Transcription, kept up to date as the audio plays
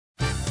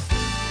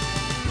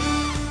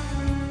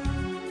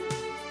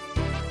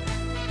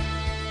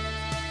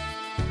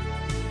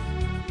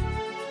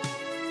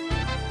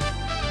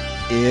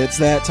It's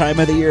that time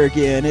of the year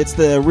again. It's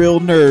the Real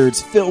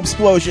Nerds Film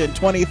Explosion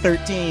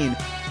 2013,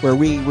 where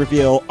we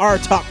reveal our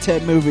top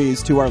 10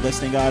 movies to our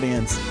listening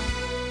audience.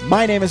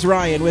 My name is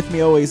Ryan. With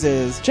me always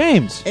is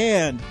James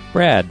and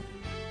Brad.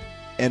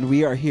 And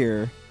we are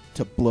here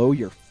to blow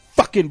your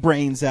fucking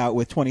brains out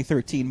with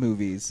 2013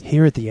 movies.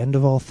 Here at the end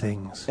of all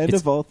things. End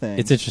of all things.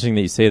 It's interesting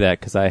that you say that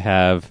because I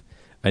have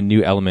a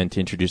new element to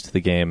introduce to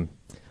the game.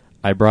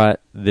 I brought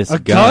this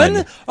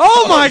gun.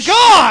 Oh my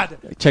god!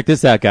 Check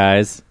this out,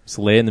 guys. Just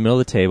lay it in the middle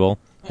of the table.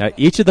 Now,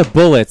 each of the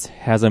bullets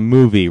has a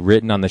movie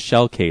written on the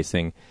shell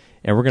casing,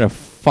 and we're going to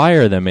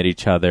fire them at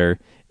each other,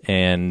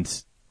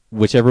 and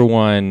whichever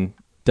one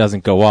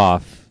doesn't go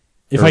off,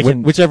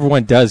 whichever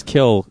one does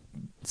kill,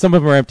 some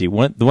of them are empty.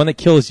 The one that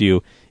kills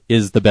you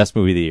is the best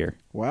movie of the year.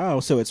 Wow,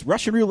 so it's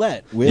Russian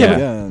roulette with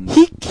guns.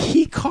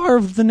 He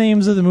carved the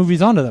names of the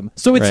movies onto them.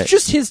 So it's Right.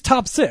 just his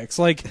top six.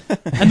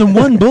 And the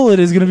one bullet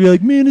is going to be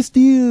like, Man of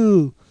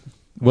Steel.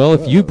 Well,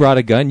 if you brought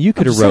a gun, you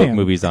could have just wrote saying.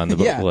 movies on the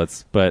Yeah.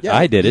 bullets, but Yeah.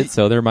 I did it,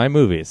 so they're my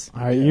movies.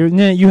 All right,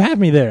 you have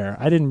me there.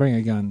 I didn't bring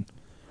a gun.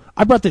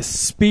 I brought this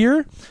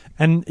spear,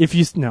 and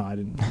no, I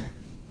didn't.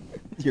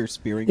 You're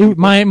spearing people.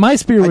 My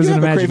spear was I do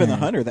an have a Craven imaginary. the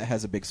Hunter that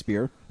has a big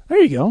spear. There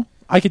you go.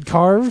 I could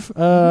carve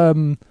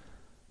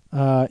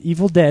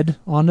Evil Dead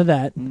onto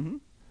that, Mm-hmm.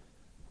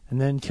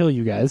 and then kill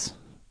you guys.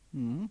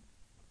 Mm-hmm.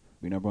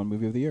 We number one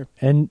movie of the year.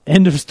 And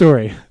end of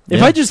story. If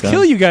Yeah, I just done.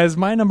 kill you guys,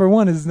 my number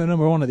one is the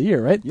number one of the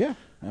year, right? Yeah,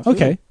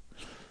 absolutely. Okay.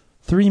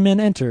 3 men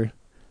enter.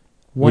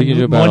 What are you going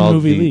to do about one all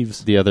movie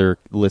leaves. the other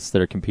lists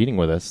that are competing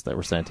with us that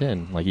were sent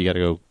in? Like, you got to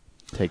go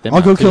take them I'll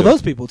out, go kill too.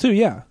 those people too.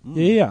 Yeah,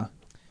 yeah.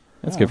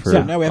 That's Wow. good for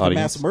So now we have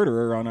audience. a mass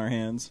murderer on our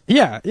hands.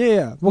 Yeah.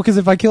 Well, because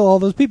if I kill all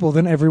those people,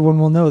 then everyone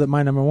will know that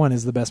my number one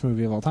is the best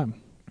movie of all time.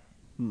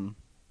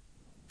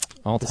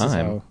 All This is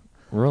time. how-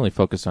 We're only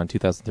focused on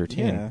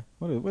 2013. Yeah.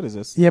 What is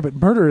this? Yeah, but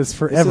murder is This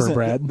forever, isn't-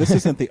 Brad. This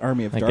isn't the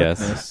Army of I guess.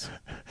 Darkness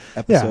Yeah,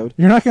 episode.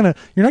 you're not gonna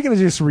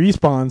just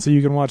respawn so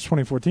you can watch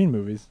 2014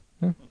 movies.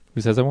 Who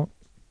says I won't?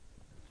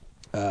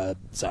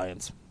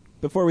 Science.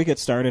 Before we get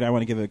started, I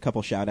want to give a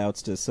couple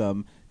shout-outs to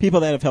some people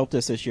that have helped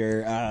us this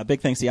year. Big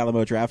thanks to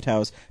Alamo Draft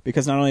House,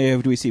 because not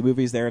only do we see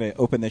movies there to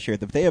open this year,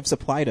 but they have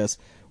supplied us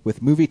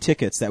with movie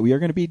tickets that we are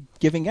going to be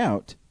giving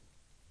out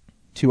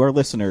to our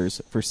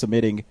listeners for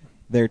submitting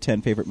their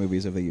 10 favorite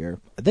movies of the year.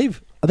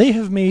 They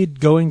have made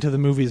going to the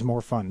movies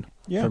more fun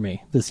Yeah. for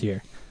me this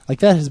year. Like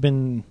that has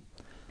been,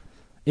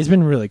 it's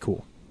been really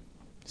cool.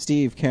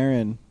 Steve,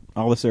 Karen,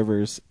 all the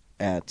servers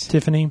at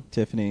Tiffany,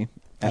 Tiffany,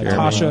 at Jeremy.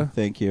 Tasha.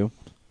 Thank you.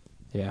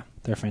 yeah,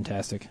 they're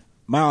fantastic.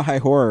 Mile High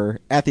Horror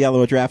at the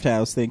Alamo Draft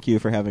House. Thank you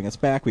for having us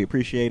back. We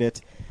appreciate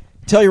it.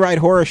 Telluride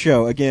Horror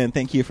Show. Again,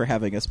 thank you for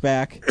having us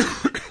back.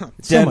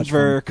 So much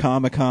Denver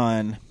Comic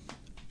Con.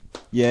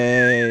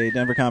 Yay,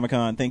 Denver Comic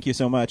Con. Thank you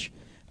so much.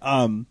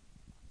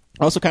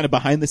 Also, kind of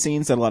behind the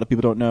scenes that a lot of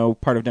people don't know,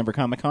 part of Denver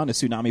Comic Con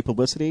is Tsunami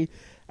Publicity.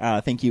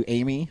 Thank you,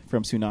 Amy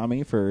from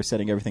Tsunami, for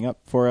setting everything up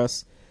for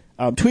us.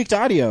 Tweaked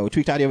Audio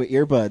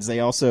earbuds. They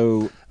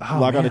also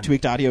log on to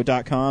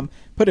tweakedaudio.com.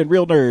 Put in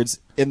Real Nerds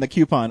in the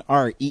coupon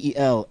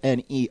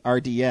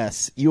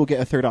REELNERDS. You will get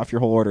a third off your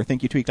whole order.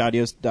 Thank you,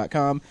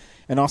 tweakedaudio.com.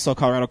 And also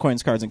Colorado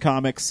Coins, Cards, and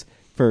Comics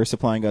for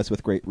supplying us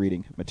with great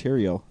reading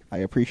material. I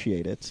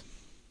appreciate it.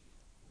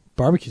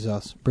 Barbecue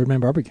sauce, Birdman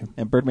Barbecue.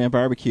 And Birdman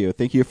Barbecue.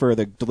 Thank you for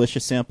the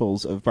delicious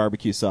samples of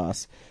barbecue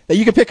sauce that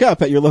you can pick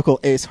up at your local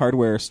Ace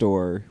Hardware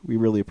store. We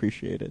really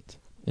appreciate it.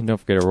 And don't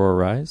forget Aurora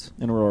Rise.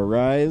 And Aurora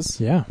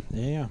Rise. Yeah.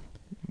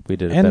 We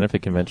did a And-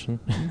 benefit convention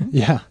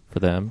Yeah. for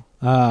them.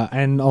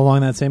 And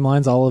along that same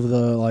lines, all of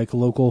the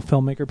local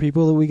filmmaker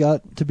people that we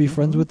got to be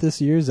friends with this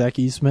year, Zach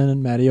Eastman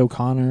and Matty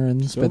O'Connor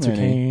and So Spencer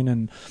many. Kane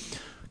and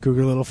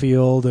Cougar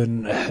Littlefield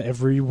and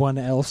everyone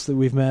else that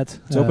we've met.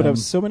 It's opened up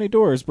so many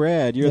doors,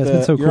 Brad. You're yeah, it's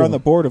been so you're cool. on the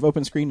board of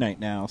Open Screen Night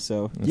now,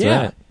 so That's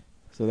Yeah. right.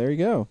 there you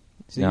go.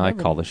 So Now you I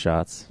never- call the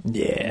shots.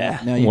 Yeah.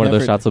 Now you One of those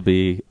never- shots will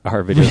be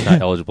our video's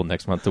not eligible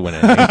next month to win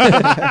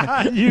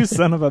anything. You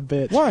son of a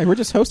bitch. Why? We're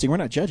just hosting. We're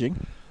not judging.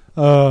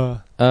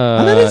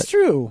 That is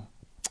true.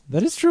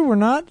 That is true. We're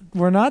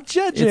not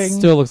judging. It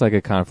still looks like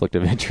a conflict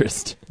of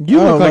interest.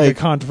 You Oh, look like a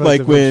conflict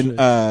like of when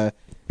interest.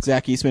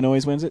 Zach Eastman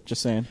always wins it.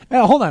 Just saying.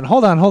 Hold on.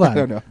 I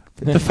don't know.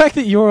 The fact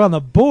that you're on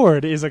the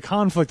board is a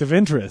conflict of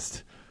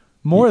interest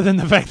more than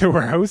the fact that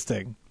we're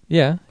hosting.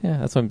 Yeah,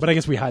 that's what But I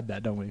guess we hide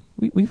that, don't we?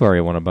 we've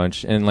already won a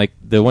bunch. And like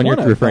the one Won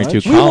you're a referring to,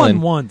 bunch? We won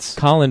Colin, once.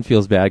 Colin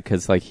feels bad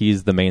because like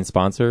he's the main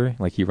sponsor,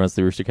 like he runs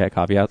the Rooster Cat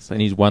Coffee House,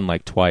 and he's won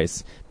like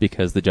twice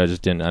because the judges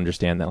didn't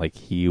understand that like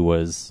he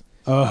was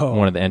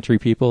one of the entry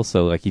people,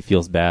 so like he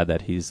feels bad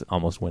that he's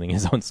almost winning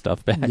his own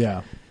stuff back.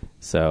 Yeah.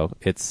 So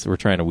we're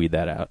trying to weed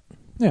that out.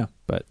 Yeah.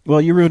 But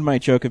Well, you ruined my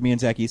joke of me and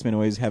Zach Eastman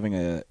always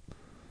having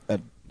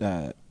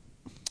I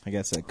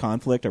guess a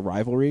conflict, a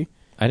rivalry.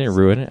 I didn't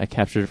ruin it. I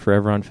captured it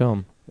forever on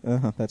film.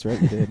 That's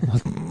right, you did.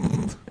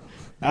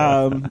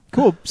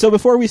 Cool. So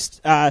before we,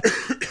 so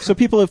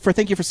people,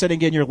 thank you for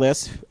sending in your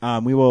list.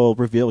 We will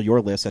reveal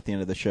your list at the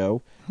end of the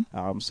show.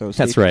 So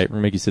That's right. We're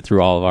going to make you sit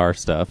through all of our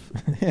stuff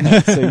Yeah,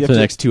 so you have for to- the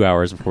next 2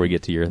 hours before we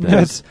get to your thing.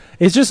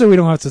 It's just so we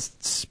don't have to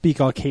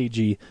speak all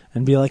cagey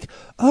and be like,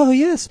 "Oh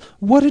yes,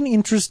 what an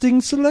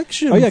interesting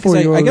selection." Oh yeah, because for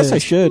your I guess I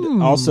list." should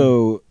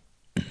also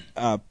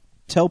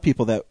tell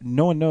people that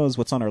no one knows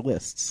what's on our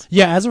lists.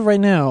 Yeah, as of right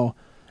now,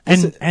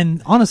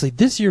 and honestly,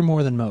 this year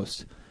more than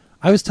most.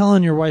 I was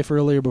telling your wife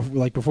earlier,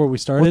 before we What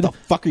started. the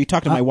fuck are you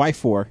talking to my wife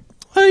for?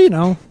 You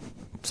know,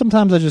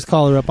 sometimes I just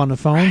call her up on the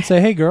phone and say,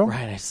 "Hey, girl,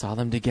 Right, I saw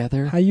them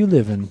together. how you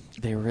living?"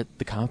 They were at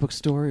the comic book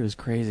store. It was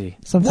crazy.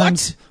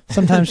 Sometimes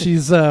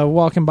she's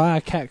walking by,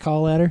 a cat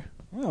call at her.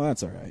 Oh,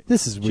 that's all right.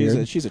 This is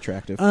weird. She's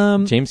attractive.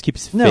 James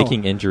keeps No.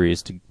 faking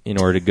injuries in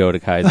order to go to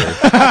Kaiser.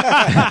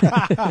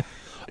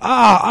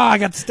 I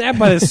got stabbed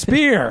by this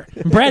spear.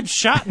 Brad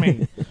shot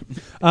me.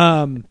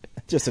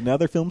 Just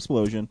another film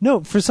explosion.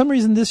 No, for some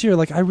reason this year,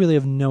 I really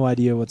have no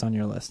idea what's on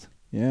your list.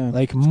 Yeah,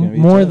 Like it's gonna be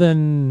more tough.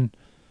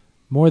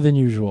 than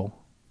usual.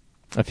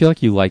 I feel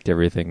like you liked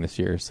everything this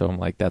year, so I'm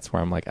like, that's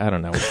where I'm like, I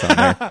don't know what's on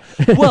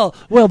there.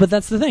 well, but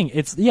that's the thing.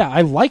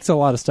 I liked a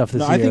lot of stuff this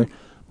No, year, I think-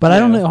 but I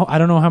don't yeah. know. I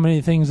don't know how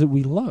many things that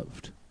we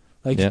loved.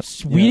 Yep.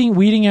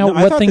 Weeding out No,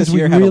 I what thought things this we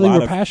year had a really lot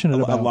were of- passionate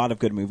a about. lot of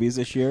good movies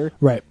this year.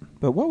 Right.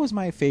 But what was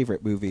my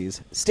favorite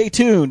movies? Stay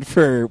tuned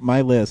for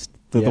my list.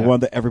 The Yeah. one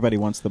that everybody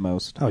wants the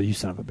most. Oh, you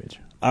son of a bitch.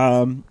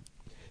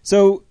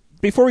 So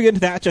before we get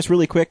into that, just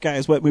really quick,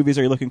 guys, what movies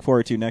are you looking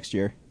forward to next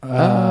year?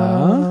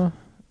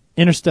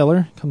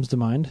 Interstellar comes to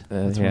mind.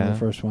 That's one of yeah. the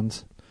first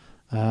ones.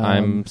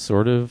 I'm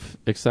sort of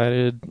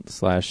excited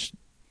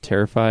 /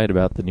 terrified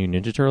about the new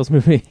Ninja Turtles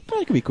movie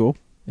That could be cool.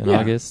 in Yeah.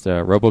 August.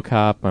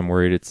 RoboCop, I'm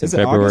worried it's Is in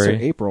it August or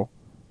February. April?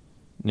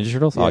 Ninja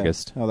Turtles, Yeah.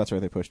 August. Oh, that's right.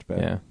 They pushed it back.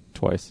 Yeah,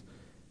 twice.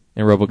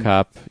 And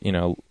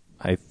RoboCop,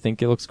 I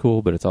think it looks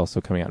cool, but it's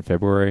also coming out in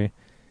February.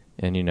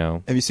 And,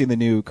 Have you seen the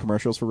new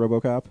commercials for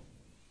RoboCop?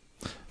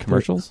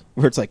 commercials?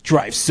 Where it's like,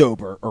 drive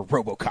sober or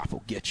RoboCop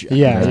will get you.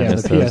 Yeah, Yeah,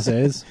 the those.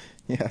 PSAs.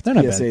 Yeah, They're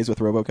not PSAs with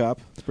RoboCop.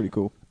 It's pretty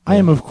cool. I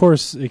am, of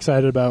course,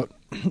 excited about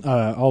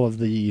all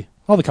the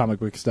comic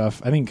book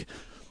stuff. I think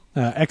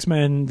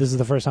X-Men. This is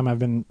the first time I've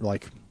been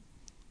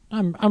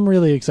I'm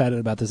really excited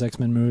about this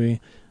X-Men movie.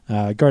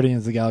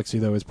 Guardians of the Galaxy,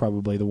 though, is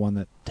probably the one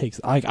that takes.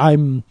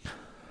 I'm.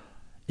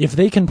 If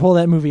they can pull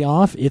that movie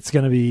off, it's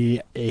going to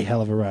be a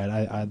hell of a ride.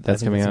 I That's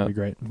think coming it's gonna out be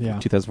great. Yeah.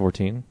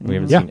 2014. We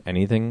haven't Yeah. seen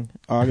anything.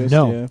 August,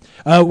 No.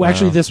 yeah.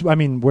 Actually,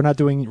 Wow. we're not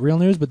doing real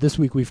news, but this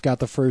week we've got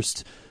the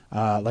first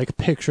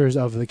pictures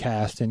of the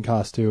cast in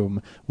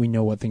costume. We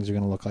know what things are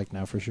going to look like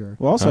now for sure.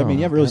 Well, also, I mean,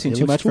 you haven't really It seen too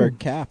looks much for cool.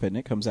 Cap, and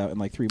it comes out in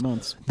like 3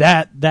 months.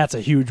 That's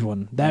a huge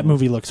one. That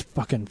movie looks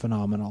fucking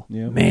phenomenal.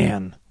 Yeah.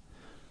 Man.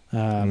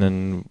 And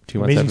then 2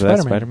 months Amazing after that,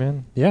 Spider-Man.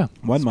 Spider-Man. Yeah.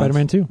 1 month.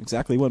 Spider-Man 2.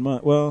 Exactly 1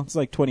 month. Well, it's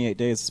like 28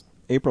 days.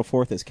 April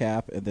 4th is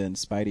Cap, and then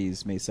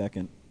Spidey's May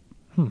 2nd.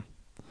 So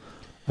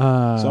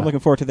I'm looking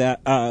forward to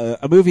that.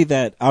 A movie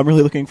that I'm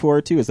really looking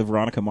forward to is the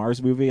Veronica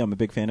Mars movie. I'm a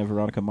big fan of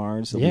Veronica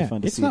Mars. It'll be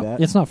fun to it's see not, that.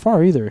 It's not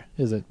far either,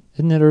 is it?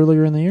 Isn't it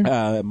earlier in the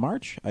year?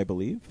 March, I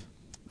believe.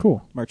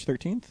 Cool. March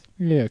 13th.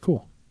 Yeah,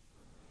 cool.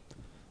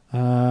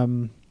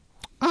 I'm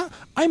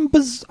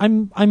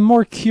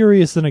more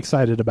curious than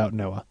excited about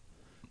Noah.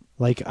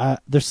 I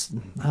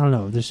don't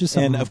know. There's just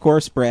something. And, of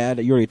course, Brad,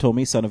 you already told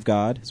me Son of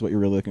God is what you're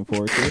really looking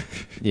forward to.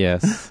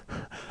 Yes.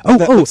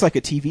 That looks like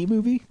a TV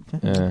movie.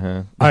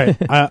 Uh-huh. All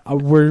right,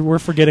 we're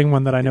forgetting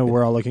one that I know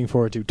we're all looking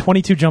forward to.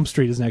 22 Jump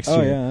Street is next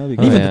Oh, year. yeah, that'll be Oh,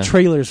 good. Even yeah. the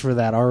trailers for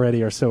that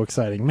already are so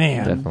exciting.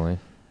 Man, Definitely.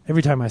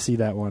 every time I see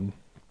that one.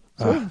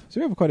 So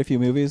we have quite a few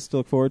movies to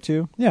look forward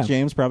to. Yeah.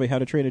 James, probably How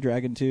to Train a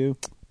Dragon 2.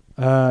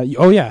 How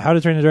to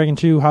Train a Dragon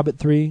 2, Hobbit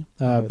 3.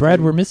 Brad, 3.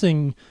 we're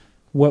missing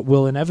what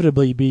will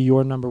inevitably be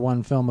your number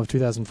one film of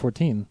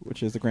 2014.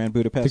 Which is the Grand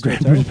Budapest The Grand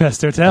Hotel.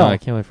 Budapest Hotel. Oh, I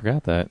can't believe I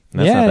forgot that.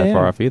 That's Yeah, not that yeah.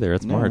 far off either.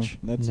 It's No, March.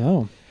 That's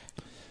No.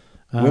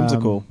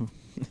 whimsical.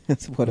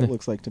 That's what it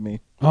looks like to me.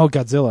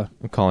 Godzilla.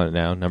 I'm calling it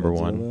now. Number Godzilla.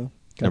 one.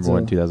 Number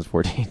one, Godzilla.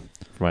 2014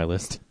 for my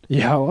list.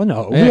 Yeah, well,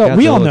 no. Yeah,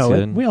 we all Godzilla know looks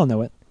it. good. We all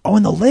know it. Oh,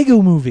 and the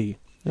Lego movie.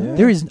 Yeah.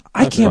 There is.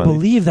 I That's can't funny.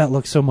 believe that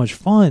looks so much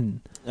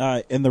fun.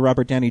 In the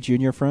Robert Downey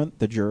Jr. front,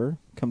 The Juror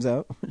comes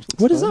out.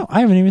 What is that? I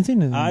haven't even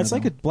seen it. It's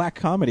like a black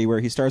comedy where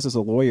he stars as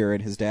a lawyer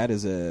and his dad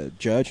is a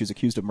judge who's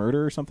accused of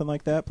murder or something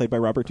like that, played by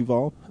Robert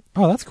Duvall.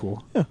 Oh, that's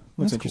cool. Yeah,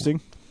 looks That's interesting.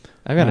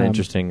 I've got an Um,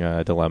 interesting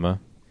dilemma.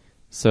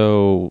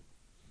 So,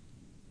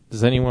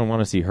 does anyone want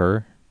to see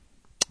Her?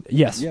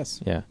 Yes.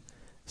 Yes. Yeah.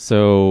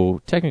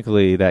 So,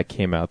 technically, that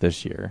came out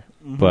this year.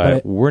 Mm-hmm.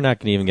 But we're not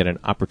going to even get an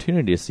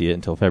opportunity to see it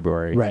until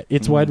February. Right.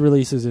 Its wide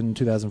release is in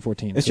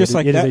 2014. It's So just it-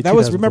 like it is that. a That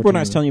was, remember when I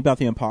was 2014 telling you about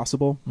The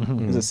Impossible?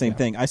 movie. It was the same Yeah.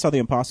 thing. I saw The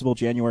Impossible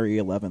January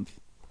 11th.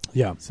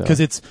 Yeah, So- because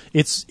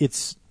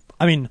it's.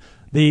 I mean,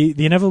 the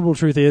inevitable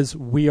truth is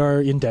we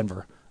are in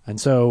Denver, and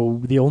so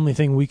the only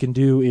thing we can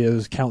do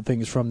is count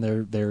things from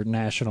their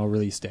national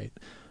release date.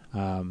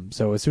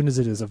 So as soon as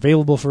it is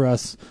available for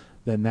us,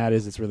 then that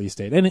is its release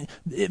date. And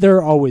there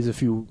are always a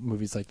few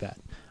movies like that.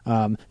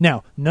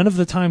 Now, none of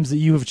the times that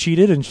you have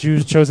cheated and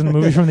chosen a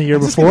movie from the year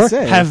before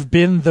have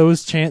been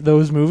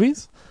those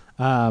movies.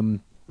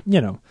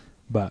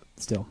 But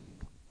still.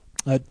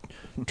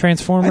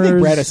 Transformers. I think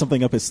Brad has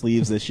something up his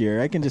sleeves this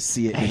year. I can just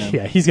see it.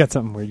 Yeah, he's got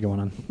something weird going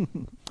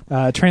on.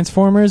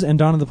 Transformers and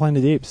Dawn of the Planet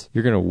of the Apes.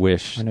 You're going to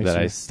wish that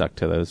I stuck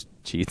to those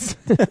cheats.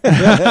 You'd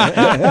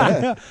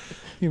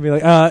be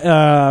like,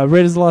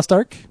 Raiders of the Lost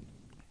Ark.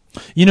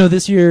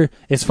 This year,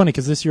 it's funny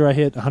because this year I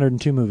hit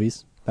 102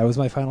 movies. That was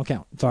my final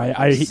count. So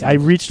I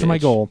reached my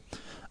goal.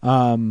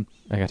 I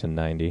got to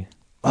 90.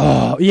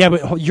 Oh, yeah,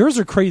 but yours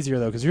are crazier,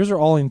 though, because yours are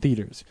all in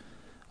theaters.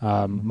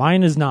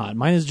 Mine is not.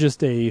 Mine is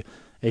just a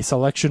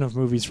selection of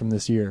movies from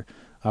this year.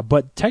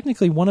 But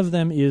technically, one of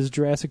them is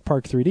Jurassic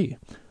Park 3D.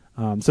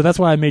 So that's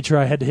why I made sure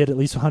I had to hit at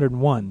least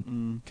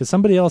 101. Because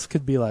somebody else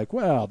could be like,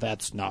 well,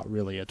 that's not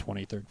really a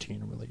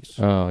 2013 release.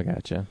 Oh, I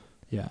gotcha.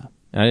 Yeah.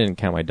 I didn't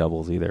count my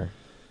doubles either.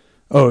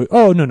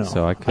 Oh, no.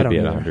 So I could be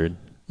at 100.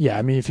 Yeah,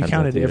 I mean, if you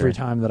counted every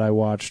time that I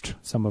watched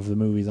some of the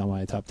movies on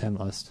my top 10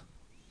 list.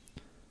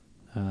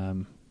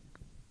 Yeah,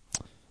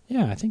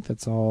 I think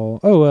that's all.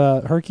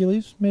 Oh,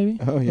 Hercules, maybe?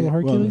 Oh, yeah.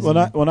 Hercules?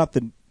 Well, not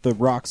the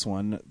Rocks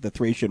one, the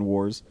Thracian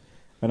Wars.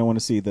 I don't want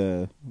to see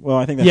the... Well,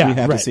 I think we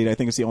have to see it. I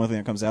think it's the only thing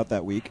that comes out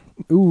that week.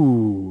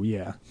 Ooh,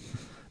 yeah.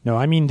 No,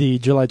 I mean the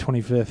July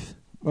 25th.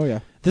 Oh,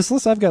 yeah. This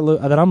list I've got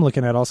that I'm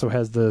looking at also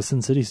has the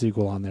Sin City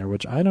sequel on there,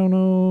 which I don't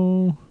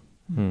know...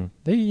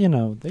 They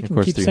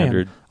can keep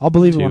saying. I'll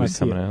believe it when I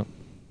see it. Out.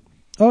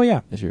 Oh, yeah.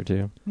 This year,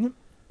 too.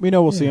 We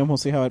know we'll see him. We'll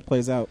see how it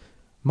plays out.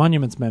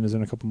 Monuments Men is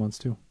in a couple months,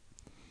 too.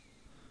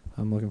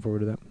 I'm looking forward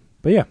to that.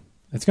 But, yeah,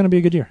 it's going to be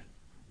a good year.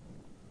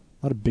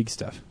 A lot of big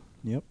stuff.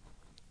 Yep.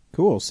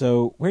 Cool.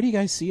 So, where do you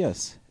guys see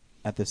us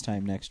at this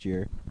time next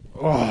year?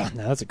 Oh,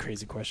 no, that's a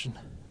crazy question.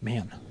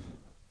 Man,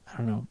 I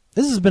don't know.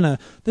 This has been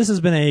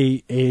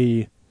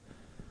a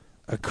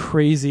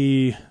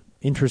crazy,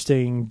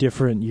 interesting,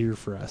 different year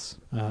for us.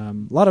 A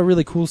lot of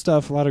really cool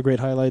stuff, a lot of great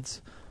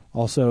highlights.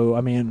 Also,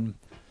 I mean,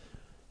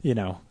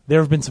 there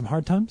have been some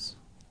hard times.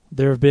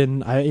 There have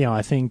been,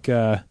 I think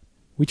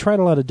we tried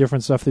a lot of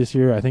different stuff this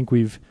year. I think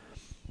we've,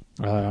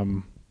 I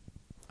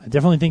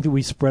definitely think that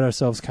we spread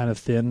ourselves kind of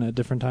thin at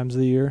different times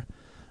of the year,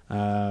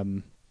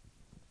 and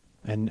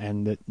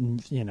that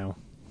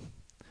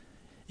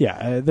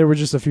there were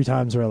just a few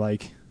times where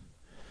like,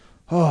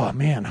 oh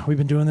man, we've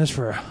been doing this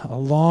for a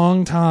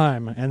long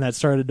time, and that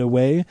started to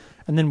weigh.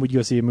 And then we'd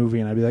go see a movie,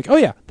 and I'd be like, oh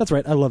yeah, that's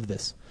right, I love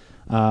this.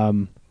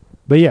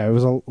 But yeah, it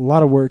was a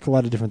lot of work, a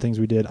lot of different things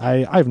we did.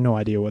 I have no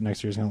idea what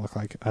next year's going to look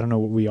like. I don't know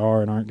what we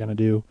are and aren't going to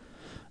do.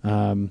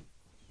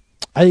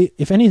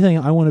 If anything,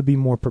 I want to be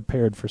more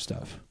prepared for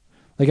stuff.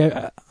 Like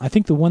I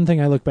think the one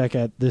thing I look back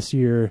at this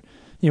year,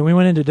 we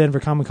went into Denver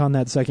Comic Con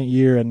that second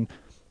year, and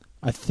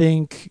I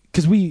think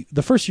because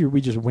the first year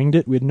we just winged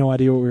it, we had no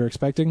idea what we were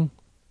expecting,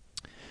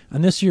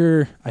 and this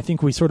year I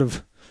think we sort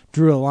of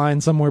drew a line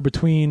somewhere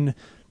between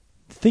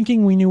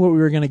thinking we knew what we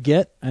were going to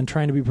get and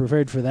trying to be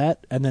prepared for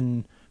that, and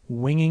then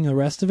winging the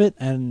rest of it.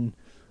 And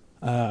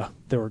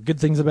there were good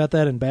things about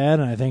that and bad.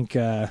 And I think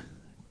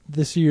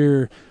this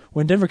year,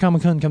 when Denver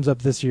Comic Con comes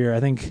up this year, I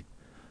think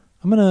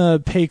I'm going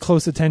to pay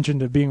close attention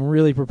to being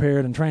really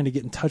prepared and trying to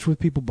get in touch with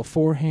people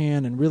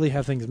beforehand and really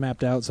have things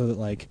mapped out so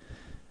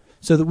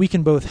that we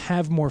can both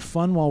have more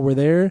fun while we're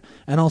there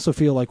and also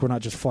feel like we're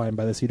not just flying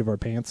by the seat of our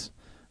pants.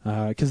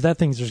 Because that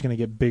thing's just going to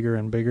get bigger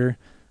and bigger.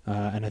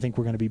 And I think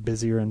we're going to be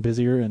busier and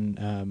busier,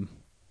 and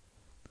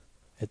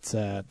that's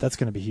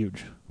going to be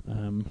huge.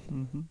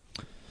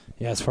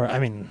 Yeah,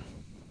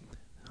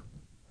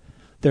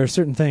 there are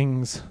certain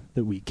things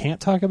that we can't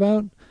talk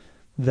about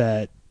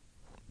that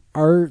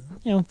are,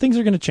 things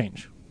are going to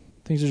change.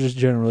 Things are just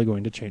generally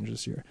going to change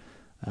this year.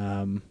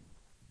 And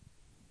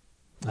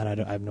I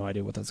have no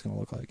idea what that's going to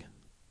look like.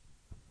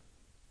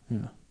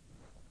 Yeah.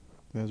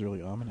 That was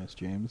really ominous,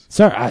 James.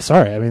 Sorry.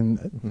 I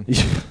mean,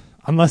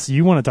 unless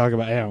you want to talk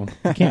about,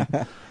 I can't.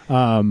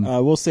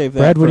 We'll save that.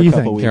 Brad, for what do a you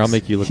couple think? weeks. Here, I'll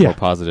make you look more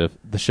positive.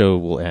 The show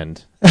will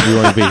end. You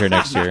won't be here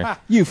next year.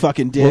 You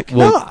fucking dick.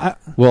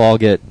 We'll all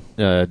get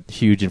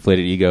huge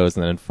inflated egos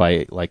and then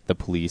fight like the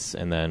police,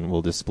 and then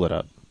we'll just split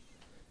up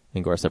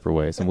and go our separate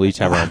ways, and we'll each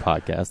have our own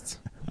podcasts.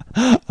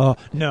 Oh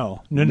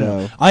no!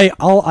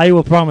 I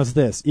will promise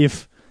this: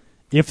 if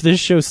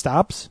this show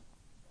stops,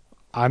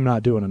 I'm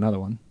not doing another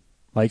one.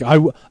 Like I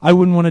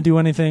wouldn't want to do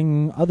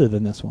anything other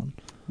than this one.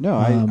 No,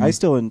 I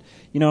still,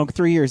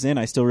 3 years in,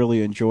 I still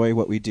really enjoy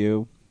what we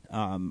do.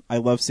 I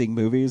love seeing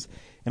movies,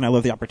 and I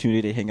love the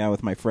opportunity to hang out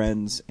with my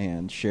friends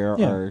and share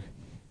our.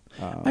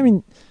 I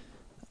don't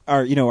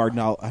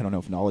know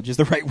if knowledge is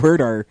the right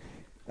word. Our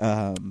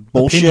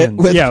bullshit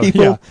opinions. with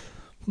people. Yeah.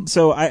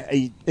 So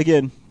I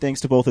again,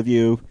 thanks to both of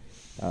you.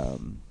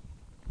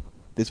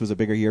 This was a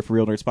bigger year for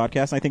Real Nerds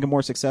Podcast, and I think a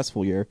more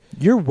successful year.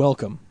 You're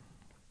welcome.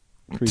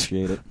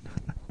 Appreciate it.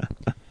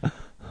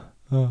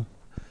 Cool.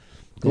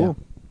 Yeah.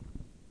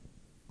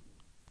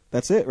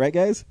 That's it, right,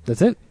 guys?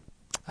 That's it.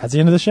 That's the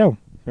end of the show.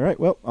 All right.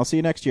 Well, I'll see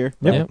you next year.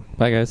 Yep. Yep.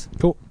 Bye, guys.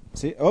 Cool.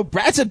 See. Oh,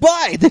 Brad said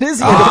bye. That is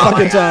the end of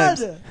fucking time.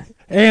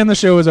 And the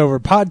show is over.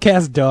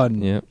 Podcast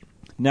done. Yep.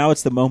 Now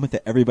it's the moment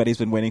that everybody's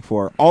been waiting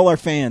for. All our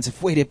fans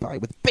have waited by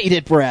with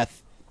bated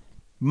breath.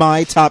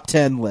 My top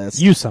 10 list.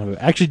 You son of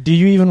a... Actually, do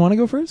you even want to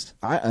go first?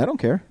 I don't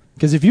care.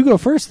 Because if you go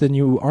first, then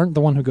you aren't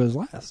the one who goes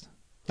last.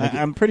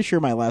 I'm pretty sure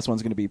my last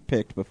one's going to be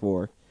picked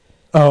before,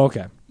 Oh,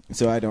 okay.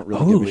 so I don't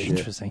really Oh, give a shit.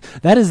 interesting.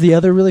 That is the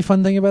other really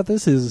fun thing about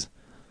this is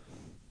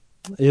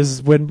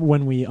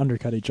when we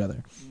undercut each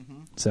other.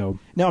 So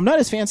Now, I'm not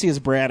as fancy as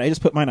Brad. I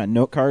just put mine on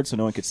note cards so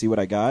no one could see what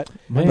I got.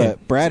 Man.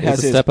 But Brad It's has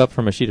a his... step up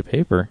from a sheet of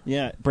paper.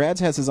 Yeah, Brad's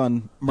has his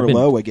on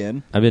Merlot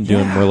again. I've been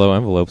doing Merlot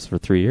envelopes for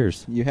 3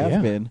 years. You have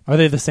yeah. been. Are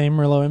they the same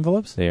Merlot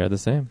envelopes? They are the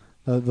same.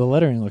 The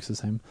lettering looks the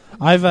same.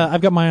 I've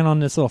got mine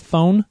on this little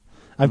phone.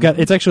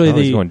 It's actually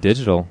He's going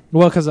digital.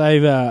 well because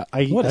I've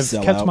What a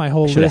kept sellout. my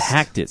whole Should have list.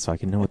 hacked it so I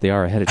can know what they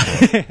are ahead of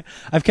time.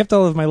 I've kept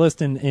all of my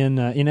list in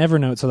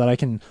Evernote so that I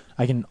can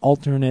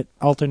alternate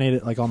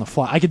it like on the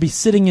fly. I could be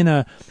sitting in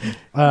a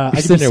I You're could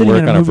be sitting sitting at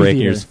work in on a movie break and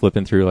you're theater. just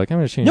flipping through like, I'm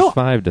going to change No.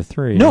 5 to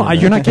 3. No,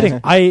 you're not kidding.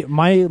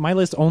 My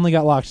list only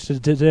got locked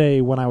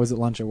today when I was at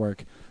lunch at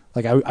work.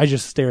 Like I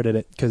just stared at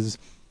it because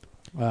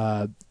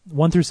 1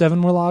 through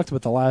 7 were locked,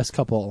 but the last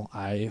couple,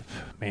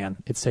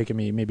 it's taken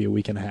me maybe a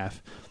week and a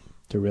half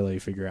to really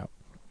figure out.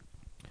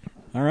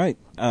 All right.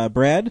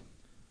 Brad,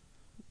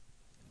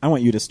 I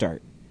want you to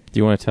start. Do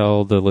you want to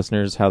tell the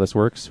listeners how this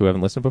works who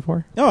haven't listened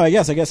before? Oh,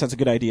 yes, I guess that's a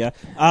good idea.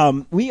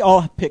 We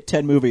all picked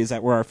 10 movies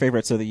that were our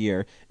favorites of the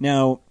year.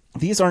 Now,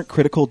 these aren't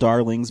critical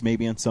darlings,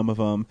 maybe in some of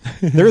them.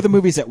 They're the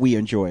movies that we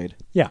enjoyed.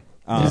 Yeah,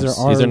 These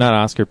are not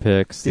Oscar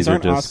picks. These are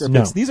aren't just Oscar No.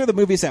 picks. These are the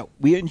movies that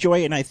we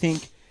enjoy, and I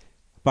think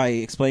by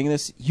explaining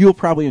this, you'll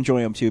probably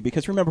enjoy them too.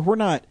 Because remember, we're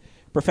not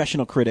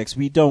professional critics.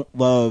 We don't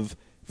love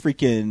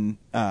freaking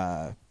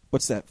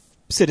what's that?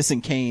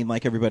 Citizen Kane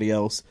like everybody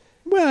else.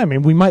 Well, I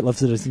mean, we might love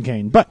Citizen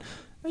Kane, but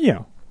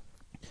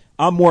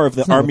I'm more of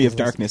the not Army what of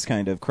this is. Darkness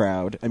kind of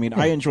crowd. I mean,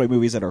 I enjoy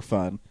movies that are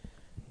fun,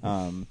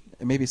 and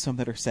maybe some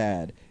that are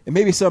sad, and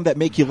maybe some that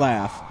make you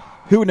laugh.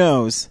 Who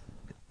knows?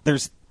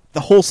 There's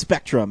the whole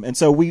spectrum, and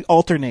so we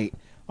alternate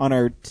on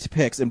our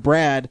picks. And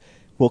Brad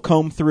will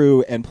comb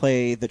through and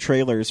play the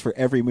trailers for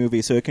every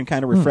movie, so it can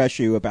kind of refresh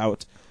you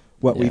about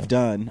what we've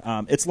done.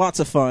 It's lots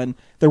of fun.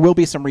 There will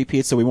be some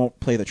repeats, so we won't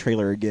play the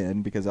trailer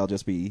again because I'll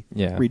just be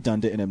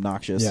redundant and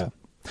obnoxious. yeah.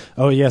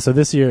 Oh yeah. So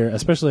this year,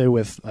 especially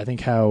with I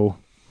think how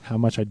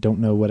much I don't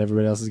know what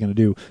everybody else is going to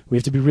do, we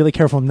have to be really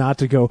careful not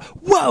to go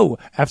whoa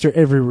after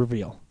every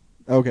reveal.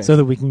 Okay. So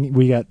that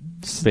we got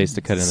space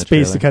to cut in the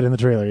space trailer. to cut in the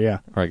trailer. Yeah.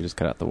 Or I could just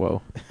cut out the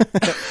whoa.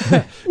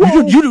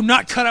 You do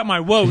not cut out my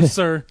woe,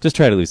 sir. Just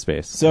try to lose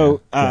space.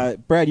 So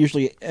Brad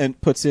usually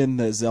puts in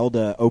the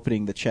Zelda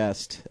opening the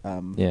chest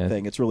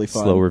thing. It's really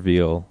fun. Slow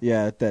reveal.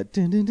 Yeah, that.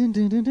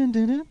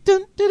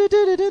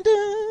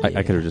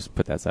 I could have just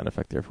put that sound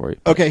effect there for you.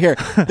 Okay, here.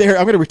 I'm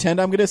going to pretend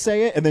I'm going to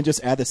say it and then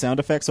just add the sound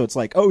effect so it's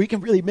like, oh, he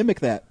can really mimic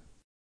that.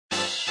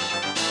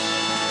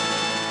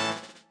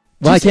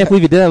 Well, I can't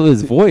believe he did that with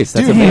his voice.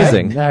 That's Dude,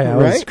 amazing. Yeah, that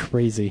was Right?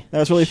 crazy. That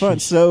was really fun.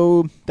 Sheesh.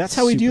 So that's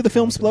how we do Super the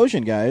Film talented.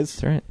 Explosion, guys.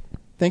 That's right.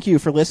 Thank you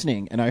for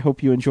listening, and I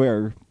hope you enjoy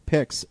our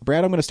picks.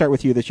 Brad, I'm going to start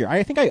with you this year.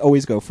 I think I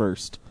always go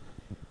first.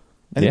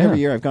 I think Yeah. every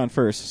year I've gone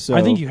first. So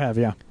I think you have.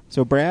 Yeah.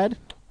 So Brad,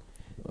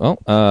 Well,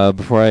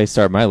 before I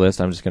start my list,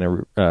 I'm just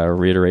going to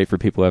reiterate for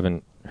people who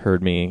haven't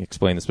heard me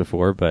explain this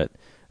before, but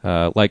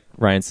like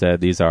Ryan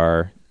said, these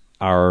are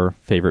our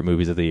favorite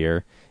movies of the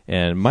year.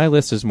 And my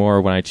list is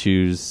more when I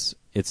choose,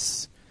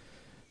 it's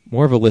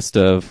more of a list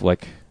of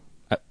like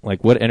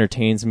what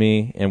entertains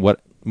me and what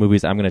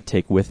movies I'm going to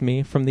take with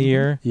me from the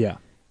year. Yeah.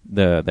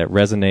 That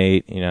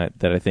resonate,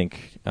 that I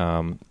think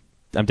I'm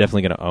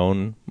definitely going to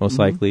own most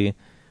likely.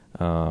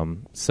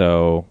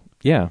 So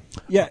yeah.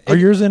 yeah, Are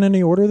yours in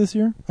any order this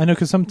year? I know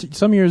because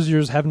some years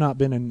yours have not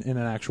been in an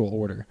actual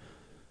order.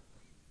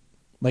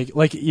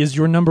 Like is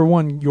your number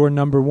one your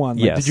number one?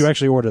 Like, Yes. Did you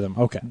actually order them?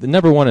 Okay. The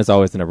number one is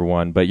always the number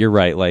one, but you're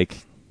right. Like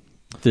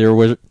there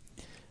was,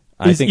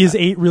 Is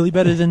 8 really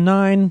better than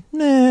 9?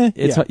 Nah.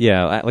 It's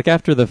like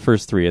after the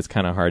first 3, it's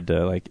kind of hard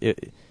to like.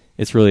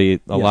 It's really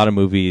a lot of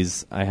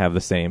movies I have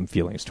the same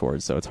feelings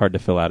towards, so it's hard to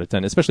fill out a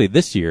 10, especially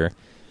this year,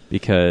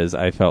 because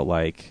I felt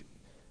like,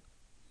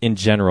 in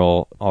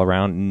general, all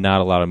around,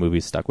 not a lot of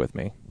movies stuck with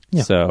me.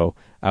 Yeah. So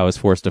I was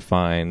forced to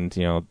find,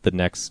 the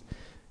next,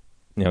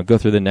 go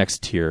through the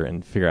next tier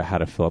and figure out how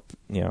to fill up,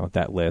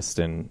 that list.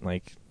 And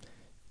like,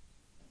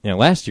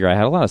 last year I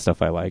had a lot of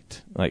stuff I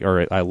liked,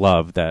 or I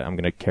loved that I'm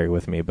going to carry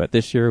with me, but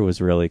this year was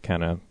really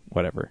kind of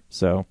whatever.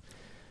 So.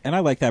 And I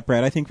like that,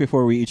 Brad. I think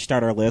before we each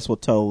start our list, we'll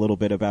tell a little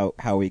bit about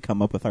how we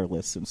come up with our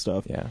lists and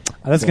stuff. Yeah.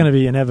 That's going to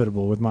be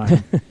inevitable with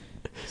mine.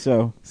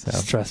 So,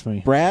 Just trust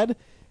me. Brad,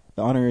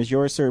 the honor is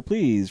yours, sir.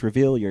 Please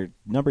reveal your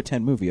number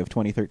 10 movie of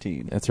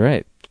 2013. That's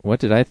right. What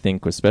did I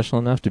think was special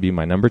enough to be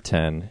my number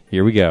 10?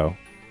 Here we go.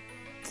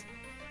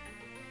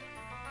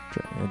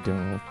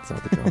 It's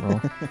not the drum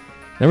roll.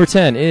 Number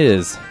 10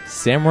 is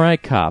Samurai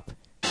Cop.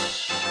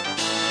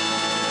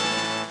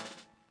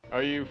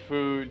 Are you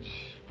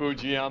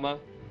Fujiyama?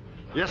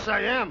 Yes, I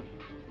am.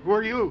 Who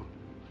are you?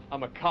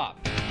 I'm a cop.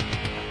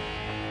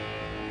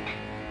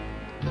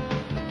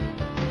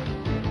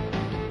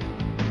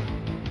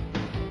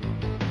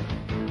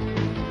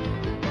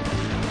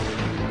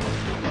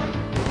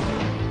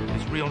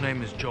 real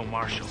name is Joe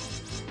Marshall.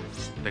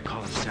 They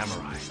call him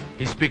Samurai.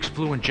 He speaks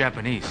fluent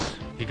Japanese.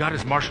 He got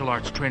his martial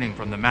arts training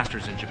from the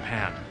masters in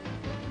Japan.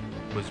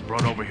 Was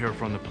brought over here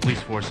from the police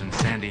force in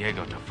San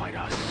Diego to fight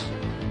us.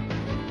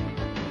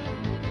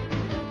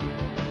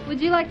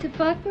 Would you like to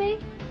fuck me?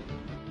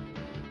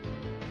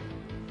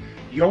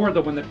 You're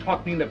the one that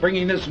talked me into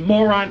bringing this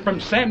moron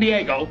from San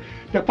Diego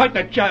to fight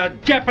the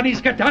Japanese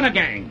Katana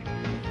gang.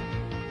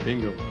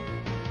 Bingo.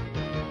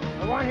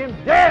 I want him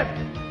dead.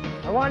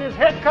 I want his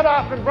head cut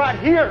off and brought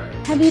here.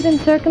 Have you been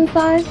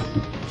circumcised?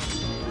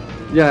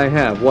 Yeah, I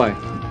have. Why?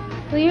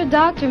 Well, your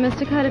doctor must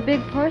have cut a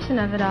big portion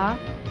of it off.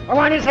 I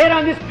want his head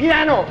on this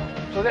piano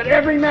so that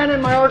every man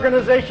in my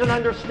organization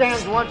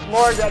understands once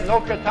more that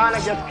no katana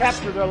gets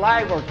captured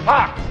alive or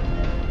talks.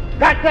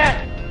 Got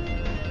that?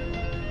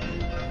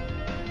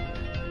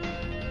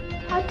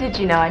 How did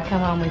you know I'd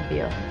come home with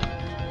you?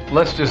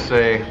 Let's just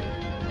say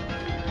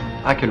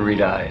I can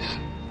read eyes.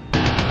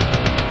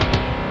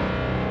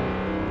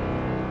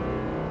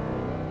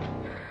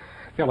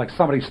 I feel like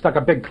somebody stuck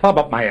a big club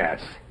up my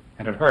ass,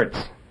 and it hurts.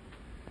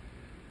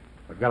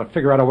 I've got to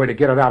figure out a way to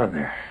get it out of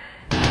there.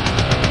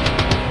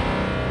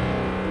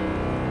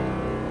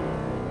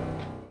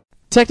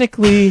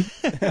 Technically,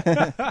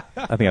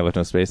 I think I left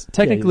no space.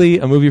 Technically,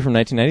 a movie from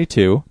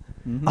 1992.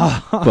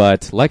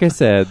 But like I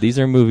said, these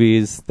are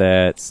movies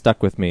that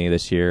stuck with me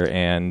this year,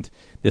 and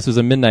this was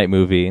a midnight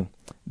movie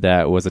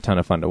that was a ton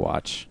of fun to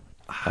watch.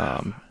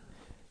 And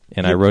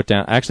I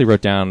actually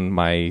wrote down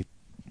my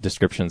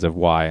descriptions of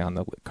why on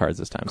the cards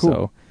this time. Cool.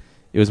 So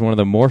it was one of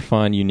the more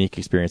fun, unique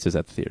experiences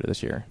at the theater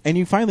this year. And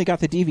you finally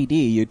got the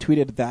DVD. You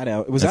tweeted that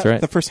out. Was That's that right.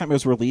 the first time it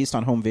was released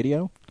on home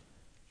video?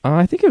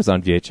 I think it was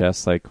on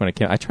VHS. Like when it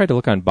came, I tried to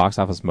look on Box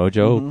Office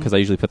Mojo because I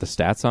usually put the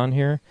stats on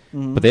here,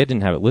 but they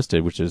didn't have it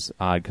listed, which is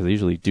odd because they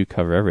usually do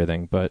cover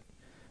everything. But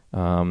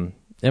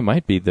it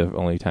might be the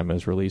only time it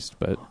was released.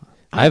 But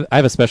I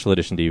have a special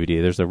edition DVD.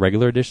 There's a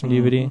regular edition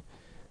DVD,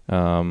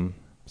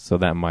 so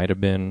that might have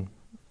been.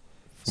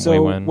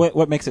 So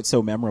what makes it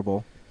so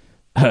memorable?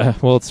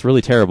 Well, it's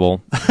really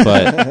terrible,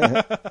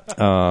 but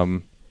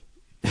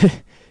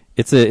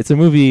it's a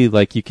movie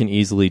like you can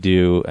easily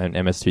do an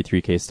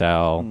MS-3K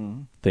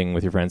style thing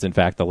with your friends. In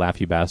fact, the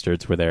Laugh You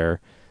Bastards were there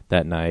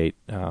that night.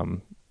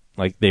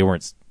 Like they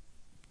weren't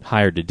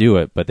hired to do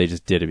it, but they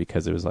just did it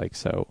because it was like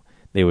so.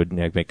 They would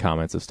make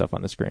comments of stuff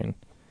on the screen,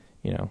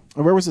 you know.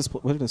 Where was this?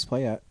 What did this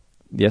play at?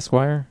 The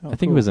Esquire. Oh, I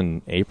think cool. it was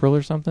in April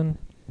or something.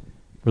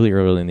 Really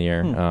early in the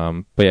year.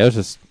 But yeah, it was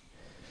just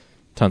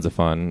tons of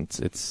fun.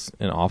 It's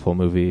an awful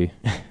movie.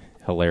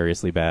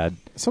 Hilariously bad.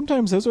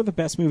 Sometimes those are the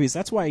best movies.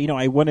 That's why,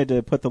 I wanted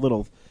to put the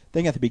little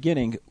thing at the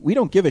beginning. We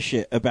don't give a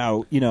shit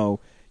about, you're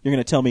going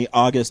to tell me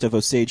August of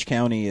Osage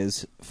County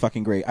is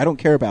fucking great. I don't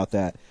care about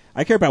that.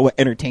 I care about what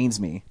entertains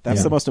me.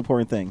 That's the most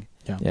important thing.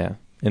 Yeah.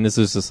 And this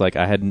was just like,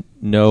 I've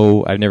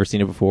never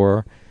seen it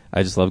before.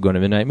 I just love going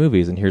to midnight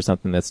movies, and here's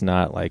something that's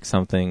not like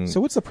something.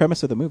 So what's the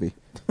premise of the movie?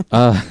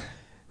 The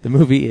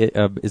movie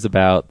is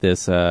about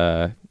this,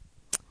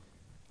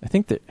 I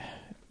think that,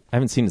 I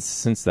haven't seen it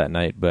since that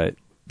night, but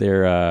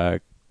there's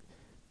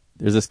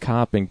this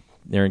cop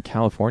they're in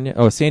California.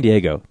 Oh, San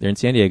Diego. They're in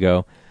San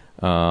Diego,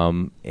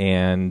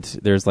 and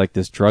there's like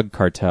this drug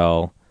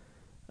cartel,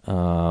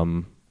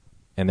 and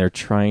they're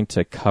trying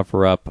to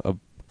cover up a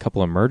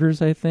couple of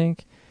murders, I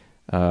think.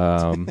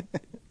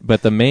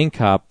 But the main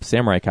cop,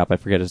 samurai cop, I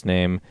forget his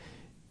name.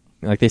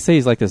 Like they say,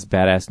 he's like this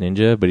badass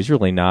ninja, but he's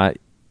really not.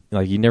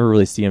 Like you never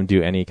really see him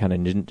do any kind of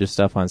ninja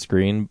stuff on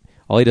screen.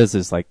 All he does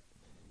is like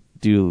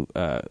do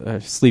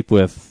sleep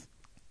with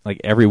like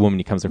every woman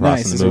he comes across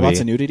in the movie. Is there lots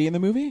of nudity in the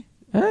movie?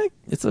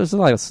 It's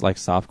like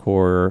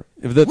softcore.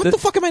 What the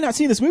fuck am I not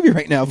seeing this movie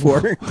right now for?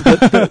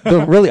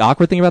 The really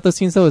awkward thing about those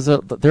scenes though is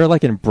they're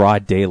like in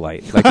broad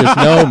daylight. Like there's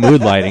no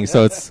mood lighting,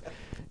 so it's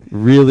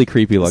really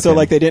creepy looking. So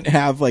like they didn't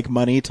have like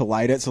money to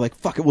light it, so like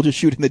fuck it, we'll just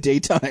shoot in the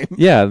daytime.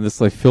 Yeah,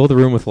 just like fill the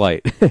room with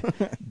light,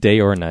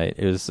 day or night.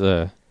 It was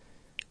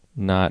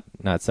not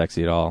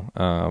sexy at all.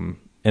 And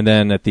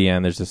then at the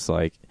end, there's just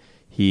like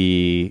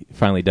he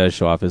finally does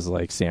show off his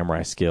like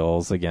samurai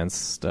skills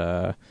against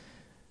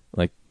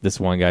like this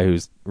one guy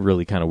who's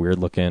really kind of weird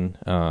looking.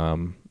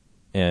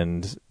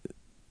 And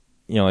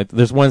like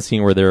there's one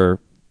scene where they're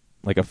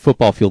like a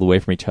football field away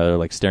from each other,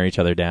 like staring each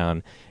other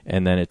down,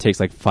 and then it takes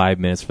like 5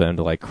 minutes for them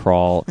to like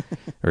crawl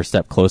or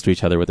step close to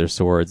each other with their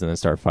swords and then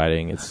start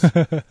fighting. It's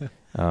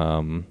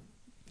and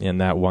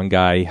that one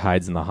guy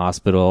hides in the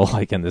hospital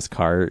like in this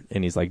cart,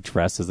 and he's like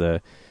dressed as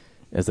a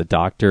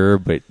doctor,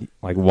 but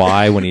like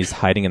why when he's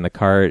hiding in the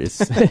cart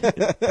is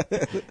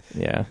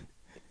yeah.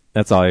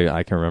 That's all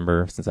I can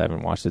remember since I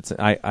haven't watched it.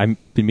 I've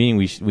been meaning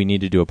we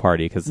need to do a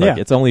party because like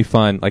it's only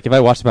fun. Like if I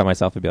watched it by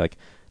myself, I'd be like,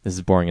 this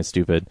is boring and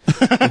stupid.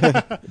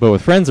 But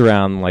with friends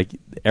around, like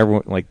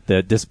everyone, like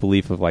the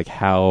disbelief of like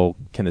how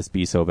can this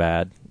be so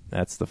bad?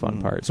 That's the fun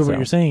part. So what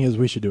you're saying is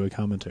we should do a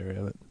commentary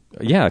of it.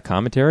 Yeah, a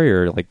commentary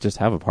or like just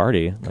have a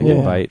party. Like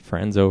invite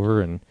friends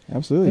over and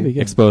absolutely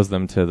expose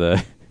them to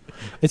the.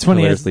 It's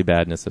funny, hilariously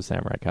badness of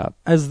Samurai Cop.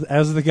 As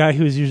the guy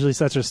who's usually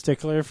such a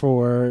stickler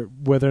for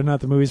whether or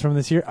not the movie's from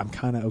this year, I'm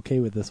kind of okay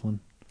with this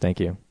one. Thank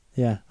you.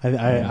 Yeah,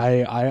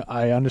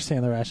 I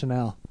understand the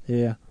rationale.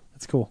 Yeah,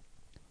 that's cool.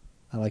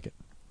 I like it.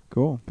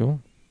 Cool.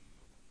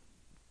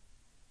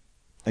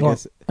 I Well,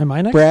 guess. am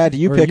I next? Brad,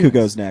 you Or pick who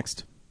goes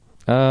next.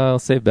 I'll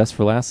save best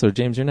for last. So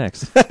James, you're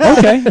next.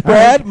 Okay,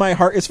 Brad, my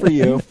heart is for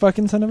you.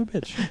 Fucking son of a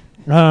bitch.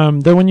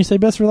 Though when you say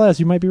best for last,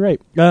 you might be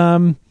right.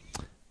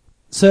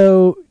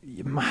 So,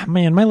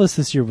 man, my list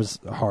this year was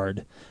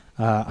hard.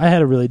 I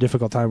had a really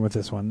difficult time with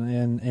this one,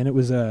 and it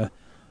was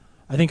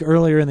I think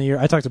earlier in the year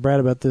I talked to Brad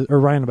about this, or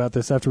Ryan about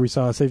this after we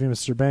saw Saving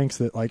Mr. Banks,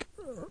 that like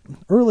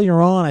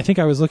earlier on I think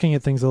I was looking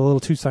at things a little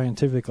too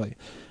scientifically,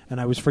 and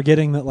I was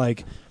forgetting that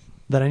like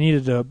that I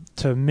needed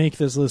to make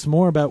this list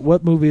more about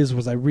what movies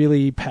was I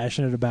really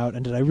passionate about,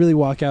 and did I really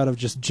walk out of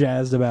just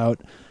jazzed about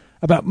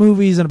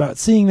movies and about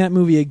seeing that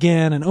movie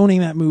again and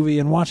owning that movie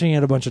and watching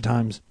it a bunch of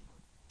times.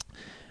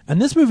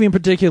 And this movie in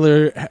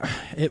particular,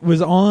 it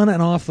was on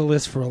and off the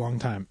list for a long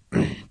time.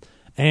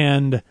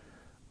 and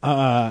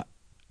I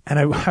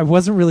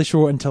wasn't really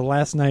sure until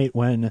last night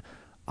when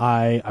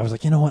I was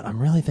like, you know what, I'm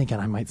really thinking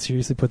I might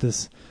seriously put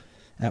this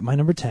at my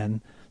number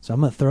 10, so I'm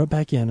going to throw it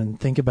back in and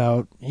think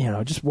about,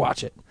 just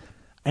watch it.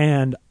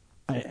 And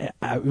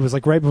it was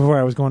like right before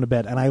I was going to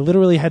bed, and I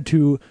literally had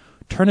to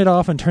turn it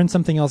off and turn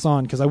something else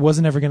on because I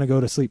wasn't ever going to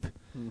go to sleep.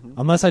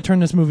 Unless I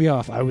turned this movie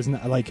off. I was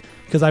not,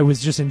 because I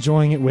was just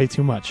enjoying it way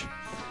too much.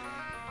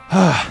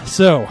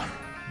 So,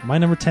 my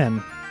number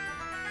 10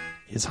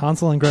 is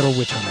Hansel and Gretel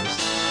Witch Hunters.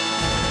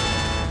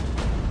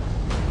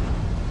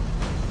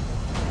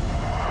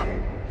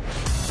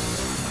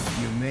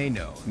 You may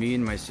know, me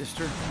and my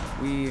sister,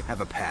 we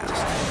have a past.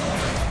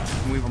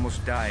 We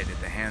almost died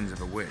at the hands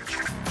of a witch.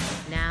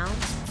 Now,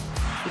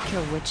 we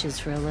kill witches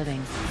for a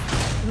living.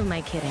 Who am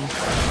I kidding?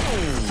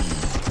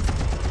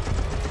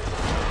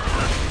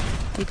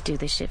 We do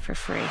this shit for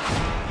free.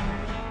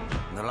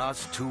 In the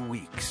last 2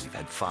 weeks, we've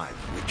had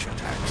 5 witch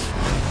attacks.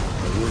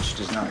 A witch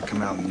does not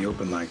come out in the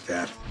open like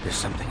that. There's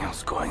something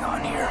else going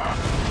on here.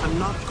 I'm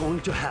not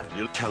going to have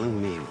you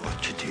telling me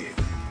what to do.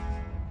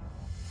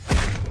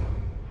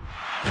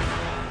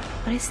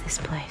 What is this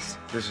place?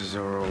 This is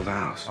our old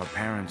house. Our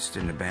parents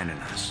didn't abandon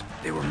us.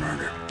 They were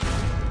murdered.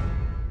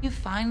 You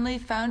finally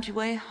found your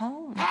way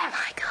home. Oh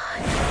my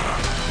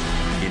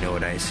God. You know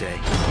what I say?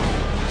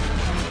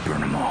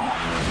 Burn them all.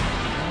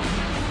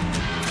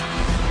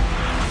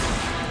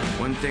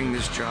 One thing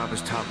this job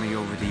has taught me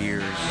over the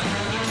years,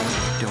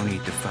 don't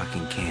eat the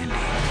fucking candy.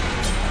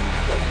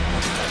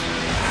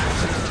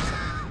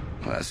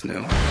 Well, that's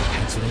new.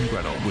 Hansel and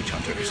Gretel, Witch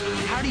Hunters.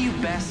 How do you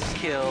best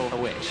kill a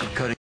witch?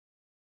 Cutting.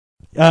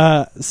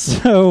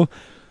 So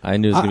I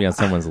knew it was going to be on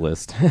someone's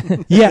list.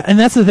 Yeah, and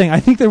that's the thing. I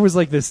think there was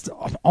like this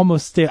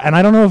almost stale, and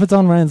I don't know if it's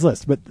on Ryan's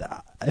list, but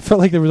I felt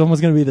like there was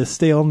almost going to be this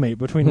stalemate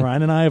between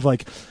Ryan and I of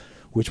like,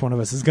 which one of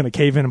us is going to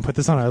cave in and put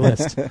this on our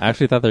list? I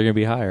actually thought they were going to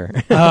be higher.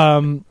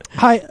 I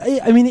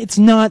mean, it's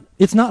not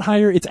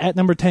higher. It's at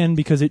number 10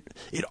 because it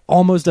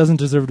almost doesn't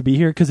deserve to be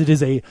here because it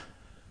is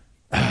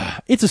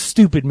it's a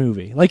stupid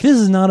movie. Like, this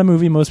is not a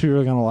movie most people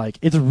are going to like.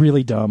 It's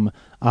really dumb.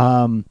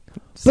 But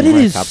it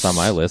is tops on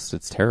my list.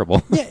 It's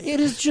terrible. Yeah, it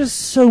is just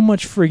so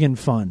much friggin'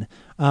 fun.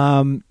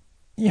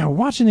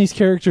 Watching these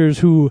characters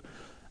who,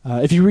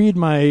 if you read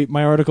my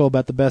article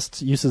about the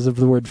best uses of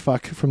the word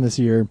fuck from this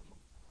year,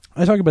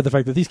 I talk about the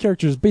fact that these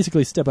characters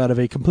basically step out of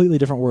a completely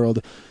different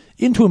world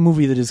into a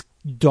movie that is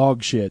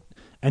dog shit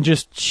and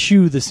just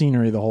chew the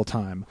scenery the whole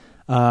time.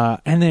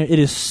 And it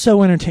is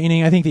so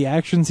entertaining. I think the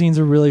action scenes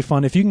are really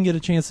fun. If you can get a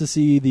chance to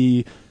see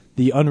the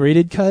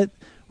unrated cut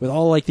with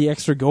all like the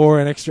extra gore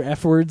and extra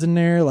F words in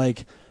there,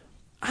 like,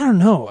 I don't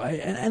know.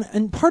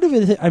 And part of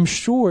it, I'm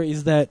sure,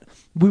 is that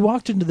we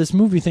walked into this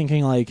movie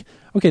thinking like,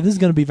 okay, this is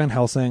going to be Van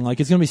Helsing.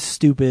 Like, it's going to be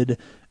stupid,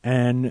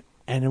 and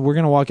we're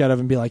going to walk out of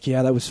it and be like,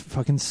 yeah, that was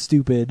fucking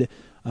stupid.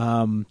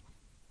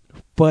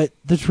 But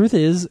the truth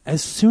is,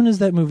 as soon as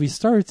that movie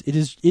starts,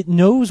 it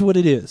knows what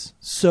it is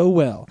so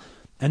well,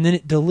 and then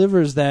it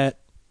delivers that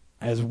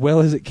as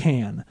well as it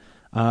can.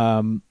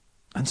 And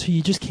so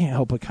you just can't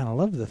help but kind of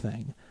love the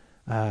thing.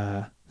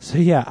 So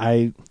yeah,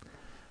 I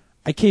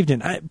caved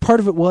in. Part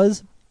of it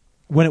was,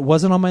 when it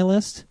wasn't on my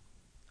list,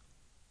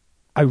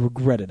 I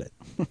regretted it.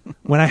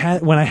 when I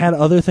had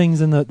other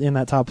things in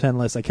that top 10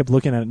 list, I kept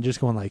looking at it and just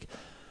going like,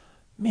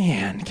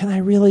 man, can I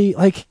really,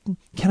 like,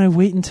 can I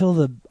wait until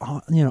the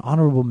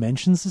honorable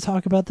mentions to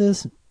talk about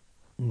this?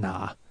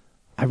 Nah.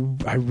 I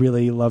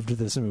really loved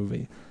this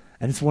movie.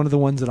 And it's one of the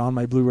ones that on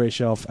my Blu-ray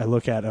shelf I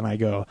look at and I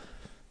go,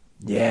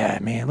 yeah,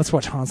 man, let's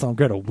watch Hansel and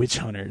Gretel Witch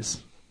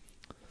Hunters.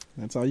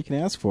 That's all you can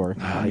ask for.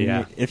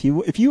 Yeah. If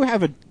you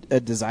have a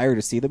desire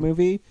to see the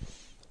movie,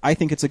 I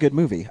think it's a good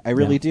movie. I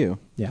really do.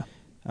 Yeah.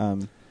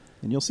 And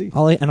you'll see.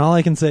 All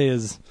I can say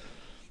is,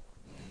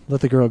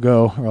 let the girl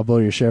go, or I'll blow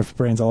your sheriff's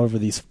brains all over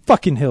these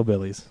fucking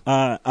hillbillies.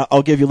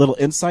 I'll give you a little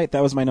insight.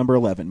 That was my number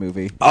 11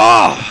 movie.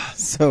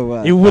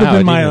 So It would have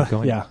been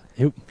my yeah.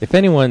 If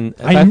anyone,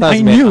 if I I thought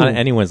it was knew. on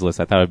anyone's list,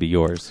 I thought it would be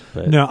yours.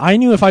 But No, I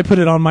knew if I put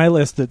it on my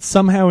list that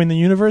somehow in the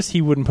universe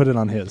he wouldn't put it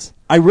on his.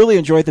 I really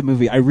enjoyed the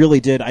movie. I really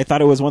did. I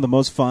thought it was one of the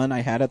most fun I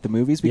had at the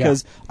movies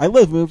because I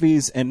love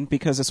movies, and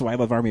because that's why I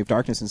love Army of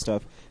Darkness and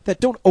stuff, that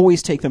don't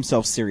always take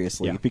themselves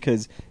seriously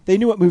because they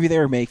knew what movie they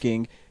were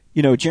making.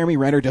 You know, Jeremy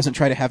Renner doesn't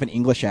try to have an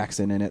English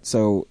accent in it,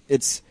 so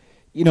it's,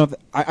 you know,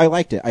 I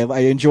liked it. I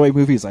enjoy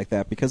movies like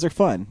that because they're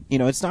fun. You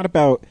know, it's not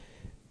about...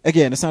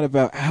 Again, it's not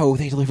about how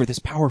they deliver this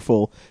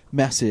powerful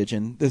message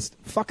and this.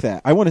 Fuck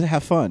that. I wanted to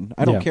have fun.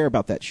 I don't care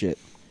about that shit.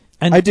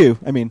 And I do.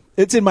 I mean,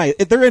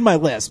 they're in my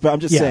list, but I'm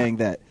just saying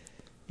that,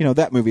 you know,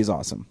 that movie is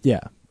awesome. Yeah.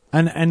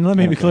 And let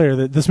me be clear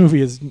that this movie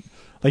is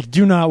like,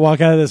 do not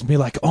walk out of this and be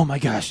like, oh my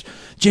gosh,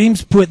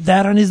 James put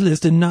that on his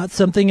list and not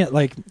something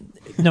like,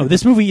 no,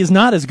 this movie is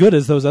not as good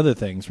as those other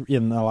things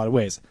in a lot of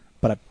ways,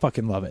 but I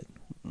fucking love it.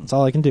 That's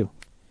all I can do.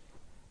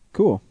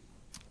 Cool.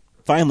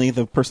 Finally,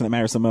 the person that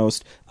matters the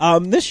most.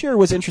 This year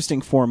was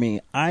interesting for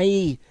me.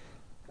 I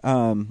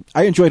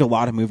enjoyed a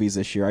lot of movies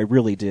this year. I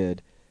really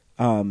did.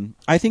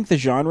 I think the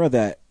genre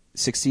that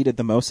succeeded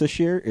the most this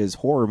year is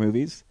horror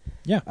movies.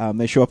 Yeah.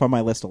 They show up on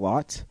my list a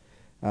lot.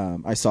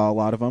 I saw a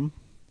lot of them.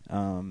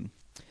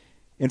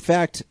 In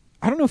fact,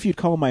 I don't know if you'd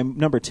call my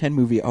number 10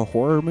 movie a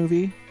horror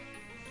movie,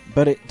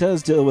 but it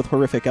does deal with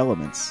horrific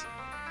elements.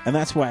 And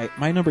that's why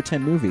my number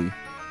 10 movie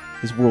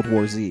is World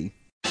War Z.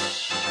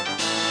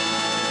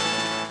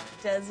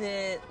 Does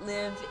it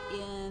live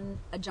in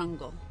a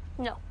jungle?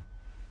 No.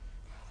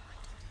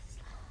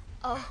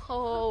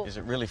 Oh. Is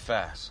it really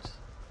fast?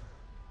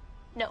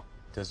 No.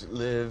 Does it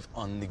live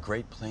on the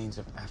Great Plains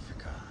of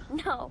Africa?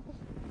 No.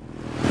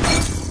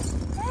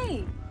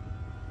 Hey.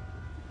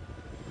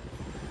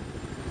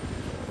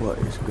 What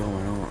is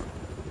going on?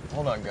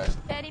 Hold on, guys.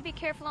 Daddy, be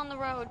careful on the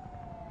road.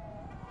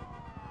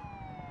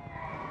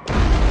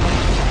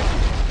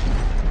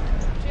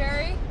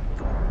 Jerry?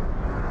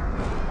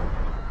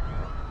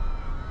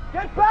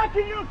 Get back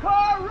in your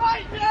car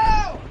right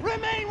now!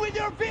 Remain with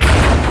your feet! Are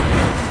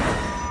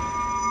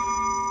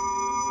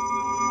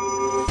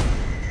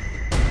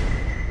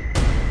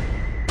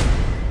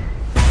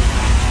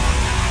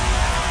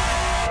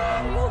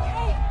you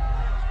okay?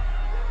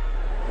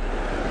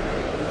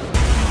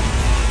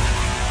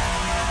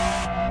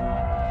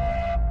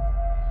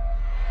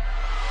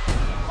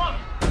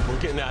 We're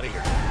getting out of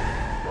here.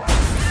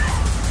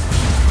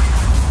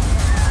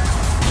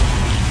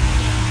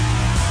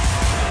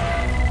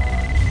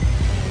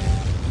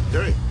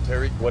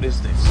 Terry, what is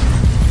this?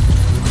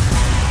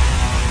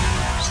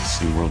 Is this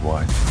thing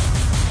worldwide?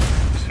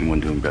 Is anyone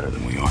doing better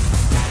than we are?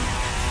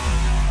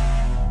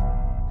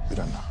 We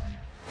don't know.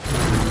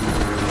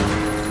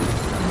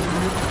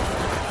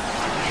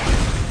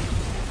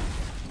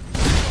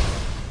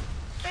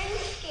 I'm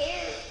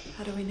scared.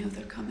 How do we know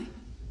they're coming?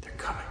 They're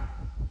coming.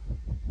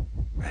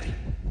 Ready?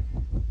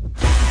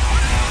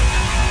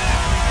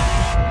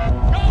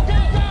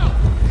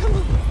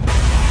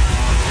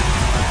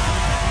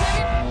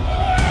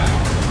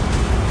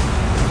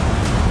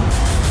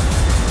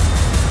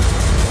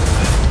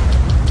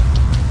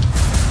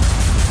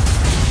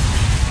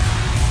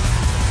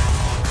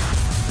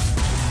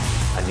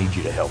 I need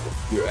you to help him.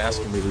 You're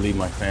asking me to leave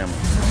my family.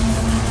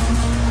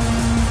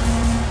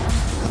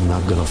 I'm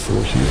not gonna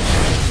force you.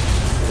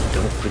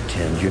 Don't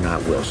pretend you're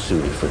not well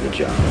suited for the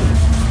job.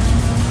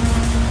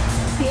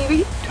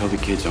 Baby? Tell the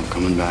kids I'm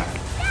coming back.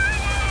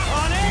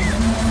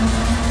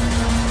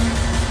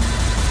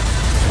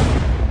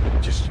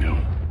 Just, you know,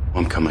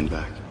 I'm coming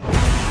back.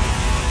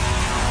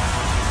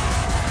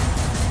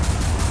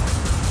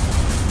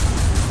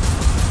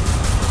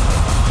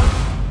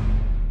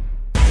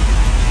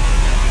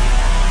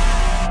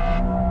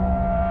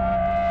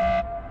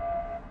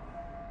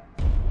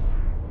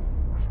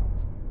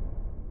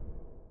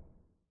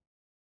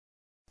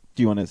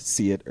 Do you want to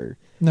see it or?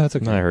 No, it's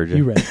okay. No, I heard you.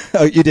 You read it.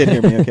 Oh, you did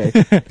hear me. Okay.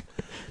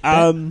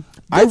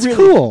 That's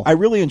cool. I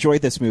really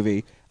enjoyed this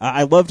movie.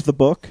 I loved the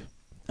book.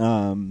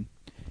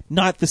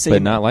 Not the same,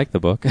 but not like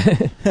the book.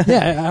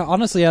 Yeah,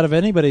 honestly, out of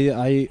anybody,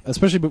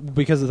 especially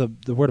because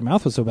of the word of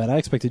mouth was so bad, I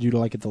expected you to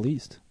like it the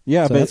least.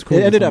 Yeah, so but that's cool.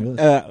 it ended up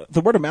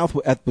the word of mouth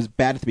was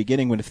bad at the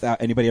beginning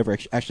without anybody ever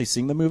actually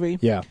seeing the movie.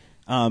 Yeah,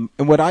 and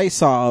what I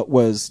saw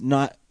was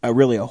not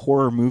really a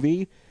horror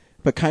movie,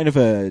 but kind of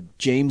a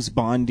James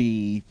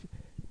Bondy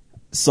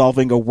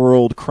solving a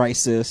world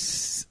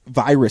crisis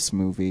virus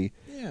movie.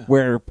 Yeah.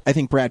 Where I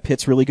think Brad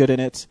Pitt's really good in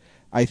it.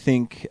 I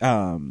think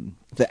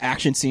the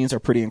action scenes are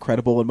pretty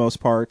incredible in most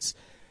parts.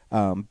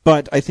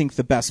 But I think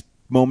the best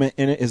moment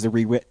in it is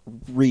the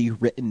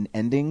rewritten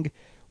ending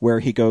where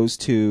he goes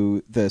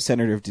to the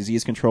Center of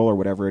Disease Control or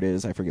whatever it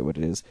is. I forget what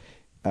it is.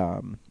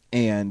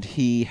 And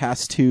he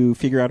has to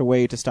figure out a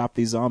way to stop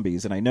these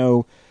zombies. And I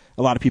know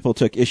a lot of people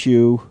took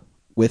issue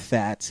with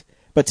that.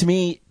 But to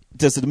me,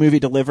 does the movie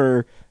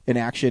deliver an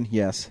action?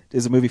 Yes.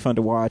 Is the movie fun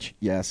to watch?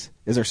 Yes.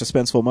 Is there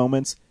suspenseful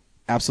moments?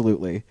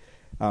 Absolutely.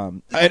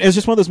 It was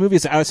just one of those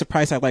movies that I was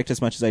surprised I liked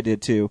as much as I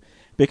did too,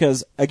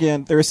 because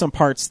again, there are some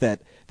parts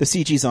that the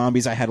CG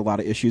zombies I had a lot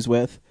of issues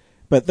with,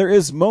 but there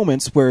is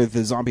moments where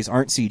the zombies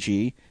aren't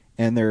CG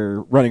and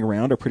they're running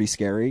around are pretty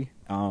scary.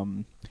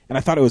 And I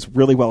thought it was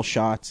really well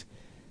shot.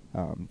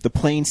 The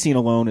plane scene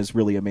alone is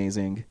really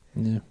amazing.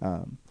 Yeah.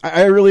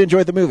 I really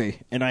enjoyed the movie,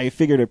 and I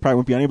figured it probably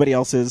wouldn't be anybody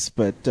else's,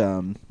 but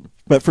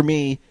for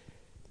me,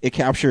 it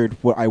captured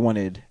what I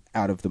wanted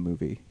out of the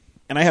movie,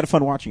 and I had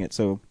fun watching it.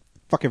 So,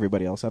 fuck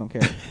everybody else. I don't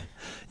care.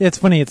 Yeah, it's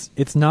funny.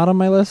 It's not on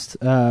my list,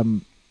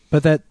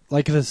 but that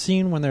like the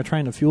scene when they're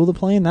trying to fuel the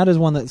plane, that is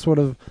one that sort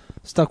of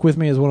stuck with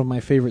me as one of my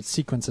favorite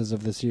sequences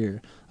of this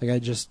year. Like I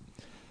just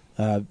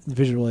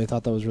visually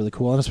thought that was really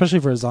cool, and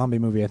especially for a zombie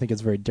movie, I think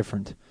it's very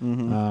different.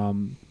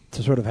 Mm-hmm.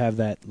 To sort of have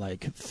that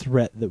like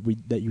threat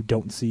that you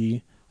don't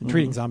see, and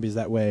treating zombies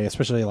that way,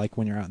 especially like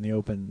when you're out in the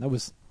open, that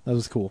was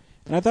cool.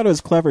 And I thought it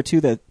was clever too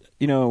that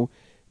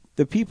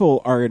the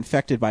people are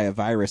infected by a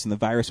virus, and the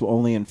virus will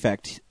only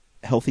infect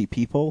healthy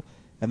people,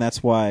 and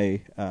that's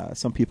why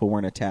some people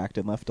weren't attacked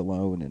and left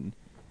alone.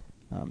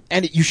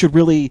 And you should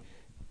really,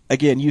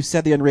 again, you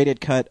said the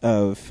unrated cut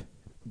of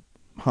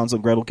Hansel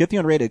and Gretel. Get the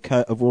unrated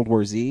cut of World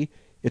War Z.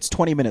 It's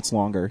 20 minutes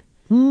longer.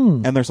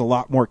 And there's a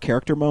lot more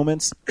character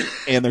moments,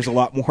 and there's a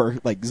lot more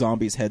like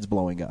zombies' heads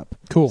blowing up.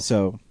 Cool.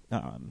 So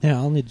yeah,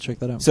 I'll need to check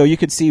that out. So you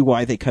could see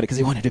why they cut it, because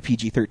they wanted a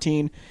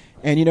PG-13,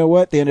 and you know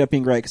what? They ended up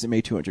being right because it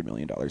made $200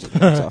 million at the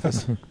box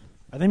office.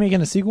 Are they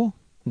making a sequel?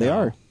 They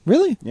are.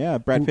 Really? Yeah,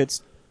 Brad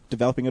Pitt's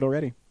developing it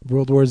already.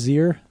 World War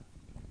Z.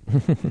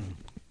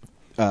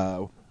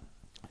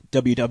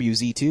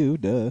 WWZ2,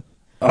 duh.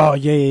 Oh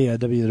yeah.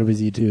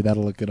 WWZ2.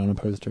 That'll look good on a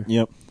poster.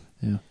 Yep.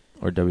 Yeah.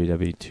 Or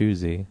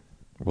WW2Z.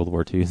 World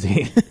War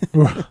II-Z.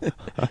 No,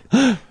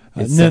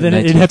 then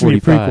it'd have to be a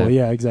prequel.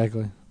 Yeah,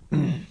 exactly.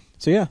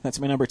 So yeah, that's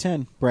my number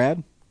 10.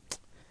 Brad?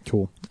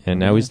 Cool. And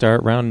now we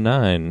start round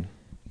 9.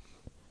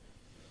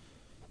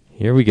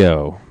 Here we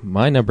go.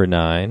 My number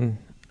 9.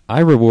 I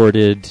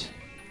rewarded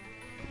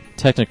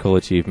technical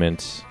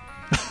achievement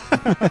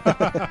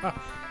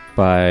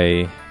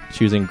by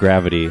choosing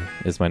Gravity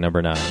as my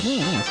number 9. Oh,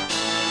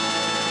 nice.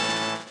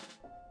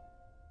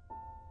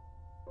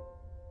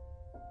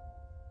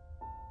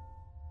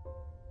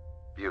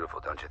 Beautiful,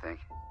 don't you think?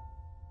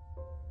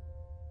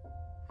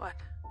 What?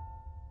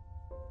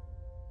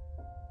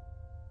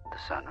 The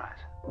sunrise.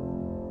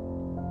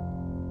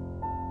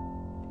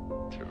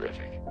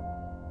 Terrific.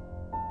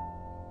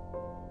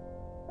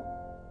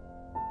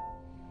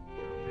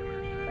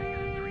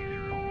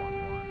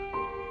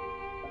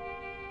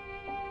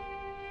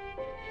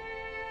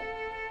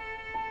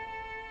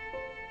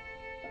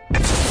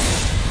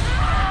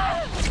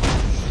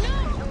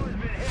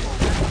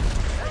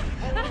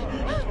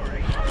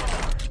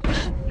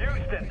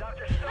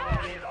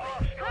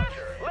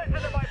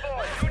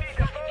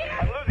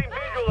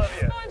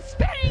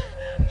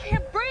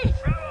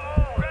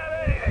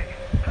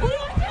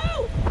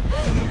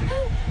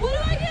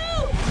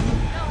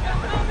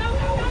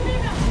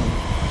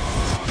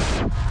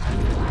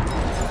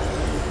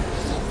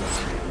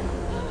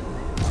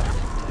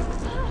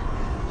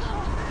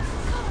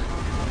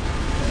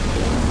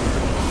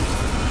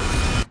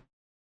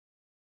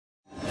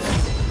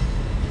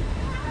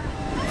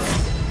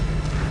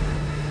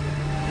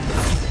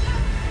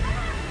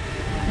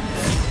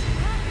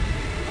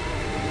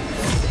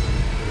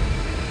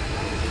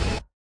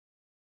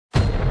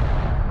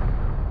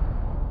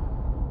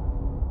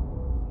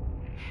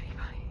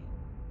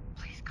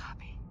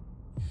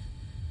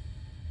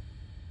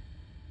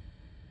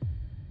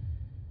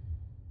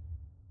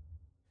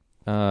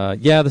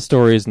 Yeah, the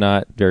story is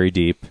not very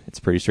deep. It's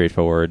pretty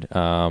straightforward.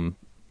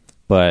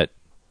 But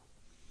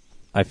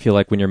I feel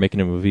like when you're making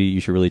a movie, you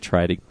should really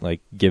try to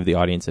like give the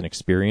audience an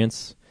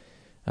experience,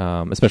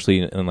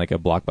 especially in like a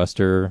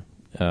blockbuster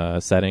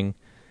setting.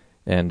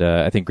 And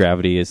I think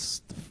Gravity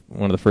is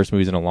one of the first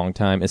movies in a long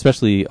time,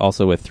 especially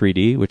also with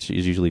 3D, which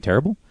is usually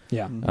terrible.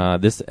 Yeah.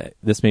 This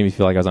made me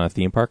feel like I was on a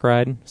theme park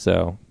ride.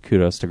 So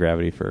kudos to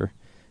Gravity for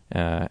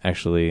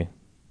actually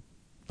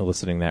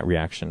eliciting that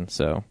reaction.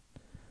 So.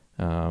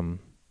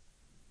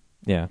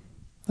 Yeah,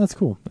 that's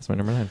cool. That's my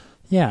number 9.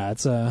 Yeah,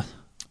 it's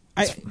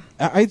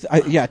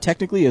yeah,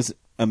 technically is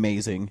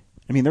amazing.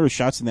 I mean, there were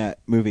shots in that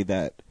movie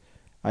that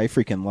I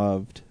freaking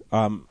loved.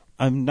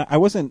 I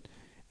wasn't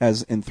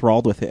as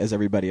enthralled with it as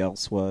everybody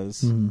else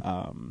was.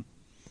 Mm-hmm.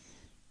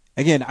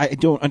 Again, I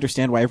don't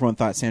understand why everyone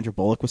thought Sandra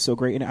Bullock was so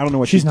great, and I don't know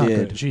what she's she not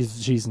did. Good.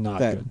 She's not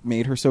that good.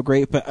 Made her so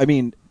great. But I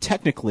mean,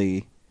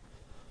 technically,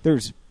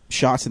 there's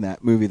shots in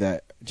that movie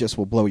that just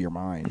will blow your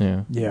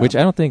mind. Yeah. Which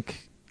I don't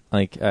think.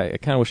 Like, I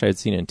kind of wish I had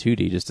seen it in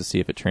 2D just to see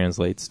if it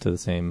translates to the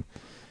same,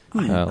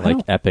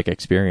 epic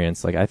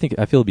experience. Like, I feel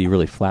it'd be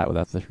really flat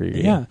without the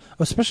 3D. Yeah,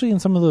 especially in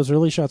some of those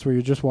early shots where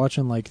you're just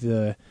watching like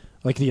the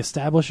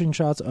establishing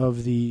shots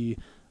of the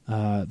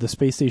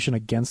space station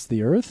against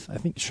the Earth. I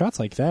think shots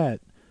like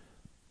that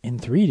in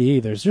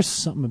 3D, there's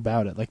just something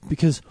about it. Like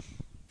because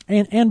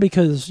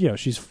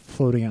she's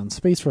floating out in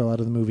space for a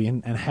lot of the movie,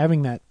 and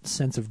having that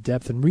sense of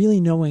depth and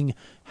really knowing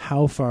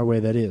how far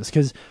away that is.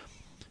 Because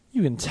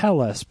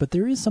tell us, but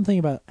there is something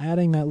about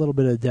adding that little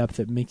bit of depth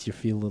that makes you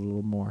feel it a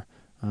little more.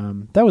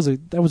 That was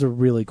a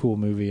really cool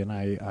movie, and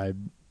I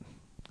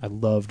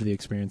loved the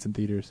experience in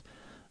theaters.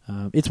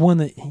 It's one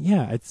that,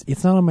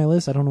 it's not on my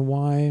list. I don't know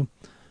why.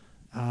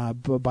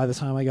 But by the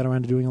time I got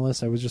around to doing a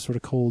list, I was just sort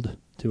of cold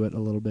to it a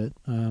little bit.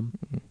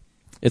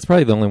 It's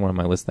probably the only one on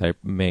my list that I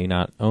may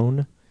not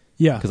own.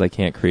 Yeah, because I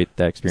can't create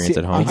that experience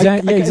at home.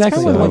 Exactly. It's kind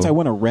of like ones I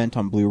want to rent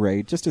on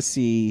Blu-ray just to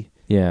see.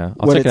 Yeah,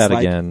 I'll check it out like.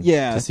 again.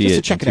 Yeah, to see just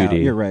it to check in it out.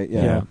 2D. You're right.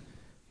 Yeah,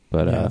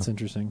 but that's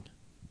interesting.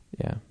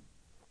 Yeah.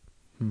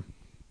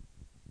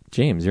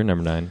 James, you're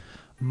number 9.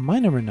 My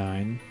number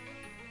 9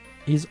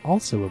 is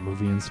also a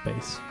movie in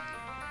space.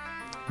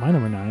 My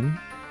number 9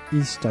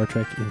 is Star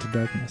Trek Into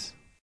Darkness.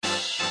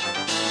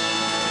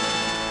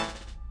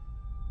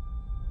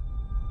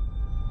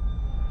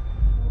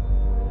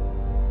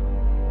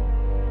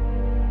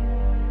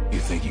 You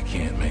think you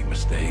can't make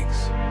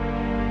mistakes?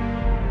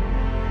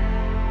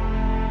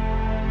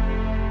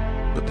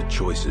 But the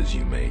choices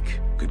you make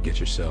could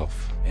get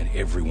yourself and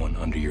everyone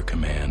under your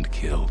command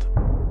killed.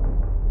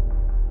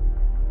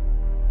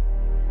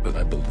 But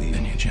I believe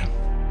in you, Jim.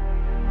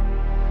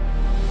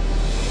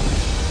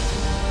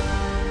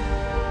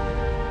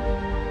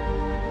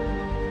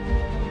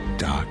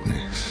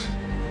 Darkness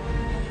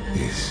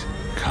is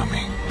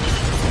coming.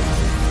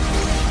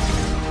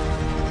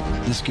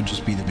 This could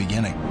just be the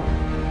beginning.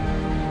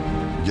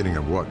 Beginning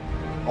of what?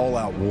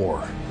 All-out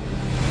war.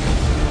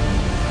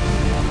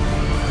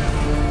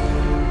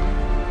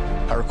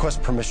 I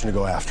request permission to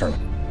go after him.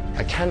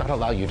 I cannot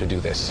allow you to do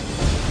this.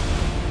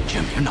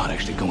 Jim, you're not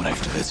actually going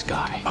after this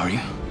guy, are you?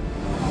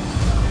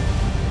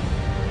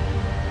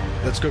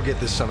 Let's go get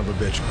this son of a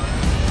bitch.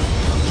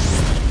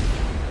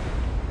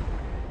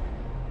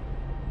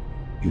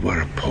 You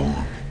are a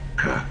pawn,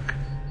 Kirk.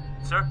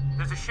 Sir,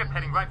 there's a ship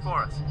heading right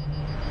for us.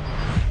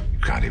 You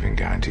can't even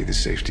guarantee the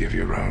safety of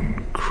your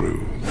own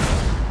crew.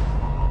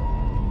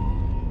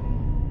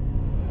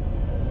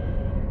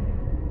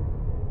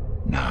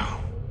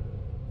 Now,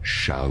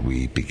 shall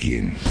we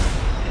begin?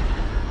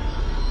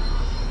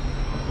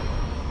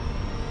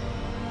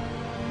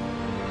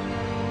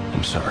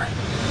 I'm sorry.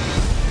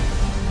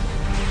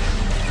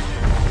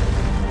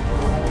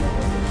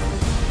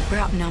 We're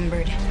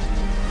outnumbered.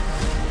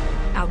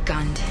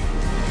 Outgunned.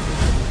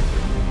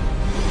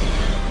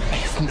 I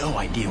have no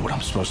idea what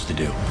I'm supposed to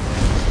do.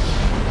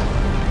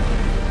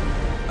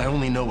 I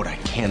only know what I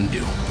can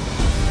do.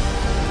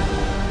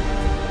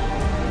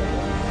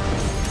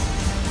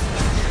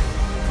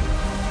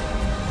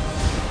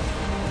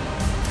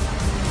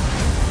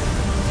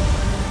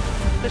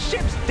 The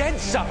ship's dead,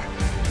 sir.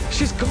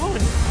 She's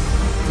gone.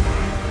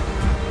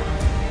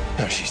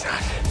 No, she's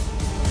not.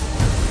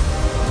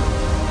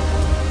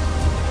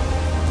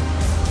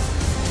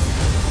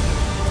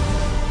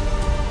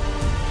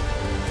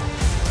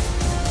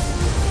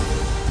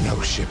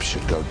 No ship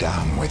should go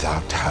down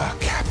without her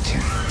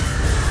captain.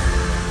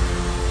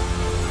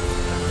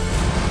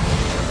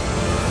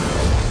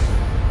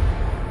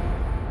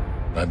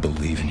 I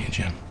believe in you,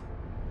 Jim.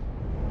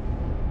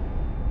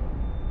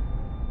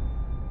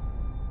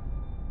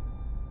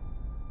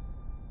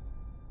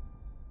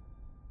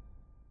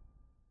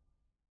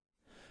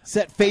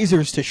 Set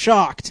phasers to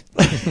shocked.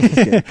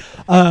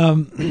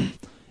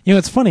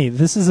 It's funny.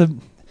 This is a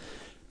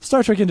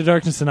Star Trek Into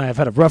Darkness, and I have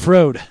had a rough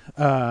road.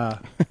 When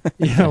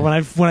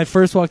I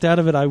first walked out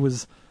of it,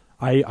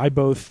 I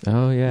both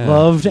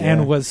loved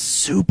and was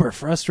super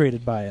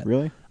frustrated by it.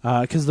 Really?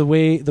 Because the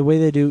way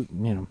they do,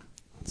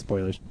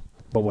 spoilers,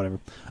 but whatever.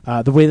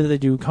 The way that they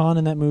do Khan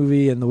in that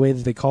movie, and the way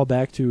that they call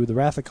back to the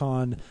Wrath of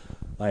Khan,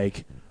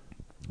 like,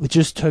 it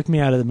just took me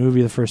out of the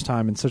movie the first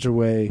time in such a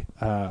way.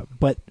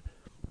 But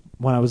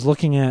when I was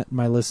looking at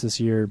my list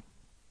this year,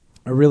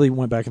 I really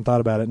went back and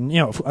thought about it. And,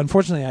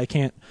 unfortunately, I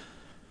can't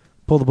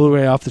pull the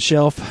Blu-ray off the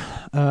shelf.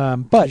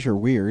 But you're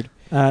weird.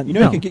 No.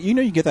 You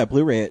can get that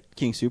Blu-ray at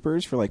King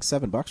Supers for like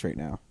 $7 right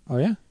now. Oh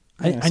yeah,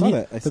 I saw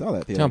that. I saw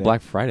that the other on day.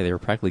 Black Friday, they were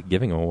practically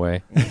giving them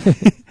away.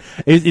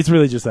 It's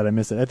really just that I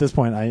miss it. At this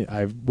point,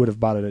 I would have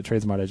bought it at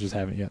Tradesmart. I just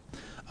haven't yet.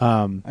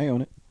 I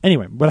own it.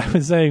 Anyway, what I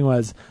was saying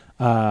was,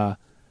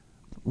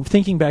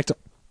 thinking back to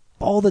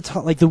all the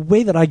time, like the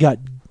way that I got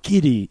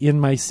giddy in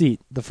my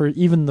seat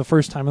even the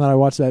first time that I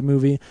watched that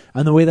movie,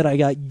 and the way that I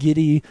got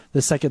giddy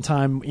the second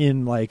time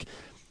in like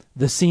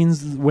the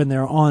scenes when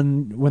they're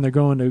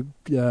going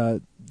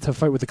to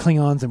fight with the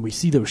Klingons, and we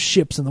see those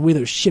ships and the way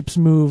those ships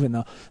move, and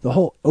the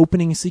whole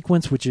opening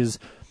sequence, which is,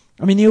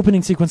 the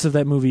opening sequence of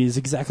that movie is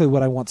exactly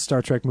what I want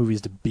Star Trek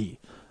movies to be.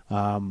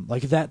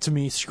 Like that to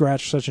me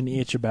scratched such an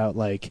itch about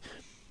like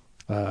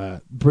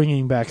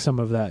bringing back some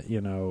of that,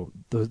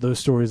 those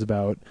stories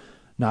about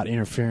not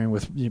interfering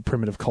with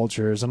primitive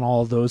cultures and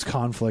all of those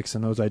conflicts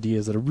and those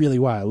ideas that are really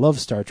why I love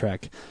Star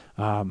Trek.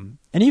 And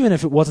even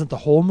if it wasn't the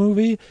whole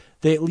movie,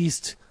 they at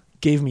least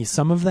gave me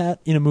some of that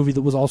in a movie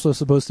that was also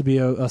supposed to be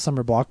a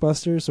summer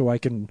blockbuster, so I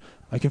can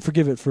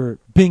forgive it for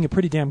being a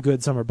pretty damn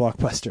good summer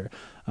blockbuster.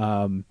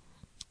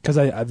 Because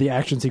the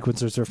action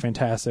sequences are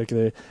fantastic.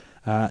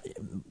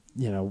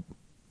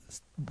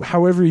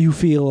 however you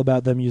feel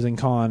about them using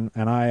Khan,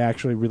 and I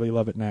actually really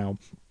love it now.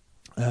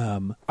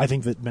 I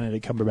think that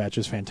Benedict Cumberbatch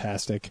is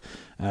fantastic,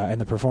 and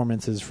the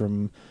performances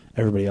from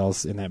everybody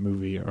else in that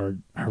movie are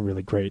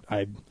really great.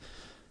 I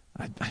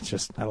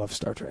love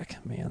Star Trek,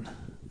 man.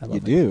 I love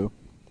You it. do?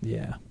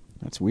 Yeah.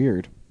 That's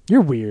weird.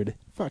 You're weird.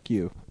 Fuck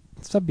you.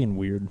 Stop being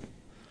weird.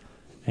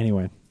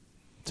 Anyway,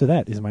 so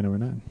that is my number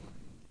 9.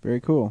 Very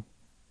cool.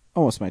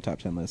 Almost my top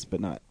 10 list, but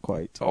not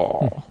quite.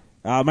 Oh.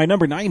 My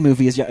number 9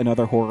 movie is yet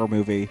another horror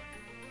movie.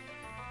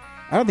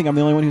 I don't think I'm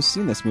the only one who's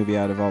seen this movie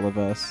out of all of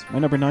us. My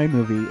number 9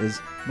 movie is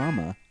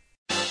Mama.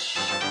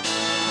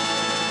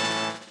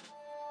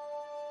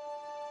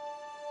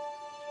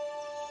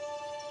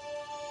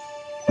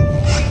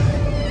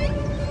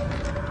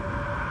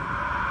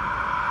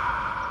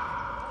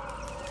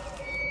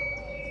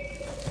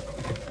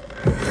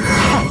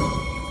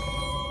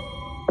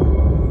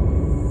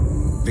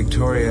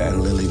 Victoria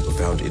and Lily were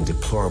found in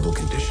deplorable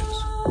conditions.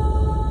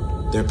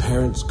 Their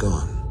parents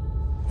gone.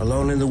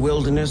 Alone in the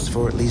wilderness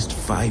for at least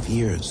 5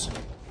 years.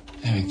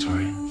 Hey,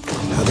 Victoria.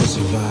 How they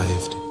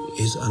survived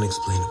is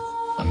unexplainable.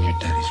 I'm your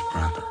daddy's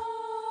brother.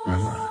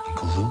 Remember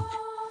Uncle Luke?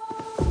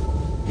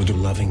 With a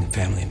loving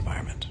family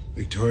environment,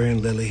 Victoria and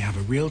Lily have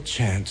a real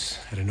chance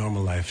at a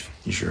normal life.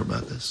 You sure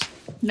about this?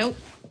 Nope.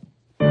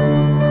 Hey,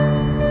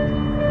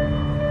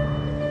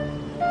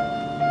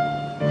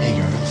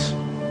 girls.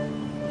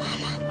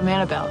 I'm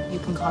Annabelle. You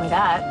can call me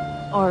that.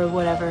 Or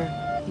whatever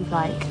you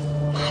like.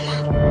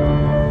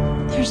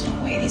 There's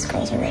no way these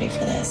girls are ready for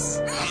this.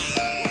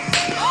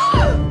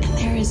 And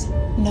there is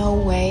no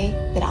way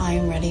that I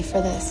am ready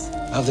for this.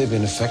 How have they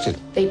been affected?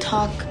 They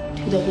talk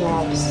to the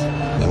walls.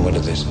 And what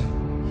did they say?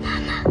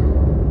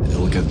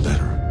 It'll get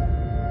better.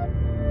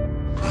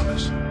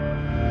 Promise.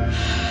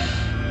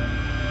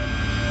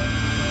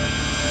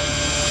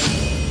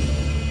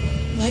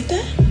 Like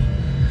that?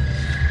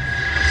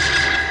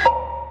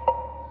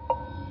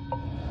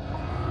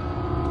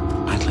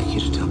 I'd like you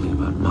to tell me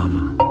about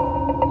Mama.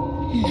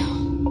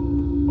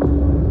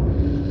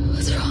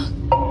 What's wrong?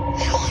 I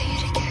don't want you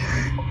to get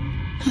hurt.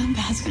 Nothing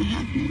bad's gonna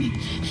happen to me.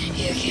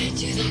 You can't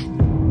do that.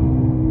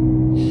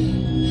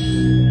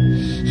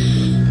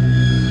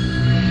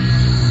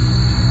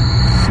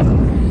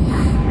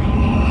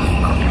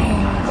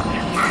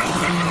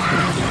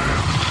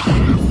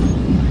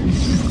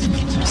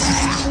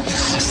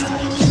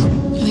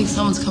 I think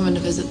someone's coming to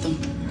visit them.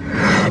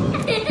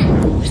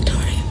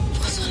 Victoria,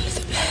 what's under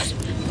the bed?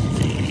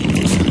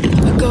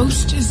 A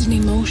ghost is an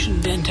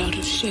emotion bent out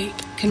of shape,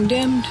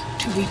 condemned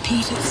to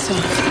repeat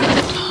itself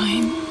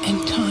time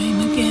and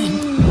time again.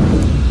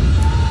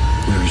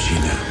 Where is she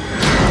now?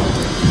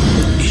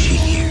 Is she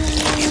here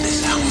in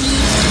this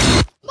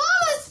house?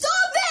 Mama,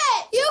 stop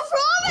it! You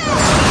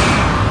promised!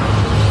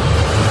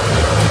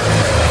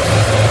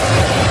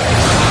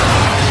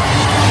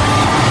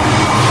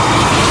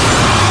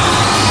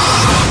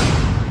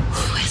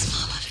 Where's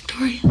Mama,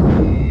 Victoria?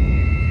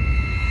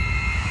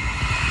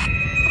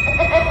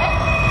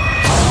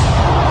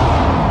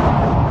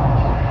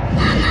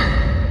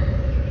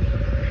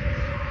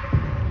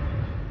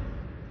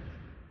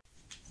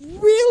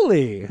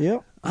 Really?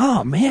 Yep.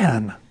 Oh,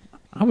 man.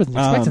 I wasn't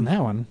expecting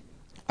that one.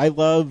 I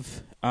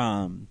love,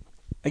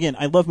 again,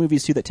 I love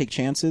movies, too, that take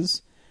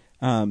chances.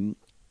 The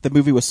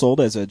movie was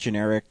sold as a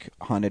generic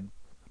haunted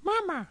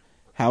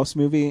house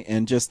movie,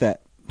 and just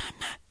that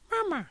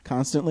mama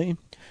constantly.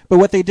 But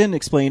what they didn't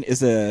explain is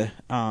the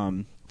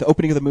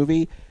opening of the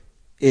movie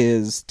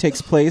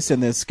takes place,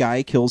 and this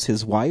guy kills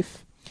his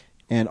wife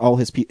and all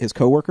his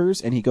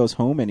coworkers, and he goes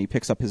home and he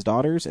picks up his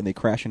daughters, and they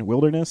crash in a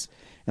wilderness,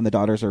 and the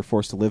daughters are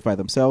forced to live by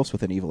themselves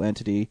with an evil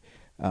entity,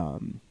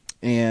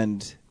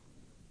 and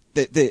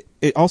it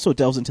also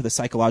delves into the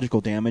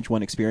psychological damage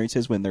one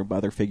experiences when their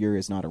mother figure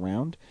is not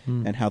around,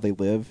 and how they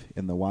live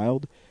in the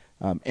wild.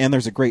 And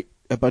there's a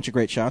bunch of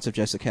great shots of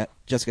Jessica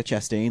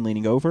Chastain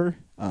leaning over.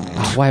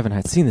 Why haven't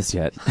I seen this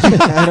yet?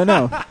 I don't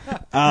know.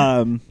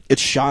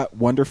 It's shot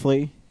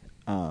wonderfully.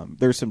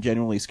 There's some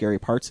genuinely scary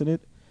parts in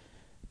it.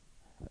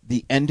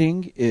 The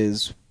ending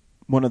is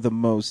one of the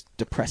most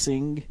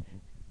depressing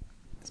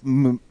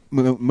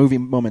movie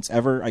moments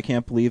ever. I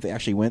can't believe they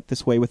actually went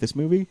this way with this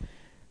movie.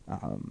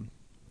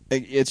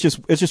 It's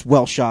just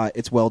well shot.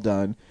 It's well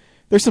done.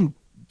 There's some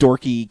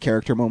dorky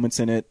character moments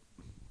in it.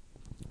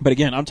 But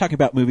again, I'm talking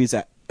about movies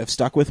that have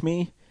stuck with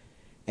me,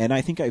 and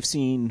I think I've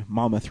seen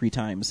Mama 3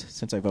 times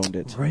since I've owned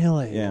it.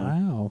 Really? Yeah.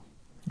 Wow.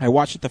 I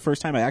watched it the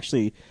first time. I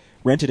actually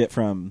rented it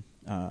from...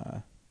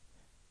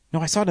 No,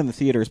 I saw it in the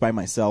theaters by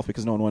myself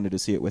because no one wanted to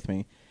see it with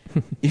me,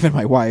 even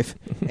my wife.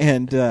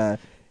 And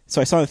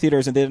so I saw it in the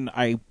theaters, and then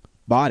I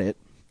bought it,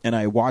 and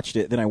I watched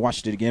it. Then I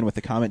watched it again with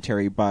the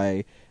commentary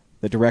by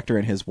the director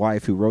and his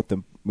wife who wrote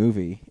the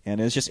movie.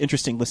 And it was just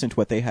interesting listening to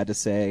what they had to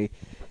say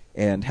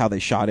and how they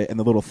shot it and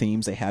the little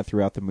themes they had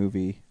throughout the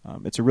movie.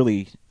 It's a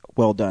really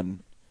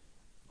well-done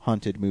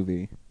haunted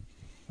movie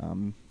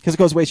because it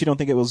goes ways you don't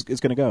think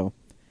it's going to go.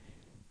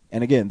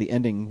 And again, the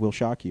ending will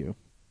shock you.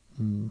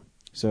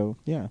 So,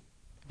 yeah.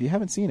 If you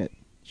haven't seen it, you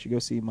should go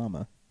see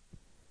Mama.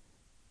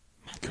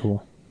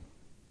 Cool.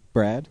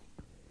 Brad?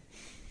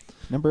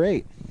 Number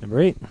 8.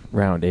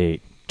 Round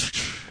 8.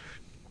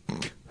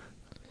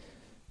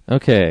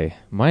 Okay,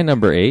 my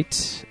number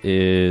 8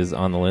 is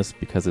on the list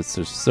because it's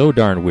just so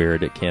darn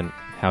weird.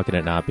 How can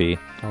it not be?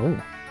 Oh.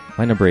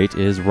 My number 8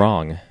 is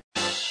Wrong.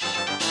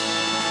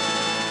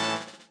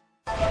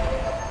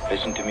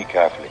 Listen to me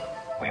carefully.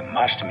 We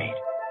must meet.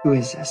 Who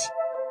is this?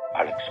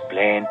 I'll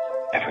explain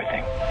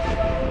everything.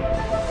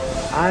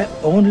 I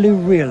only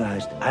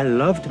realized I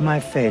loved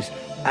my face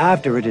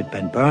after it had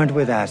been burned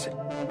with acid.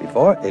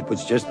 Before, it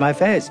was just my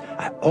face.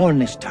 I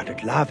only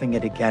started laughing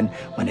at it again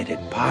when it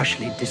had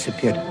partially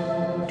disappeared.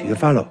 Do you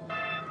follow?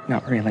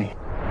 Not really.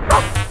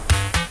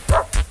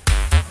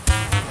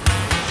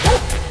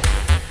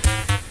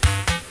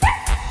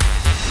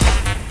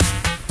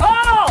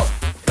 Paul!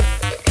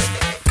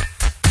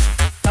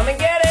 Come and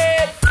get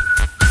it!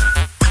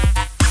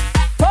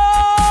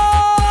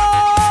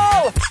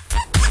 Paul!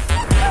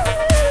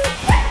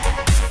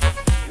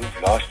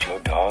 You've lost your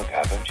dog,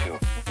 haven't you?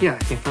 Yeah,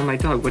 I can't find my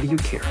dog. What do you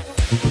care?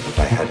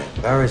 I had a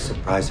very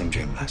surprising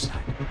dream last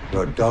night.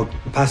 Your dog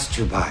passed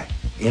you by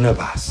in a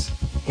bus.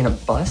 In a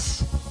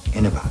bus?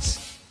 In a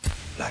bus.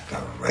 Like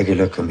a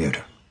regular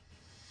commuter.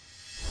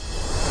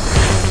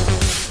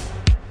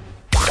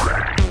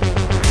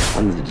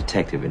 I'm the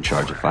detective in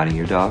charge of finding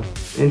your dog.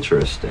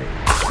 Interesting.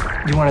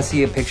 You want to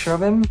see a picture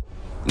of him?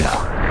 No.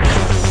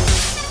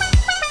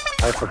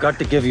 I forgot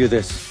to give you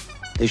this.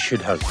 This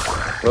should help.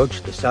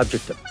 Approach the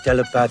subject of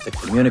telepathic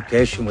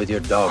communication with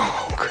your dog.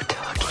 Oh, good dog.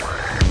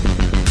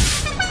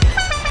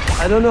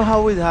 I don't know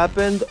how it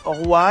happened or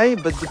why,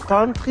 but the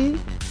palm tree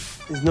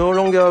is no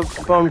longer a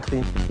palm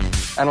tree.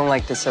 I don't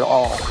like this at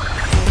all.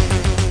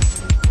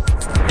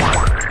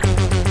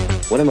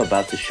 What I'm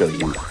about to show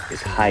you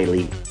is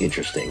highly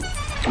interesting.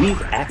 We've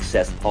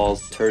accessed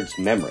Paul's Turd's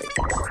memory.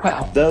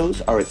 Wow. Those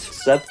are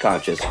its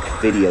subconscious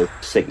video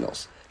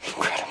signals.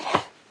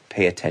 Incredible.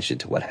 Pay attention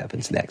to what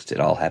happens next. It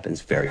all happens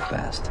very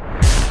fast.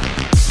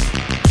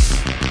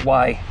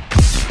 Why?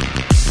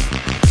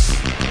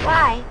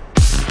 Why?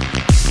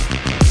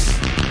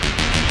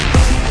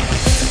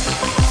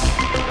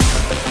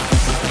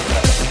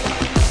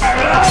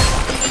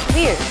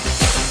 Weird.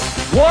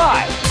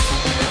 Why?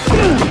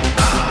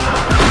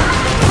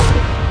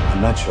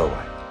 I'm not sure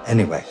why.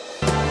 Anyway.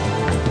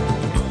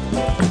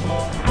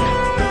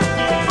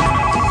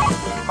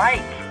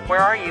 Mike,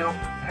 where are you?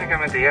 I think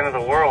I'm at the end of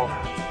the world.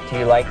 Do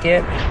you like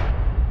it?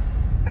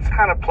 It's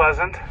kind of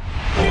pleasant.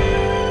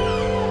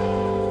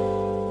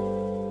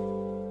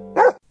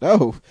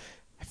 Oh,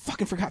 I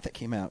fucking forgot that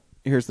came out.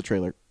 Here's the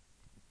trailer.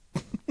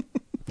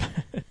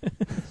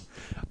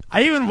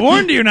 I even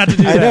warned you not to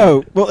do that. I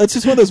know. Well, it's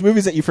just one of those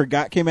movies that you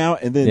forgot came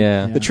out, and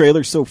then the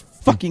trailer's so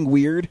fucking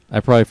weird. I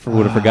probably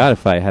would have forgot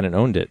if I hadn't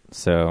owned it.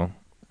 So,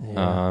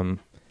 and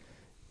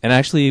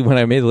actually, when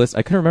I made the list,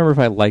 I couldn't remember if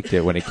I liked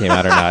it when it came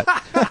out or not.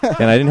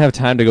 And I didn't have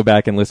time to go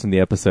back and listen to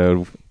the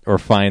episode or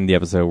find the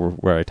episode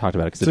where I talked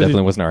about it because it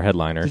definitely wasn't our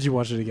headliner. Did you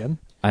watch it again?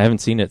 I haven't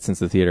seen it since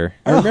the theater.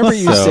 I remember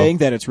you saying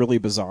that it's really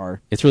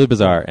bizarre. It's really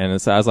bizarre, and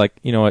I was like,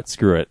 you know what,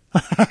 screw it.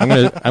 I'm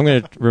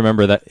gonna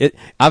remember that. It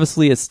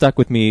obviously it stuck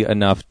with me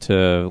enough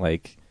to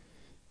like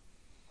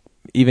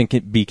even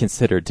be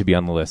considered to be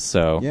on the list.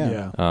 So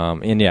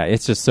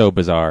it's just so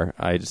bizarre.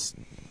 I just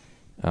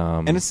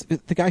and it's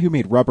the guy who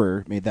made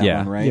Rubber made that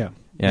one, right? Yeah,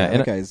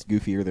 that guy's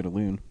goofier than a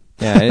loon.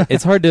 Yeah,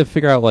 it's hard to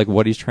figure out like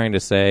what he's trying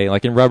to say.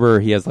 Like in Rubber,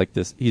 he has like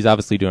this. He's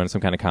obviously doing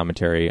some kind of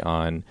commentary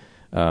on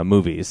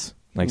movies.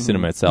 Like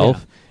cinema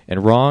itself.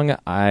 And Wrong,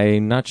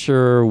 I'm not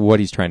sure what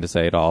he's trying to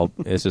say at all.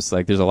 It's just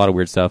like there's a lot of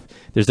weird stuff.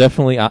 There's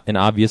definitely an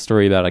obvious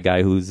story about a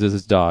guy who loses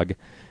his dog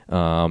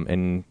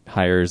and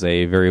hires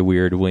a very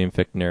weird William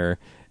Fichtner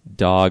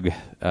dog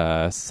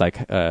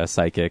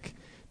psychic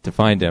to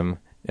find him.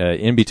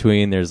 In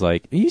between, there's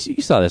like you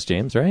saw this,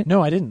 James, right?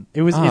 No, I didn't.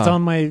 It's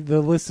on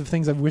the list of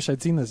things I wish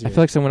I'd seen this year. I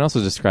feel like someone else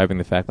was describing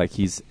the fact like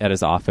he's at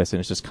his office and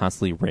it's just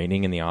constantly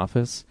raining in the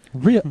office.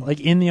 Real, like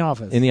in the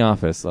office. In the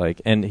office,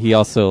 like, and he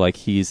also like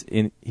he's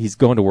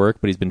going to work,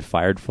 but he's been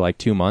fired for like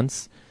 2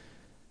 months.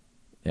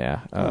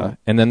 Yeah,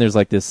 and then there's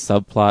like this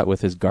subplot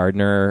with his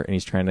gardener, and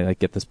he's trying to like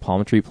get this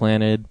palm tree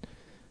planted.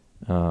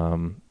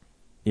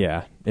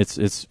 Yeah,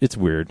 it's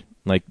weird.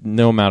 Like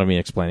no amount of me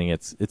explaining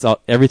it's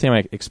all everything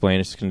I explain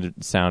is going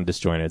to sound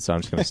disjointed, so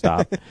I'm just going to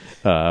stop.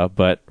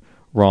 But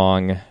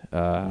Wrong,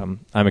 I'm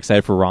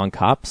excited for Wrong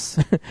Cops,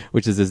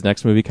 which is his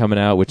next movie coming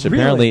out, which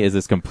apparently is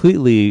this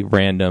completely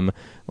random.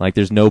 Like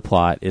there's no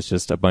plot; it's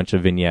just a bunch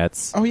of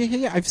vignettes. Oh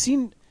yeah.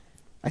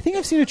 I think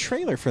I've seen a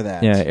trailer for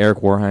that. Yeah,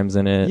 Eric Warheim's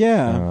in it.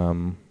 Yeah.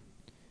 Where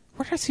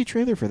did I see a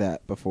trailer for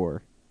that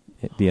before?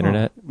 The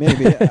internet?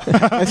 Maybe.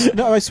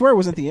 I swear it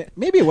wasn't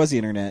maybe it was the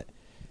internet.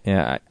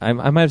 Yeah, I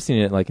might have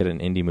seen it like at an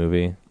indie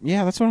movie.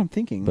 Yeah, that's what I'm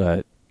thinking.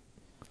 But,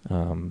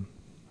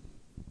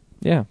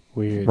 yeah,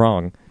 weird.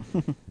 Wrong.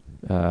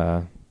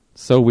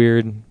 So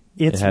weird.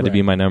 It had to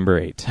be my number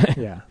 8.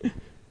 Yeah.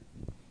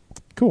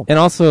 Cool. And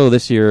also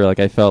this year, like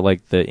I felt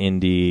like the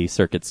indie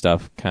circuit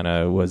stuff kind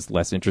of was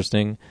less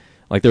interesting.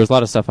 Like there was a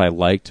lot of stuff I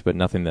liked, but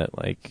nothing that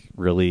like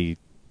really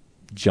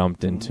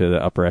jumped into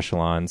the upper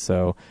echelon.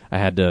 So I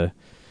had to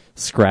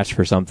scratch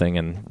for something,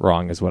 and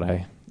wrong is what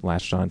I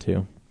latched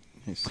onto.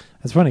 Nice.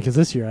 That's funny because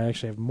this year I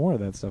actually have more of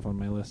that stuff on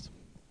my list.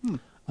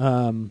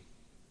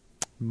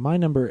 My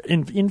number,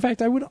 in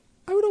fact, I would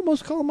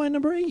almost call my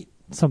number 8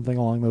 something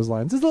along those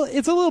lines.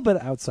 It's a little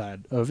bit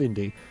outside of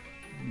indie,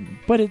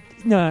 but it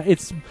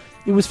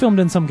was filmed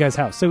in some guy's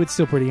house, so it's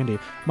still pretty indie.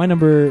 My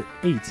number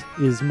 8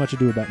 is Much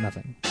Ado About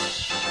Nothing.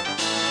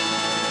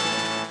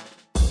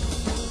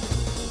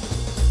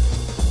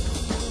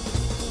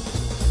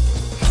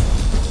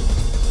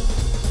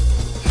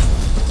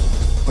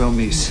 Well,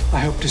 niece, I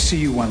hope to see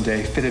you one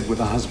day, fitted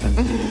with a husband.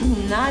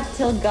 Not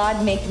till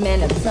God make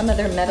men of some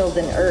other metal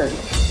than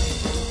earth.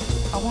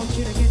 I want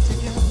you to get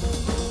together.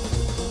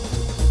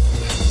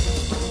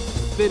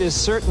 It is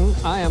certain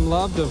I am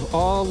loved of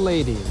all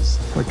ladies,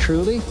 for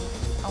truly,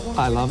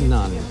 I love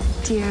none.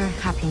 Dear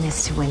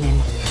happiness to women.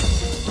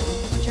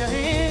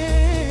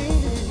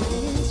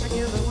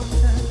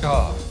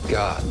 Oh,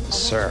 God,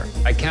 sir.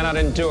 I cannot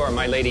endure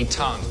my lady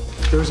tongue.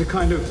 There's a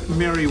kind of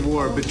merry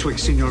war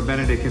betwixt Signor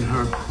Benedict and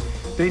her.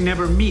 They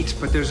never meet,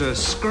 but there's a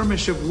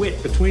skirmish of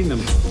wit between them.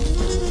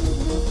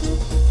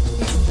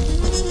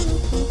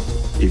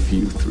 If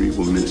you three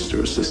will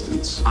minister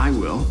assistance, I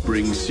will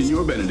bring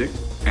Signor Benedict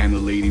and the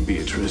Lady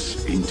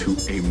Beatrice into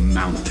a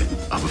mountain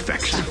of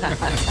affection.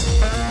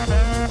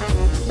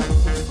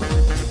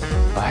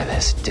 By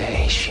this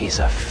day, she's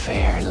a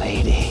fair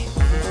lady.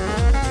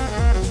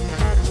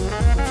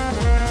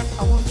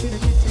 I want you to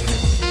get together.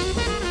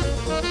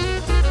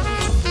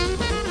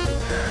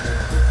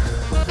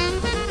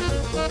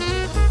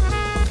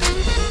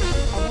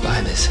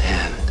 By this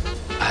hand,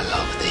 I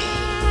love thee.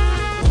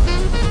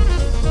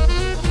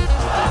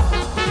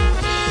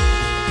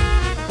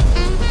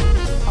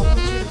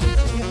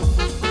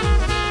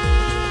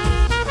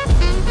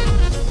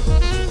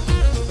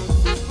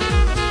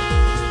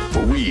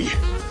 For we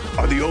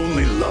are the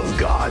only love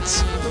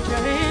gods.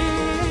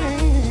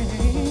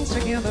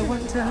 Together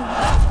one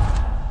time.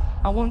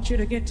 I want you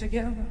to get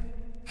together.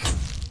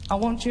 I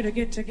want you to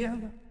get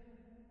together.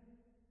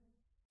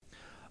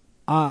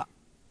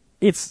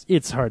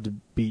 It's hard to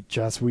beat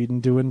Joss Whedon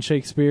doing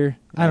Shakespeare.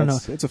 I don't know.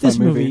 It's a fun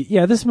movie.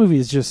 Yeah, this movie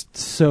is just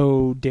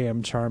so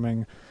damn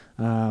charming,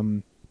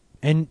 and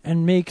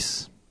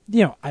makes,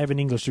 I have an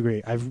English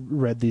degree. I've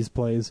read these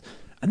plays,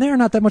 and they are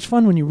not that much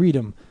fun when you read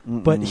them.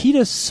 But he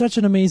does such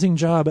an amazing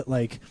job at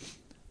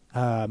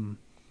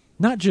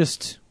not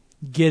just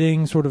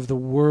getting sort of the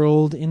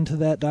world into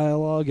that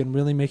dialogue and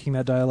really making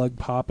that dialogue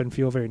pop and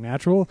feel very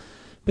natural,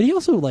 but he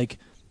also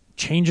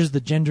changes the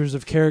genders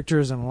of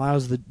characters and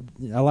allows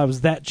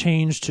that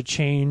change to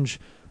change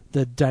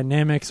the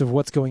dynamics of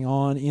what's going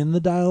on in the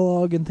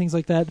dialogue and things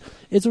like that.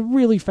 It's a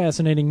really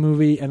fascinating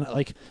movie, and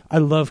I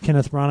love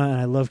Kenneth Branagh, and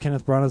I love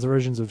Kenneth Branagh's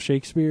versions of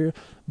Shakespeare,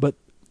 but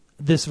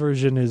this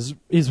version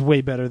is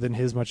way better than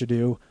his Much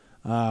Ado.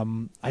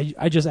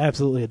 I just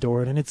absolutely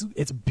adore it, and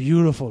it's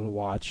beautiful to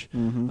watch.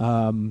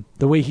 The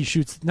way he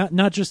shoots,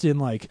 not just in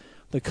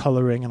the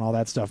coloring and all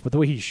that stuff, but the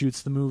way he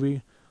shoots the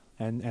movie.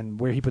 And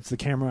where he puts the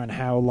camera and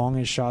how long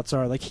his shots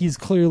are, he's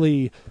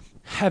clearly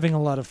having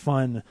a lot of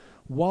fun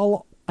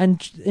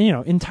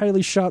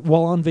entirely shot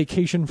while on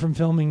vacation from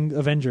filming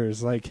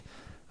Avengers. It's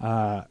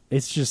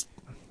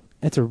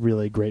a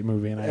really great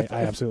movie, and I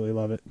absolutely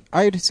love it.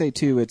 I'd say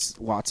too, it's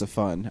lots of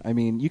fun. I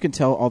mean, you can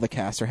tell all the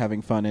cast are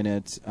having fun in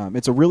it.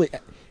 Has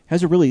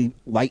a really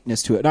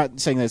lightness to it. Not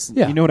saying this,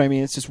 you know what I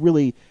mean. It's just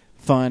really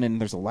fun, and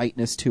there's a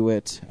lightness to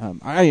it.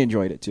 I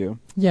enjoyed it too.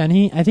 Yeah,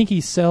 and I think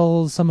he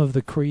sells some of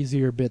the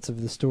crazier bits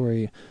of the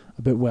story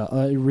a bit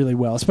really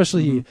well,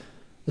 especially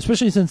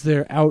since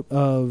they're out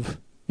of,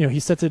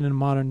 he sets it in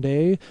modern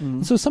day.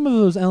 So some of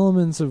those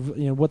elements of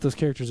what those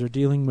characters are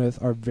dealing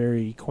with are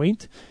very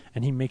quaint,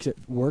 and he makes it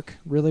work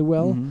really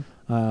well.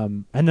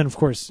 And then of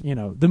course,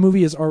 the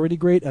movie is already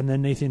great, and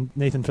then Nathan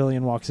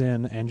Fillion walks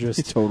in and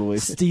just totally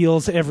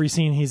steals every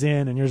scene he's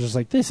in, and you're just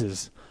like, this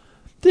is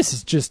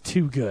just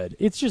too good.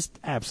 It's just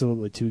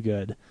absolutely too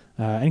good.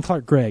 And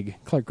Clark Gregg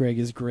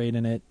is great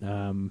in it.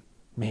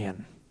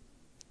 Man,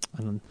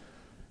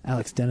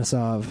 Alex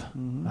Denisov.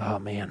 Oh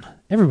man,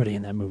 everybody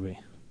in that movie.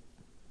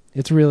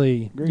 It's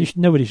really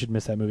nobody should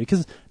miss that movie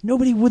because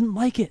nobody wouldn't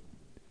like it.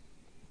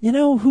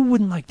 Who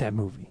wouldn't like that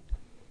movie?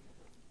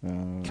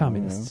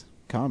 Communists.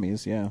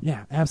 Commies, yeah.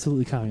 Yeah,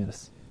 absolutely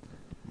communists.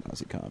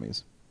 Nazi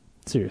commies.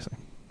 Seriously.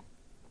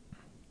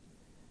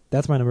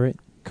 That's my number 8.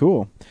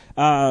 Cool.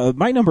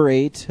 My number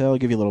 8, I'll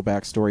give you a little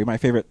backstory. My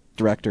favorite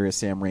director is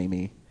Sam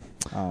Raimi.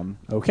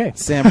 Okay.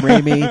 Sam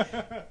Raimi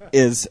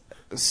is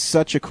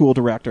such a cool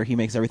director. He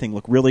makes everything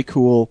look really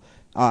cool.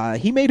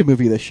 He made a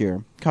movie this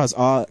year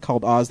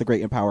called Oz the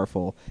Great and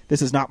Powerful.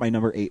 This is not my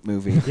number 8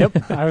 movie.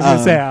 Yep. I was going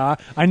to say,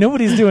 I know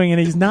what he's doing, and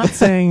he's not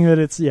saying that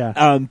it's,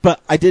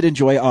 but I did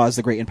enjoy Oz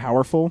the Great and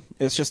Powerful.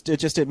 It just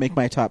didn't make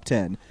my top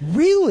 10.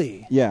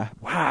 Really? Yeah.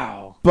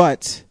 Wow.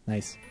 But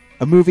nice.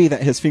 A movie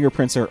that his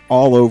fingerprints are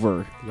all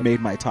over made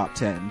my top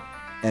 10,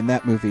 and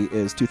that movie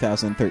is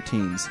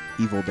 2013's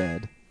Evil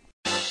Dead.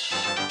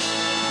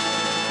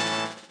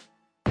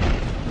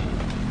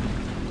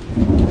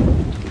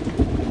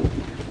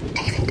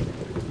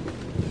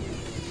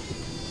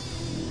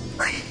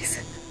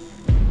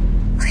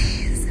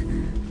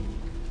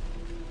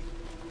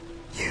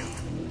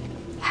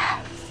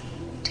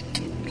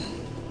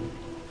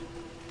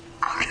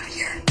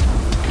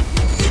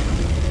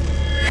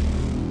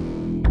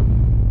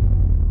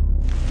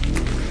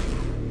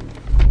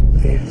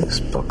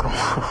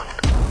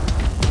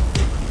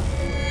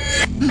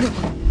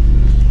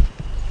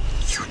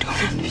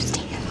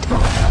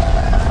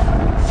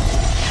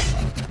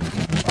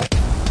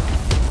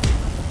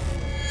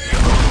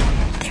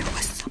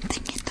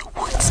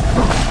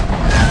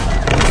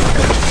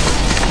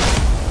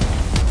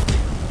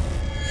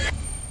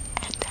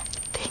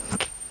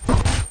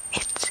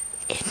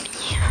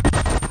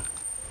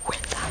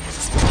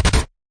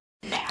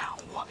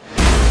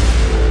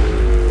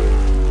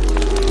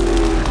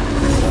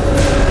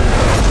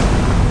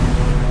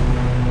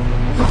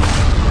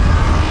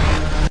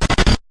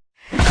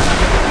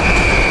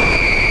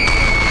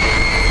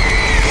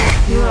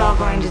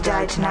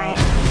 tonight.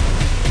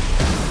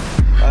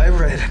 I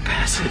read a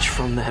passage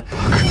from that book.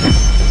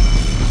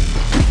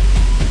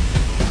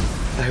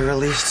 I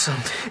released some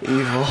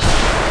evil.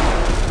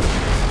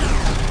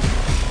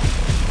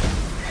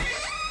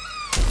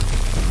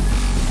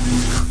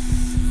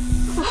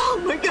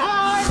 Oh my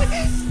God!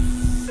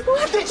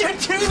 What did you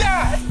do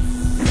that?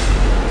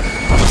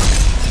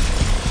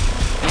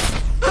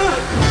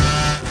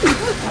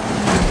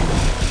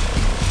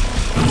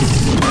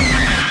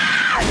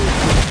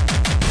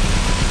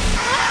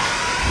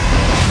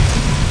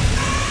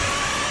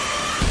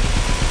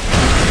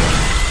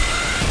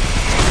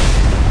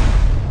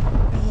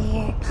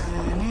 We're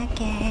gonna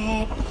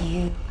get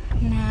you,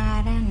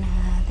 not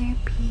another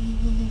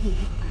peep.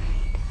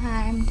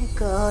 Time to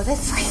go to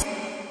sleep.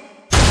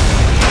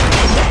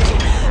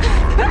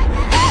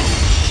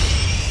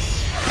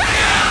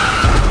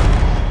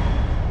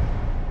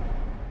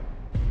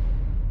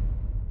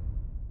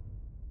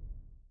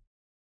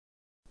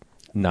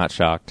 Not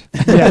shocked.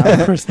 Yeah,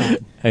 of course not.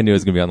 I knew it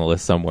was going to be on the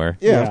list somewhere.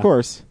 Yeah, of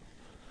course.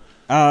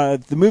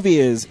 The movie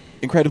is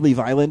incredibly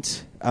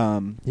violent.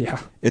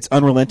 Yeah. It's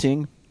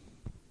unrelenting.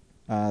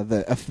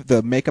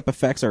 The makeup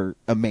effects are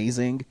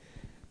amazing.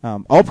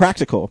 All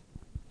practical.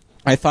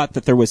 I thought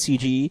that there was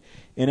CG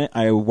in it.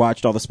 I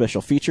watched all the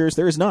special features.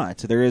 There is not.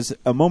 There is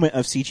a moment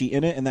of CG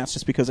in it, and that's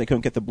just because I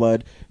couldn't get the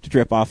blood to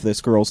drip off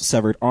this girl's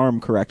severed arm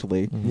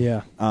correctly.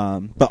 Yeah.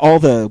 But all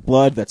the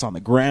blood that's on the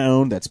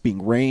ground, that's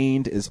being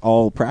rained, is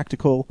all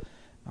practical.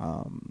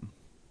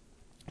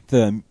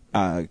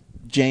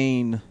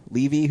 Jane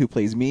Levy, who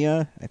plays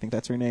Mia, I think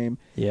that's her name,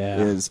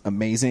 is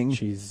amazing.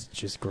 She's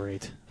just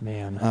great,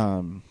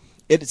 man.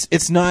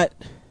 It's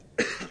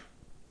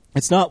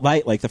not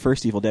light like the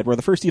first Evil Dead, where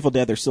the first Evil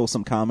Dead there's still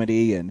some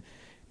comedy and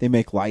they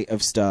make light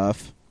of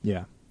stuff.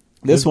 Yeah.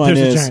 This There's one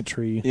is a giant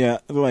tree. Yeah,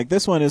 like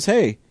this one is,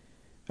 hey,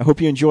 I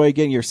hope you enjoy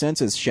getting your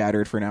senses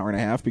shattered for an hour and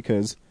a half,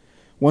 because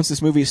once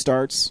this movie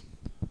starts,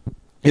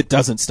 it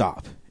doesn't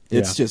stop.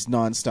 It's just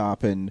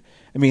nonstop, and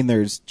I mean,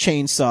 there's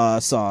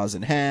chainsaw saws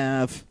in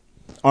half,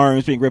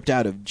 arms being ripped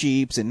out of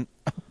Jeeps and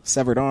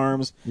severed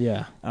arms.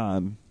 Yeah.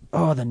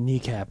 The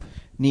kneecap.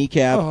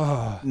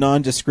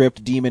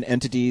 Nondescript demon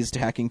entities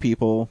attacking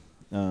people.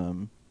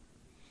 And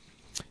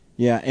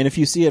if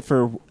you see it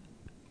for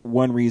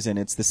one reason,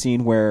 it's the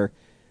scene where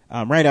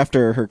right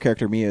after her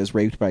character Mia is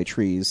raped by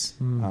trees,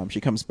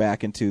 she comes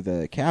back into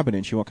the cabin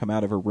and she won't come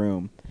out of her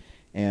room,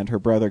 and her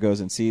brother goes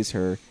and sees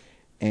her,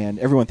 and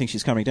everyone thinks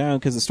she's coming down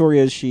because the story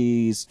is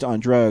she's on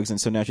drugs, and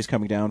so now she's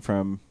coming down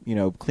from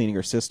cleaning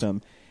her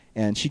system,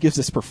 and she gives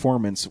this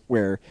performance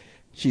where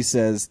she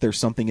says, "There's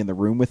something in the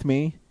room with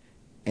me."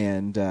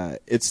 And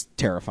it's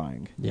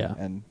terrifying. Yeah.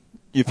 And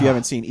if you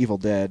haven't seen Evil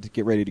Dead,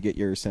 get ready to get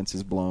your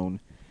senses blown,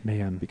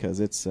 man, because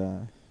it's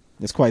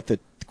quite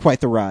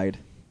the ride.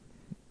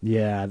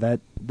 Yeah, that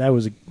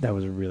was a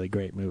really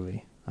great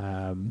movie.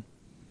 And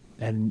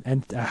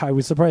I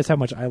was surprised how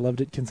much I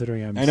loved it,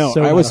 considering I know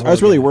I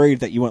was really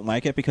worried that you wouldn't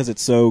like it because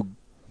it's so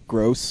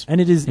gross.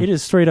 And it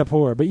is straight up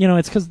horror, but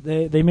it's because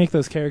they make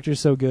those characters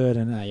so good,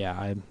 and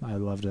I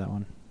loved that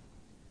one.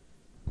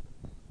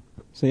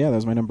 So that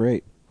was my number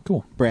 8.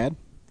 Cool. Brad,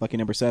 lucky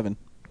number 7.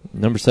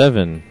 Number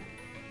 7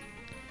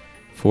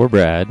 for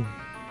Brad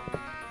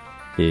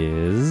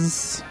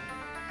is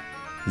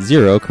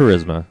Zero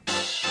Charisma.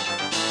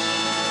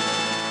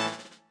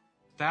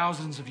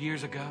 Thousands of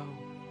years ago,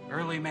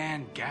 early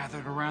man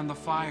gathered around the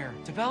fire,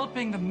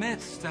 developing the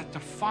myths that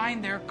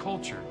define their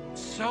culture.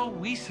 So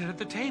we sit at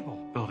the table,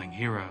 building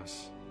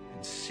heroes,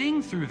 and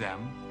seeing through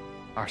them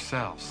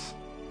ourselves.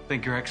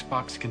 Think your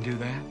Xbox can do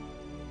that?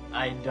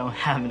 I don't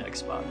have an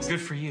Xbox.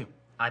 Good for you.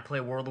 I play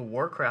World of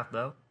Warcraft,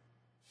 though.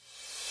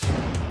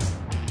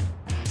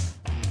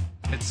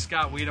 It's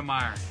Scott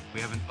Wiedemeyer.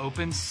 We have an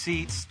open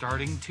seat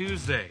starting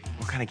Tuesday.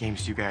 What kind of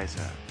games do you guys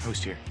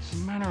host here? As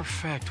a matter of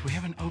fact, we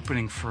have an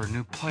opening for a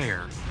new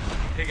player.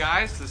 Hey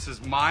guys, this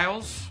is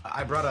Miles.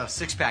 I brought a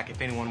 6-pack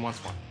if anyone wants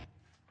one.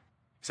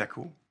 Is that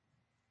cool?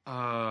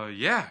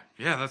 Yeah,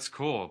 that's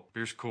cool.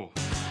 Beer's cool.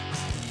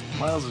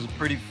 Miles is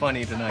pretty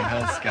funny tonight,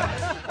 huh, Scott?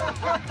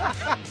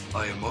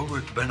 I am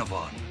Ulrich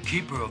Benavon,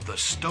 keeper of the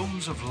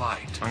Stones of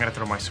Light. I'm gonna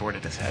throw my sword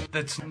at his head.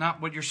 That's not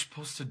what you're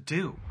supposed to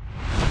do.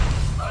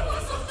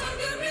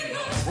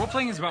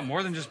 Role-playing is about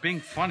more than just being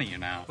funny,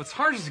 What's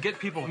hard is to get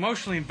people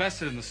emotionally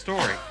invested in the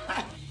story.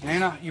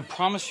 Nana, you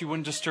promised you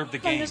wouldn't disturb the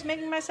game. I'm just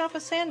making myself a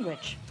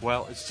sandwich.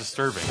 Well, it's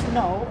disturbing.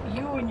 No,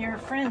 you and your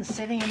friends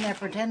sitting in there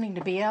pretending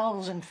to be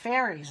elves and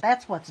fairies.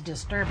 That's what's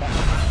disturbing.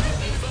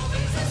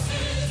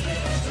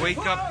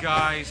 Wake up,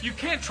 guys. You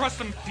can't trust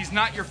him. He's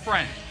not your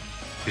friend.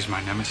 He's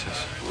my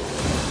nemesis.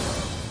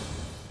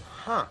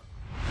 Huh.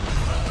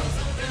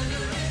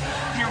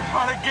 You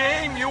want a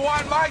game? You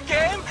want my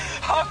game?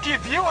 I'll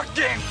give you a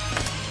game.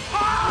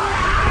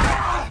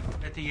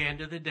 At the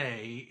end of the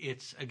day,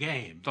 it's a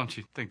game. Don't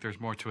you think there's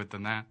more to it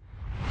than that?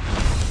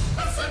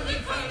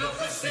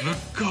 The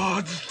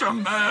gods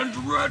demand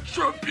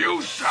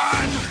retribution!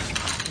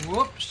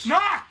 Whoops.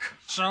 Knock!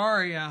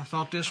 Sorry, I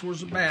thought this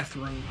was a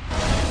bathroom.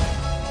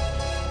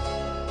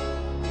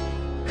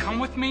 Come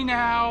with me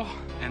now.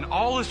 and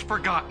all is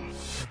forgotten.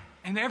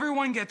 And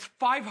everyone gets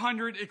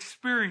 500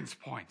 experience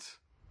points.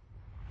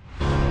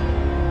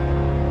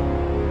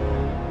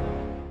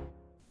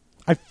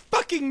 I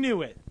fucking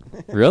knew it.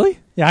 Really?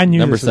 Yeah, I knew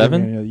Number this was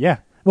 7? gonna- Yeah.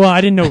 Well,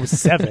 I didn't know it was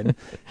 7.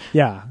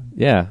 Yeah.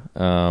 Yeah.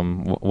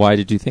 Why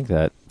did you think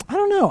that? I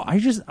don't know. I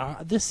just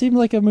this seemed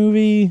like a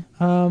movie.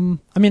 I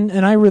mean,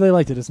 and I really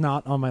liked it. It's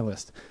not on my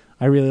list.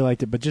 I really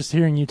liked it, but just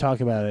hearing you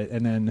talk about it,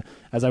 and then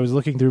as I was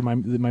looking through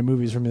my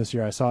movies from this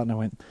year, I saw it and I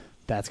went,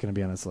 "That's going to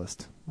be on this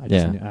list."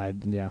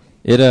 Yeah.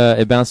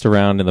 It bounced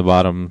around in the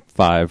bottom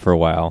 5 for a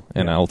while,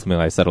 and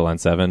ultimately I settled on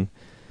 7.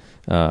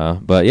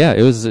 But yeah,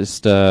 it was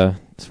just as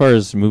far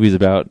as movies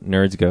about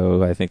nerds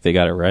go, I think they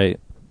got it right.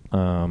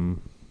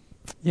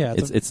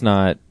 It's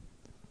not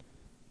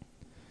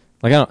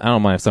like I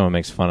don't mind if someone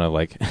makes fun of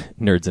like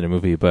nerds in a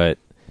movie, but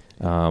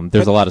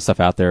there's a lot of stuff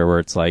out there where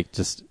it's like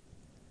just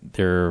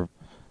they're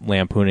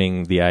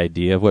lampooning the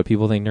idea of what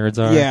people think nerds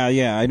are.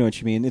 Yeah, I know what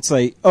you mean. It's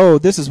like, oh,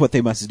 this is what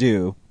they must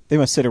do. They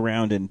must sit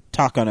around and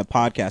talk on a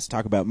podcast,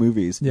 talk about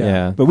movies.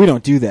 Yeah. But we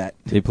don't do that.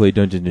 They play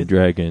Dungeons and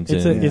Dragons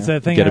It's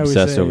that thing get I always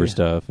obsessed say, over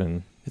stuff.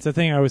 And it's a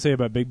thing I always say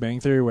about Big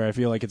Bang Theory, where I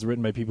feel like it's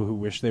written by people who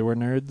wish they were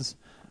nerds.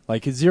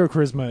 Like Zero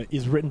Charisma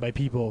is written by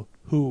people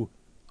who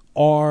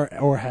are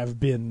or have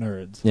been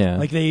nerds. Yeah.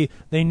 Like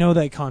they know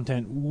that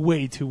content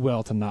way too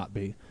well to not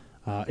be.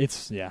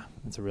 It's a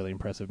really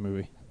impressive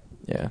movie.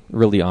 Yeah,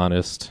 really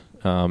honest.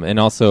 And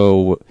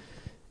also,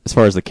 as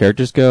far as the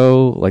characters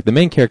go, like the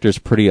main character is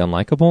pretty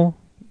unlikable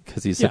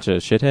because he's such a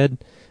shithead.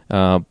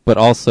 But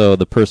also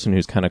the person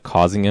who's kind of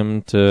causing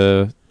him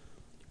to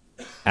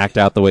act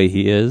out the way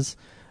he is,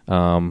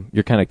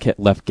 you're kind of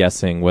left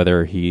guessing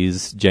whether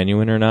he's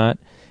genuine or not.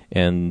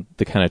 And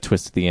the kind of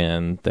twist at the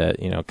end that,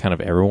 kind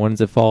of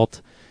everyone's at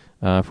fault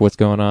for what's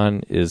going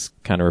on is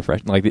kind of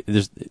refreshing. Like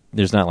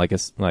there's not like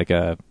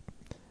a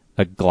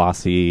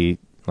glossy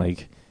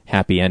like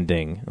happy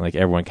ending. Like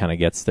everyone kind of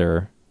gets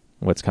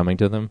what's coming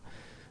to them.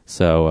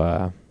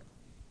 So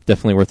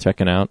definitely worth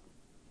checking out.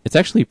 It's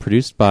actually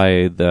produced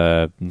by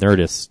the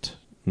Nerdist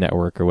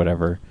network or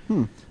whatever.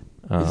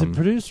 Is it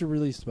produced or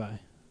released by?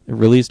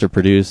 Released or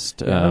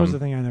produced. Yeah, that was the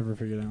thing I never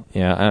figured out.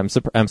 Yeah, I'm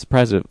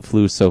surprised it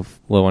flew so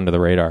low under the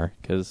radar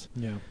because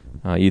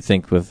you'd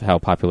think with how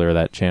popular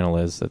that channel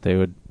is that they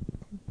would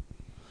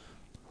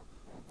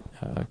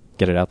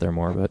get it out there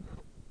more. But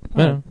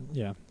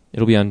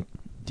it'll be on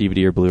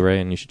DVD or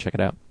Blu-ray, and you should check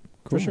it out.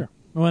 Cool. For sure.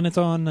 Well, and it's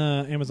on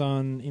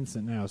Amazon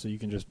Instant now, so you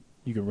can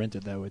rent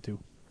it that way too.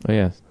 Oh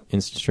yeah,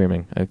 instant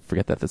streaming. I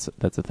forget that's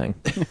a thing.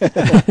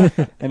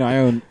 I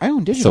know. I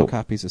own digital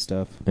copies of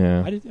stuff.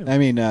 Yeah, I do too. I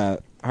mean,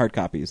 hard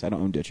copies. I don't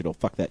own digital.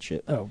 Fuck that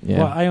shit. Oh, yeah.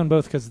 Well, I own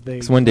both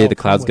because one day the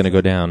cloud's going to go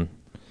down,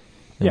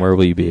 and where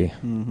will you be?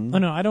 Mm-hmm. Oh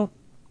no, I don't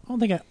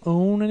think I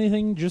own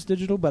anything just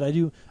digital, but I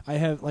do. I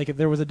have if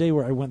there was a day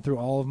where I went through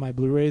all of my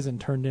Blu-rays and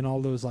turned in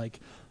all those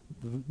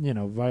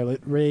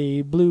violet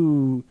ray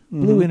blue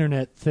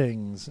internet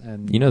things,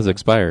 and those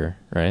expire,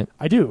 right?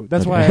 I do.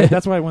 That's why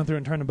I went through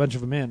and turned a bunch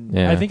of them in.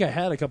 Yeah. I think I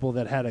had a couple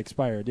that had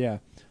expired. Yeah.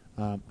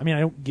 I mean,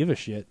 I don't give a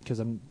shit because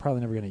I'm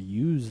probably never going to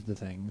use the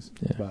things.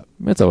 Yeah. But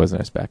it's always a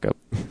nice backup.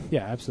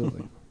 Yeah,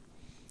 absolutely.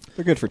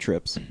 They're good for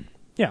trips.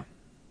 Yeah.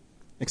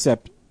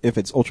 Except if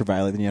it's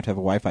ultraviolet, then you have to have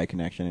a Wi-Fi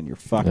connection, and you're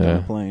fucked on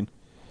the plane.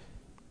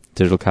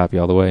 Digital copy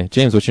all the way.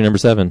 James, what's your number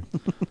 7?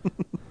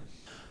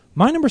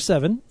 My number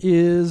 7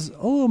 is a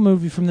little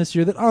movie from this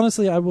year that,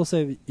 honestly, I will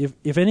say,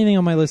 if anything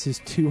on my list is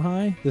too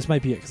high, this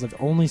might be it, because I've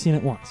only seen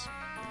it once.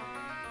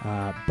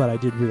 But I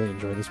did really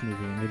enjoy this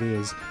movie, and it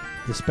is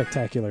The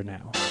Spectacular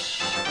Now.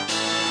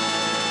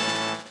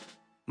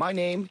 My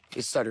name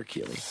is Sutter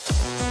Keeley.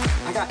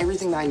 I got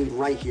everything that I need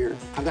right here.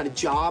 I've got a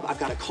job, I've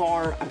got a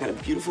car, I've got a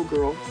beautiful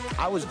girl.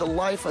 I was the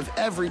life of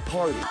every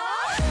party.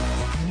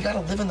 You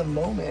gotta live in the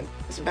moment.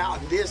 It's about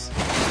this.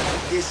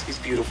 This is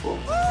beautiful.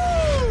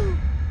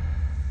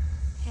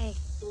 Hey.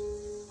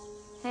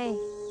 Hey.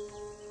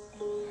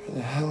 Where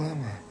the hell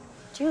am I?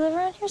 Do you live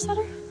around here,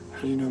 Sutter?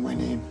 How do you know my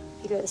name?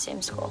 You go to the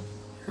same school.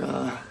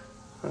 I'm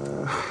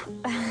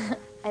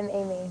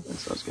Amy.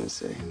 That's what I was gonna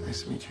say.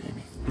 Nice to meet you,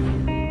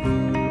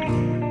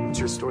 Amy. What's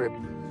your story?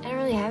 I don't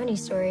really have any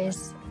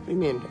stories. What do you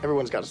mean?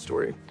 Everyone's got a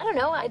story. I don't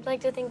know. I'd like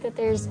to think that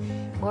there's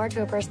more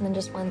to a person than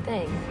just one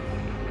thing.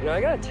 I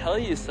gotta tell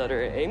you,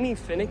 Sutter, Amy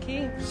Finicky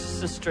is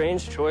just a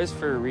strange choice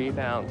for a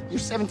rebound. You're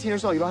 17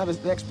 years old. You don't have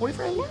an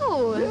ex-boyfriend?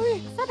 No.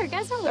 Really? Sutter,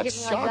 guys don't look at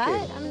That's me like shocking.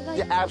 that. I'm like...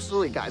 Yeah,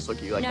 absolutely, guys look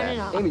at you like that.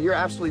 No. Amy, you're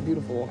absolutely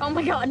beautiful. Oh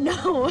my God,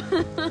 no.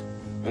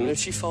 And if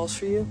she falls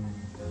for you,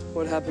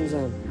 what happens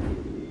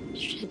then?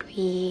 Should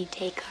we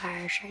take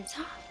our shirts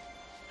off?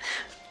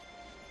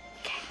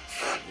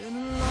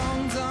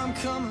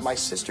 My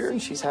sister,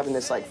 she's having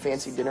this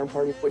fancy dinner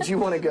party. Would you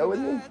want to go with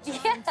me?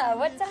 Yeah,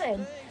 what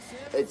time?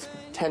 It's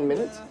 10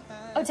 minutes.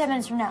 Oh, 10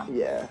 minutes from now.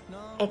 Yeah.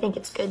 I think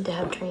it's good to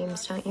have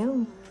dreams, don't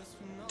you?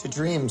 To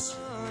dreams.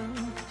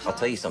 I'll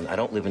tell you something. I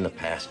don't live in the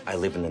past. I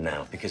live in the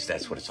now because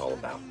that's what it's all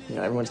about.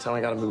 Everyone's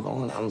telling me I gotta move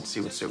on. I don't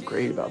see what's so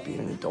great about being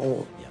an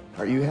adult.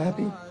 Are you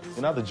happy?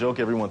 You're not the joke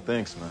everyone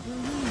thinks, man.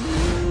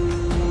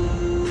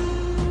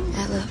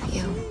 I love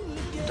you.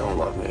 You don't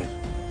love me.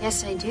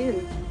 Yes, I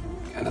do.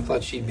 And I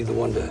thought she'd be the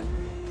one to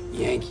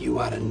yank you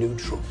out of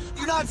neutral.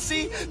 Do you not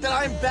see that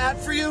I'm bad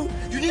for you?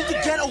 You need to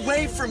get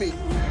away from me.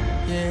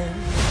 Yeah.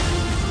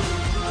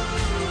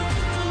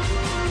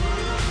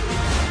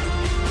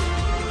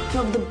 You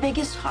have the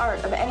biggest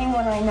heart of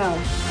anyone I know.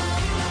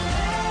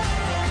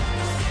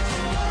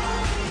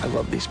 I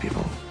love these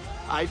people.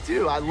 I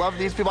do. I love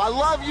these people. I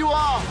love you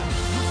all.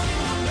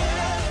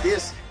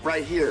 This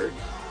right here,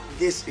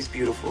 this is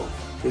beautiful.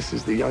 This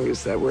is the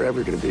youngest that we're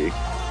ever going to be.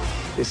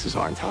 This is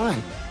our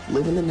time.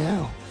 Live in the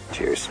now.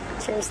 Cheers.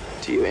 Cheers.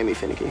 To you, Amy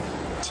Finicky.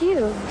 To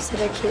you,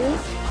 Sutter Keeley.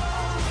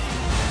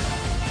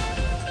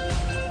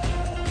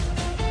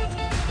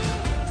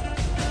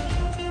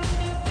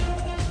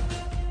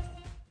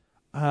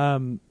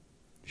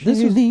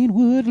 Shailene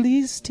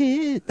Woodley's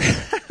tit.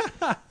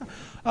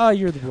 Oh,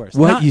 you're the worst.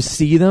 What? You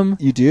see them?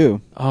 You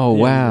do. Oh,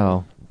 Yeah,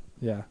 wow.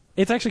 Yeah.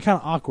 It's actually kind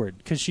of awkward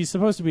because she's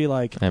supposed to be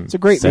like It's a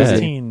great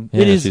 16.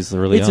 Yeah, It is. she's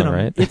really it's young, an,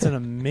 right? It's an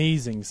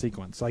amazing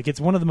sequence. Like, it's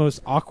one of the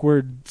most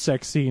awkward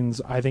sex scenes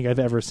I think I've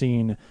ever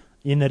seen.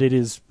 In that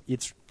it's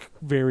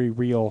very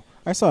real.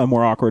 I saw a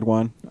more awkward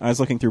one. I was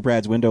looking through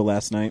Brad's window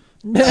last night.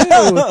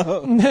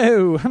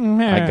 No.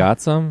 I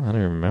got some? I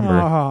don't remember.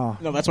 Oh.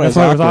 No, that's why it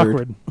was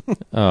awkward.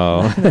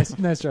 Oh.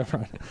 nice job,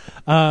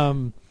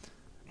 Ron.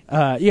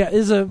 Yeah,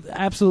 it's a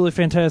absolutely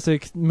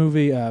fantastic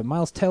movie.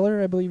 Miles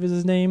Teller, I believe, is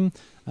his name.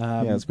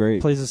 Yeah, it's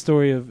great. Plays the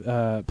story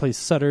of plays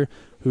Sutter,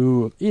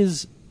 who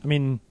is,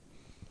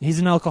 he's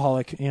an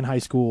alcoholic in high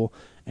school,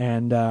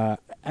 and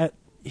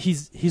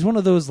he's one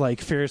of those like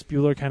Ferris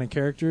Bueller kind of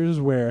characters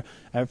where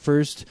at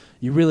first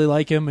you really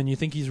like him and you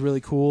think he's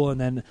really cool,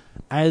 and then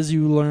as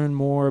you learn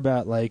more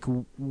about like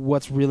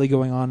what's really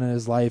going on in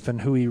his life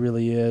and who he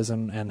really is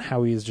and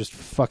how he's just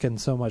fucking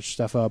so much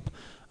stuff up,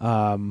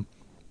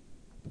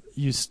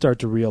 you start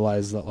to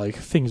realize that like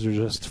things are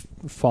just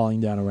falling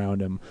down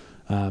around him,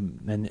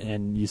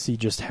 and you see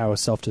just how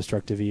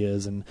self-destructive he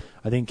is. And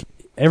I think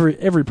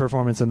every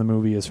performance in the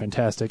movie is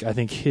fantastic. I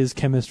think his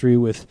chemistry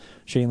with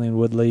Shailene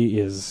Woodley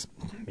is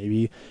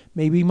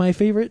maybe my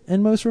favorite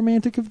and most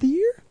romantic of the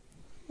year.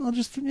 I'll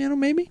just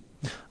maybe.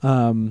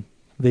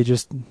 They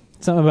just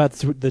something about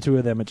the two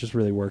of them, it just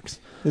really works.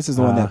 This is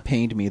the one that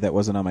pained me that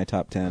wasn't on my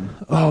top 10.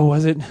 Oh,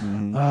 was it?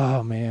 Mm-hmm.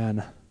 Oh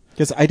man.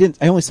 Because I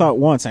only saw it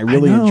once. I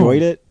really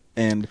enjoyed it,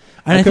 and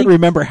I couldn't think,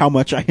 remember how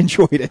much I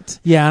enjoyed it.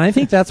 Yeah, and I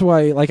think that's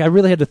why, like, I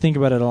really had to think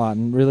about it a lot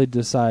and really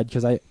decide,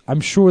 because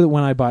I'm sure that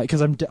when I buy it,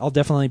 because I'll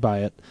definitely buy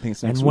it,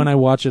 and when I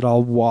watch it,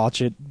 I'll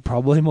watch it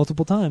probably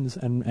multiple times,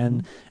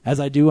 and as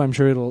I do, I'm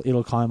sure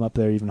it'll climb up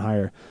there even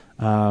higher.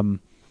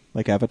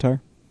 Like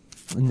Avatar?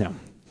 No,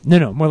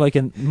 more like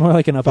an up in the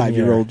air.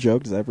 5-year-old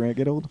joke. Does that ever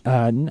get old?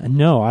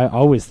 No, I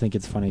always think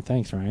it's funny.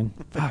 Thanks, Ryan.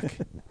 Fuck.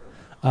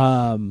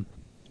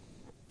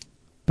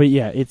 But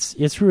yeah,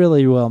 it's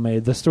really well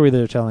made. The story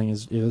they're telling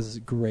is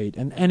great,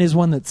 and is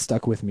one that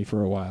stuck with me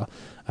for a while.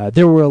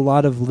 There were a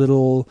lot of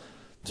little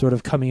sort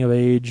of coming of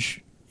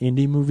age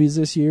indie movies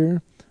this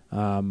year.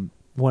 One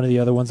of the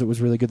other ones that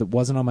was really good that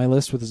wasn't on my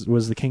list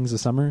was The Kings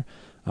of Summer.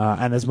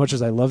 And as much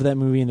as I love that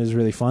movie and is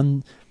really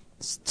fun,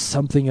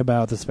 something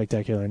about The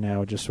Spectacular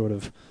Now just sort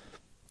of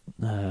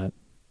I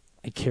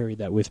carried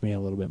that with me a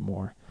little bit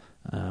more.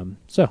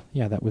 So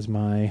yeah, that was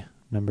my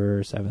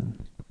number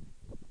 7.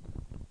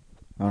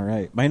 All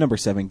right, my number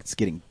 7 is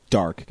getting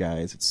dark,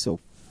 guys. It's so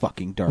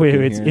fucking dark. Wait,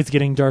 in here. It's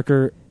getting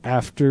darker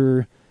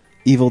after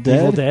Evil Dead?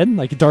 Evil Dead?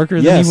 Like darker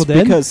than Yes, Evil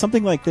Dead? because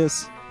something like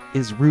this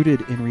is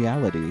rooted in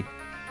reality.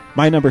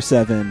 My number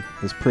 7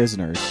 is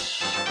Prisoners.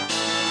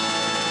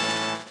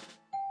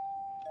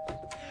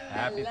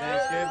 Happy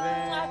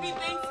Thanksgiving. Happy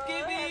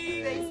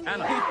Thanksgiving.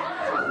 Can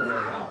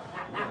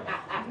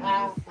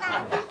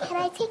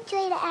I take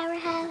Joy to our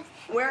house?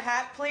 Wear a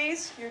hat,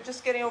 please. You're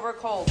just getting over a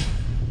cold.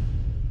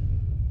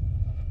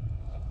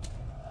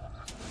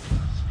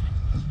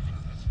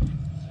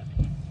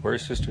 Where are your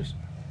sisters?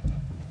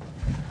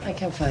 I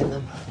can't find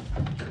them.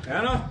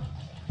 Anna?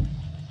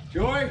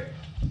 Joy?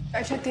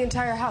 I checked the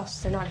entire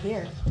house. They're not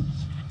here.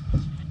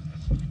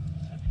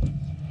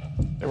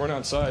 They weren't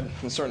outside.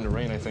 It's starting to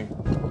rain, I think.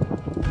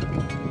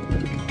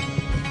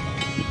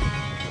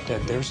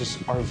 Dad, there was this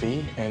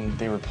RV, and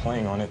they were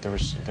playing on it.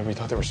 We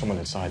thought there was someone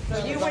inside.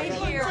 You wait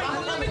here.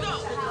 Let me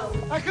go.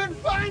 I couldn't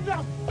find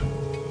them.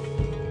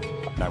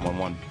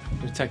 911.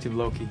 Detective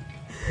Loki.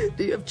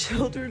 Do you have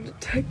children,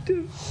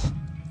 Detective?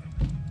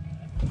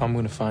 I'm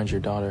gonna find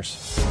your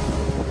daughters.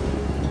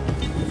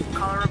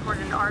 Caller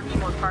reported an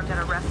RV was parked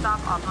at a rest stop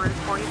off Route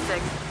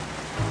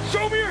 46.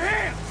 Show me your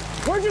hands.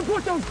 Where'd you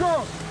put those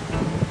girls?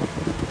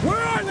 Where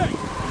are they?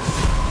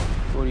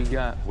 What do you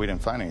got? We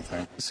didn't find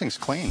anything. This thing's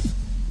clean.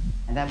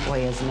 That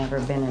boy has never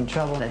been in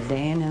trouble a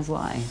day in his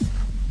life.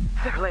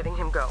 They're letting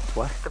him go.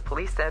 What? The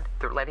police said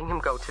they're letting him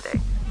go today.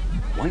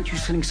 Why aren't you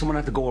sending someone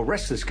out to go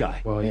arrest this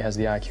guy? Well, he has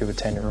the IQ of a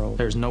 10-year-old.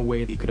 There's no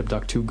way he could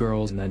abduct 2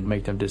 girls and then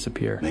make them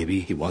disappear. Maybe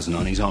he wasn't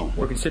on his own.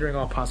 We're considering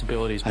all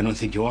possibilities. I don't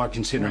think you are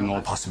considering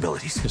all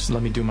possibilities. Just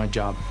let me do my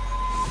job.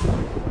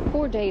 What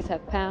 4 days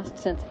have passed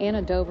since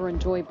Anna Dover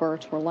and Joy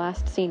Birch were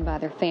last seen by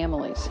their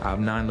families. I have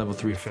 9 level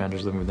 3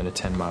 offenders living within a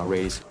 10-mile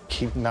radius.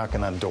 Keep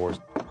knocking on doors.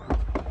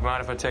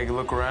 Mind if I take a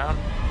look around?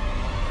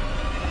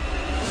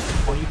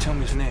 Why don't you tell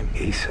me his name?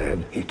 He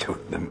said he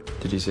took them.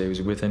 Did he say he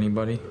was with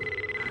anybody?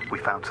 We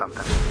found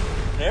something.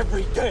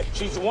 Every day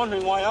she's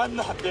wondering why I'm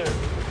not there.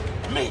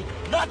 Me,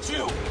 not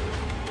you.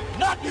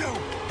 Not you.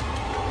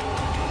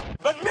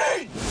 But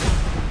me!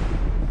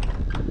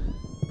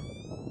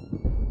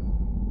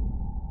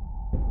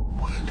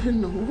 What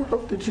in the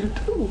world did you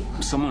do?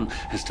 Someone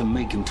has to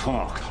make him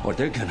talk, or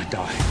they're gonna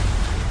die.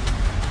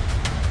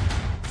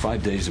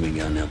 5 days we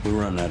got now. We're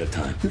running out of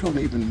time. You don't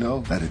even know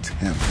that it's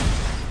him.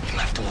 He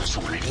left him with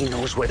someone, and he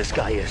knows where this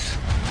guy is.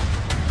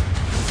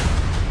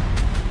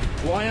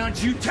 Why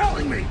aren't you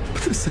telling me?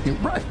 This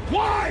ain't right.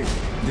 Why?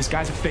 This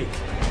guy's a fake.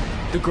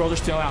 The girls are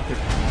still out there.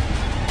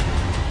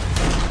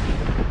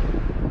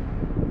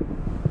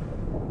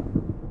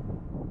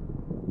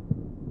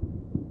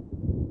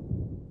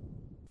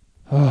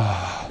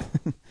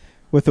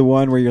 With the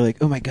one where you're like,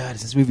 oh my god,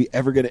 is this movie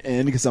ever going to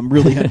end? Because I'm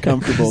really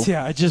uncomfortable.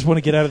 Yeah, I just want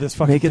to get out of this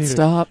fucking Make it theater.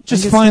 stop.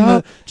 Just Make it find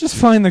stop. just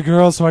find the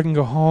girl so I can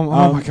go home.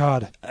 Oh my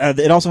god.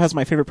 It also has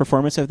my favorite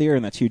performance of the year,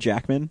 and that's Hugh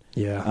Jackman.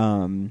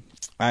 Yeah.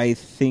 I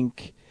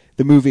think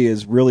the movie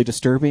is really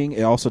disturbing.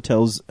 It also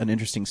tells an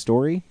interesting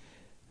story.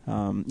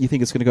 You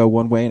think it's going to go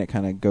one way, and it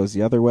kind of goes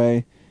the other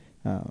way.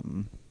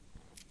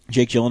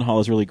 Jake Gyllenhaal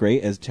is really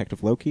great as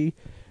Detective Loki.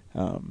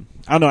 I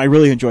don't know. I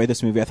really enjoyed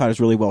this movie. I thought it was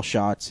really well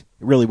shot,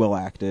 really well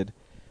acted.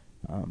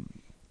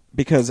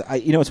 Because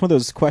it's one of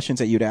those questions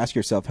that you'd ask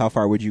yourself: how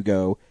far would you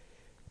go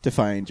to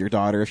find your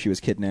daughter if she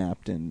was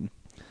kidnapped? And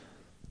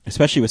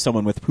especially with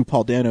someone who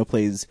Paul Dano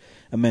plays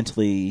a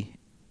mentally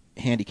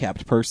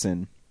handicapped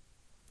person,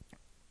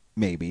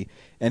 maybe.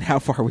 And how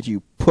far would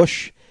you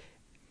push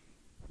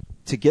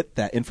to get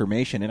that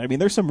information? And I mean,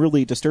 there's some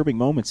really disturbing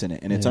moments in it,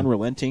 and it's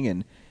unrelenting.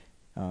 And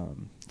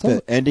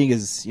the ending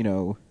is,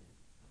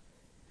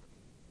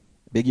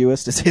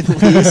 ambiguous to say the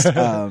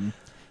least.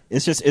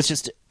 It's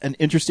just an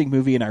interesting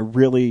movie, and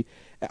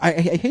I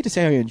hate to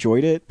say I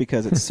enjoyed it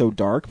because it's so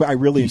dark, but I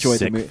really enjoyed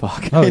the movie.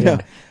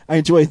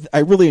 I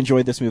really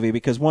enjoyed this movie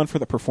because, one, for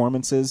the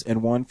performances,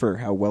 and one, for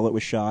how well it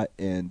was shot,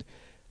 and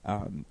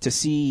to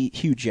see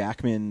Hugh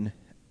Jackman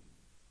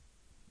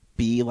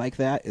be like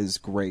that is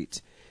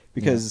great.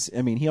 Because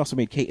I mean, he also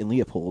made Kate and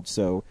Leopold,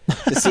 so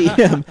to see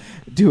him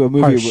do a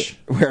movie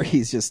where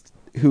he's just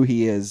who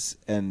he is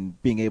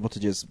and being able to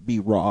just be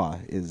raw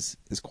is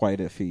quite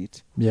a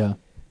feat. Yeah.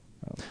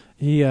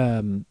 He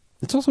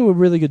it's also a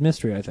really good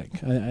mystery, I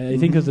think. I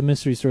think of the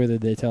mystery story that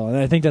they tell, and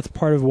I think that's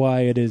part of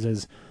why it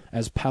is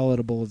as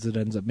palatable as it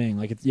ends up being.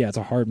 Like, it's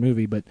a hard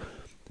movie, but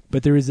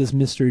there is this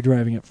mystery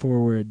driving it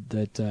forward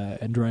that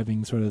and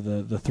driving sort of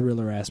the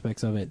thriller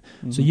aspects of it.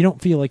 Mm-hmm. So you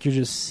don't feel like you're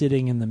just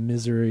sitting in the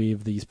misery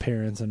of these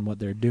parents and what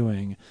they're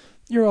doing.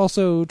 You're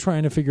also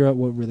trying to figure out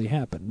what really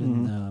happened,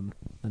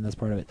 and that's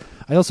part of it.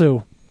 I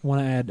also want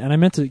to add, and I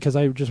meant to, because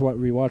I just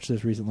rewatched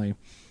this recently,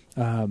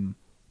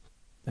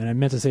 and I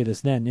meant to say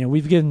this then.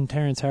 We've given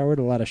Terrence Howard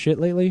a lot of shit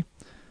lately,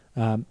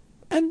 and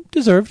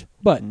deserved.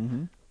 But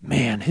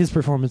man, his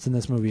performance in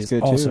this movie is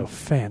also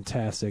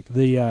fantastic.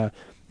 The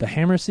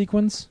hammer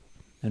sequence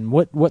and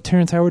what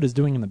Terrence Howard is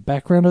doing in the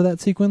background of that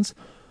sequence.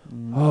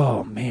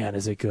 Oh man,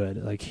 is it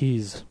good? Like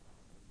he's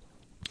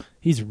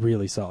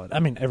really solid. I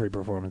mean, every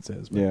performance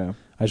is. But yeah.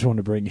 I just wanted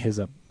to bring his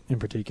up in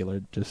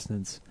particular, just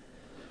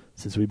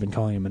since we've been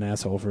calling him an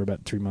asshole for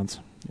about 3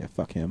 months. Yeah,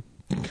 fuck him.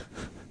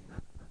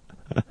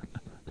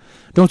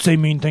 Don't say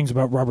mean things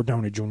about Robert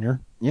Downey Jr.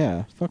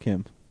 Yeah, fuck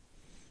him.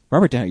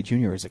 Robert Downey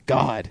Jr. is a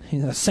god.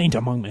 He's a saint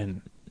among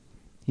men.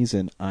 He's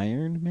an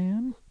Iron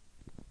Man?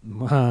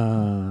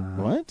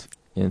 What?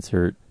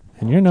 Insert.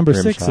 And your number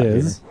 6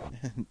 is...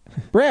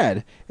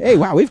 Brad. Hey,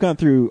 wow, we've gone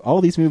through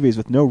all these movies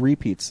with no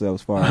repeats so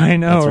far. I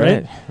know,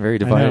 that's right? Very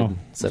divided.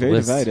 Very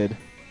divided.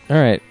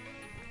 All right.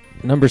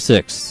 Number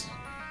 6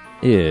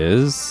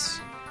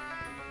 is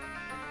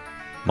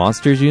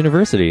Monsters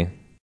University.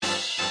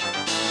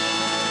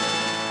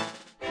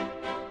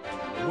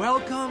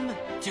 Welcome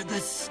to the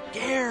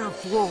scare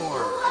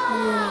floor.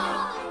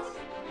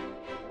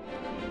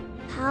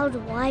 How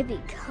do I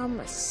become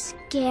a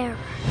scarer?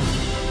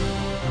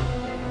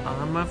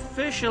 I'm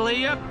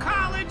officially a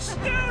college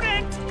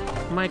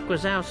student. Mike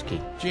Wazowski.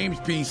 James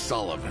P.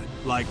 Sullivan.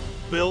 Like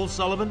Bill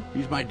Sullivan?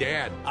 He's my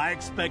dad. I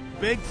expect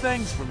big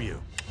things from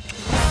you.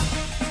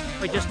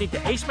 I just need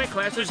to ace my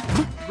classes,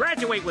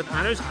 graduate with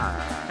honors,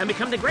 and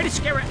become the greatest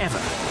scarer ever.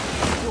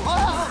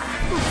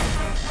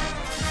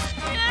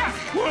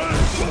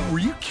 Were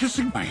you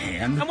kissing my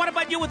hand? And what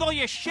about you with all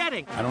your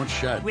shedding? I don't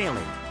shed.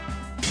 Really?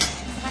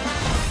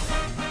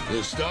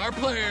 The star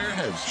player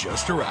has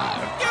just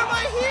arrived. You're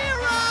my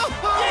hero!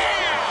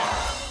 Yeah!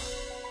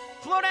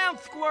 Slow down,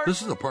 Squirt.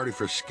 This is a party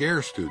for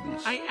scare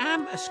students. I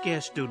am a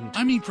scare student.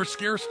 I mean for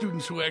scare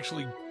students who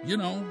actually,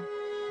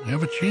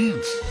 have a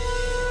chance.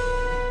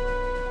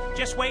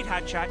 Just wait,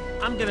 Hotshot.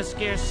 I'm gonna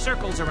scare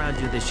circles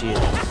around you this year.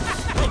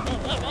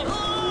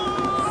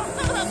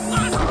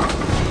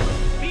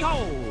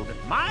 Behold,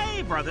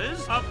 my brother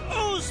brothers of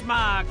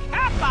Uzma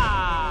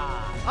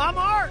Kappa. I'm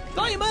Art.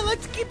 Thought you might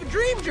like to keep a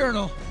dream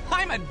journal.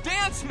 I'm a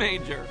dance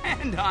major,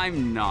 and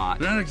I'm not.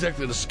 They're not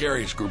exactly the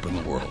scariest group in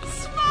the world.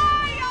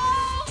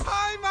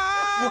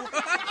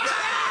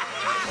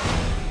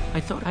 I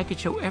thought I could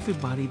show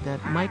everybody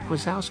that Mike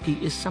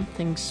Wazowski is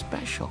something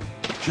special.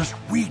 Just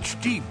reach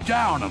deep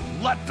down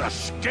and let the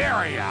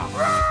scary out.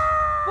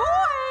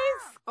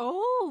 Boys!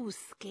 Oh,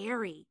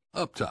 scary.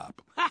 Up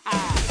top.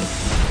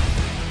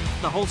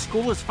 The whole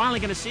school is finally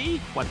going to see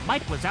what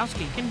Mike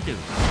Wazowski can do.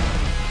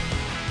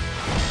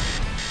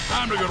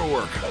 Time to go to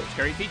work.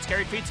 Scary feet,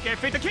 scary feet, scary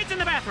feet. The kids in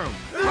the bathroom.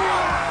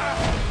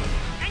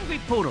 Angry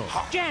poodle,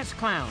 jazz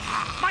clown,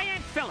 my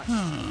Aunt Phyllis.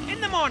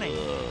 In the morning.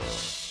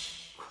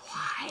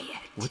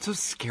 What's so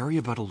scary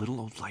about a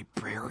little old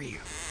librarian?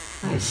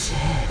 I said...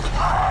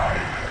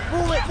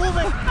 Move it, move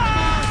it.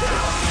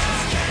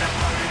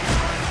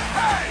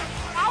 Hey!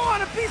 I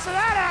want a piece of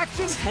that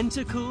action!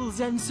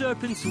 Tentacles and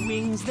serpents'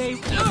 wings, they...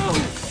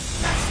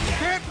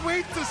 Can't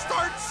wait to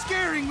start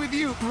scaring with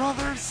you,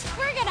 brothers!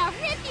 We're gonna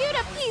rip you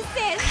to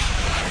pieces!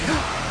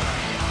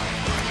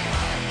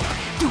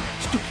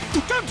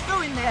 Don't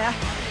go in there!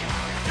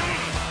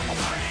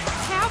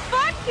 Have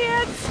fun,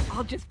 kids!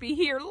 I'll just be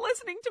here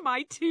listening to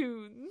my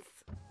tunes.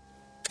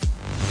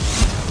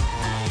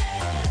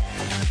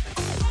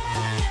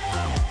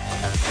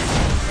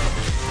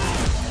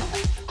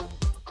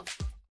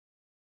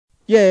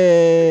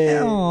 Yay!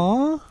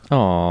 Aww.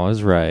 Oh,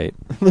 is right.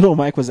 Little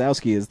Mike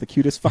Wazowski is the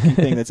cutest fucking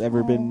thing that's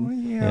ever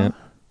been. Yeah.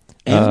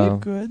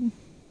 And good.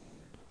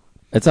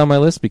 It's on my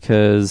list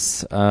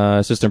because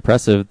it's just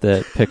impressive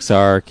that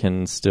Pixar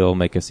can still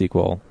make a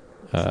sequel,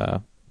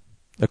 a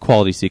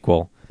quality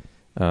sequel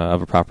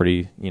of a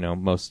property. You know,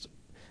 most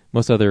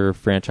other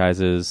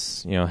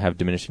franchises, you know, have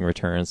diminishing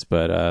returns,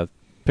 but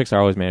Pixar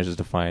always manages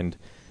to find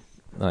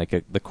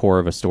like the core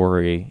of a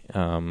story,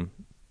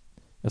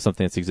 of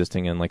something that's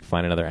existing, and like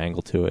find another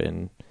angle to it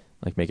and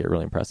like make it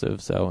really impressive.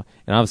 So,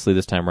 and obviously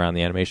this time around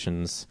the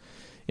animation's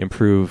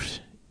improved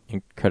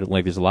incredibly.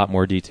 Like there's a lot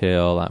more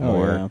detail, a lot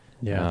more.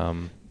 Yeah.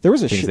 There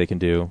was a things they can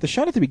do. The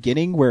shot at the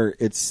beginning where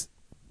it's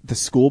the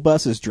school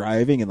bus is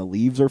driving and the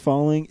leaves are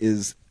falling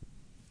is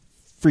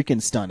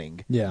freaking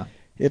stunning. Yeah.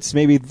 It's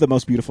maybe the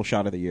most beautiful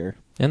shot of the year.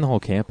 And the whole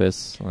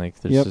campus, like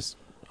there's just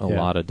a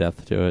lot of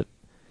depth to it,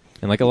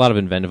 and like a lot of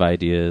inventive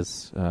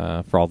ideas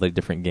for all the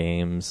different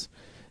games.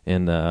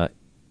 And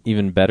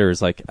even better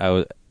is like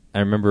I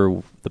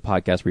remember the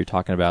podcast where you're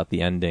talking about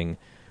the ending,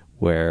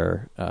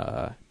 where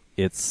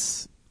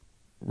it's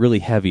really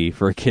heavy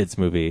for a kids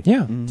movie.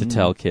 Yeah. To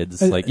tell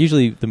kids, like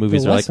usually the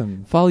movies are like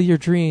follow your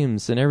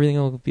dreams and everything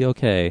will be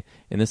okay.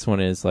 And this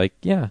one is like,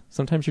 yeah,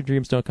 sometimes your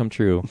dreams don't come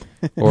true,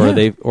 or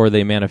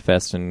they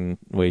manifest in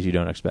ways you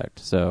don't expect.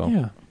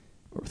 So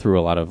through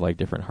a lot of like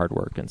different hard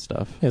work and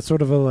stuff. Yeah, it's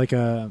sort of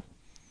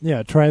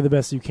try the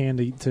best you can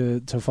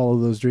to follow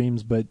those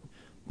dreams, but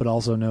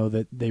also know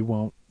that they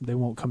won't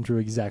come true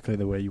exactly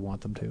the way you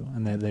want them to,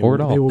 and they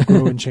will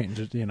grow and change.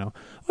 You know,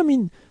 I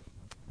mean,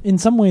 in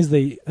some ways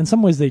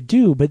they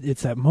do, but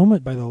it's that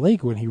moment by the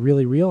lake when he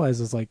really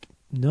realizes, like,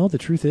 no, the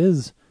truth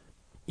is,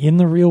 in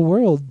the real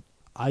world,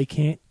 I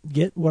can't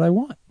get what I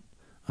want,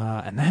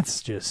 and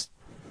that's just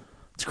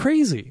it's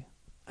crazy.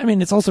 I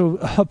mean, it's also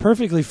a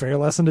perfectly fair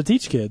lesson to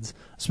teach kids,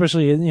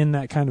 especially in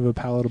that kind of a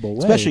palatable way.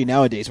 Especially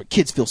nowadays, where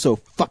kids feel so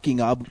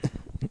fucking I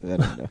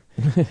don't know.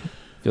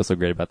 Feel so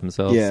great about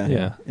themselves.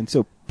 Yeah. And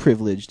so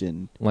privileged.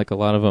 And like a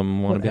lot of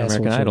them want to be on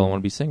American Idol and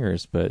want to be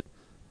singers, but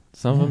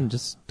some of them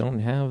just don't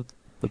have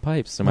the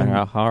pipes, no matter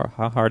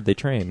how hard they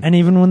train. And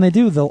even when they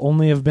do, they'll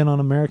only have been on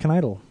American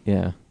Idol.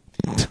 Yeah.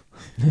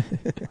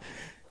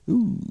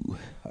 Ooh,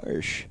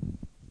 harsh.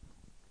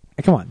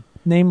 Hey, come on.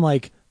 Name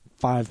like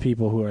 5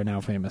 people who are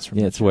now famous from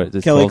it's what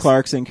it's Kelly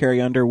Clarkson,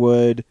 Carrie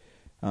Underwood.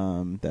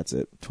 That's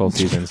it. 12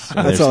 seasons.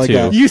 That's all I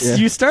got.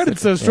 You started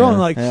so strong,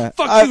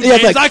 fuck you,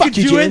 James, I can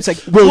do it. Like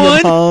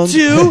William Hung.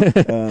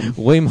 1, 2.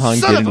 William Hung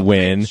didn't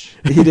win.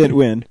 He didn't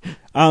win.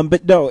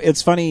 But no,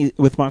 it's funny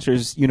with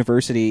Monsters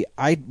University.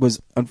 I was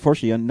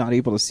unfortunately not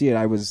able to see it.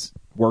 I was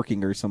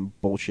working or some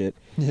bullshit.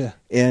 Yeah.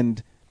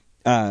 And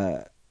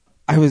I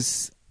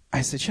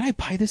said, should I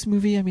buy this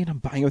movie? I mean, I'm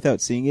buying it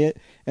without seeing it.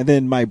 And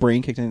then my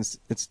brain kicked in.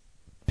 It's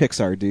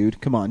Pixar,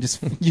 dude. Come on,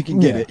 just you can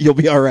get it. You'll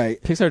be all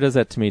right. Pixar does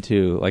that to me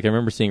too. Like I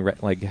remember seeing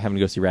having to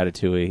go see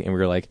Ratatouille, and we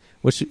were like,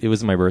 it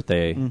was my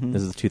birthday. Mm-hmm.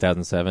 This is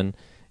 2007, and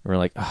we were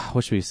like,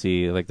 what should we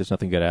see? Like, there's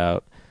nothing good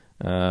out.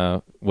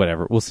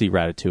 Whatever, we'll see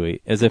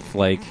Ratatouille. As if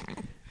like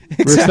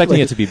we're expecting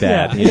it to be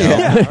bad. You know?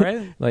 Yeah,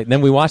 right? Like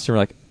then we watched it, and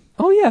we're like,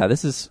 oh yeah,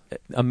 this is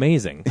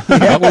amazing.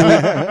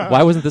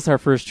 Why wasn't this our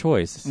first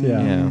choice?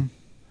 Yeah.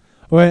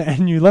 Well,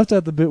 and you left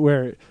out the bit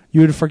where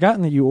you had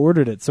forgotten that you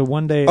ordered it. So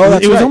one day,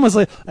 it was almost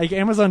like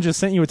Amazon just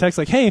sent you a text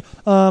like, "Hey,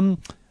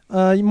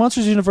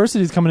 Monsters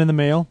University is coming in the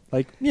mail."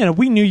 Like, you know,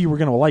 we knew you were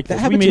going to like this.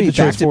 That happened we made to me the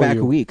choice back-to-back for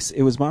you. weeks.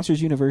 It was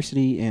Monsters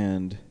University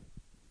and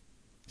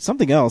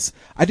something else.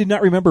 I did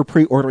not remember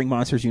pre-ordering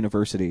Monsters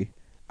University.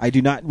 I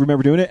do not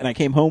remember doing it, and I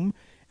came home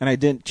and I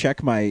didn't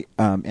check my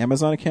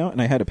Amazon account,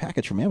 and I had a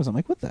package from Amazon. I'm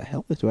like, what the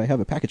hell do I have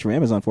a package from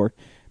Amazon for?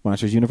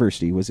 Monsters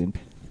University was in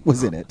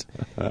it,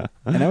 and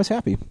I was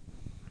happy.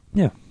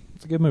 Yeah,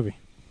 it's a good movie.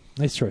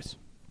 Nice choice.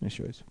 Nice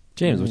choice.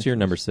 James, what's your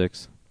number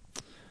 6?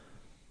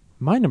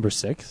 My number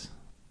 6,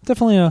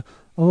 definitely a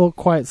little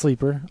quiet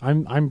sleeper.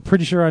 I'm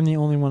pretty sure I'm the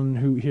only one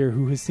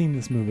who has seen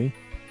this movie.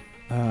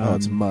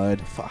 It's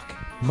Mud. Fuck.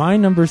 My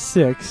number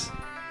 6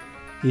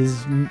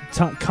 is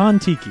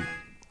Kon-Tiki.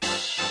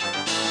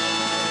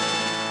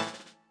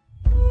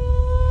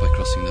 By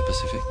crossing the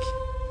Pacific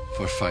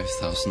for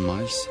 5,000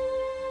 miles,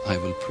 I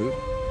will prove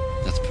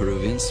that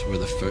Peruvians were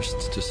the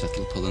first to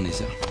settle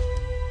Polynesia.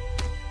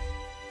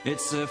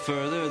 It's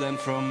further than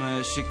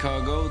from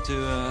Chicago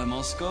to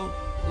Moscow.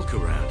 Look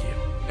around you.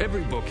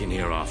 Every book in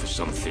here offers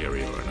some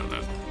theory or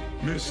another.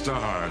 Mr.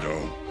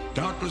 Hardo,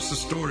 doubtless the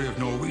story of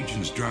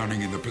Norwegians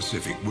drowning in the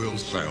Pacific will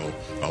sell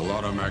a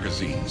lot of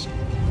magazines.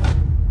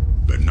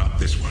 But not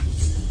this one.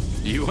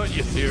 You want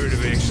your theory to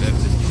be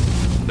accepted?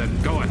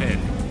 Then go ahead.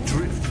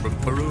 Drift from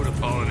Peru to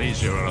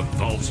Polynesia on a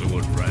balsa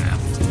wood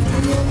raft.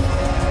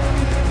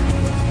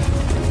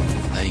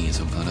 Det er ingen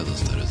som kan redde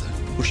oss der ute.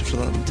 Bortsett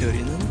fra den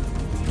teorien din.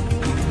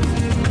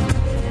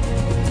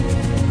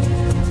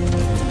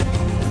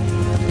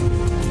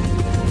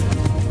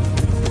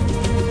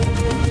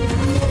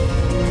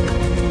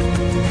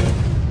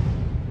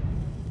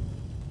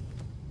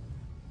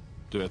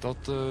 Du vet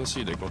at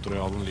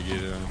sydekvatorialen ligger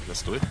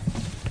vestover?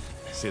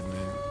 Siden vi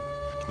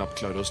knapt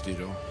klarer å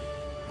styre og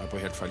er på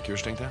helt feil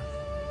kurs, tenkte jeg.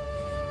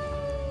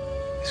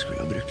 Vi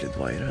skulle ha brukt litt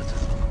veier, vet du.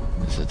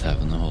 Disse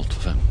tauene holdt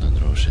for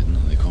 1500 år siden,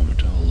 og de kommer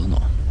til å holde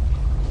nå.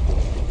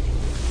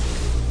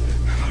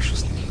 Vær så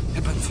snill,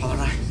 jeg bønnfaller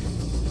deg.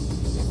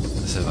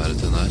 Jeg ser været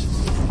til den her.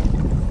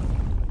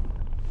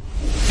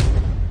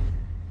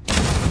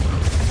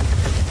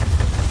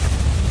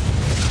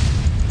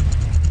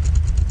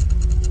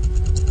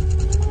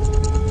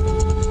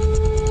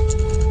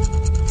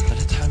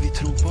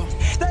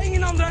 Det er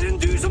ingen andre enn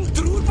du som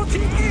tror på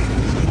Tiki!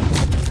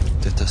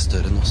 Dette er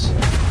større enn oss.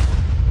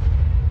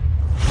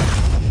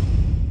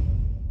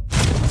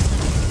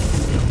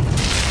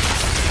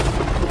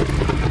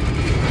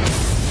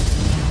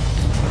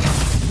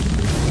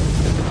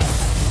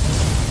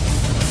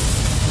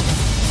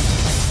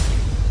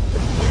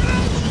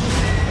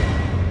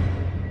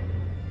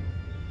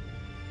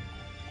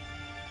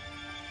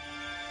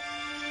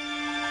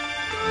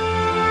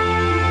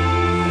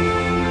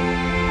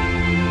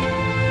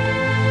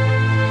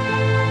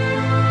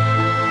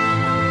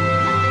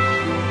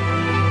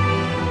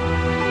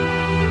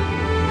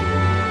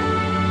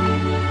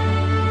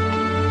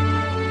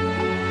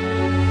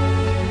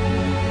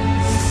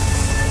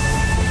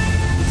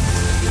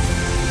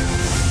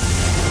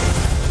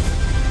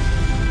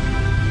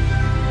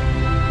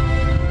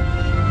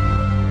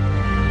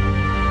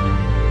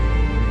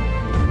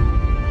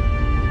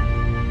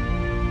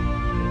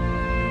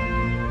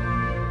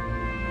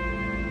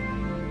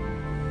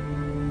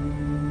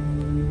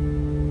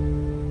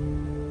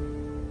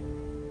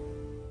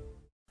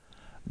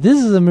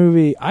 This is a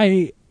movie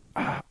I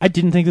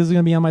didn't think this was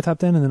going to be on my top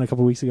 10, and then a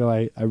couple weeks ago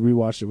I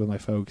rewatched it with my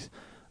folks.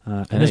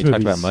 And then he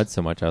talked about Mud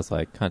so much, I was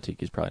like,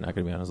 Kon-Tiki's probably not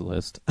going to be on his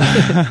list.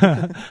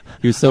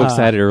 He was so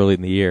excited early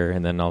in the year,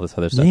 and then all this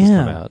other stuff has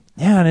come out.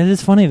 Yeah, and it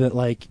is funny that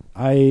like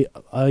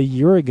a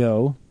year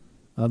ago,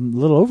 a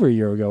little over a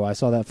year ago, I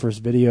saw that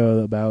first video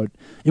about.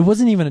 It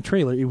wasn't even a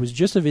trailer; it was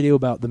just a video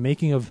about the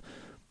making of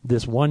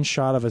this one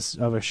shot of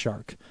a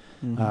shark.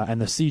 And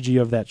the CG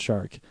of that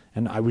shark.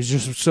 And I was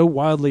just so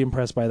wildly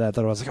impressed by that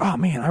I was like, oh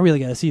man, I really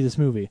got to see this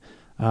movie.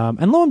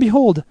 And lo and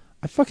behold,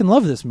 I fucking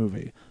love this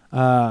movie.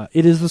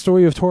 It is the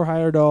story of Thor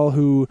Heyerdahl,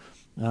 who,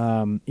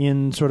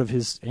 in sort of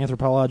his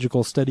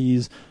anthropological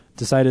studies,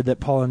 decided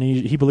that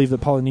he believed that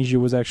Polynesia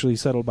was actually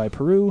settled by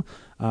Peru.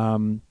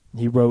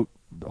 He wrote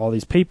all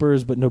these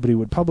papers, but nobody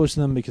would publish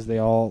them because they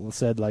all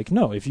said, like,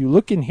 no, if you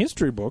look in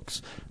history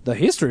books, the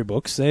history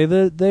books say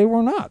that they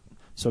were not.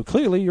 So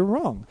clearly you're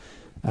wrong.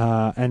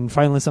 And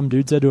finally some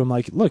dude said to him,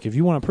 like, look, if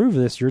you want to prove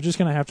this, you're just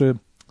going to have to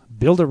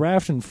build a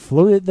raft and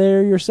float it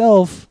there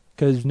yourself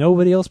because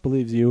nobody else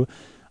believes you.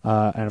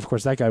 And, of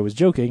course, that guy was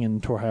joking,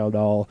 and Thor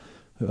Heyerdahl,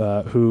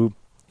 who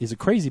is a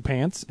crazy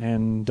pants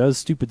and does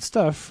stupid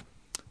stuff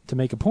to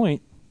make a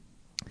point,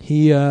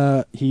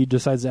 he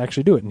decides to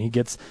actually do it. And he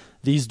gets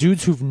these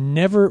dudes who've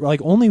never,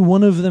 like, only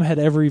one of them had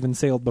ever even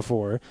sailed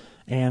before,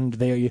 and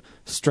they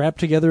strapped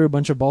together a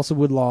bunch of balsa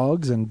wood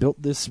logs and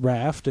built this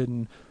raft,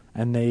 and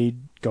they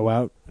go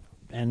out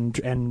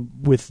and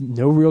with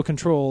no real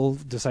control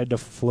decide to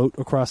float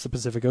across the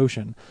Pacific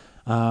Ocean.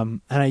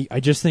 And I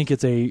just think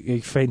it's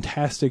a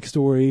fantastic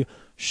story,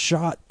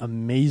 shot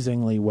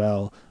amazingly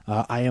well.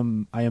 I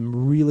am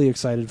really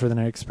excited for the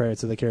next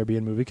Pirates of the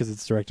Caribbean movie because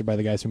it's directed by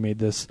the guys who made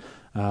this.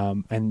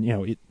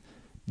 And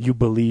you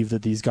believe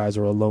that these guys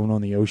are alone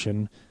on the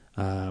ocean.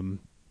 And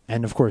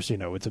of course,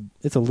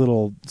 it's a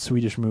little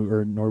Swedish movie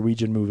or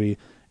Norwegian movie.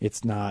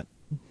 It's not.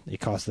 It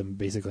cost them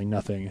basically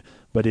nothing,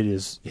 but it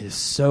is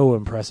so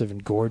impressive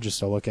and gorgeous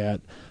to look at.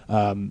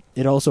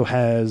 It also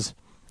has,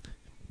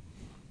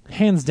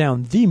 hands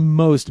down, the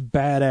most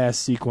badass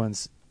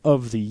sequence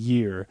of the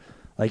year.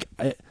 Like,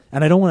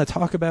 and I don't want to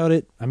talk about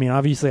it. I mean,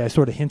 obviously, I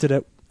sort of hinted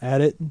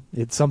at it.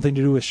 It's something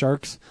to do with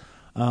sharks,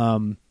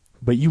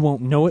 but you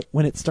won't know it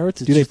when it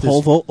starts. It's Do they just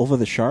pull over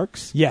the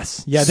sharks?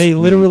 Yes. Yeah, they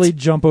literally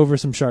jump over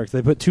some sharks.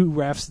 They put 2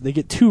 rafts. They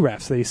get 2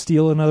 rafts. They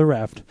steal another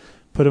raft,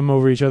 put them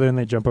over each other, and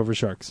they jump over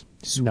sharks.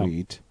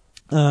 Sweet.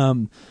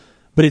 No.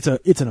 But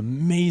it's an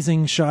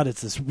amazing shot.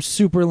 It's this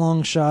super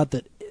long shot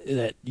that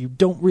you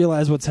don't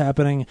realize what's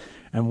happening,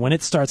 and when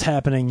it starts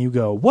happening, you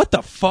go, "What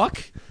the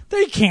fuck?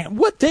 They can't.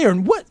 What they are?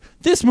 What?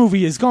 This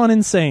movie has gone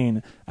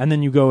insane." And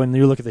then you go and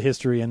you look at the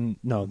history, and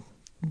no,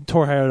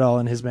 Thor Heyerdahl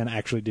and his men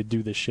actually did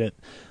do this shit.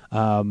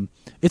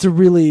 It's a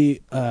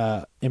really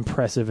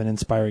impressive and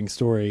inspiring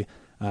story,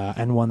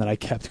 and one that I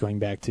kept going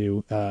back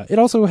to. It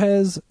also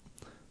has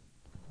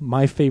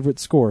my favorite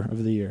score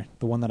of the year,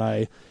 the one that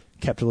I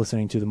kept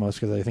listening to the most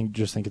because I think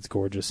it's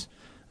gorgeous.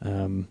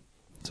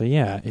 So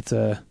yeah, it's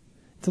a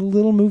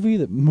little movie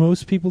that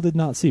most people did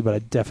not see, but I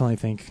definitely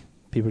think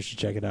people should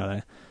check it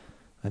out.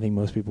 I think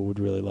most people would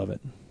really love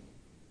it.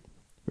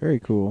 Very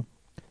cool.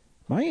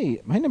 My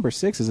number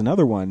 6 is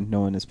another one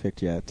no one has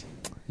picked yet.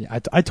 Yeah,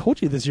 I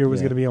told you this year was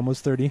going to be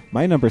almost 30.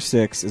 My number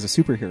 6 is a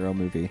superhero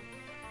movie.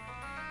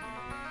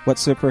 What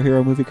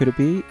superhero movie could it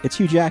be? It's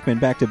Hugh Jackman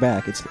back to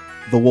back. It's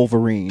The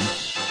Wolverine.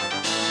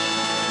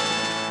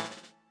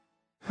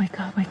 Wake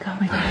up, wake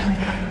up, wake up,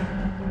 wake up.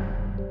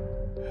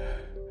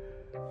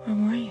 Where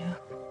were you?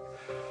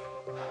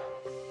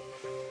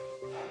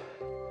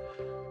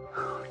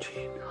 Oh,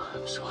 Jean,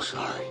 I'm so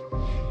sorry.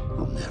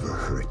 I'll never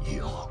hurt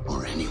you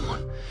or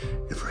anyone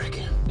ever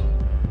again.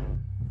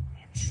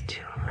 It's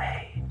too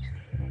late.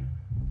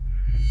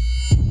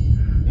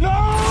 No!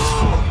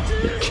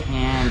 You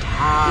can't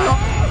hide. No,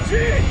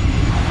 Jean!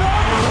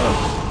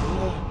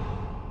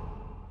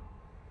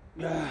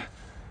 No!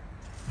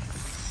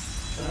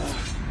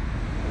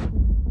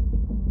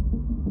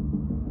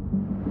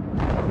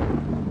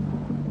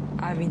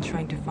 I've been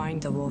trying to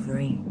find the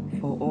Wolverine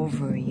for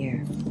over a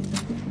year.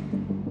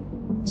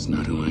 It's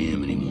not who I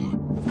am anymore.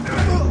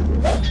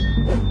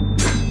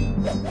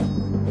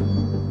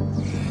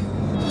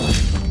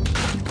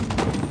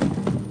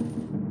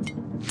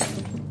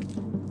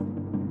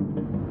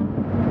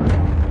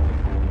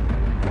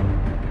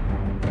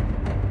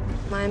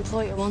 My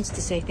employer wants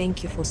to say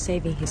thank you for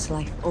saving his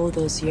life all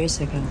those years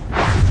ago.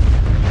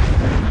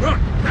 Run,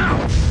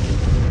 now!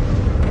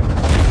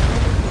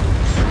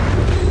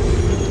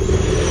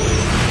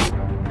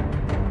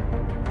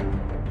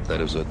 That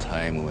was a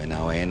time when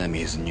our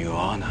enemies knew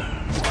honor.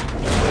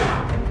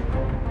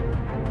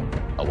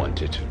 I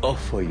wanted to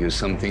offer you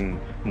something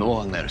no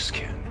one else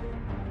can.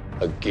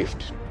 A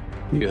gift.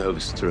 You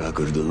have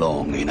struggled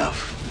long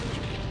enough.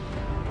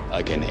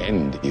 I can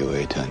end your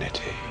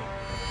eternity.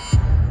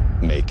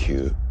 Make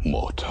you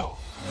mortal.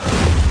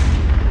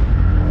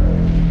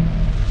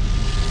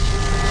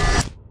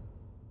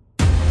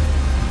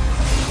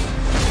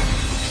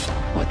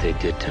 What they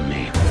did to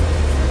me.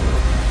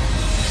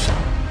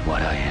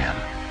 What I am.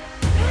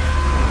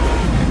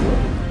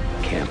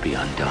 Can't be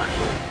undone.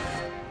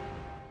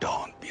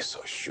 Don't be so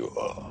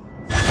sure.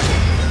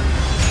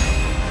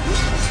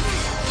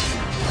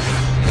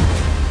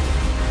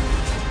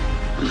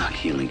 I'm not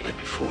healing like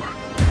before.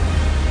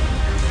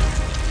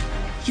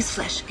 His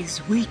flesh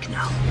is weak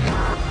now.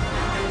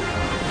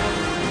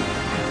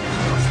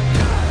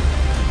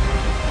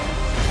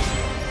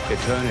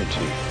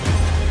 Eternity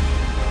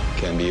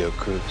can be a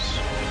curse.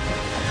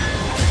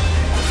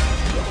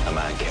 A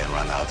man can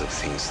run out of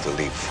things to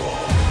live for.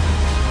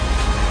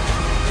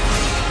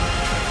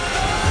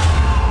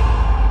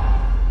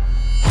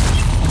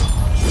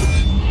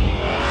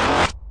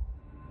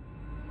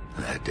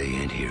 That day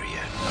ain't here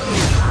yet.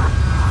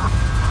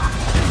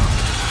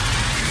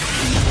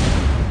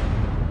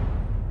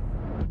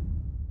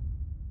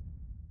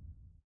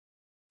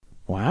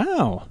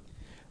 Wow.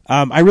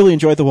 I really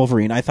enjoyed The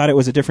Wolverine. I thought it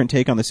was a different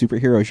take on the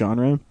superhero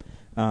genre.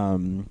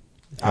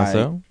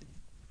 Also?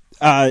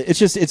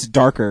 It's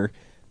darker,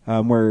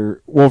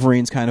 where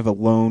Wolverine's kind of a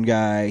lone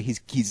guy.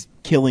 He's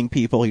killing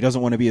people. He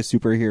doesn't want to be a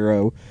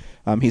superhero.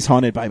 He's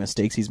haunted by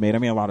mistakes he's made. I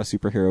mean, a lot of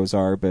superheroes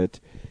are, but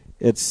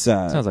it's...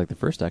 sounds like the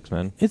first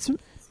X-Men. It's...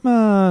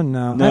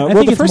 no.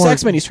 Well, the first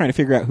X-Men, he's trying to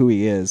figure out who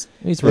he is.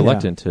 He's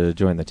reluctant to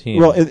join the team.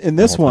 Well, in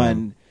this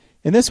one,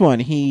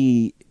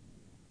 he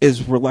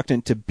is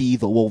reluctant to be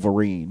the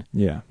Wolverine.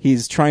 Yeah.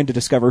 He's trying to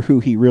discover who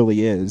he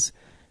really is.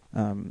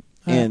 And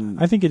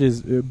I think it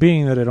is,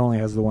 being that it only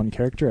has the one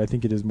character, I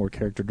think it is more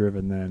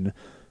character-driven than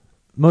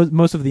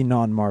most of the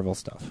non-Marvel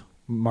stuff.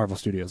 Marvel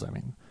Studios, I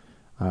mean.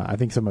 I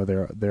think some of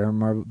their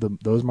Marvel,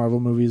 those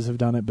Marvel movies have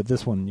done it, but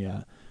this one,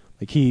 yeah.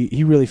 Like,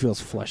 he really feels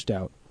fleshed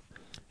out.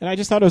 And I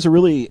just thought it was a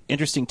really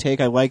interesting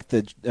take. I liked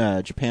the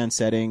Japan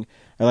setting.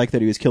 I liked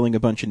that he was killing a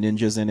bunch of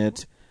ninjas in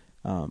it.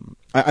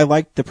 I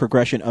liked the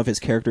progression of his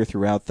character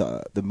throughout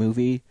the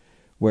movie,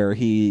 where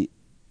it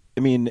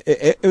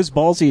was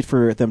ballsy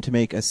for them to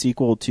make a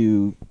sequel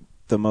to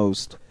the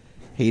most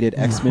hated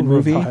X-Men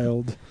movie.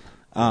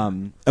 A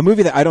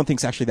movie that I don't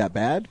think is actually that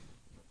bad,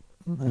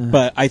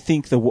 but I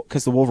think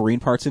because the Wolverine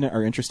parts in it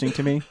are interesting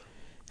to me,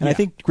 and I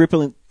think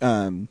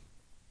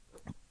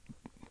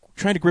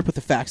trying to grip with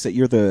the facts that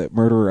you're the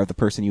murderer of the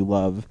person you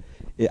love,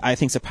 I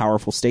think it's a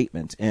powerful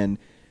statement. And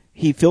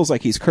he feels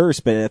like he's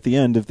cursed, but at the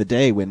end of the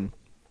day, when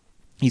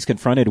he's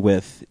confronted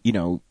with, you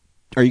know,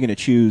 are you going to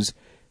choose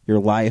your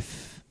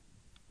life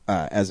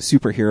as a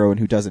superhero and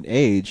who doesn't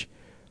age,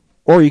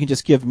 or you can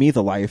just give me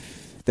the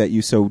life that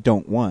you so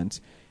don't want?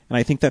 And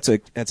I think that's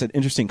an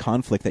interesting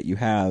conflict that you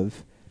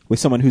have with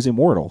someone who's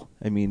immortal.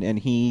 I mean, and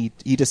he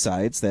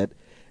decides that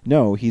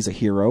no, he's a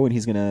hero, and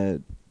he's gonna,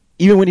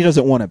 even when he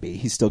doesn't want to be,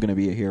 he's still gonna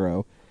be a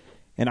hero.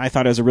 And I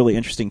thought it was a really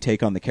interesting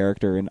take on the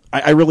character, and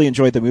I really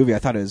enjoyed the movie. I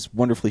thought it was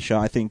wonderfully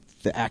shot. I think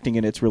the acting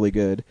in it's really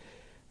good.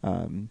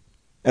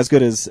 As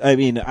good as, I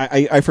mean,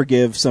 I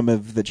forgive some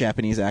of the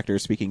Japanese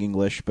actors speaking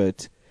English,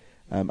 but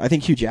I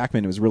think Hugh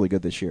Jackman was really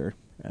good this year.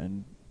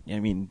 And I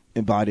mean,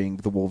 embodying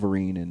the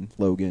Wolverine and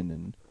Logan,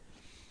 and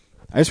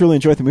I just really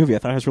enjoyed the movie. I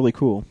thought it was really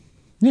cool.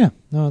 Yeah,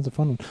 no, it's a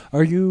fun one.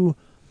 Are you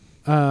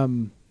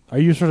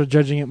sort of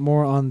judging it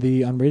more on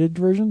the unrated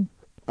version?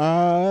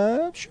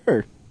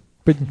 Sure.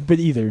 But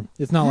either.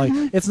 It's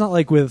not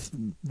like with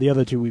the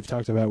other two we've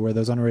talked about where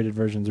those unrated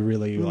versions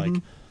really like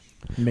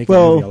make the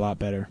movie a lot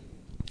better.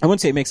 I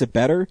wouldn't say it makes it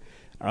better.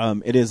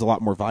 It is a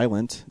lot more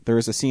violent. There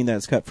is a scene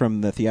that's cut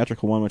from the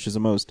theatrical one, which is the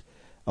most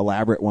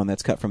elaborate one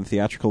that's cut from the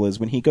theatrical, is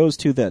when he goes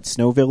to that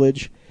snow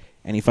village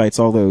and he fights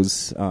all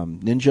those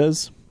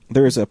ninjas.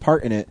 There is a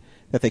part in it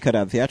that they cut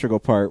out of the theatrical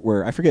part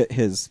where I forget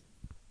his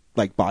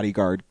like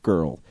bodyguard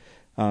girl.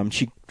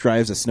 She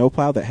drives a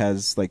snowplow that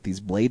has like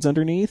these blades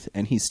underneath,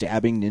 and he's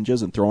stabbing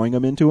ninjas and throwing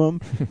them into them,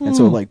 and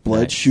so like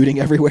blood shooting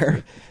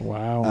everywhere.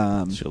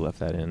 Wow! Should have left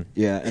that in.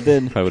 Yeah, and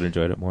then I would have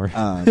enjoyed it more.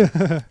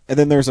 And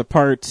then there's a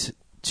part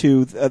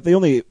to the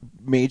only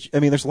major. I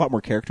mean, there's a lot more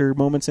character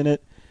moments in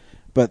it,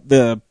 but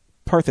the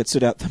part that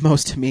stood out the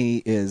most to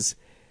me is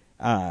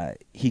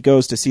he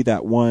goes to see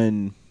that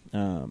one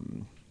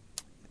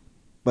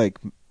like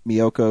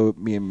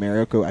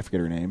Miyako, I forget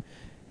her name.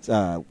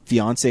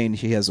 Fiance, and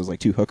she has those like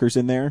two hookers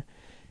in there,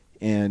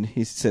 and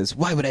he says,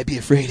 "Why would I be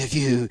afraid of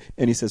you?"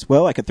 And he says,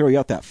 "Well, I could throw you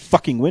out that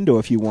fucking window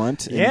if you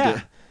want." Yeah,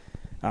 and,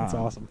 that's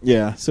awesome.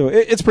 Yeah, so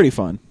it's pretty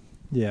fun.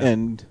 Yeah,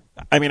 and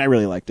I mean, I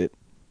really liked it.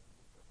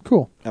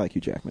 Cool. I like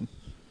Hugh Jackman.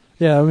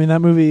 Yeah, I mean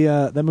that movie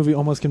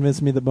almost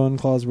convinced me that Bone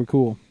Claws were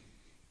cool.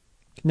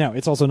 Now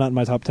it's also not in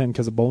my top 10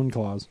 because of Bone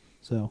Claws.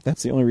 So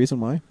that's the only reason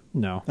why.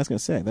 No, I was gonna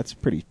say that's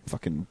pretty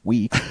fucking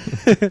weak.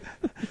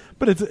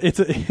 But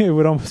it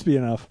would almost be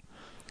enough.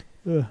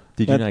 Did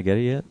you not get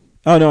it yet?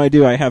 Oh no, I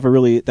do. I have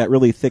that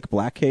really thick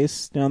black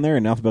case down there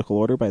in alphabetical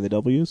order by the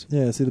W's.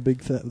 Yeah, see the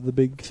big thick.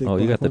 Oh,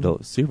 you got one? the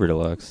super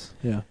deluxe.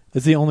 Yeah,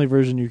 it's the only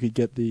version you could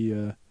get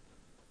the.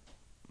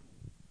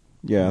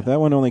 Yeah,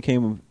 that one only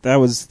came. That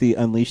was the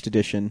Unleashed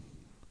edition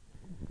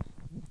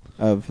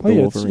of the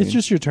Wolverine. It's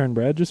just your turn,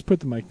 Brad. Just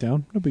put the mic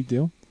down. No big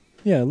deal.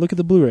 Yeah, look at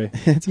the Blu-ray.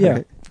 Yeah,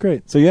 right.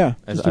 Great. So yeah,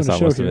 I saw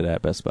most of it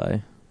at Best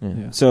Buy.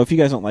 Yeah. So if you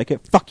guys don't like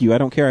it, fuck you. I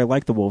don't care. I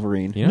like the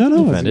Wolverine. You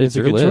don't defend it. It's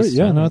a good choice.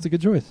 Yeah, no, it's a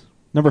good choice.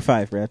 Number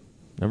 5, Brad.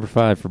 Number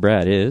 5 for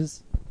Brad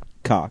is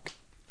Cock.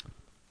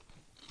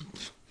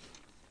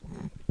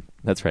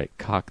 That's right,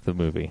 Cock the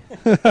movie,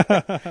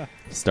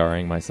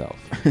 starring myself.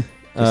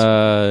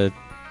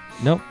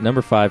 Nope.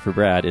 Number 5 for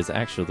Brad is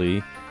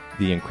actually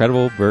The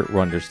Incredible Burt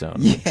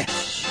Wonderstone.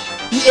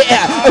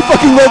 Yeah, I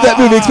fucking love that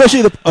movie,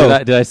 especially the. Oh,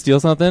 did I steal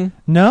something?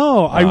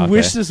 No, I okay.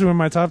 wish this were in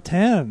my top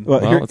 10.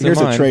 Well,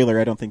 here's a trailer.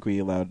 I don't think we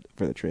allowed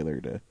for the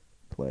trailer to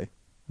play.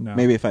 No,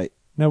 maybe if I.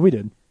 No, we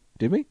did.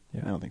 Did we?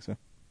 Yeah. I don't think so.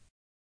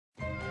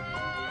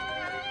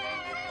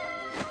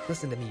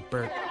 Listen to me,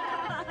 Bert.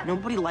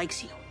 Nobody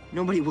likes you.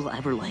 Nobody will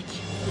ever like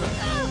you.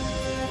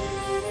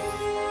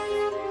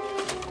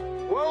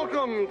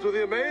 Welcome to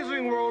the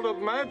amazing world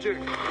of magic.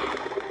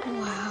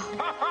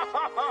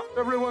 Wow.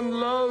 Everyone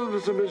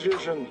loves a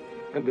magician,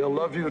 and they'll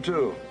love you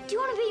too. Do you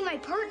want to be my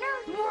partner?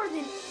 More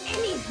than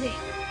anything.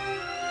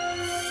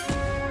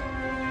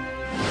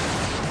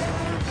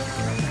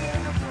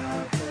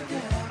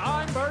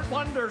 I'm Burt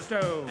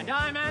Wonderstone. And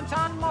I'm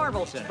Anton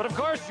Marvelson. But of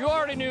course, you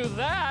already knew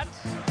that.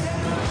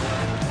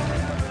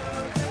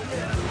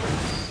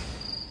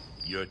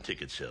 Your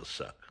ticket sales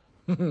suck.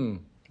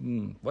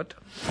 What?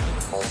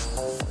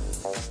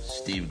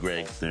 Steve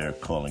Gregg, they're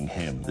calling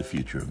him the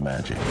future of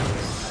magic.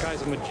 This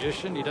guy's a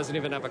magician. He doesn't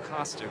even have a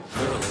costume.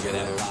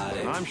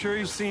 I'm sure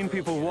you've seen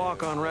people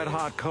walk on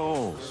red-hot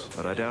coals,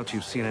 but I doubt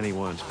you've seen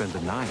anyone spend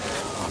the night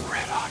on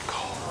red-hot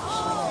coals.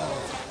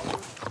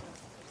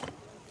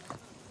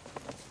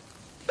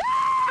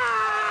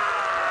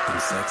 I'm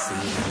sexy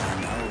and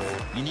I know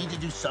it. You need to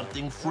do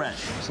something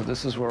fresh. So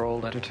this is where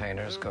old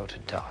entertainers go to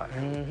die.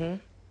 Mm-hmm.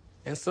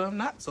 And some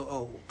not so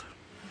old.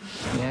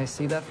 May I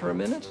see that for a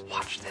minute?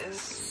 Watch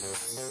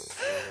this.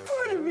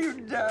 What have you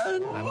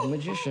done? I'm a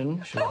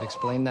magician. Should have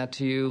explained that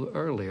to you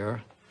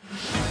earlier.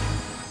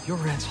 You're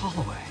Rance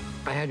Holloway.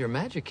 I had your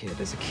magic kit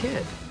as a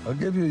kid. I'll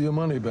give you your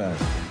money back.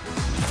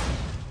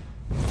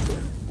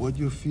 What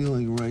you're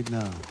feeling right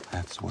now,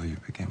 that's why you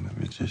became a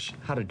magician.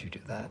 How did you do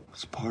that?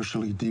 It's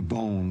partially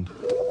deboned.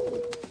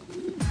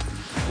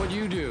 What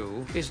you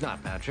do is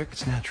not magic.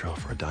 It's natural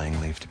for a dying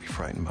leaf to be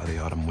frightened by the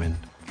autumn wind.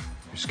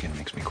 Your skin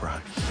makes me cry.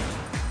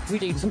 We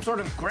need some sort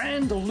of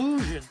grand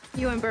illusion.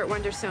 You and Burt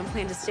Wonderstone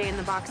plan to stay in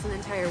the box an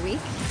entire week?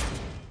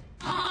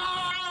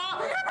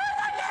 I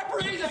can't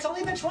breathe! It's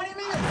only been 20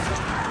 minutes!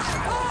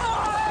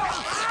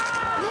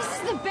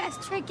 This is the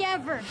best trick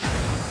ever.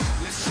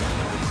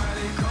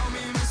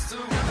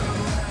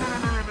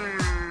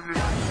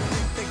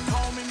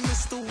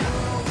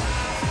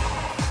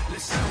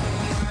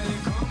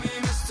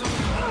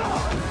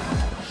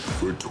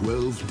 For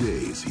 12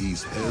 days,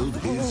 he's held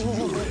his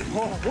urine.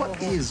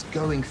 What is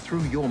going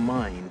through your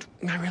mind?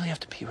 I really have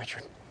to pee,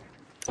 Richard.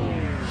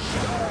 It's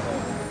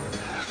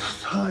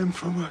time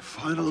for my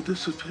final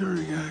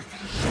disappearing act.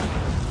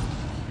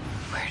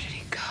 Where did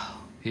he go?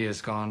 He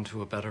has gone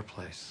to a better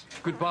place.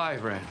 Goodbye,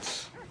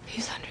 Rance.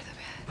 He's under the bed.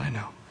 I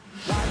know.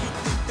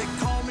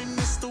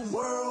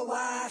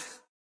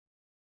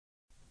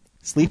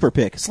 Sleeper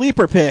pick.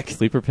 Sleeper pick.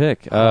 Sleeper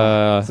pick.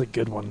 That's a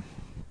good one.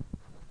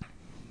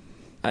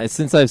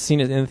 Since I've seen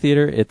it in the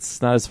theater, it's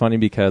not as funny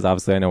because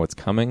obviously I know what's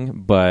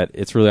coming, but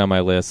it's really on my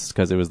list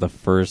because it was the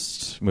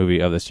first movie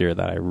of this year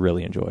that I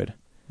really enjoyed.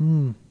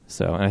 Mm.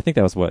 So, and I think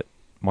that was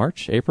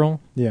March, April?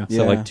 Yeah.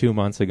 So like 2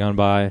 months had gone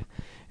by. And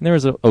there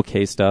was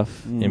okay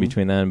stuff in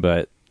between then,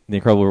 but The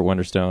Incredible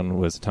Wonderstone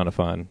was a ton of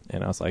fun.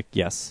 And I was like,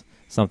 yes,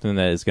 something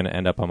that is going to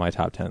end up on my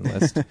top 10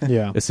 list.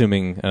 Yeah.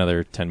 Assuming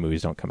another 10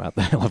 movies don't come out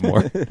that I love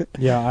more.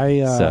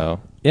 Yeah, So,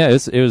 yeah, it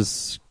was, it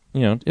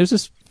was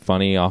just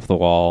funny, off the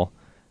wall.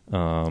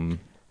 I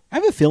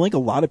have a feeling a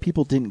lot of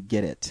people didn't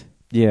get it.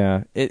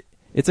 Yeah,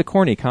 it's a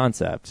corny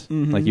concept.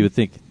 Mm-hmm. Like you would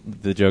think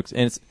the jokes,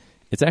 and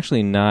it's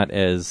actually not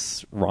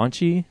as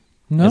raunchy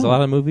as a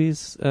lot of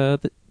movies,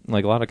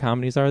 like a lot of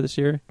comedies are this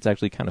year. It's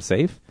actually kind of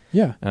safe.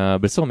 Yeah,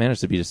 but it still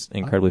managed to be just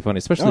incredibly funny,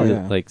 especially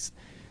like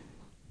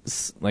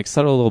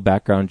subtle little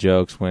background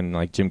jokes when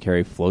like Jim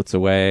Carrey floats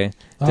away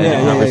to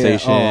end a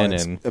conversation. Oh,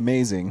 it's and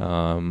amazing.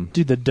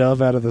 Dude, the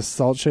dove out of the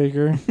salt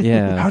shaker.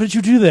 Yeah, how did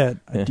you do that?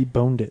 I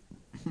deboned it.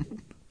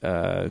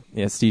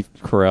 Steve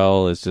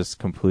Carell is just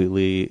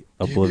completely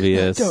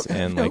oblivious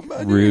and like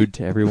rude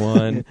to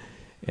everyone,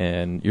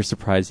 and you're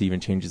surprised he even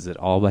changes it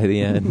all by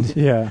the end.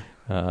 Yeah,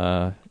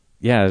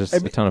 just a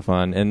ton of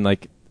fun, and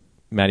like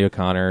Matty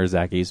O'Connor,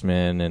 Zach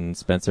Eastman, and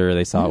Spencer,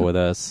 they saw it with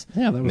us.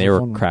 Yeah, that was and they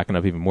were cracking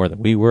up even more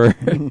than we were.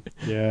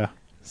 Yeah,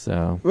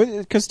 so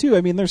because too,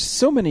 I mean, there's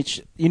so many.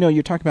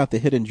 You're talking about the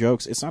hidden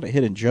jokes. It's not a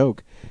hidden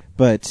joke,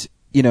 but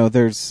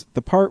there's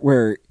the part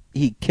where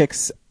he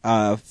kicks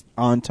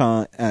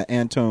Anton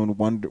Wonderstone.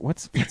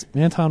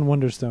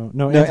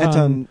 No,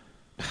 Anton.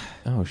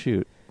 Oh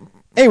shoot.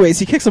 Anyways,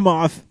 he kicks him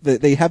off.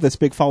 They have this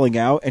big falling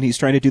out, and he's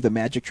trying to do the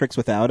magic tricks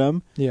without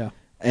him. Yeah,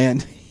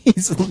 and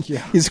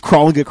he's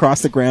crawling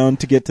across the ground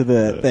to get to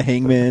the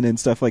hangman and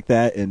stuff like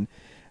that. And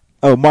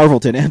Anton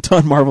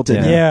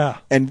Marvelton. Yeah,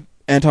 and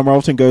Anton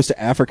Marvelton goes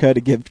to Africa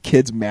to give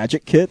kids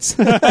magic kits.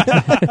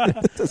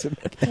 That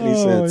doesn't make any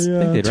sense. Yeah.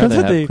 I think they'd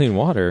rather have clean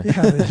water.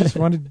 Yeah, they just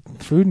wanted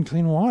food and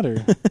clean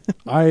water.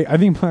 I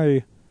think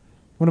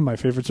one of my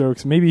favorite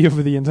jokes, maybe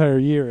over the entire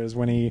year, is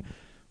when he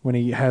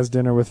has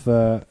dinner with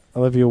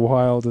Olivia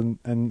Wilde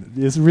and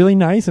is really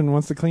nice and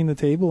wants to clean the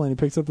table, and he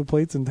picks up the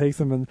plates and takes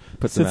them and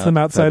sits them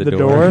outside the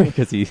door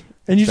because he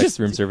expects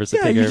room service to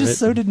take care of it. You just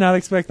so did not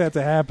expect that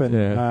to happen.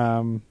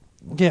 Yeah.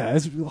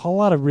 It's a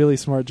lot of really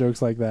smart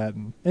jokes like that,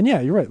 and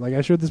yeah, you're right. Like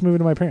I showed this movie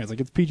to my parents. Like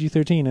it's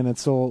PG-13 and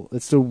it's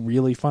still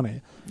really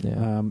funny.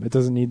 Yeah. It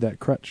doesn't need that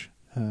crutch.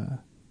 So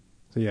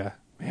yeah,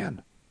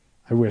 man,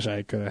 I wish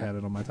I could have had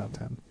it on my top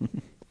 10.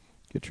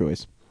 Good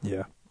choice.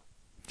 Yeah,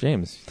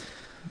 James.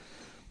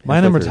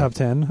 My number top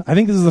 10. I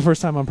think this is the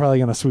first time I'm probably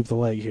going to sweep the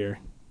leg here.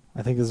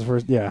 I think this is the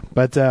first. Yeah,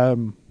 but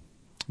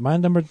my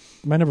number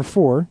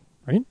 4.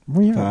 Right?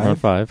 Round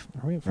 5.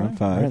 Are we at 5? Round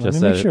 5. Right, let me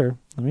make sure.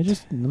 Let me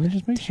just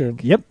make sure.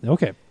 Yep.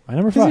 Okay. My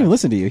number 5. He doesn't even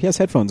listen to you. He has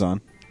headphones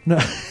on. No,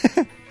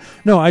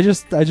 no. I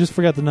just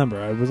forgot the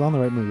number. I was on the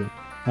right movie.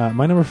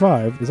 My number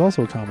 5 is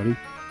also a comedy.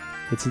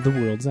 It's The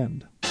World's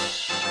End.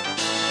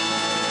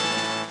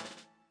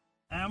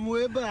 And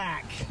we're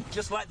back.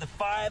 Just like the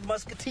 5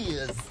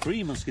 Musketeers.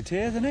 3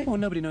 Musketeers, isn't it? Well,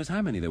 nobody knows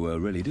how many there were,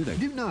 really, do they?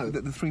 You do know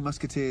that the 3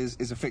 Musketeers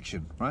is a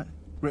fiction, right?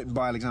 Written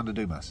by Alexander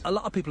Dumas. A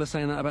lot of people are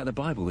saying that about the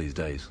Bible these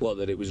days. What,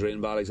 that it was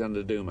written by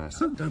Alexander Dumas?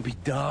 Don't be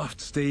daft,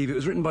 Steve. It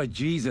was written by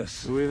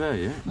Jesus. Are we there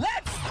yet?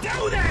 Let's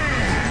do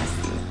this!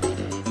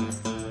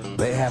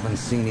 They haven't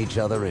seen each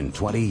other in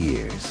 20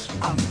 years.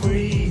 I'm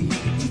free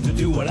to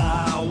do what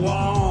I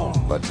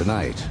want. But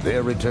tonight,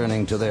 they're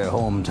returning to their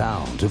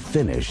hometown to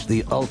finish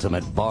the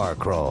ultimate bar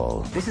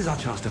crawl. This is our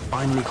chance to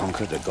finally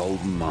conquer the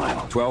Golden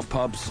Mile. 12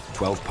 pubs,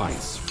 12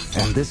 pints.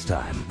 And this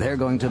time, they're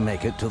going to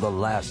make it to the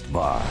last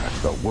bar,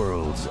 the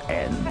World's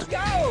End. Let's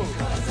go!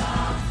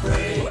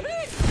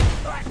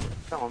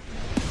 Come on.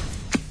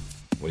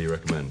 What do you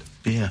recommend?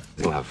 Beer.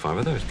 We'll have 5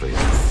 of those, please.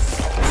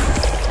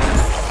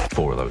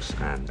 4 of those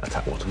and a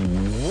tap water.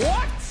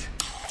 What?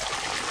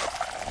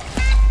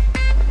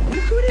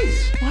 Look who it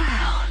is.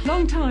 Wow,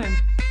 long time.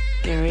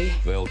 Gary.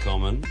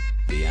 Welcome,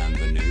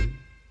 bienvenue.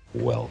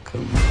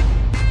 Welcome.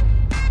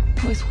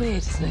 Well, it's weird,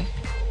 isn't it?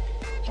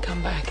 You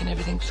come back and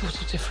everything's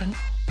sort of different.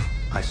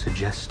 I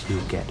suggest you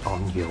get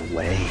on your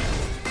way.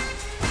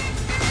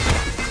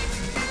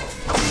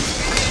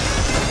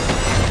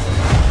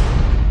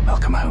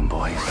 Welcome home,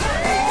 boys.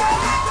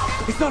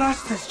 It's not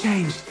us that's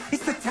changed.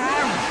 It's the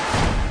town.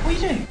 What are you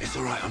doing? It's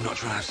all right. I'm not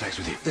trying to have sex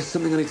with you. There's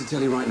something I need to tell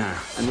you right now.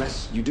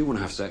 Unless you do want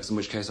to have sex, in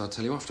which case I'll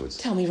tell you afterwards.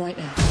 Tell me right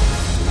now.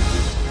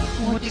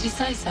 What did he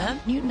say, sir?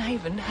 Newton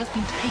Haven has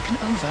been taken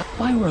over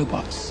by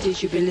robots.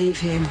 Did you believe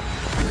him? We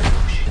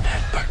should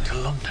head back to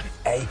London.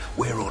 A,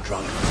 we're all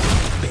drunk.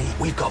 B,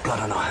 we've got blood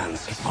on our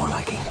hands. It's more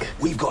like ink.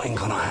 We've got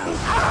ink on our hands.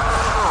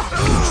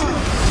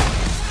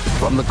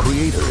 From the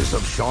creators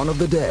of Shaun of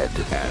the Dead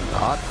and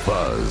Hot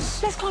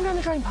Fuzz. Let's climb down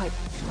the drain pipe.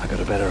 I got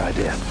a better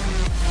idea.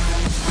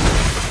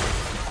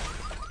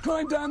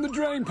 Climb down the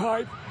drain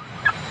pipe.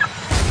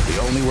 The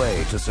only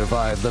way to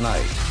survive the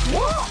night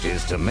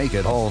is to make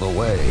it all the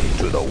way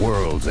to the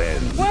world's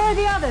end. Where are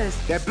the others?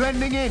 They're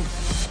blending in.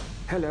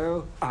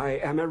 Hello, I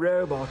am a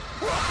robot.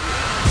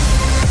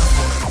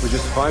 We're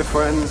just 5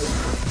 friends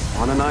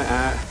on a night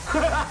out,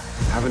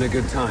 having a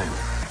good time.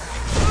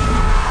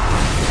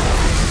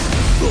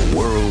 The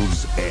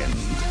world's end.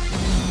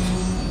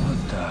 What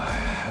the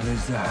hell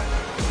is that?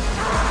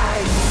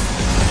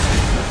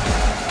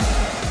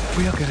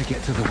 We are going to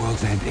get to the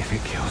world's end if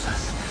it kills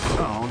us.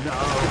 Oh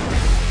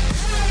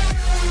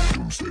no.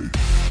 Doomsday.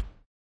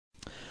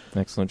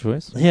 Excellent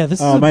choice. Yeah,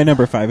 this is my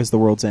number 5 is The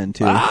World's End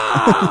too.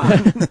 Wow,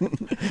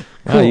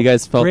 you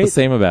guys felt Great. the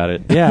same about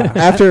it. Yeah.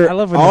 After I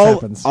love when this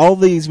happens. all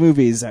these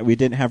movies that we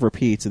didn't have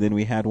repeats, and then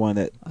we had one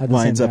that At the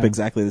lines same up time.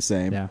 exactly the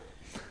same. Yeah.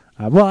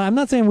 Well, I'm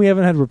not saying we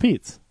haven't had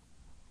repeats.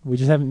 We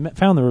just haven't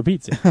found the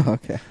repeats yet.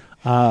 Okay.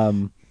 Yeah,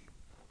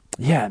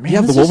 man. You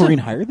have this the is Wolverine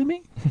higher than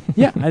me?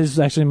 Yeah, this is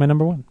actually my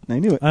number 1. I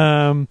knew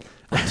it.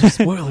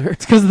 Spoiler.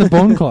 It's because of the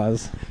bone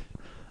claws.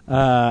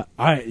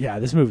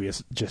 This movie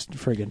is just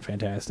friggin'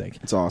 fantastic.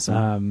 It's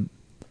awesome.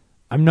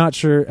 I'm not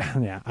sure.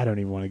 Yeah, I don't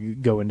even want to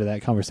go into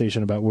that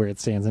conversation about where it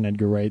stands in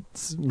Edgar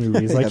Wright's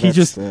movies. Like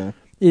it's a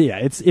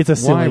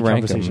silly Why rank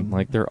conversation. them?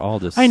 Like they're all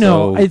just. I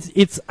know So...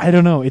 it's I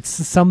don't know. It's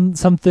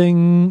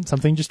something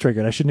just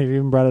triggered. I shouldn't have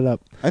even brought it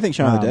up. I think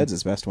Shaun of the Dead's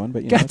his best one,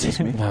 but you know, that's just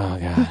me. Oh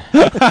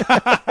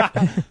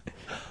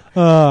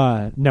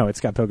god. No, it's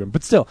Scott Pilgrim,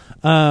 but still.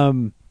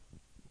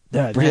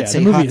 The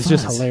say movie hot is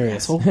just fuzz,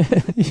 hilarious.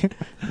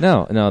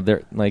 No,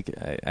 they're like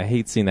I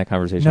hate seeing that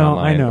conversation No,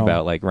 online I know.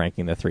 about like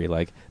ranking the 3.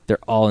 Like they're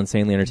all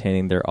insanely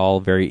entertaining. They're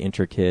all very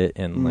intricate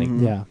and like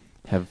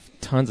have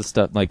tons of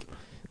stuff. Like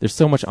there's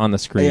so much on the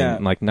screen, Yeah.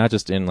 like not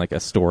just in like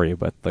a story,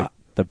 but like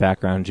the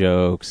background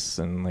jokes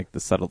and like the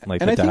subtle like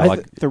And the I dialogue.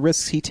 think the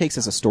risks he takes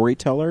as a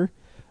storyteller,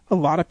 a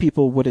lot of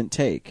people wouldn't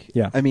take.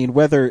 Yeah. I mean,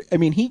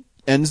 he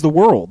ends the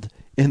world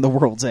in The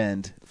World's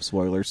End.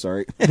 Spoilers,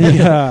 sorry.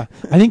 I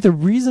think the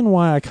reason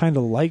why I kind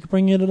of like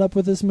bringing it up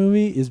with this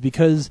movie is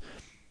because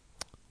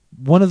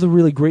one of the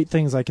really great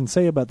things I can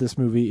say about this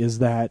movie is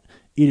that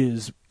it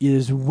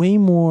is way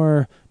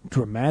more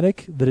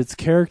dramatic, that its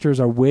characters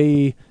are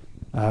way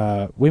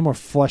more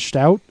fleshed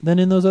out than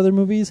in those other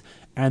movies,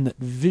 and that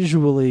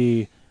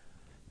visually,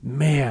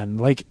 man,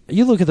 like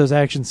you look at those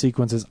action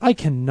sequences, I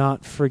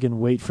cannot friggin'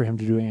 wait for him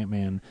to do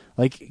Ant-Man.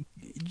 Like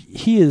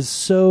he is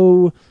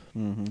so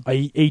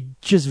a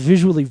just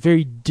visually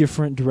very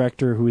different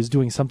director who is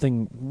doing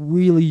something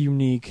really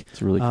unique.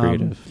 It's really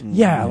creative.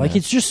 Yeah, like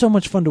it's just so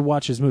much fun to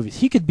watch his movies.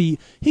 He could be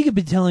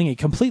telling a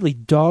completely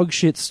dog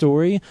shit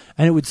story,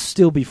 and it would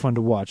still be fun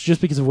to watch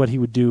just because of what he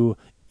would do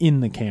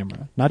in the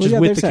camera, not just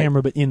with the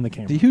camera, but in the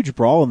camera. The huge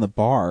brawl in the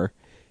bar,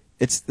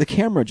 it's the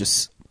camera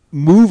just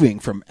moving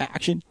from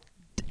action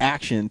to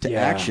action to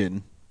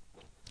action.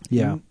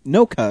 Yeah,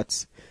 no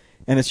cuts,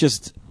 and it's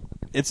just.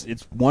 It's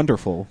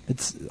wonderful.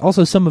 It's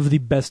also some of the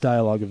best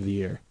dialogue of the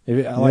year.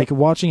 Like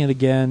watching it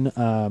again,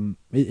 and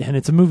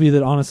it's a movie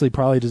that honestly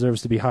probably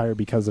deserves to be higher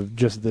because of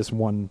just this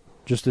one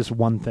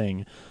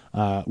thing,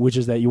 which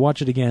is that you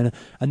watch it again,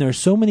 and there are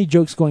so many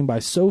jokes going by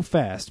so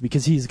fast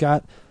because he's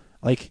got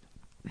like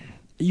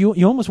you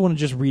almost want to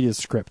just read his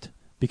script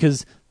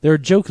because there are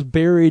jokes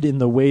buried in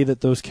the way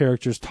that those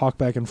characters talk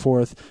back and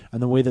forth,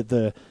 and the way that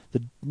the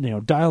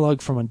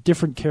dialogue from a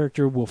different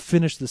character will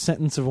finish the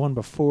sentence of one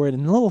before it,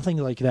 and little things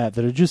like that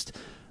are just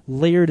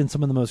layered in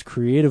some of the most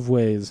creative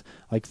ways.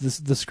 Like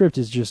the script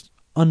is just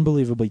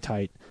unbelievably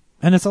tight,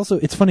 and it's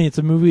funny. It's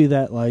a movie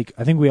that like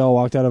I think we all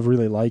walked out of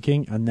really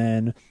liking, and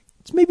then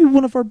it's maybe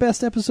one of our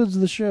best episodes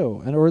of the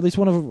show, or at least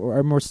one of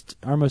our most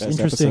best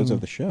interesting episodes of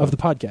the show. of the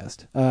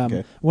podcast.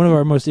 Okay. One of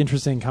our most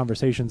interesting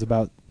conversations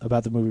about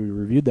the movie we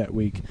reviewed that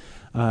week,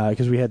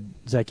 because we had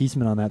Zach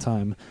Eastman on that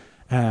time,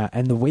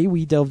 and the way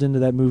we delved into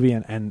that movie,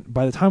 and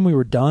by the time we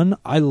were done,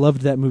 I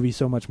loved that movie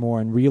so much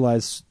more and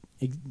realized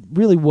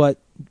really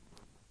what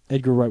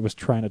Edgar Wright was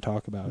trying to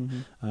talk about,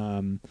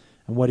 and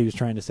what he was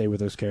trying to say with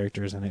those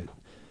characters, and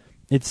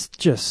it's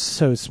just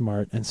so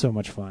smart and so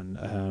much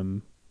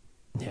fun.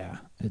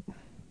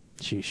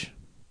 Sheesh.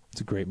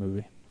 It's a great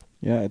movie.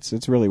 Yeah,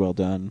 it's really well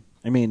done.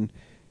 I mean,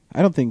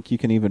 I don't think you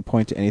can even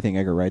point to anything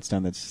Edgar Wright's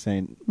done that's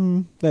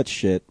saying, that's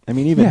shit. I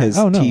mean, even his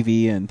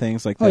TV and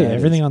things like that. Oh, yeah,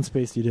 everything on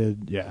Space he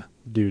did,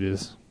 dude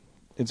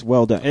It's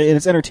well done, and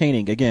it's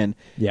entertaining. Again,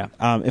 Yeah.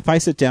 If I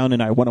sit down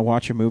and I want to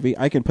watch a movie,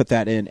 I can put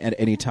that in at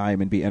any time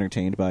and be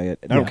entertained by it.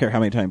 And I don't care how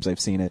many times I've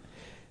seen it.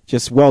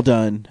 Just well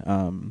done.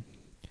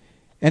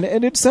 And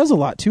it says a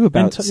lot too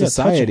about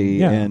society.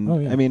 touching. Yeah.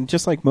 And I mean,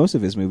 just like most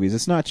of his movies,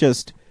 it's not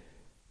just,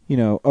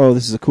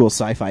 this is a cool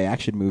sci-fi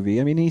action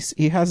movie. I mean,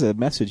 he has a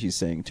message he's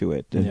saying to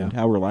it, and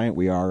how reliant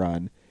we are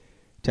on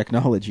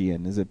technology,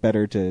 and is it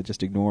better to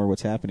just ignore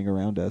what's happening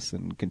around us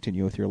and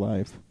continue with your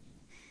life?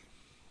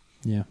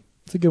 Yeah,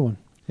 it's a good one.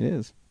 It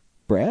is.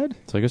 Brad?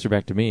 So I guess you're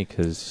back to me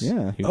because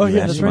that's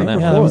right.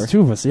 Yeah, that was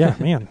two of us. Yeah,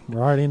 man,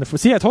 we're already in the.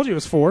 See, I told you it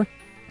was 4.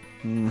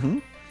 Mm-hmm.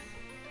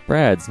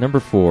 Brad's number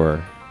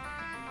 4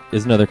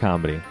 is another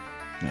comedy.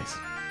 Nice.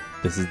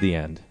 This is the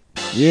end.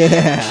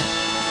 Yeah.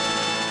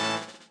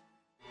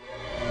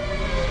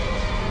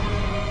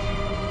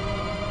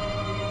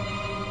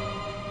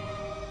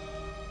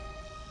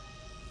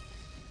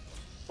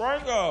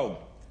 Franco!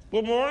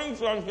 Good morning,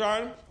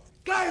 sunshine.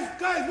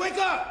 Guys, wake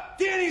up!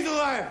 Danny's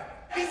alive!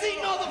 He's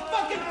eating all the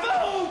fucking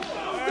food!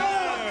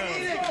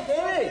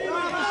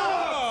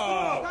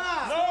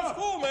 No, it's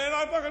cool, man.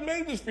 I fucking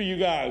made this for you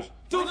guys.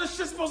 Dude, this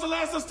shit's supposed to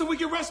last us till we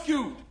get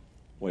rescued.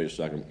 Wait a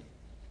second.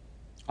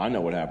 I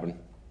know what happened.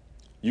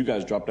 You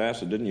guys dropped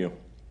acid, didn't you?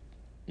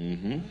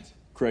 Mm-hmm.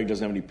 Craig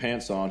doesn't have any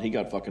pants on. He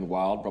got fucking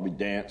wild, probably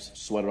danced,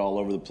 sweated all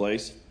over the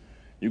place.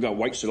 You got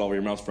white shit all over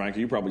your mouth, Frankie.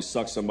 You probably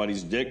sucked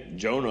somebody's dick.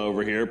 Jonah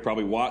over here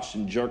probably watched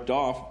and jerked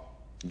off.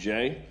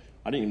 Jay,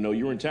 I didn't even know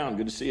you were in town.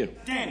 Good to see you.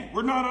 Danny,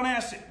 we're not on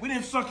acid. We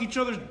didn't suck each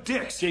other's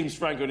dicks. James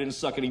Franco didn't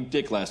suck any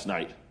dick last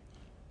night.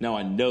 Now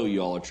I know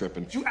you all are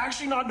tripping. Do you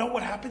actually not know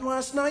what happened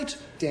last night?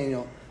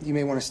 Daniel, you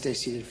may want to stay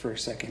seated for a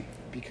second,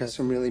 because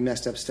some really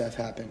messed up stuff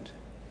happened,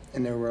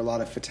 and there were a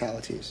lot of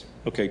fatalities.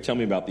 Okay, tell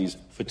me about these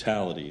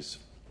fatalities.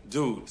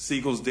 Dude,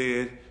 Siegel's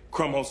dead,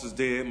 Krumholz is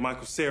dead,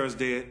 Michael Cera's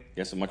dead.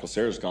 Yes, and Michael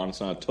Cera's gone.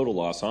 It's not a total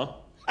loss, huh?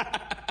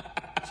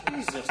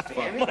 Jesus,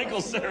 Michael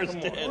Cera's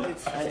dead.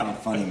 That's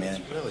not funny,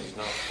 man. Really, he's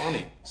not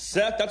funny.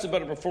 Seth, that's a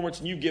better performance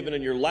than you've given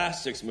in your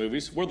last 6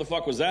 movies. Where the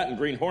fuck was that in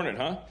Green Hornet,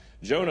 huh?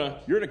 Jonah,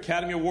 you're an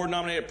Academy Award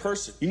nominated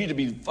person. You need to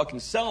be fucking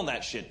selling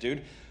that shit,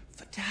 dude.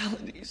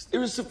 Fatalities.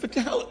 There was some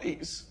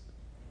fatalities.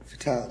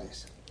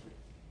 Fatalities.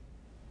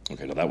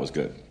 Okay, no, that was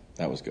good.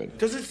 That was good.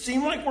 Does it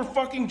seem like we're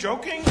fucking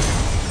joking?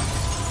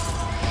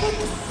 What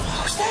the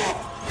fuck was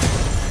that?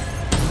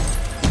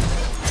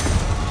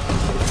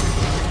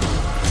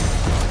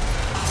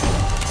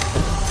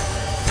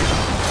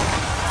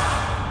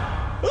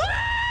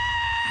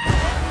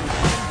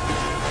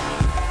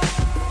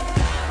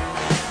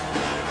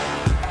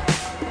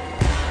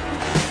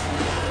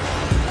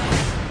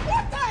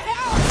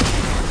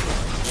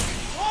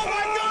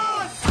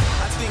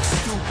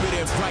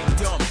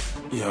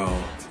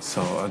 Yo,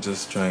 so I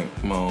just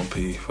drank my own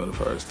pee for the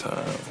first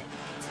time.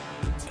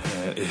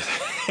 And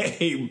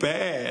it ain't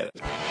bad.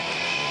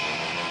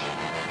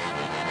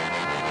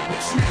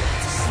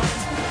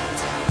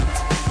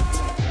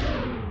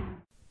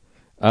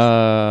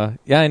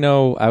 Yeah, I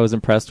know I was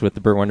impressed with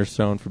the Burt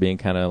Wonderstone for being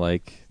kind of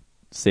like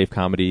safe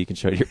comedy you can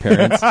show to your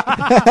parents. And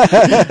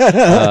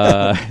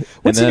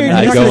then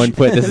I go and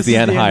put this is the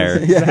end higher.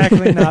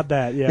 Exactly not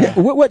that, yeah.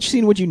 What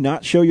scene would you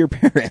not show your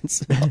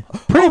parents?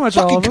 Pretty much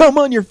all of them. Come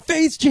on your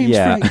face, James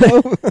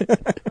Franco.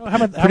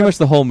 Pretty much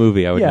the whole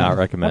movie I would not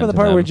recommend. How about the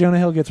part where Jonah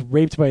Hill gets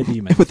raped by a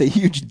demon? With a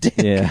huge dick.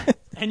 Yeah.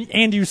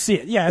 And you see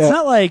it. Yeah, it's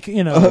not like,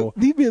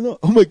 leave me alone.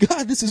 Oh my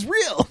God, this is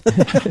real.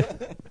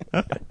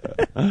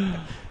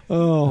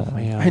 Oh,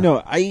 man. I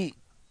know.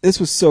 This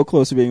was so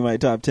close to being my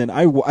top 10.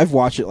 I've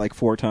watched it like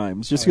 4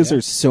 times just because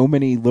there's so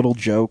many little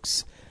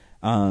jokes.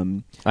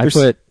 I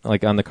put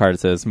like on the card it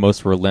says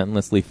most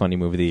relentlessly funny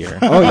movie of the year.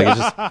 Oh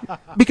yeah,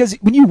 because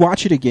when you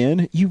watch it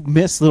again, you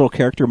miss little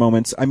character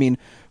moments. I mean,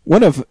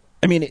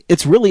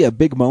 it's really a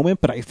big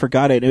moment, but I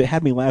forgot it. It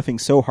had me laughing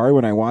so hard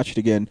when I watched it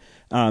again.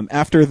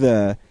 After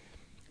the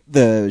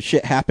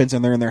shit happens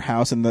and they're in their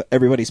house and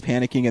everybody's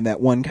panicking, and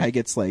that one guy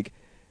gets like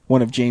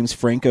one of James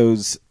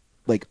Franco's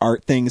like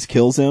art things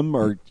kills him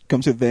or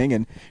comes to the thing,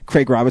 and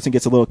Craig Robinson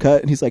gets a little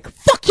cut and he's like,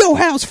 "Fuck your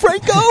house,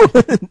 Franco."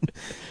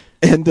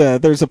 And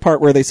there's a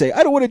part where they say,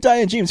 "I don't want to die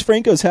in James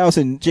Franco's house,"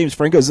 and James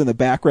Franco's in the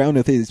background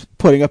with his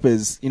putting up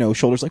his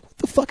shoulders like, "What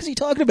the fuck is he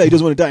talking about? He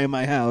doesn't want to die in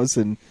my house."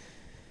 And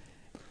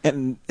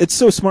it's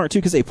so smart too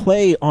because they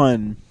play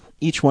on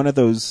each one of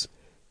those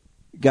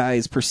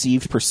guys'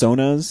 perceived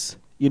personas.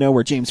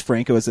 Where James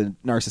Franco is a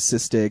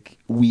narcissistic,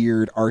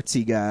 weird,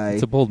 artsy guy.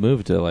 It's a bold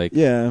move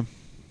to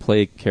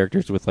play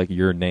characters with like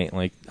your name.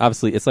 Like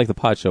obviously it's like the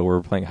Pod Show where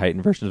we're playing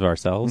heightened versions of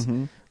ourselves.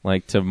 Mm-hmm.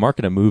 Like to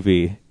market a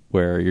movie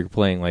where you're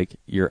playing like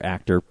your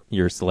actor,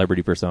 your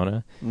celebrity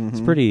persona. Mm-hmm.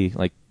 It's pretty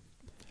like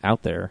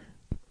out there,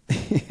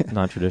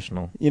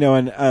 non-traditional.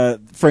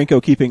 And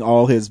Franco keeping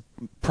all his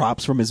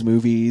props from his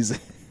movies,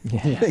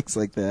 things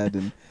like that,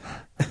 and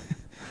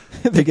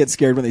they get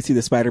scared when they see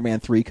the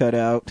Spider-Man 3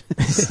 cutout.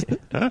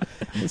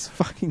 It's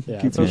fucking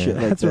goofy shit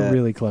like that. That's a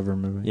really clever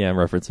movie. Yeah, I'm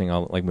referencing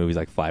all like movies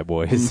like Five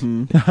Boys.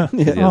 Mm-hmm.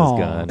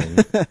 Gun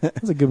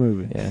that's a good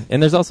movie. Yeah,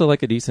 and there's also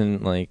like a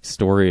decent like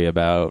story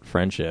about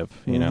friendship.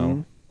 You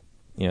know,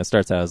 it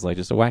starts out as like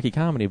just a wacky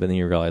comedy, but then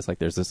you realize like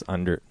there's this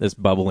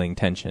bubbling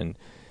tension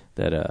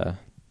that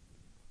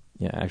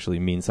actually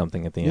means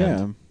something at the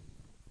end.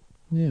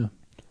 Yeah.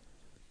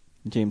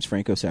 James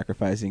Franco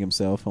sacrificing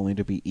himself only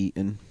to be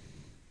eaten.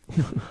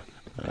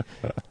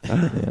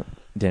 Yeah.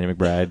 Danny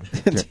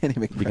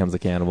McBride becomes a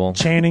cannibal.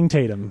 Channing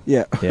Tatum.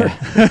 Yeah.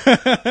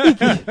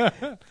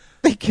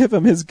 They give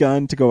him his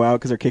gun to go out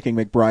because they're kicking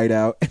McBride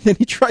out, and then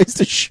he tries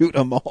to shoot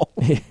them all.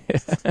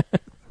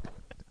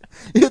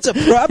 It's a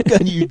prop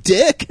gun, you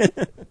dick!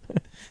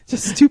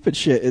 Just stupid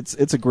shit.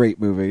 It's a great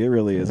movie. It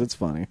really is. It's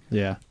funny.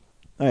 Yeah.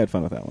 I had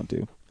fun with that one,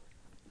 too.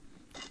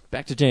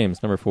 Back to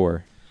James, number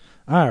 4.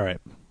 All right.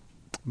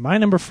 My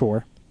number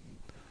 4.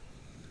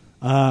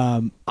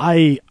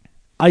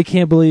 I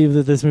can't believe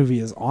that this movie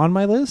is on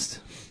my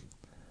list.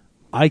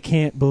 I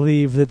can't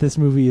believe that this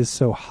movie is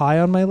so high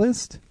on my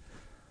list.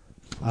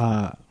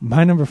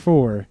 My number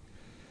 4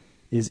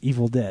 is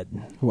Evil Dead.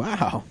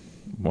 Wow.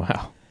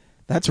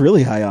 That's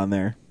really high on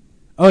there.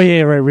 Oh,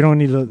 yeah, right. We don't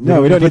need to...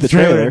 No, we don't need the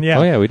trailer. In, yeah.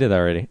 Oh, yeah, we did that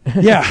already.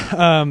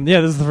 Yeah.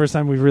 This is the first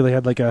time we've really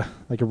had like a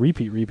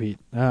repeat.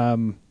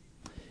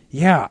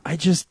 Yeah, I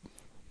just...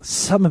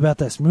 Something about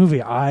this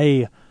movie,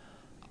 I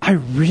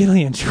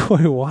really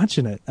enjoy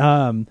watching it.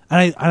 And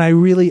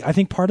I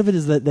think part of it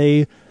is that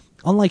they,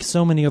 unlike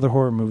so many other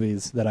horror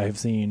movies that I have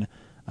seen,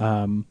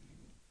 not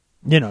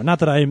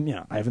that I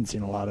haven't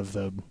seen a lot of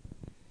the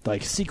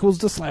like sequels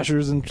to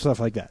slashers and stuff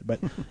like that,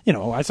 but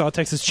I saw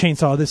Texas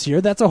Chainsaw this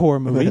year. That's a horror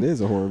movie. It is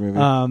a horror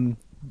movie.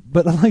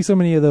 But unlike so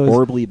many of those,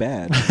 horribly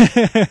bad.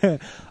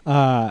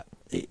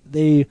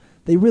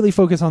 They really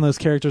focus on those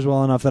characters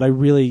well enough that I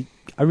really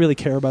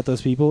care about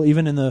those people,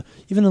 even in the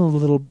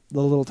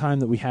little time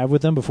that we have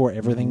with them before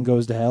everything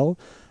goes to hell.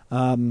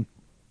 And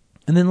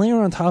then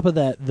layer on top of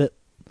that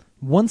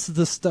once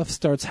the stuff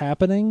starts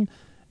happening,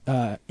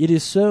 it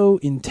is so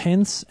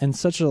intense and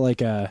such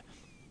a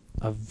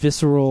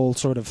visceral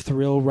sort of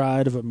thrill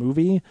ride of a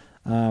movie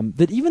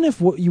that even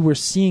if what you were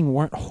seeing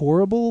weren't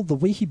horrible, the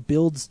way he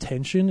builds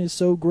tension is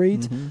so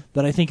great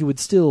that I think it would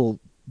still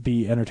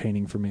be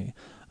entertaining for me.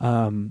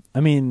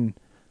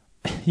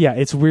 Yeah,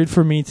 it's weird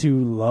for me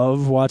to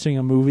love watching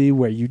a movie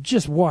where you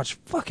just watch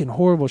fucking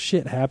horrible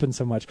shit happen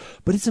so much.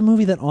 But it's a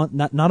movie that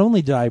not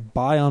only did I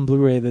buy on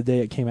Blu-ray the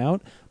day it came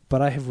out,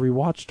 but I have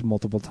rewatched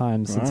multiple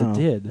times since it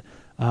did.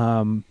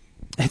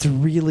 It's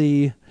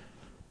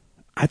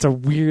a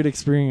weird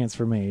experience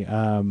for me.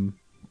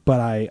 But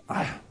I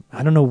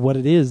don't know what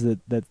it is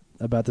that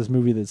about this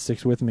movie that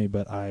sticks with me,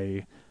 but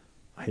I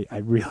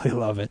really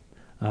love it.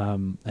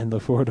 And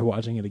look forward to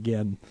watching it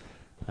again.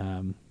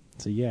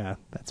 So yeah,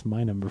 that's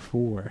my number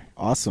 4.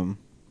 Awesome,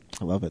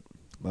 I love it.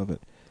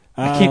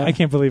 I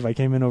can't believe I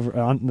came in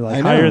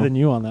higher than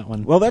you on that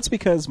one. Well, that's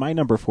because my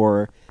number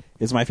 4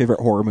 is my favorite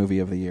horror movie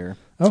of the year.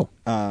 Oh,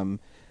 I'm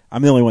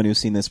the only one who's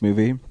seen this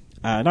movie.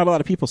 Not a lot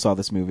of people saw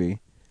this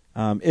movie.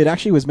 It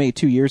actually was made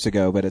 2 years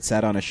ago, but it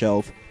sat on a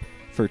shelf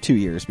for 2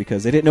 years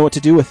because they didn't know what to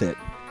do with it.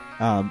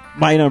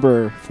 My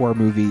number 4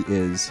 movie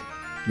is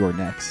You're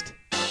Next.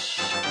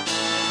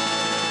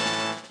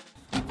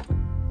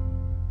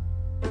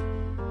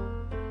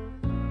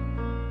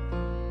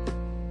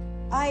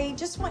 I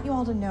just want you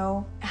all to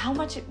know how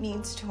much it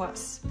means to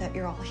us that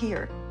you're all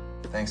here.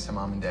 Thanks to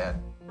Mom and Dad.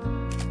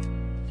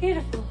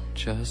 Beautiful.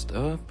 Just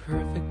a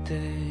perfect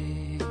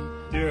day.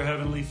 Dear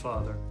Heavenly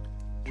Father,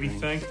 we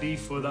thank Thee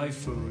for Thy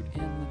food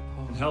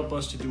and help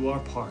us to do our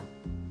part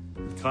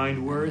with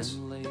kind words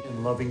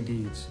and loving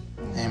deeds.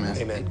 Amen.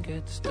 Amen. It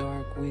gets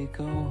dark, we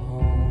go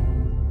home.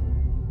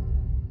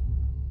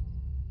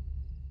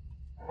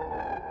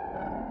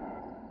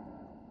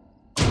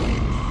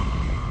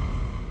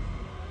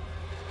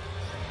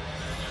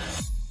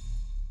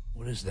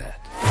 What is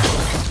that?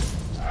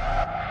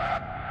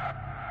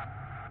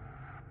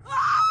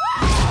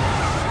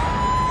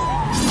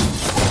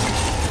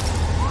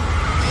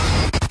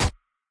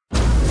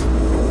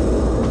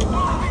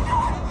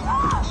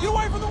 Get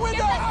away from the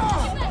window!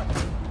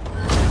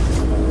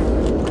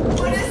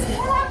 What is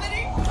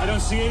happening? I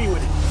don't see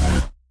anyone.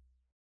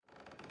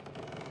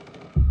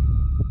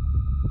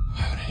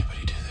 Why would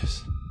anybody do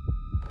this?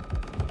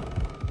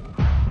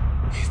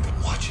 They've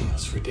been watching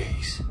us for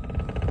days.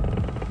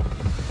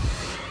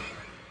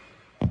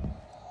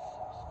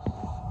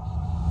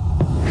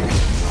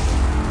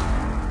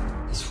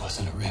 This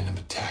wasn't a random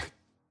attack.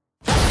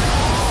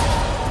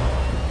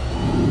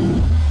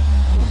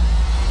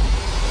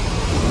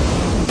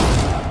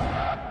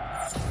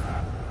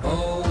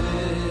 Oh,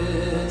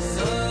 it's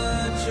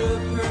such a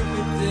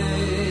perfect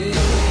day.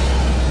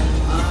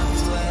 I'm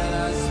glad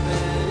I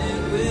spent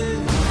it with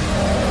you.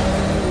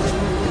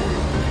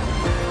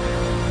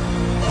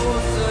 Oh,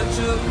 such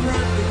a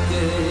perfect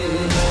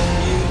day.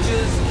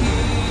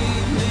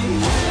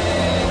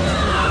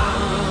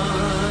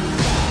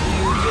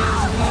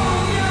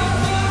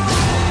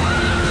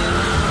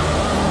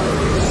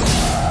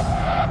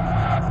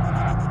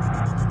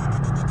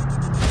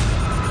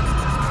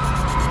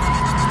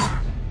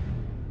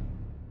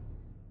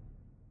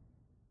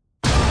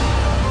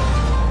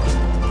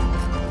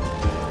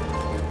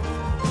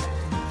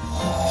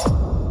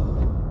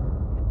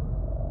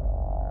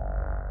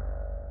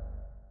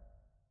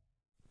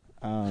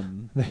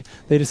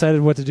 They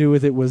decided what to do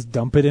with it was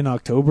dump it in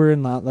October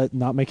and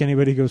not make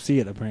anybody go see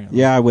it. Apparently,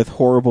 Yeah, with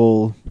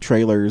horrible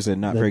trailers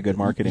and not very good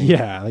marketing.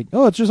 Yeah, like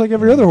it's just like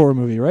every other horror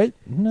movie, right?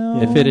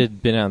 No, If it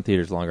had been out in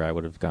theaters longer, I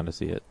would have gone to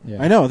see it.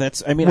 Yeah. I know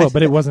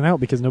but it wasn't out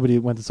because nobody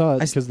went to saw it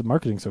because the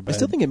marketing's so bad. I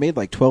still think it made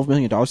like $12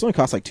 million. It only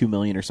cost like $2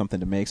 million or something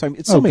to make. So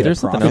it still made a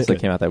There's profit. something else that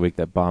came out that week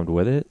that bombed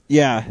with it.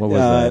 Yeah, What was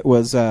that? It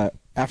was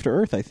After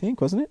Earth, I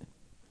think, wasn't it?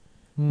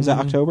 Was that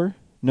October?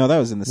 No, that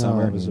was in the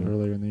summer. It was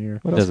earlier in the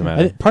year. It doesn't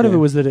matter. Part of it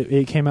was that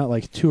it came out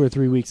like 2 or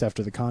 3 weeks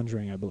after The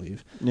Conjuring, I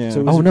believe. Yeah.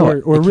 So it was,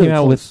 it really came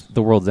out close. with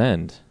The World's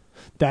End.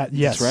 That.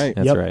 Yes, That's right.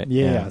 That's Yep. right.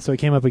 Yeah. So it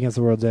came up against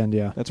The World's End.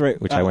 Yeah, That's right.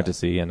 Which I went to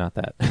see and not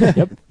that.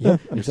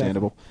 Yep.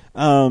 Understandable.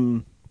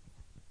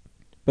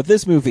 But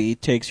this movie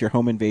takes your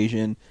home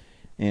invasion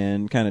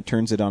and kind of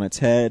turns it on its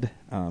head.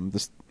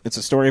 It's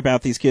a story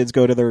about these kids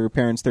go to their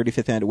parents'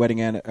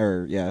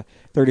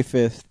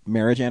 35th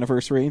marriage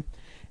anniversary,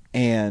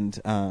 and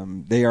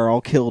they are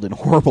all killed in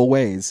horrible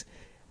ways.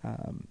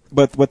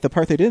 But what the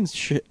part they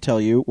didn't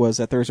tell you was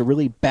that there's a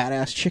really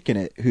badass chick in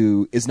it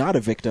who is not a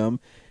victim.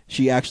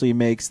 She actually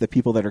makes the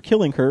people that are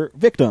killing her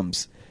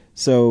victims.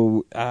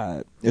 So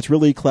it's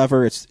really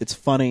clever. It's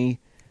funny.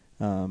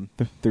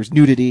 There's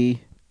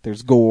nudity.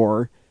 There's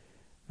gore.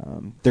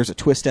 There's a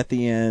twist at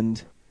the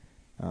end.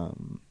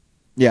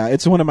 Yeah,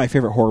 it's one of my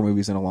favorite horror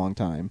movies in a long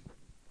time.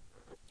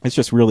 It's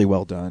just really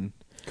well done.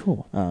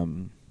 Cool.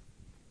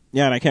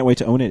 Yeah, and I can't wait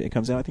to own it. It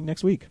comes out, I think,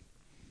 next week.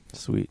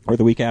 Sweet. Or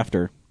the week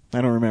after. I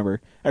don't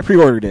remember. I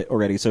pre-ordered it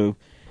already, so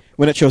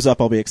when it shows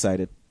up, I'll be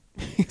excited.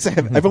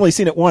 I've only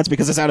seen it once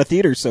because it's out of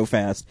theaters so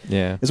fast.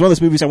 Yeah. It's one of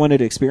those movies I wanted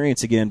to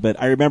experience again, but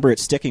I remember it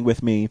sticking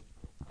with me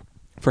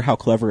for how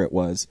clever it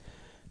was.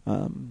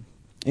 And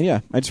yeah,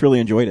 I just really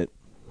enjoyed it.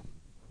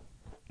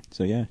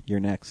 So yeah,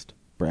 you're next,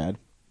 Brad,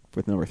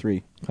 with number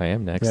 3. I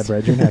am next. Yeah,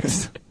 Brad, you're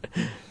next.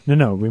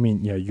 No, we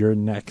mean you're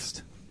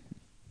next.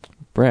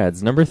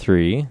 Brad's number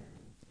 3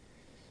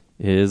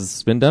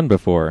 is been done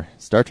before.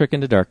 Star Trek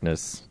Into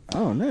Darkness.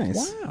 Oh,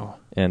 nice. Wow.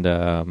 And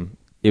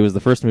it was the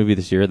first movie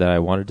this year that I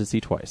wanted to see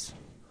twice.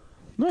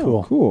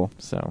 Oh, cool.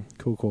 So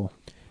Cool.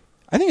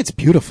 I think it's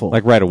beautiful.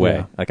 like right away.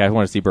 Yeah. Like I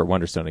want to see Burt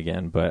Wonderstone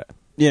again, but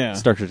Yeah.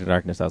 Star Trek Into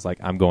Darkness, I was like,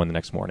 I'm going the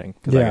next morning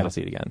because I got to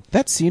see it again.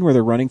 That scene where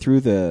they're running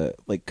through the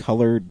like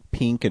colored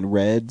pink and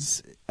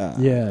reds At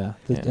the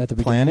planet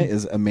beginning.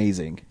 is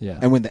amazing. Yeah.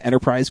 And when the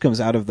Enterprise comes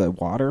out of the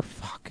water,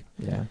 fuck.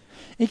 Yeah.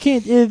 It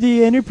can't.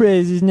 The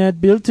Enterprise is not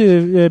built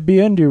to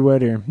be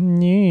underwater.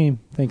 Yeah.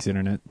 Thanks,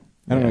 Internet.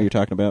 I don't know what you're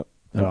talking about.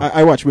 Oh.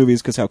 I watch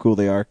movies because how cool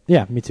they are.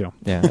 Yeah, me too.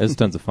 Yeah, it was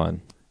tons of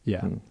fun.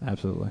 Yeah,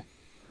 absolutely.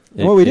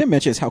 What we didn't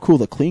mention is how cool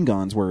the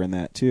Klingons were in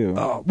that too.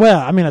 Oh well,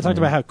 I mean, I talked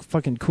about how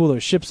fucking cool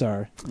those ships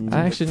are.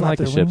 I actually didn't Flap like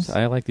the their ships. wings.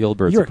 I like the old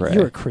Birds You're- of Prey.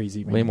 you're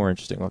crazy, man. Way more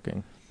interesting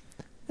looking.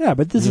 Yeah,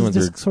 but this New is ones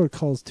just are- sort of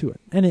calls to it,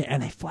 and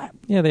they flap.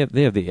 Yeah,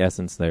 they have the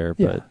essence there,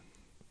 Yeah. but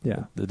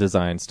Yeah. the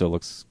design still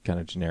looks kind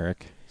of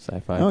generic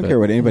sci-fi. I don't but- care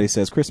what anybody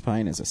says. Chris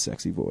Pine has a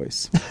sexy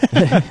voice.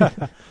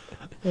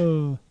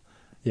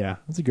 Yeah,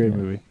 it's a great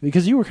movie.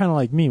 Because you were kind of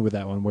like me with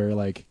that one, where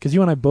because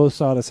you and I both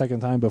saw it a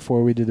second time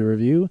before we did the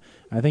review.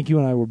 I think you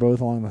and I were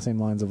both along the same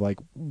lines of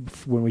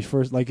when we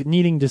first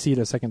needing to see it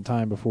a second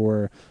time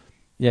before.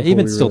 Yeah, before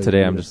even we still really today,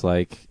 did I'm it. just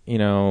like,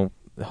 the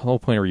whole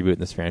point of rebooting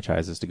this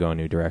franchise is to go in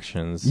new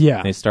directions. Yeah.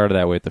 And they started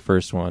that way with the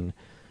first one.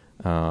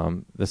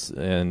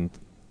 The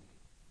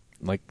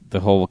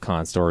whole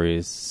Khan story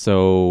is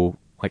so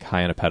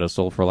high on a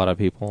pedestal for a lot of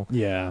people.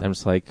 Yeah. I'm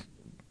just like,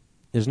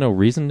 there's no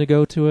reason to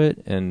go to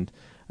it, and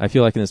I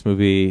feel like in this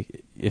movie,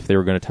 if they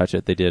were going to touch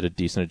it, they did a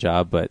decent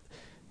job, but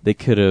they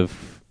could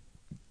have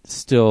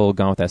still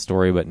gone with that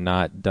story, but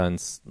not done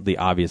the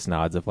obvious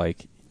nods of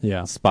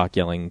Spock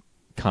yelling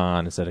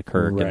Khan instead of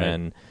Kirk, Right.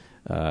 and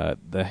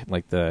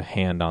then the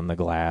hand on the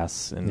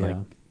glass,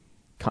 and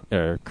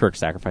Yeah. Kirk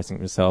sacrificing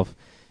himself.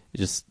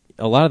 Just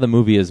a lot of the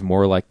movie is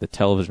more like the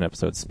television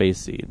episode Space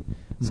Seed.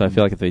 So I Mhm.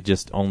 feel like if they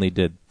just only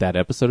did that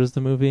episode as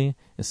the movie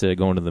instead of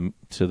going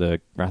to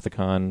the Wrath of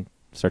Khan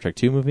Star Trek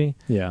 2 movie,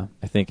 Yeah.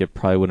 I think it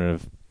probably wouldn't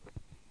have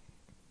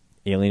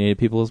alienated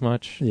people as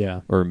much.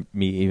 Yeah. Or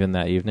me even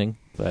that evening.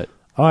 But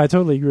Oh, I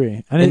totally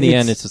agree. And in the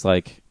end, it's just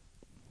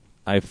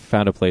I've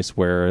found a place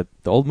where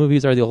the old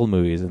movies are the old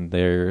movies, and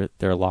they're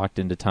locked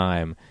into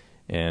time,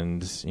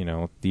 and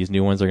these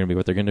new ones are going to be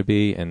what they're going to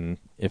be, and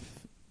if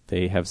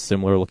they have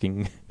similar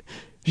looking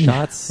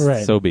shots,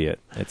 Right. so be it.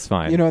 It's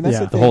fine. And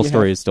that's the whole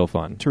story is still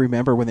fun. To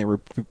remember when they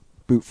were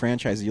boot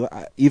franchises,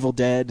 Evil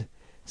Dead,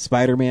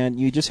 Spider-Man,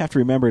 you just have to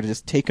remember to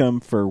just take them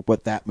for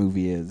what that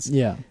movie is.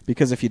 Yeah.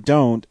 Because if you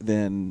don't,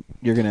 then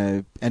you're going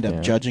to end up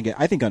Yeah. judging it,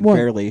 I think,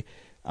 unfairly.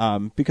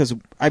 Because,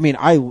 I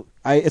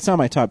it's not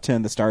my top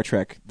 10, the Star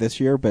Trek this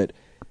year, but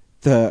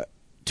the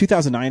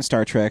 2009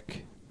 Star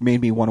Trek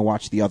made me want to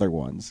watch the other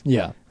ones.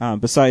 Yeah.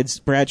 Besides,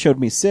 Brad showed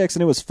me 6,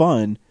 and it was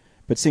fun,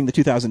 but seeing the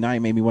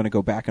 2009 made me want to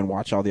go back and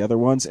watch all the other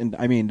ones. And,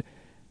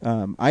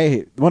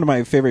 one of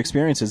my favorite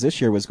experiences this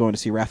year was going to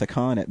see Wrath of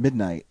Khan at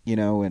midnight,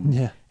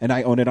 and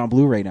I own it on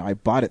Blu-ray now. I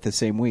bought it the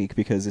same week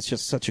because it's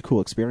just such a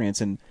cool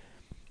experience. And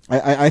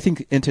I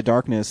think Into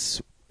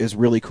Darkness is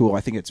really cool.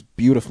 I think it's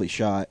beautifully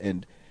shot,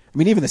 and I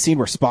mean, even the scene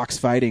where Spock's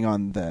fighting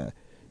on the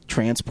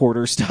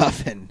transporter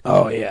stuff, and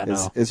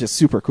it's just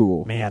super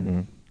cool.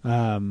 Man.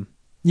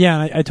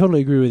 Yeah, I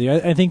totally agree with you.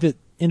 I think that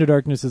Into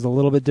Darkness is a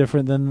little bit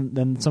different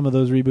than some of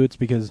those reboots,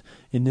 because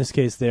in this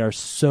case they are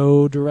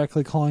so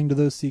directly calling to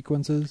those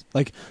sequences.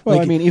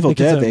 I mean, Evil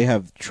Dead, they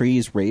have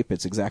trees rape.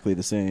 It's exactly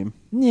the same.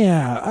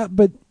 Yeah,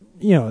 but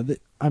you're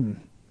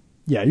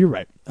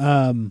right.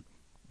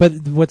 But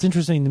what's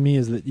interesting to me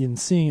is that in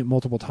seeing it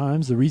multiple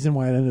times, the reason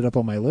why it ended up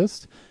on my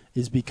list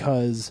is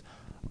because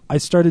I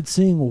started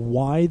seeing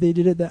why they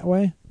did it that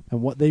way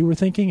and what they were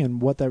thinking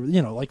and what that,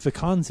 like the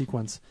con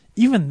sequence.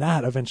 Even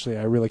that eventually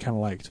I really kind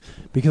of liked,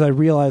 because I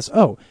realized,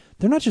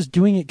 they're not just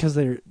doing it because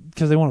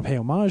they want to pay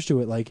homage to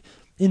it. Like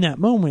in that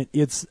moment,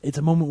 it's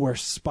a moment where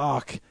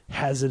Spock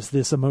has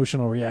this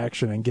emotional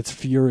reaction and gets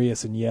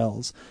furious and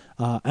yells.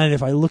 And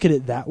if I look at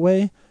it that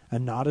way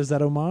and not as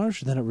that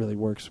homage, then it really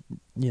works.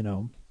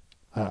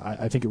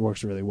 I think it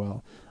works really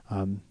well.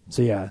 It's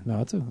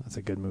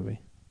a good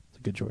movie. It's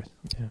a good choice.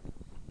 Yeah.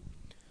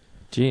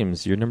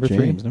 James, your number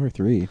Number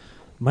 3.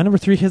 My number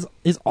 3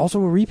 is also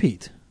a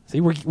repeat. See,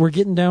 we're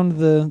getting down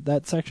to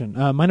that section.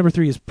 My number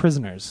 3 is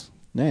Prisoners.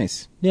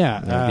 Nice.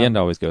 Yeah. The end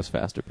always goes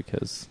faster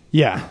because...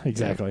 Yeah,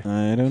 exactly.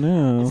 I don't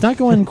know. It's not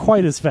going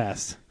quite as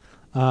fast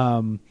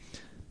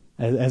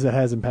as it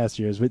has in past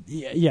years. But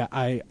yeah,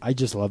 I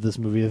just love this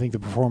movie. I think the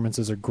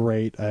performances are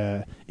great.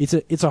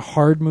 It's a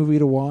hard movie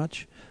to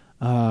watch.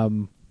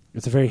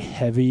 It's a very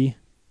heavy,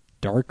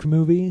 dark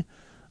movie.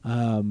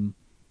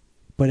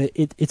 But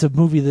it's a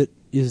movie that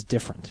is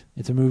different.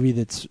 It's a movie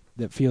that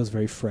feels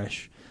very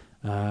fresh.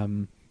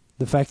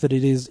 The fact that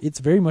it's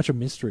very much a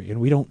mystery,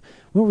 and we don't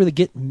really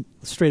get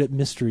straight up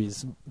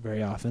mysteries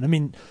very often. I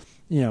mean,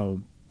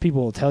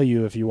 people will tell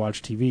you if you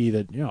watch TV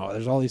that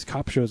there's all these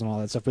cop shows and all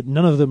that stuff, but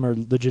none of them are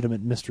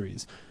legitimate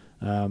mysteries.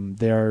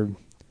 They are,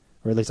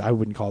 or at least I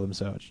wouldn't call them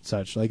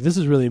such. Like, this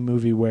is really a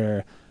movie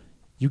where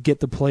you get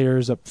the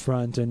players up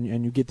front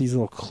and you get these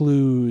little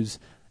clues,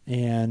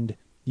 and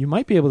you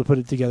might be able to put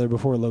it together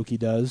before Loki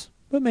does,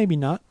 but maybe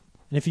not.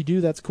 And if you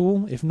do, that's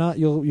cool. If not,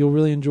 you'll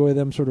really enjoy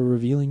them sort of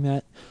revealing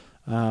that.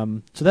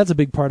 So that's a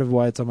big part of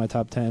why it's on my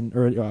top 10,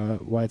 or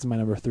why it's my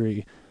number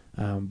 3.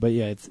 But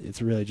yeah,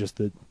 it's really just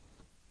that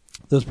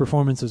those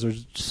performances are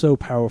so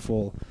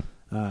powerful,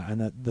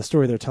 and that the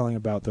story they're telling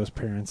about those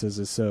parents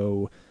is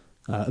so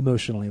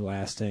emotionally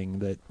lasting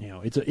that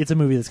it's a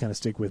movie that's going to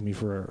stick with me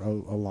for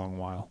a long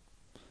while.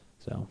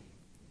 So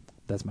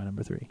that's my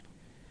number 3.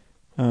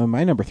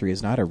 My number 3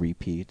 is not a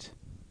repeat.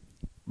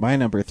 My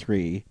number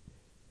 3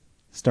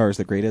 stars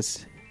the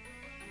greatest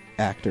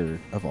actor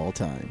of all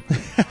time.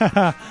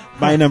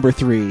 My number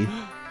 3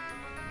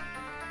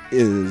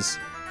 is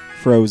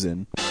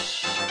Frozen.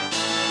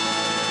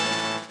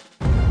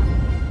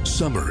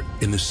 Summer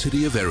in the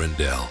city of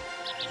Arendelle.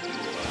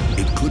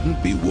 It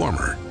couldn't be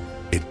warmer.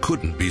 It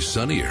couldn't be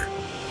sunnier.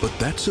 But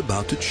that's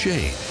about to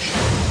change.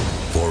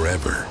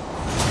 Forever.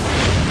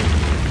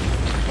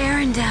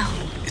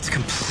 Arendelle. It's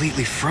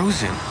completely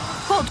frozen.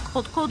 Cold,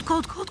 cold, cold,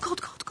 cold, cold,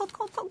 cold, cold, cold,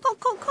 cold, cold, cold,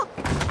 cold, cold.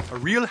 A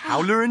real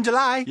howler in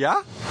July,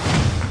 yeah?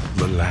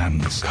 The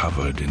land's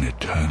covered in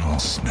eternal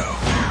snow.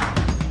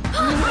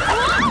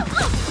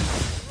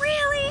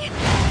 Really?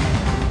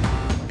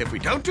 If we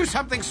don't do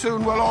something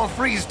soon, we'll all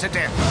freeze to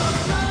death.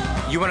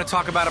 You want to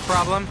talk about a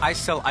problem? I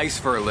sell ice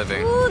for a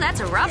living. Ooh, that's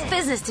a rough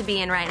business to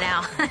be in right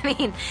now. I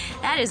mean,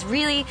 that is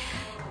really...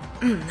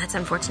 that's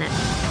unfortunate.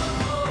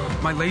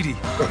 My lady.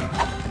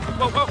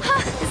 Whoa, whoa.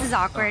 This is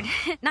awkward.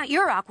 Not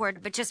you're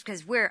awkward, but just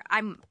because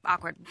I'm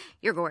awkward.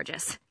 You're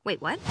gorgeous.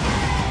 Wait, what?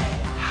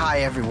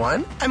 Hi,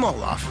 everyone. I'm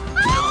Olaf.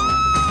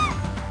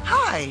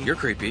 Hi. You're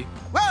creepy.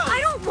 Whoa!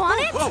 I don't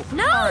want it. Whoa.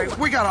 No. All right,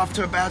 we got off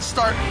to a bad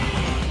start.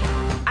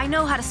 I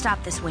know how to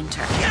stop this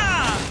winter.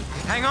 Yeah!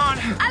 Hang on.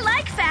 I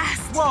like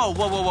fast. Whoa,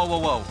 whoa, whoa, whoa, whoa,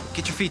 whoa.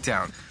 Get your feet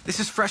down.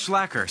 This is fresh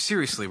lacquer.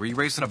 Seriously, were you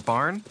raised in a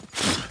barn?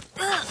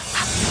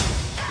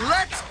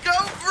 Let's go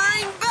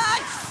bring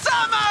back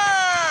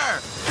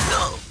summer!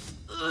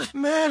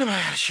 Man, am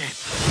I out of shape.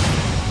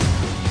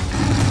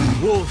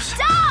 Wolves.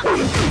 Stop!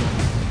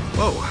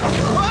 Whoa.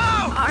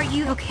 Whoa! Are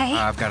you okay?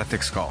 I've got a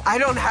thick skull. I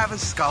don't have a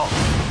skull.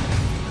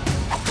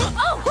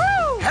 Oh,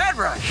 woo! Head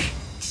rush.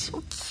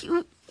 So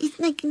cute. It's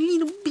like a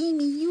little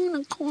baby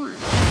unicorn.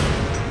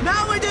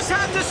 Now we just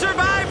have to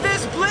survive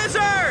this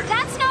blizzard!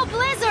 That's no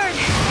blizzard!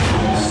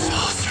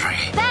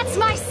 Sultry. That's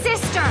my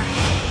sister!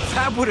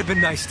 That would have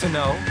been nice to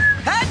know.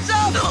 Heads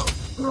up!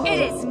 It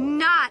is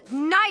not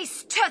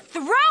nice to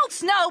throw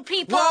snow,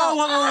 people! Whoa,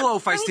 whoa, whoa, whoa,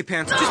 feisty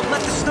pants. Just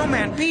let the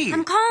snowman be.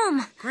 I'm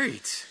calm.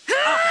 Great.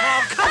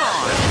 Oh, come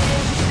on.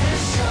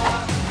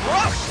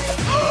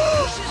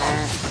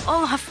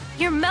 Olaf,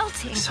 you're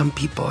melting. Some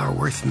people are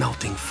worth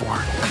melting for.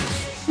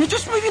 You're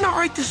just maybe not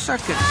right this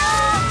second.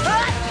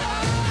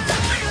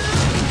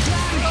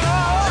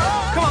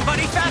 Come on,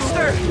 buddy,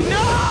 faster!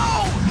 No!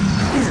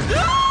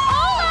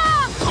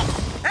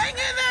 Olaf! Hang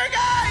in there,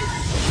 guys!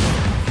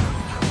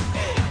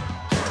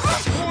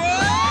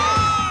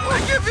 Whoa! I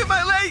can't feel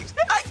my legs!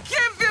 I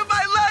can't feel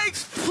my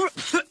legs!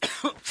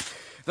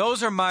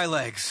 Those are my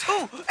legs.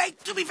 Oh, hey,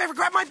 do me a favor,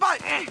 grab my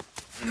butt.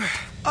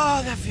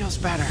 Oh, that feels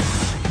better.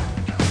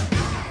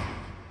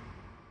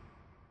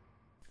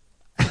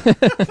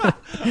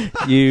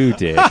 You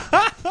did.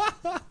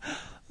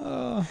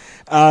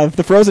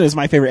 The Frozen is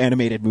my favorite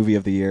animated movie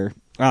of the year.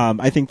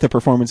 I think the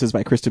performances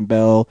by Kristen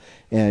Bell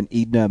and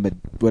Edna,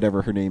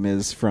 whatever her name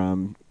is,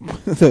 from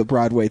the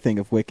Broadway thing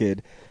of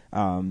Wicked,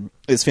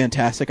 is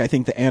fantastic. I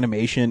think the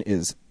animation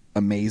is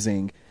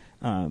amazing.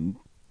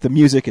 The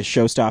music is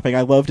show-stopping.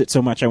 I loved it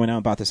so much I went out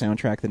and bought the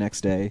soundtrack the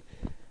next day.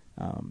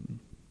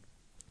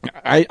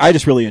 I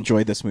just really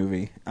enjoyed this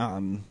movie.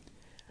 I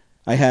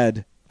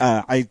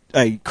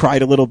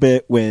cried a little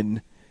bit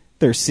when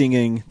they're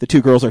singing. The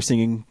two girls are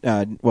singing.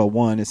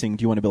 One is singing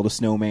 "Do You Want to Build a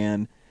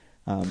Snowman?"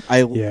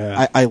 I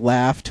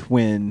laughed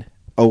when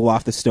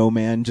Olaf the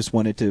Snowman just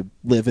wanted to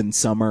live in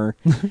summer,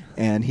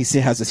 and he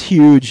has this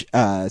huge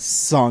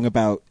song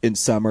about in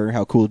summer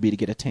how cool it'd be to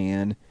get a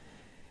tan.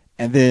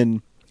 And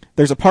then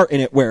there's a part in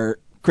it where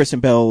Kristen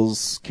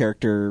Bell's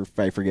character,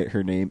 I forget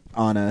her name,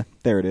 Anna.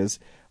 There it is,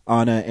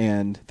 Anna,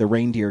 and the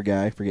reindeer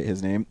guy, forget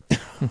his name.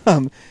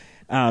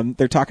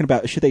 They're talking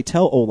about, should they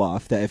tell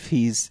Olaf that if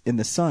he's in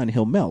the sun,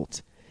 he'll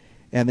melt?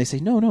 And they say,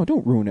 no,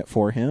 don't ruin it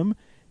for him.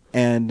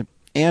 And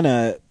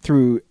Anna,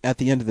 at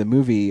the end of the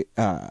movie,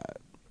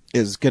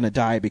 is going to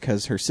die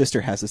because her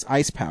sister has this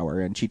ice power,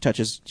 and she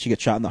gets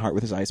shot in the heart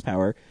with his ice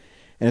power,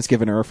 and it's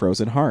given her a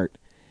frozen heart.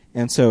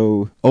 And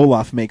so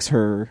Olaf makes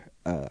her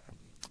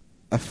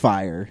a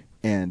fire,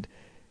 and,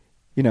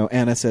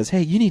 Anna says,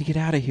 hey, you need to get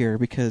out of here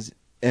because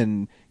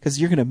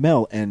you're going to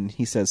melt. And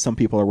he says, some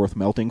people are worth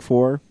melting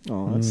for.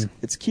 Oh,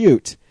 it's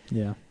cute.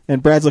 Yeah.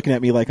 And Brad's looking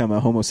at me like I'm a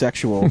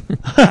homosexual. You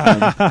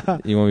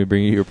want me to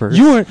bring you your purse?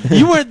 You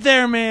weren't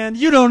there, man.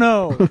 You don't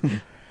know.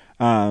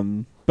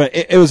 But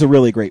it was a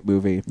really great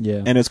movie.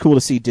 Yeah. And it's cool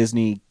to see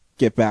Disney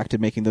get back to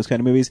making those kind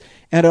of movies.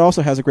 And it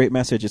also has a great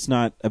message. It's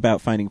not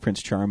about finding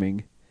Prince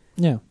Charming.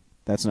 Yeah.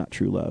 That's not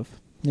true love.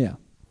 Yeah.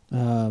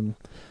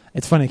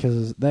 It's funny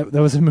because that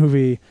was a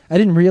movie I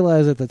didn't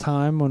realize at the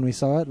time when we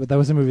saw it, but that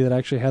was a movie that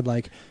actually had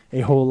like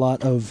a whole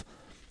lot of,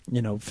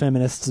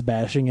 feminists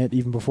bashing it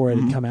even before it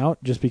had come out,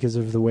 just because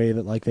of the way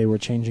that like they were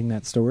changing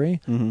that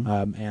story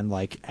and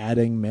like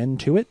adding men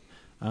to it.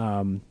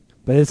 But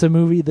it's a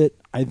movie that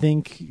I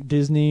think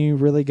Disney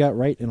really got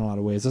right in a lot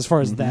of ways as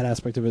far as that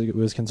aspect of it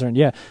was concerned.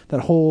 Yeah,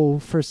 that whole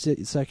first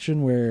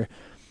section where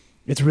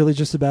it's really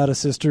just about a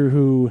sister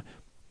who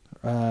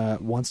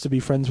wants to be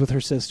friends with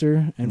her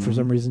sister, and for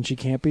some reason she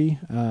can't be,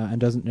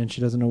 and she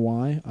doesn't know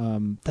why.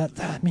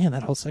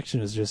 That whole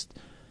section is just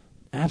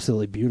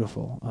absolutely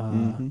beautiful,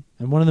 and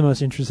one of the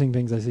most interesting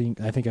things I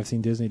think I've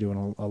seen Disney do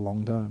in a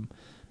long time.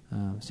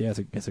 So yeah,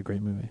 it's a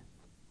great movie.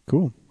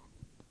 Cool.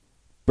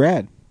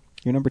 Brad,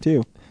 you're number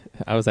 2.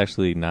 I was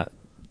actually not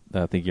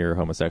thinking you're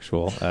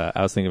homosexual.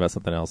 I was thinking about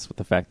something else with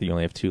the fact that you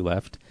only have 2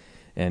 left.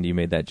 And you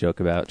made that joke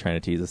about trying to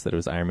tease us that it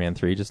was Iron Man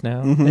 3 just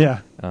now.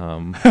 Yeah.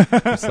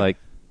 It's like,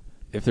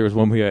 if there was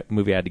one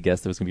movie I had to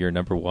guess that was going to be your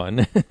number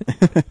 1.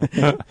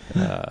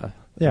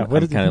 Yeah,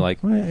 I'm kind of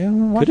like,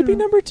 could it be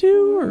number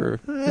 2 or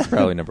it's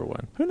probably number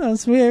 1? Who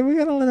knows? We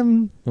gotta let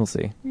him. We'll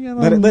see.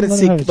 Let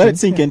it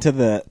sink into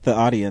the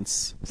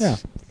audience. Yeah.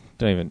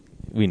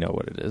 We know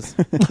what it is.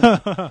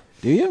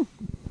 Do you?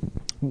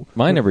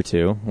 My number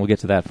 2. We'll get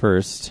to that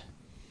first.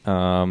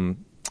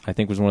 I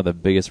think was one of the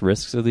biggest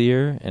risks of the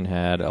year and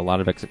had a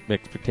lot of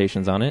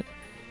expectations on it.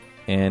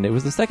 And it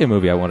was the second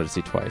movie I wanted to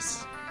see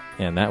twice.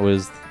 And that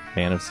was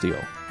Man of Steel.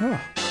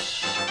 Oh.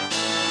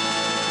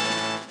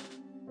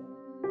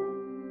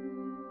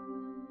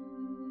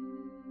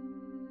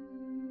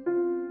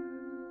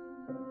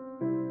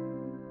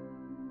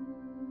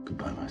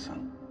 Goodbye, my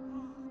son.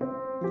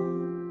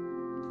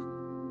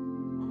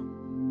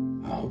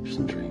 Our hopes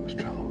and dreams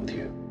travel with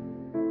you.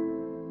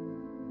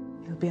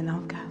 He'll be an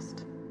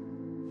outcast.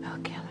 I'll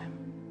kill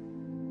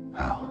him.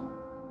 How?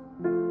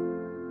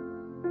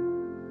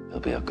 He'll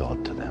be a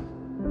god to them.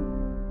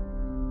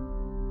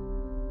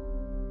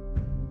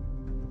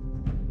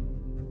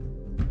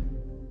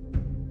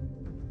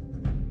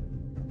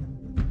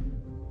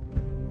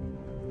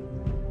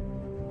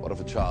 What if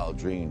a child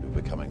dreamed of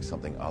becoming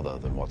something other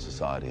than what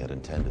society had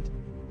intended?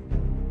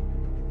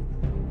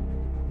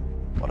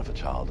 What if a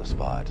child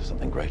aspired to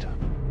something greater?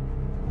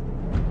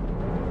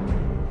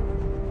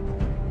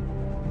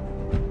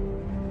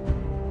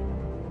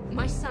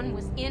 My son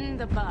was in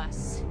the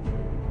bus.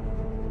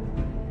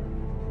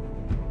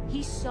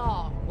 He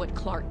saw what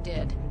Clark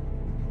did.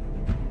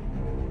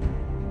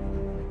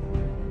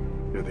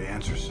 You're the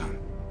answer, son.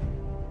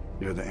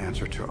 You're the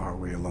answer to are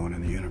we alone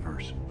in the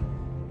universe?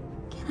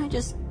 Can I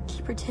just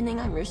keep pretending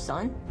I'm your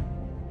son?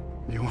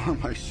 You are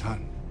my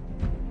son.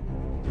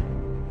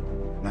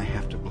 And I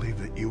have to believe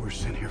that you were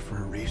sent here for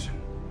a reason.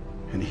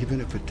 And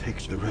even if it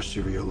takes the rest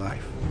of your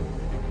life,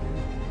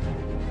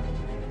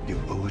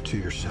 you owe it to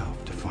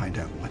yourself to find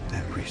out what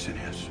that reason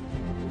is.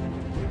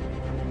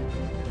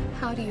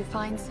 How do you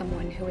find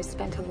someone who has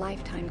spent a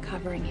lifetime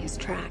covering his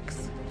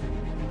tracks?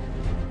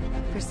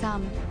 For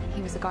some,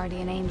 he was a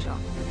guardian angel.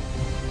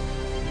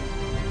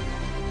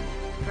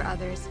 For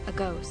others, a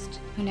ghost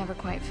who never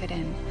quite fit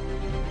in.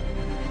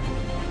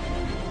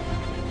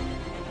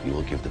 you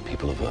will give the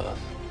people of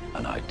Earth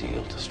an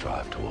ideal to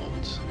strive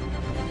towards.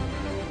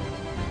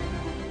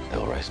 They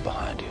will race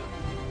behind you.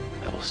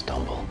 They will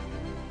stumble.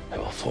 They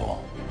will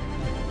fall.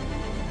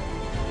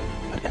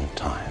 But in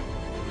time,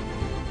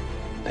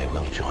 they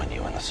will join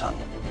you in the sun.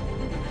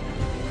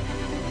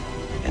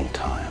 In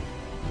time,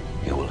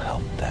 you will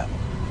help them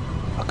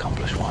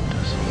accomplish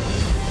wonders.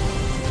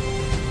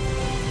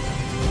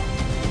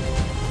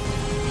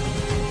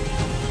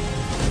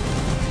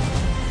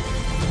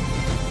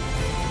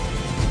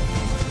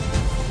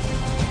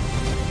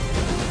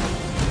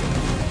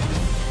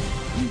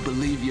 You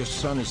believe your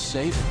son is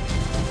safe?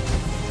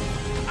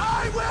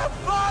 I will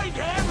find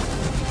him!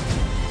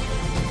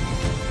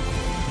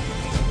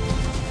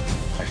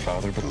 My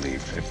father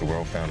believed that if the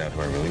world found out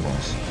who I really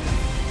was,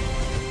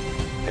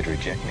 they'd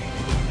reject me.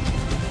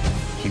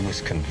 He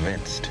was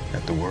convinced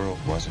that the world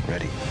wasn't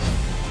ready.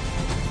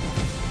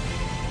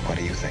 What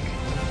do you think?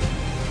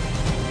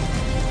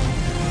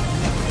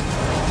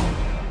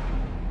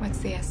 What's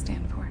the S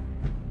stand for?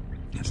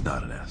 It's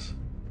not an S.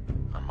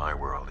 On my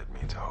world, it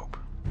means hope.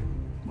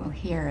 Well,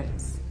 here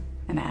it's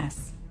an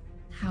S.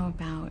 How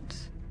about...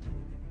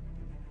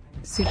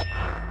 Excuse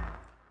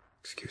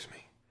me.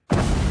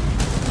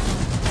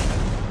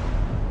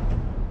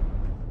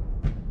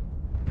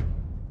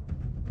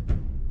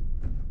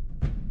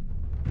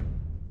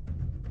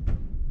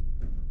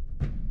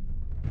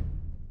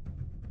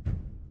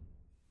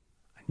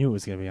 I knew it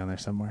was going to be on there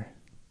somewhere.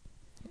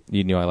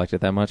 You knew I liked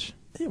it that much?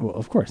 Yeah, well,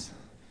 of course.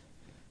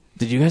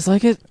 Did you guys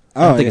like it?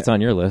 Oh, I don't think yeah. it's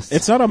on your list.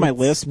 It's not on my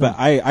list, but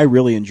I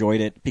really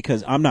enjoyed it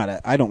because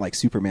I don't like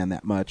Superman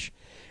that much.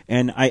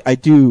 And I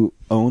do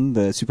own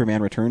the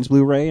Superman Returns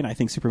Blu-ray, and I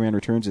think Superman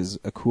Returns is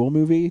a cool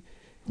movie.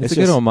 It's a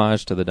good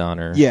homage to the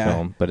Donner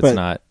film, but it's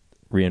not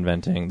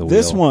reinventing the wheel.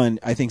 This one,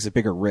 I think, is a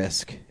bigger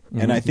risk.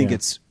 And I think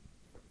it's...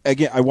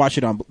 Again, I watch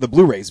it on... The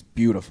Blu-ray's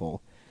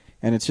beautiful.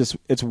 And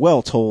it's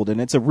well told,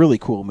 and it's a really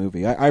cool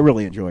movie. I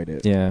really enjoyed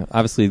it. Yeah,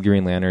 obviously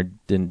Green Lantern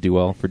didn't do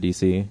well for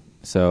DC,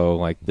 so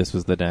like this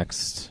was the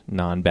next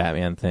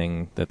non-Batman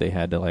thing that they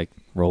had to like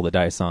roll the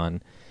dice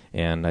on,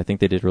 and I think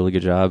they did a really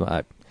good job.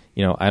 I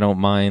don't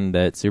mind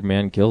that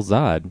Superman kills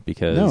Zod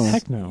because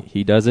Heck no.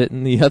 he does it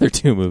in the other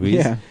two movies.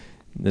 Yeah,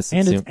 it's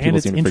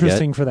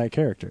interesting for that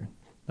character.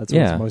 That's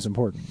what's most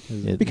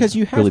important. Because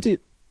you have to...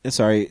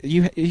 Sorry,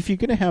 if you're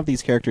going to have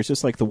these characters,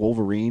 just like the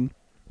Wolverine...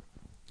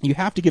 You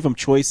have to give him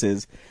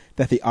choices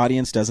that the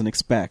audience doesn't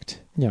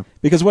expect. Yeah.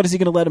 Because what is he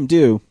going to let him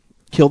do?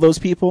 Kill those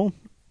people?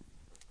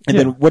 And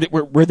then where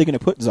are they going to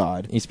put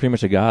Zod? He's pretty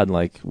much a god.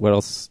 Like, what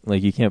else?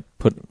 Like, you can't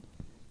put...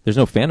 There's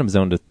no Phantom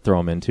Zone to throw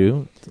him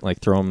into.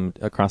 Like, throw him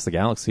across the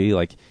galaxy.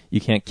 Like, you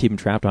can't keep him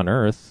trapped on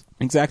Earth.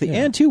 Exactly.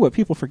 Yeah. And, too, what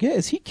people forget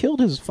is he killed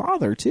his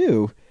father,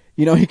 too.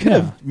 You know, he could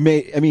have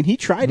made... I mean, he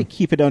tried to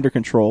keep it under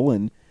control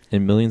and...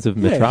 In millions of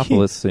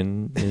Metropolis.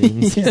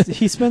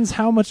 He spends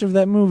how much of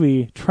that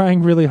movie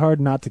trying really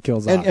hard not to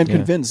kill Zod. And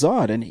convince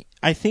Zod. And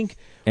I think...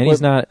 And he's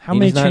not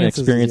an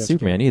experienced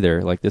Superman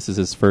either. Like, this is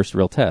his first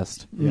real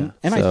test. Yeah.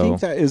 And I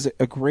think that is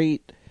a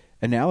great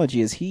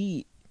analogy, is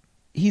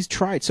he's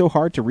tried so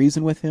hard to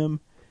reason with him.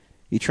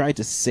 He tried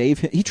to save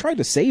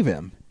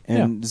him.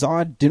 And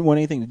Zod didn't want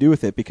anything to do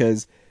with it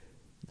because...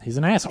 He's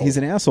an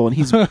asshole. And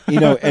he's,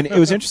 and it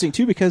was interesting,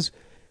 too, because...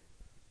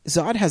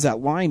 Zod has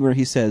that line where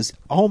he says,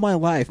 all my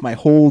life, my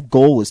whole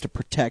goal is to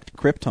protect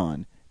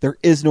Krypton. There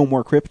is no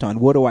more Krypton.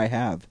 What do I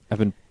have? I've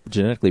been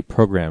genetically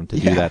programmed to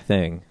do that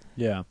thing.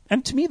 Yeah.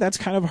 And to me, that's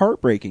kind of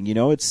heartbreaking.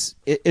 It's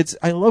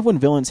I love when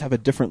villains have a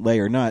different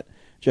layer, not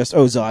just,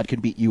 Zod can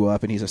beat you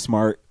up and he's a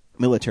smart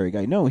military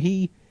guy. No,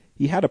 he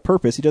had a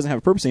purpose. He doesn't have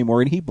a purpose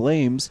anymore, and he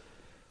blames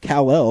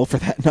Kal-El for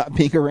that not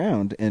being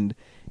around. And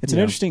it's an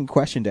interesting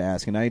question to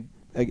ask, and I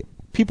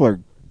people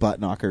are butt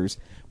knockers.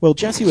 Well,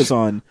 Jesse was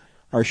on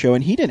our show,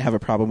 and he didn't have a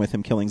problem with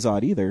him killing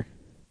Zod either.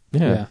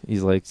 Yeah.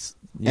 He's like...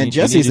 And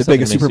Jesse's the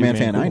biggest Superman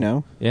fan I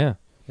know. Yeah.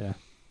 Yeah.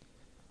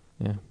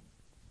 Yeah.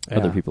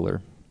 Other people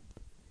are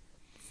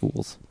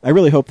fools. I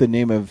really hope the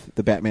name of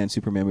the Batman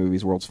Superman movie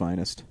is World's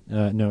Finest.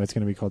 No, it's going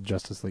to be called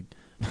Justice League.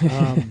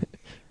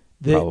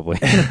 Probably.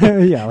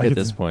 Yeah. Like at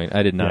this point,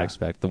 I did not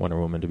expect the Wonder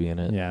Woman to be in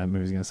it. Yeah, the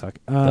movie's going to suck.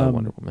 The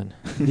Wonder Woman.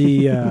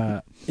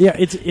 It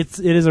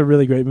is a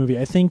really great movie.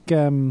 I think...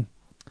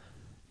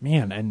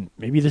 Man, and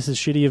maybe this is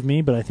shitty of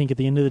me, but I think at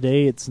the end of the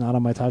day, it's not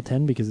on my top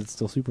 10 because it's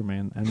still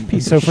Superman. And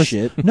Piece of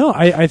shit. No,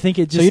 I think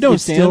it just... So you don't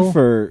stand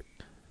for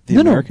the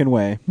American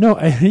way. No,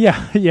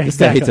 exactly. This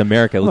guy hates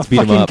America. Let's beat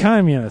him up. Fucking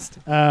communist.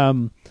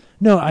 No,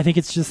 I think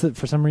it's just that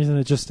for some reason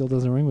it just still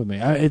doesn't ring with me.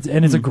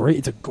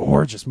 It's a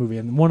gorgeous movie,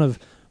 and one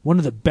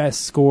of the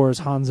best scores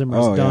Hans Zimmer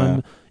has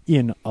done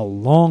in a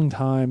long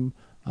time.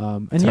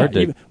 And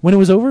when it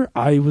was over,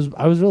 I was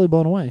really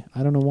blown away.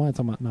 I don't know why it's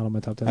not on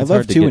my top 10. I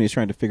love too when he's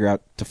trying to figure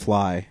out to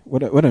fly.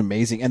 What an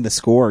amazing, and the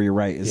score, you're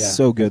right, is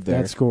so good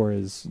there. That score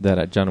is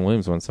that John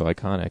Williams one's so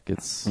iconic.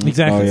 It's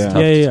exactly it's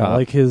tough.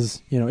 Like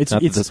his, it's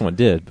not that this one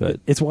did, but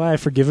it's why I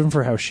forgive him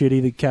for how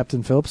shitty the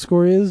Captain Phillips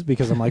score is,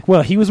 because I'm like,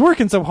 well, he was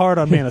working so hard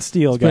on Man of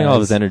Steel. Putting all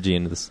of his energy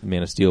into this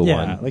Man of Steel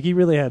one. Yeah, like he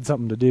really had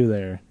something to do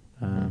there.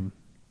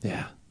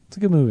 Yeah, it's a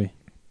good movie.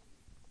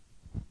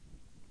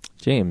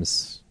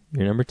 James,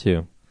 your number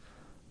 2.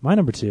 My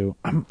number 2.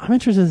 I'm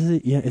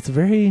interested. It's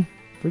very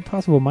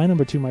possible my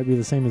number 2 might be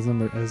the same as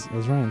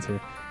Ryan's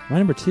here. My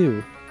number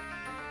 2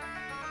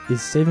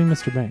 is Saving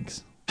Mr.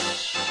 Banks.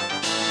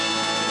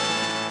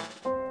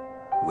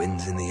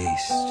 Winds in the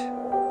east,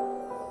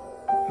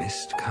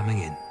 mist coming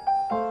in,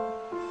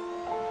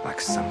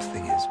 like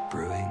something is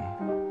brewing,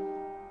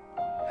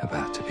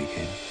 about to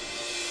begin.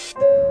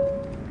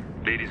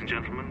 Ladies and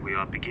gentlemen, we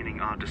are beginning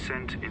our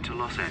descent into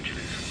Los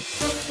Angeles.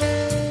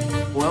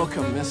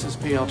 Welcome, Mrs.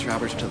 P.L.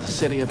 Travers, to the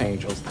City of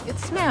Angels. It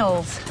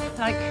smells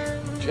like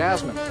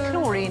Jasmine.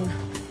 chlorine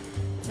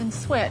and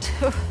sweat.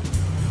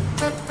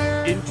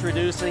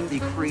 Introducing the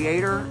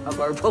creator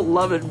of our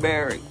beloved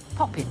Mary.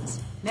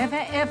 Poppins.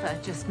 Never ever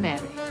just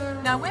Mary.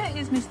 Now, where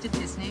is Mr.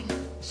 Disney?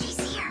 She's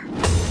here.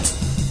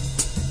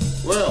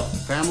 Well,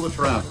 Pamela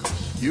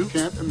Travers, you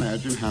can't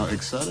imagine how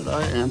excited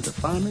I am to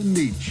finally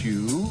meet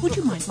you. Would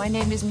you mind? My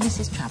name is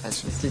Mrs.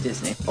 Travers, Mr.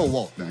 Disney. Oh,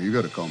 Walt, now you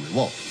gotta call me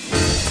Walt.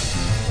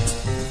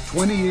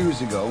 20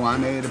 years ago, I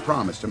made a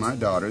promise to my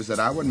daughters that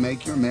I would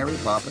make your Mary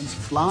Poppins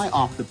fly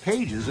off the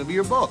pages of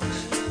your books.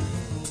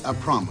 I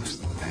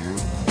promised them, Pam.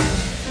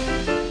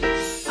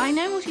 I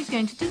know what he's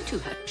going to do to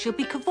her. She'll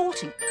be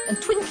cavorting and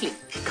twinkling.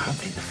 He can't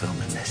be the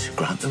film in this.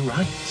 Grant the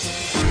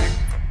rights.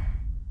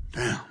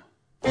 Damn.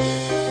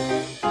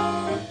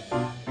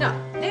 Now,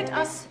 let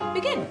us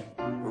begin.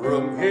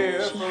 From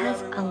here. She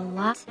has a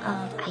lot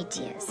of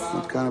ideas.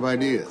 What kind of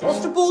ideas?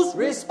 Constable's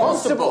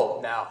responsible.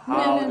 Now,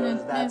 how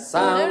does that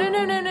sound?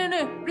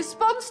 No.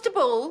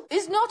 Responsible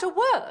is not a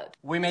word.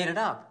 We made it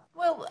up.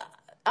 Well,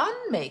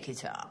 unmake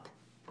it up.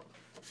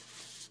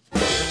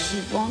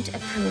 She won't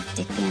approve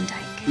Dick Van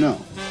Dyke. No.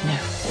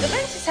 The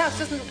Banks' house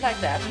doesn't look like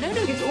that. No,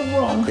 it's all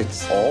wrong.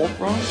 It's all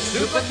wrong?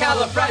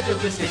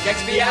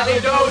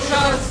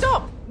 Supercalifragilisticexpialidocious.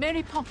 Stop!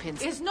 Mary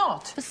Poppins is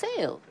not for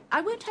sale.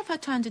 I won't have her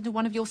turned into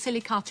one of your silly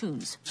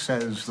cartoons.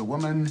 Says the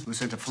woman who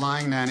sent a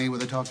flying nanny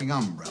with a talking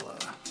umbrella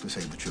to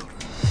save the children.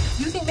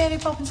 You think Mary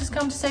Poppins has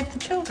come to save the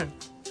children?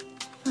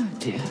 Oh,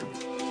 dear.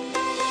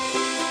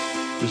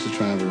 Mr.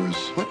 Travers,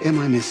 what am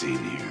I missing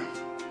here?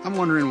 I'm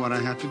wondering what I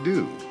have to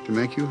do to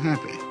make you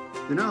happy.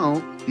 You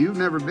know, you've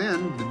never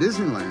been to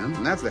Disneyland,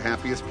 and that's the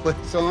happiest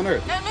place on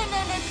earth. No,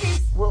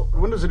 please. Well,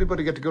 when does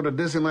anybody get to go to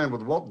Disneyland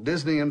with Walt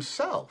Disney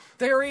himself?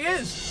 There he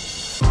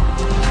is.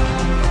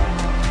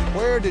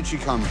 Where did she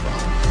come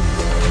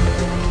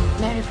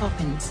from? Mary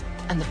Poppins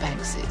and the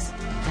Bankses.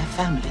 They're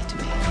family to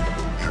me.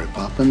 Mary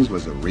Poppins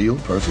was a real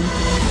person?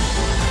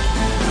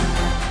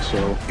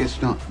 So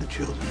it's not the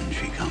children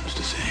she comes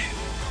to save.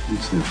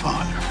 It's their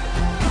father.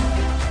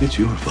 It's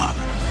your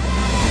father.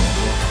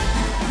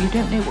 You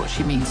don't know what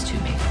she means to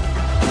me.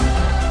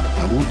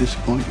 I won't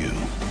disappoint you.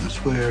 I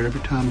swear,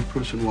 every time a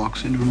person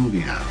walks into a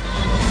movie house,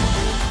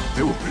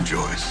 they will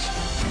rejoice.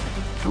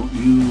 Don't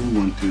you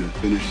want to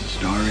finish the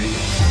story?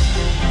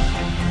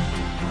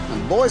 The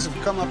boys have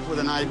come up with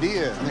an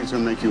idea. I think it's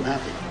going to make you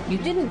happy. You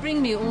didn't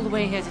bring me all the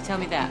way here to tell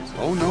me that.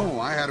 Oh, no.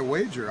 I had a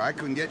wager. I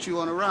couldn't get you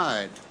on a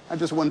ride. I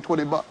just won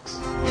 $20.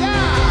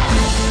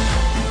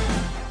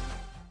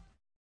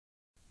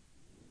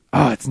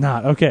 Oh, it's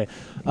not. Okay.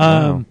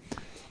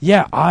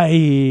 Yeah,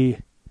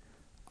 I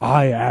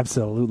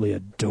absolutely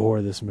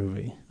adore this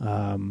movie.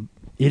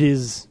 It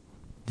is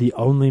the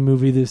only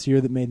movie this year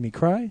that made me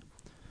cry.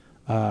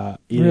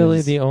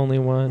 Really, the only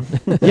one?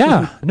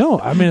 Yeah, no.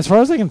 I mean, as far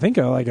as I can think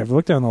of, like I've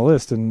looked down the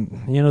list,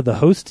 and The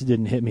Host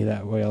didn't hit me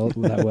that well.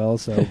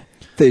 So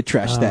they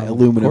trashed that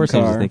aluminum car. Of course,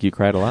 I think you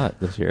cried a lot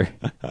this year.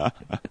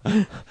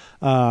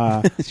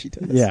 She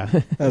does. Yeah,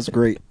 that was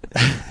great.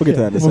 We'll get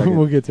to that in a second.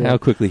 We'll get to how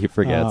quickly he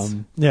forgets.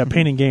 Yeah,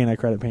 Pain and Gain. I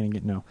cried at Pain and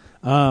Gain. No.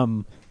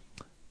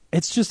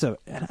 It's just an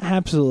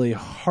absolutely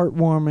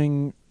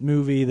heartwarming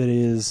movie that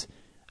is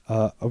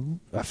a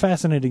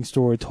fascinating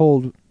story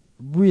told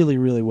really,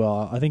 really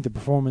well. I think the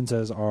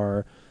performances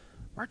are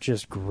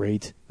just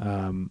great.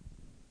 It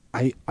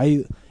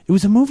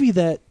was a movie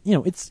that,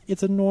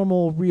 it's a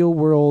normal real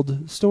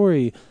world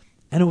story,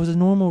 and it was a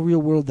normal real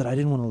world that I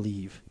didn't want to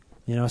leave.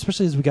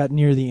 Especially as we got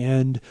near the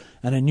end,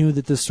 and I knew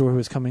that this story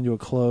was coming to a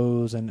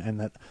close, and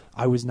that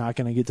I was not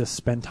going to get to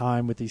spend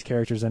time with these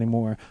characters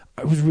anymore.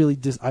 I was really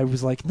I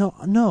was like, no,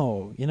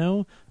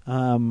 I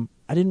want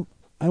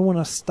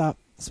to stop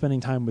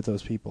spending time with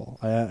those people,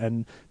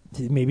 and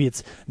maybe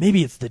it's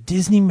the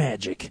Disney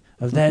magic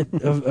of that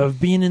of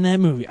being in that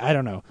movie. I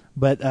don't know,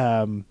 but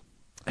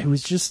it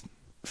was just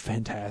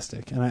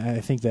fantastic, and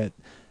I think that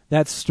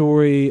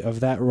story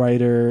of that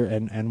writer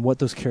and what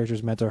those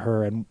characters meant to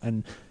her,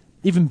 and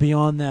even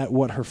beyond that,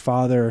 what her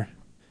father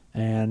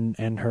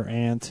and her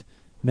aunt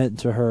meant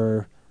to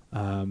her,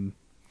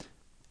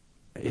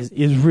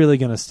 is really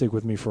going to stick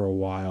with me for a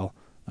while.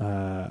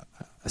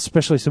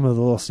 Especially some of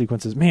the little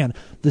sequences. Man,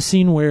 the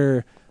scene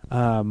where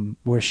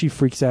she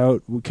freaks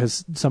out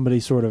because somebody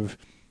says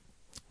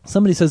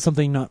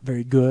something not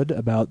very good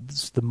about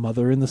the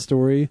mother in the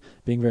story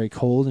being very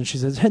cold, and she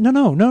says, "Hey,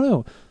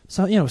 no.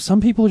 So some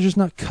people are just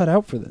not cut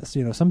out for this.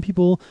 Some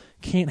people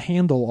can't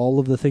handle all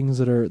of the things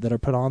that are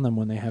put on them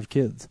when they have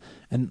kids,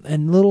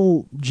 and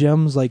little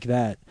gems like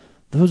that.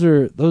 Those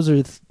are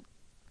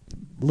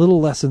little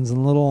lessons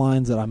and little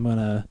lines that I'm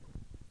gonna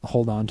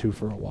hold on to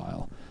for a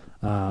while.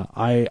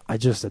 I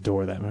just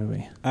adore that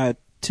movie.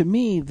 To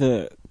me,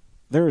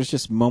 there is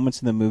just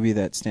moments in the movie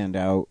that stand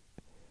out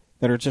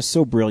that are just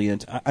so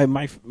brilliant.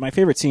 My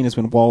favorite scene is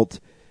when Walt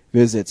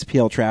visits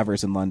P.L.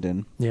 Travers in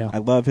London. Yeah. I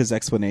love his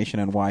explanation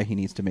on why he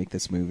needs to make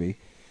this movie.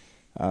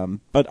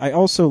 But I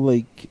also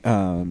like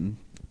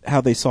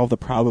how they solve the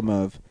problem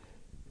of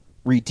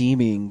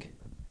redeeming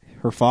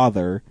her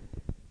father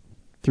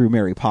through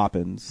Mary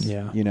Poppins.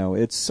 Yeah. You know,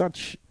 it's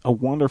such a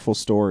wonderful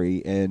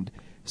story and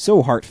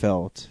so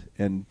heartfelt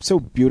and so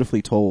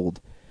beautifully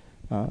told.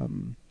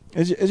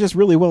 It's just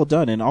really well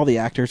done, and all the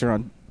actors are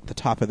on the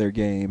top of their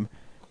game.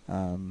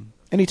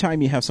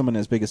 Anytime you have someone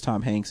as big as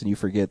Tom Hanks and you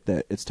forget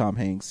that it's Tom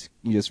Hanks,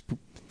 you just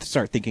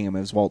start thinking of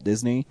him as Walt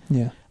Disney.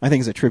 Yeah. I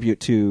think it's a tribute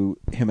to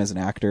him as an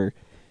actor.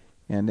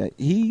 And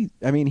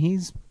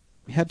he's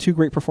had 2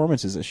 great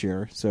performances this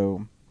year.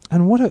 So,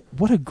 and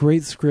what a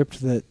great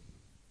script that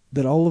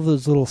all of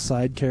those little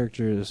side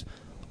characters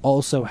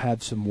also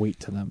have some weight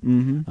to them.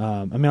 Mm-hmm.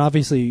 I mean,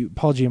 obviously,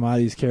 Paul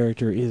Giamatti's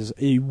character is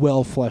a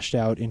well fleshed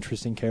out,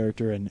 interesting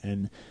character,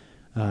 and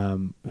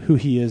who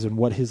he is and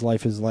what his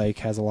life is like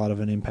has a lot of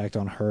an impact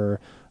on her.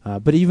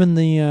 But even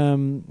the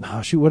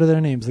what are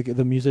their names?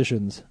 The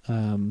musicians,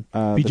 the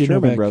B.J.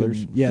 Sherman Novak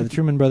brothers. The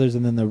Truman Brothers,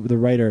 and then the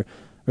writer,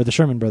 or the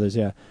Sherman Brothers.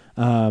 Yeah.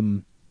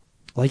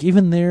 Like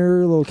even their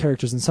little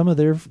characters and some of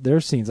their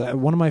scenes.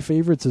 One of my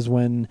favorites is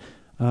when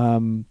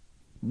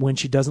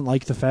she doesn't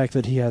like the fact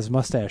that he has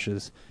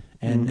mustaches,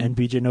 and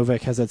B.J.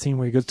 Novak has that scene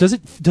where he goes, "Does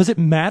it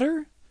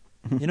matter?"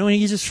 You know, and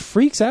he just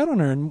freaks out on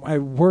her, and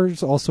we're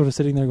all sort of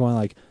sitting there going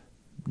like,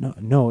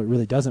 "No, it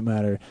really doesn't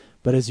matter."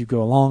 But as you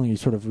go along, you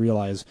sort of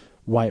realize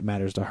why it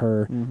matters to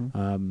her,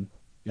 and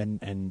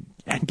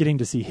getting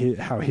to see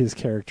how his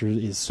character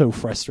is so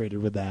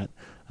frustrated with that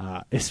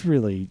is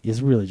really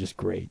just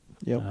great.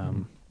 Yep.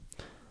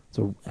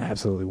 So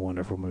absolutely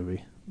wonderful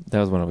movie. That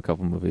was one of a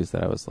couple movies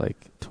that I was like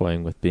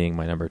toying with being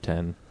my number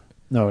 10.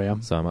 Oh yeah.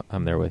 So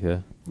I'm there with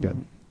you.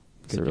 Good.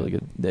 It's really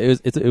good.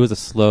 It was a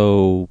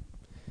slow.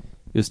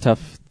 It was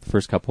tough the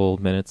first couple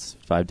minutes,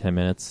 5-10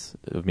 minutes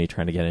of me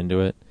trying to get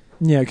into it.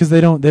 Yeah, because they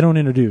don't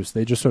introduce.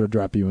 They just sort of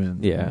drop you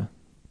in. Yeah,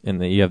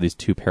 and you have these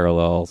 2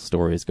 parallel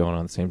stories going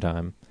on at the same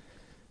time,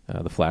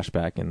 the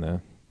flashback and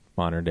the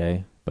modern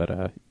day.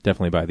 But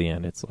definitely by the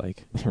end, it's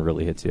like it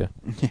really hits you.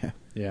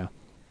 Yeah.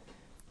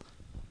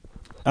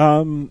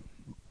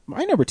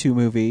 My number 2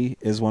 movie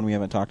is one we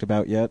haven't talked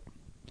about yet.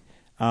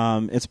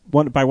 It's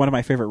by one of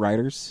my favorite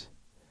writers.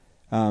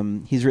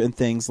 He's written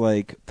things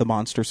like The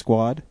Monster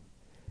Squad.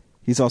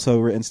 He's also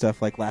written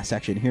stuff like Last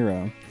Action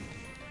Hero.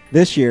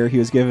 This year, he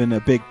was given a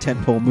big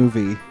tentpole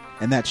movie,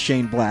 and that's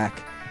Shane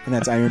Black, and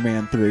that's Iron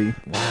Man 3.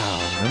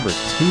 Wow, number 2.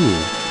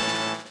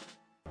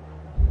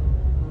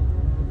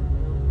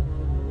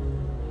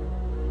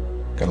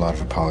 Got a lot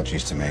of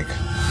apologies to make.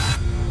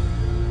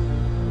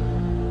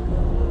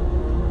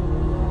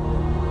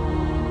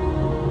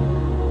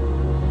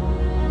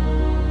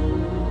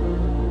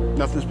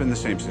 Nothing's been the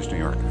same since New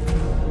York.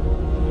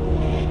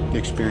 You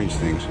experience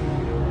things,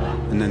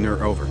 and then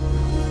they're over.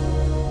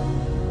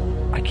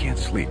 I can't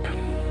sleep.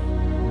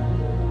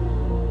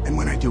 And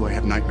when I do, I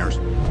have nightmares.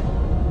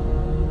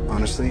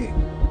 Honestly,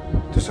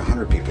 there's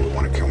 100 people who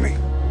want to kill me.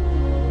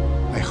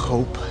 I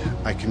hope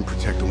I can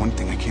protect the one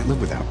thing I can't live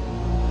without.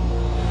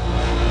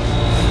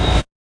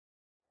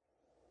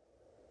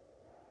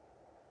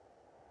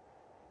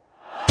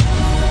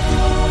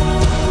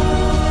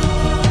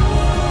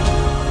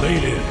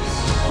 Ladies,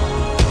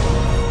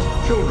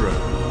 children,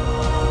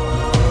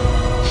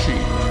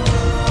 sheep.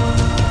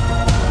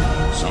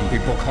 Some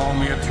people call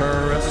me a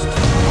terrorist.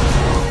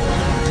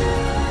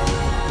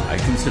 I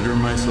consider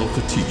myself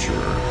a teacher.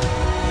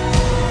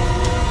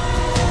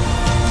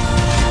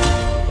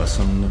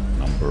 Lesson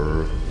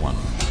number 1.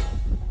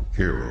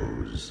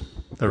 Heroes.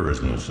 There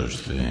is no such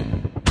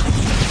thing.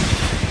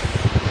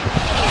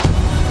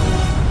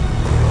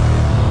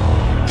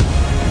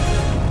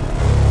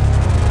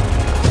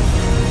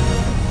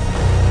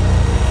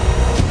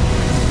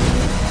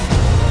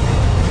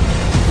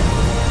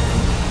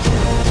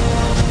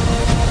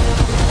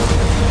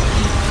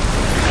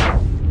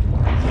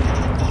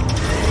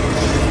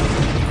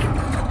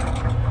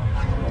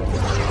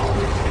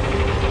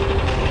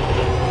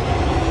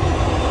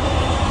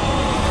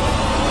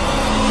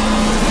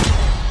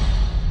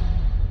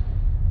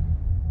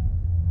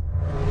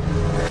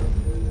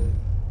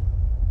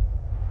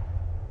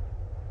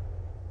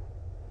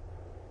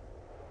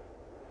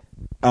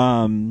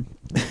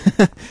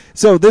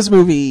 So this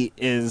movie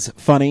is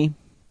funny.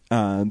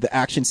 The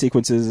action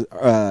sequences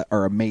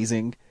are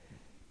amazing.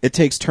 It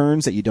takes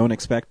turns that you don't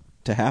expect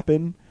to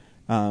happen.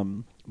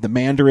 The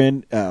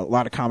Mandarin, a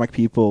lot of comic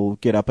people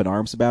get up in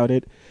arms about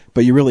it,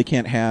 but you really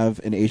can't have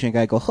an Asian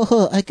guy go,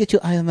 "Ha, I get you,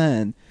 Iron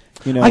Man."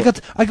 You know, I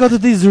got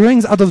these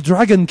rings out of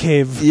Dragon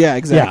Cave. Yeah,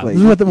 exactly.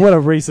 Yeah, what a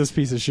racist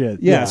piece of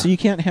shit. Yeah, so you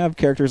can't have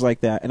characters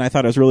like that, and I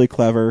thought it was really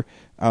clever.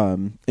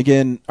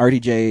 Again,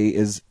 RDJ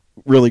is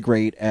really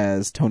great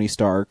as Tony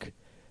Stark.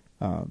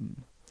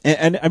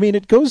 And I mean,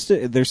 it goes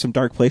to, there's some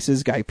dark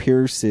places. Guy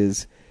Pearce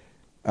is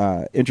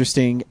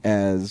interesting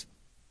as,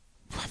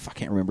 I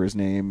can't remember his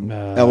name.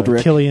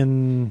 Eldrick.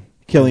 Killian.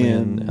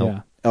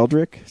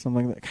 Eldrick,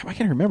 something like that. I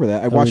can't remember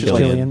that. I watched it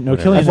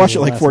I've watched it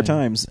like 4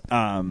 times.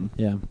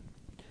 Yeah.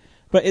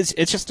 But it's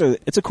just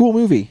it's a cool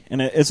movie,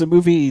 and it's a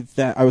movie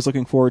that I was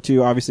looking forward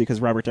to, obviously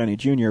because Robert Downey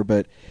Jr.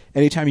 But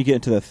anytime you get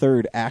into the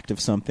third act of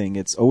something,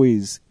 it's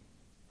always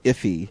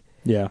iffy.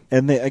 Yeah.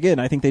 And again,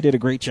 I think they did a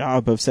great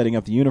job of setting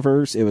up the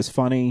universe. It was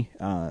funny.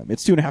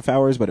 It's 2.5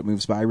 hours, but it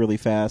moves by really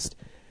fast.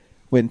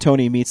 When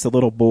Tony meets the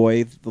little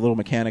boy, the little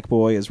mechanic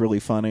boy, is really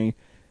funny.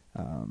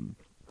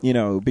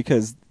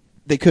 Because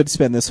they could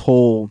spend this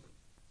whole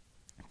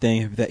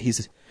thing that he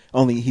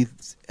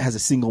has a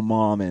single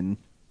mom, and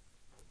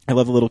I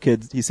love the little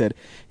kid. He said,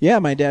 "Yeah,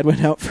 my dad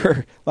went out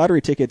for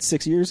lottery tickets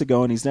 6 years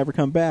ago, and he's never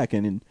come back."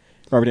 And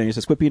Robert Downey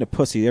says, "Quit being a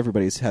pussy.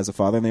 Everybody has a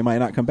father, and they might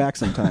not come back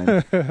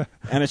sometime."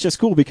 And it's just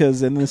cool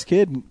because then this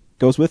kid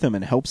goes with him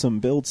and helps him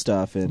build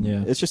stuff, and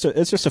it's just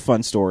a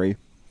fun story.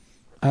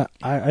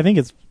 I think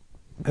it's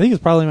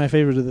probably my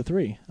favorite of the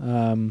 3.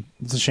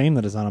 It's a shame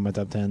that it's not on my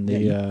top 10.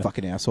 You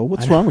fucking asshole!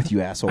 What's wrong with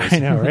you assholes? I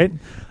know, right?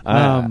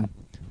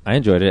 I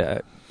enjoyed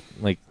it.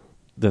 Like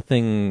the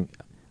thing,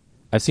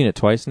 I've seen it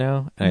twice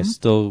now, and I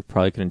still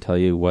probably couldn't tell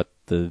you what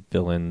the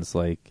villain's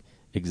like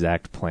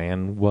exact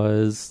plan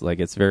was. Like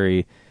it's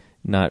very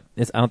not.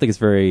 I don't think it's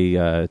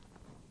very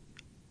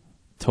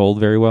told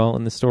very well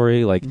in the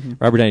story. Like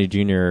Robert Downey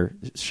Jr.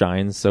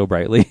 shines so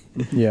brightly.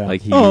 Yeah,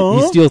 like he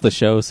steals the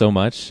show so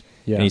much.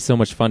 Yeah, and he's so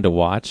much fun to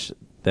watch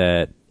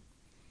that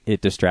it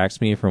distracts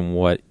me from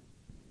what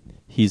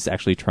he's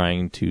actually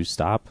trying to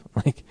stop.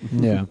 Like,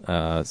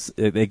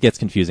 it gets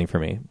confusing for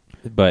me.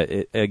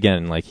 But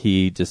again, like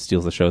he just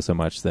steals the show so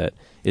much that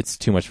it's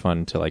too much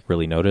fun to like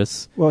really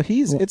notice. Well,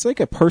 it's like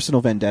a personal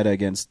vendetta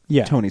against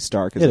Tony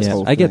Stark. Is this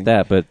whole I thing. get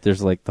that, but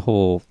there's like the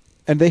whole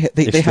and they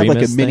have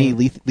like a mini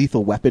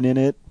lethal weapon in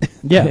it.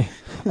 Yeah.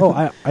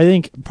 I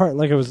think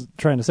like I was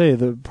trying to say,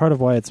 the part of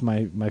why it's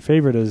my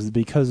favorite is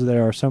because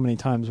there are so many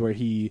times where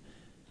he's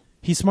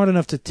smart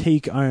enough to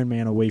take Iron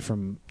Man away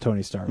from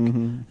Tony Stark.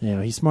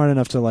 He's smart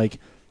enough to like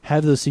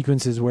have those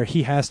sequences where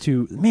he has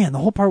to, the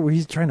whole part where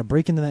he's trying to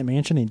break into that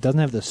mansion and he doesn't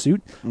have the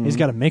suit. He's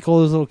got to make all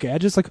those little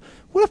gadgets. Like,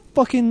 what a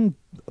fucking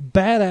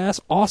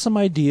badass, awesome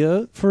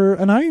idea for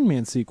an Iron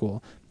Man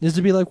sequel is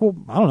to be like, well,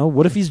 I don't know,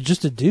 what if he's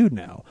just a dude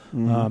now?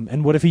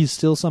 And what if he's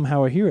still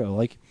somehow a hero?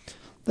 Like,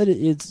 that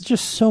it's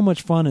just so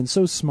much fun and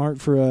so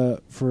smart for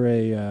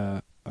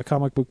a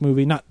comic book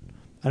movie. I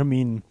don't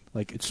mean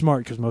like it's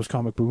smart because most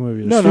comic book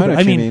movies are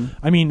stupid.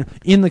 I mean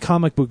in the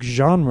comic book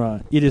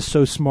genre, it is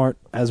so smart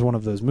as one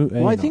of those movies.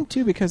 Well, I think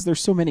too because there's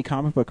so many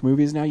comic book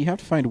movies now, you have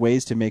to find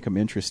ways to make them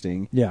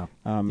interesting. Yeah,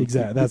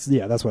 exactly.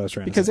 That's what I was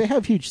trying to say. Because they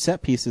have huge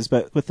set pieces,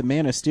 but with the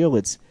Man of Steel,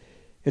 it's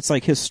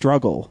like his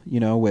struggle,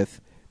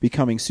 with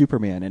becoming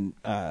Superman and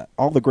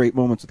all the great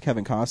moments with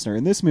Kevin Costner.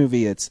 In this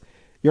movie, it's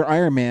you're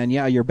Iron Man,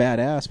 you're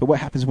badass, but what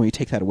happens when you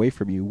take that away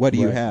from you? What do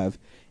you have?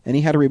 And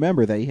he had to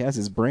remember that he has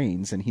his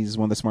brains, and he's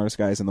one of the smartest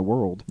guys in the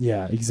world.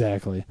 Yeah,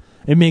 exactly.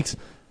 It makes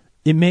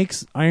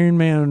Iron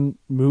Man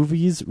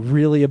movies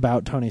really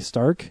about Tony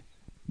Stark,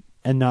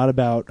 and not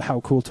about how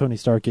cool Tony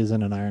Stark is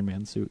in an Iron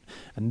Man suit,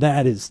 and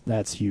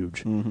that's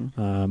huge.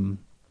 What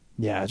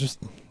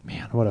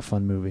a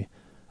fun movie.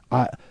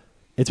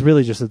 It's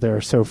really just that there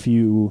are so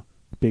few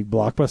big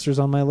blockbusters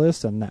on my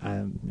list, and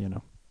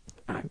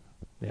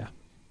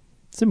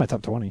it's in my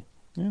top 20.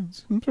 Yeah,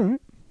 it's all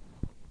right.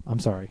 I'm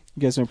sorry.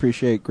 You guys don't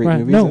appreciate great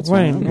movies? No,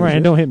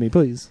 Ryan, don't hit me,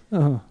 please.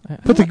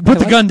 Put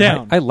the gun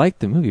down. I like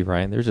the movie,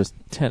 Ryan. There's just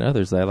 10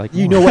 others that I like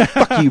You more. know what?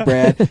 Fuck you,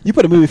 Brad. You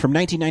put a movie from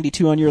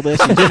 1992 on your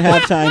list. You didn't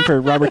have time for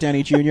Robert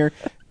Downey Jr.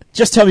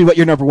 Just tell me what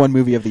your number 1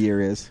 movie of the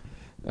year is.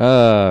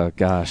 Oh,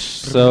 gosh.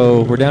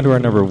 So we're down to our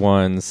number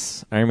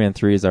 1s. Iron Man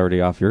 3 is already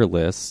off your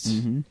list.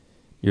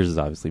 Yours is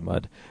obviously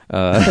Mud. You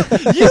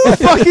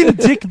fucking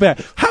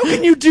dickbag. How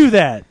can you do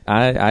that?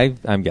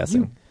 I'm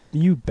guessing.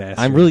 You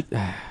bastard.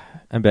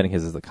 I'm betting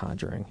his is The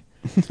Conjuring.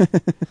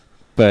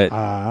 But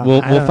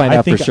we'll find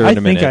out for sure in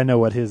a minute. I think I know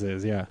what his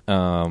is, yeah.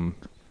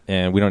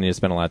 And we don't need to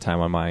spend a lot of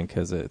time on mine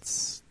because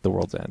it's The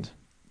World's End.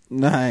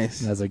 Nice.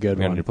 That's a good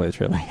we one. don't need to play the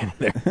trailer again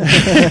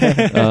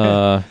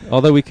either.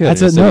 Although we could. It's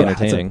still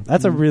entertaining.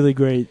 That's a really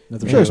great... I'm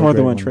sure there's more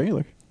than one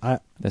trailer.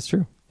 That's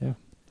true. Yeah.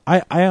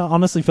 I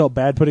honestly felt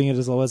bad putting it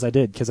as low as I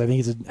did because I think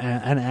it's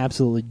an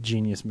absolutely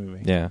genius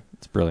movie. Yeah,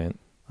 it's brilliant.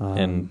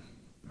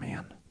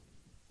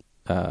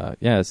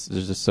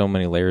 There's just so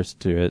many layers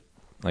to it.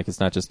 Like, it's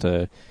not just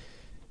a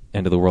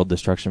end of the world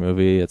destruction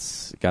movie.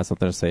 It's got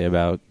something to say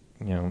about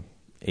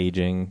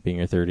aging, being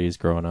in your 30s,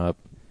 growing up,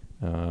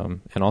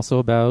 and also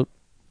about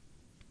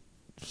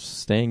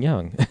staying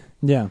young.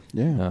 Yeah.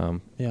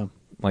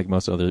 Like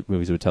most other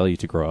movies would tell you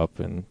to grow up,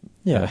 and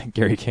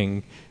Gary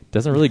King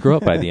doesn't really grow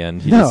up by the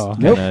end. He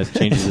just kind of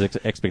changes his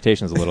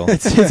expectations a little.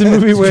 It's a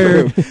movie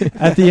where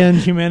at the end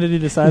humanity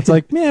decides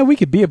like, we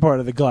could be a part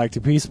of the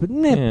galactic peace, but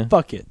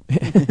fuck it.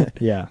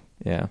 Yeah.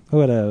 Yeah.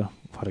 What a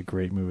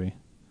great movie.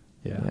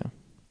 Yeah.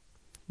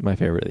 My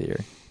favorite of the year.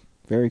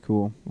 Very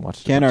cool.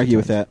 Watched it Can't a bunch argue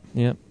of with that. times.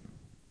 Yep.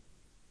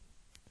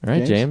 All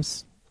right,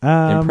 James.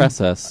 Um, Impress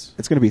us.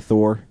 It's going to be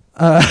Thor.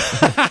 Oh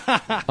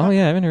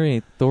yeah, I haven't heard any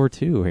Thor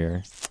 2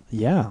 here.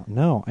 Yeah,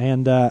 no,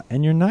 and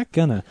you're not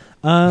gonna.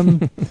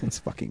 It's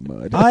fucking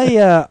mud.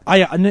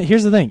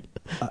 Here's the thing.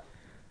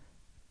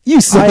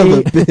 You son of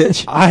a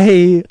bitch.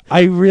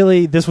 I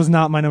really, this was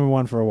not my number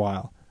one for a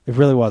while. It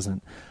really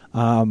wasn't.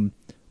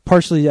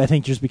 Partially, I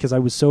think, just because I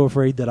was so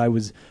afraid that I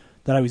was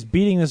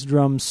beating this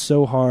drum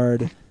so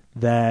hard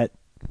that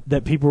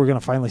people were going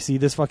to finally see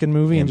this fucking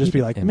movie and just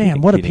be like,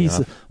 man, what a piece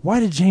of... Why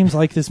did James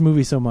like this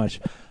movie so much?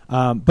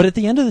 But at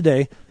the end of the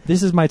day,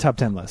 this is my top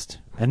 10 list.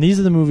 And these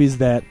are the movies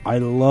that I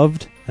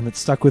loved and that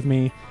stuck with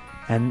me.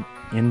 And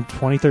in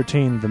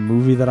 2013, the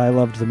movie that I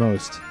loved the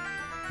most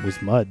was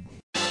Mud.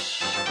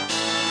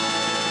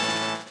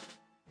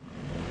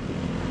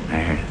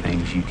 There are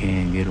things you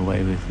can get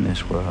away with in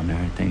this world, and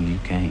there are things you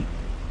can't.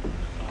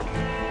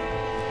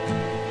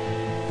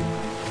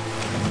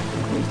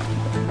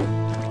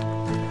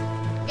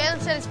 Galen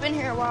said it's been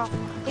here a while.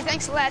 He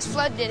thinks the last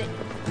flood did it.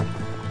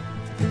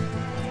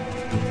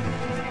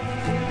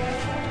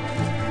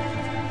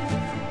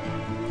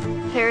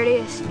 There it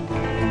is.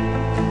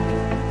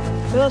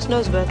 Who else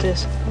knows about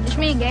this? Just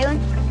me and Galen.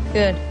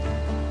 Good.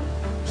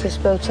 This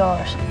boat's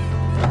ours.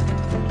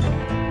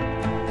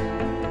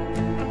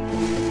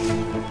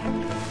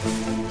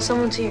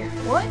 Someone's here.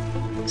 What?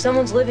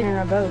 Someone's living in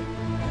our boat.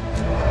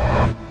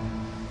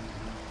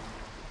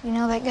 You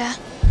know that guy?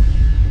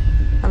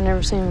 I've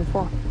never seen him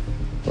before.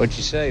 What'd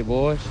you say,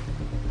 boys?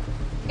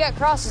 You got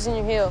crosses in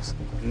your heels.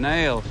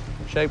 Nails,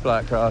 shaped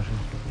like crosses.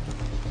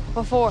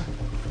 What for?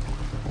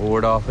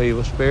 Ward off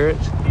evil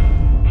spirits.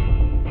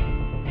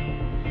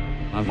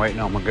 I'm waiting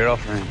on my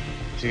girlfriend.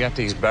 She got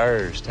these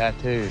birds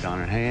tattooed on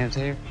her hands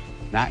here.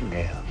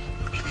 Nightingales.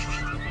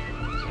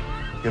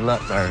 Good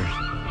luck, birds.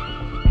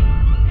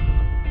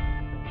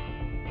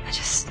 I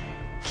just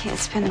can't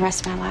spend the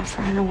rest of my life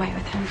running away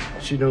with him.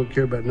 She don't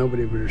care about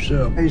nobody but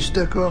herself. Are you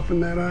stuck off in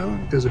that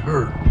island because of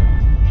her?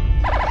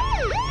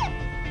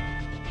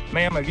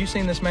 Ma'am, have you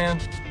seen this man?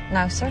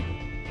 No, sir.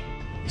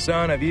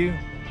 Son, have you?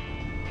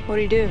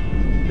 What'd he do?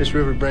 This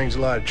river brings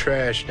a lot of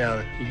trash down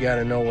it. You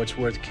gotta know what's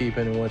worth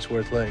keeping and what's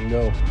worth letting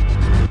go.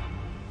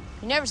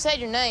 You never said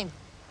your name.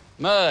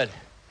 Mud.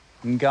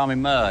 You can call me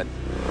Mud.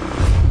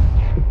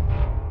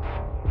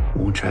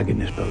 We'll try getting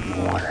this boat in the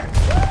water.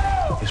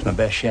 It's my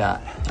best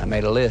shot. I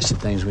made a list of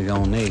things we're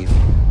gonna need.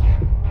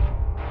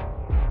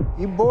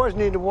 You boys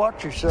need to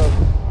watch yourself.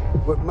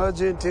 What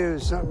Mud's into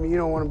is something you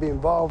don't want to be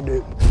involved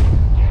in.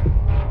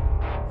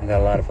 I got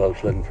a lot of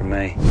folks looking for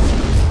me.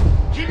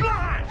 Keep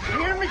lying! You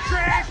hear me,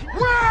 trash?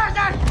 Where is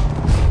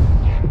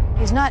that?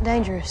 He's not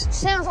dangerous.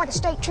 Sounds like the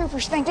state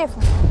troopers think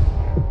different.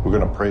 We're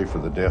gonna pray for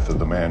the death of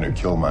the man who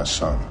killed my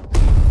son.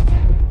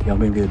 Y'all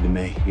been good to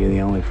me. You're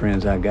the only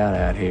friends I got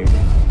out here.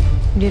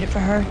 You did it for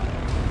her?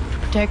 To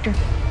protect her?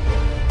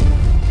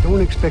 Don't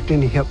expect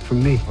any help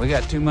from me. We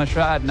got too much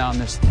riding on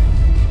this.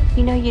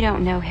 You know you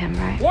don't know him,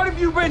 right? What have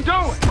you been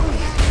doing?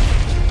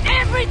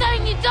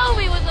 Everything you told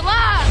me was a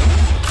lie!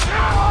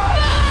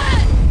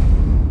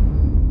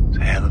 It's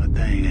a hell of a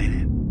thing, ain't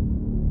it?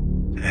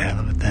 It's a hell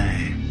of a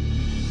thing.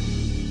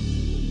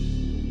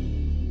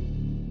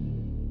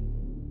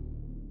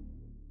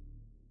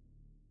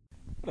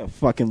 What a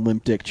fucking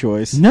limp dick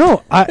choice.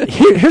 No,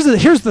 here's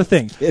the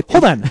thing.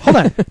 Hold on.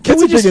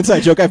 It's a big inside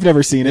joke. I've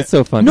never seen it. It's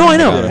so fun. No, I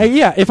know.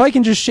 Yeah, if I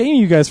can just shame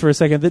you guys for a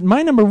second, that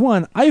my number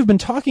one I've been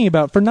talking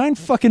about for 9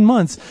 fucking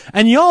months,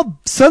 and y'all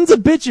sons of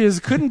bitches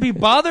couldn't be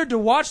bothered to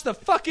watch the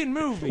fucking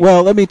movie.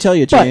 Well, let me tell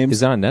you, James.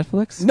 Is it on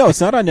Netflix? No,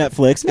 it's not on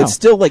Netflix. No. It's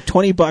still like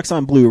 $20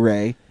 on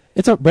Blu-ray.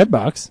 It's a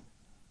Redbox.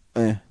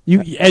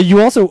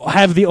 You also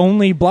have the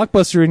only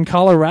Blockbuster in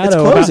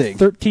Colorado about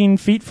 13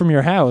 feet from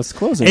your house.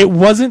 Closing. It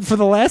wasn't for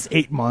the last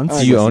 8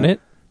 months. Do you own it?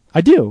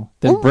 I do.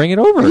 Then bring it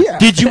over. Yeah.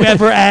 Did you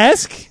ever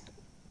ask?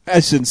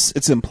 Since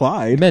it's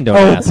implied. Men don't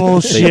Oh, ask.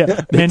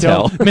 bullshit. Men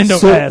don't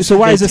ask. So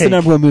why They is this the take.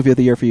 number one movie of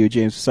the year for you,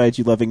 James, besides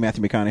you loving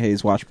Matthew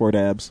McConaughey's Washboard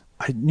Abs?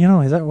 His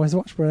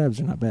Washboard Abs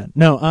are not bad.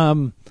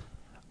 No,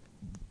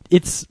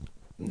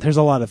 there's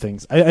a lot of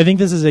things. I think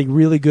this is a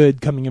really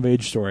good coming of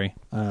age story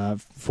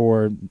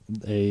for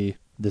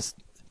this.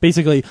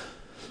 Basically,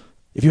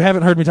 if you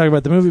haven't heard me talk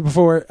about the movie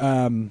before,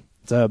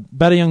 it's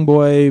about a young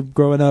boy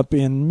growing up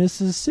in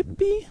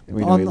Mississippi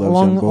We know he loves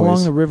young boys.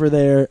 along the river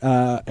there,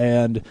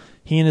 and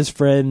he and his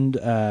friend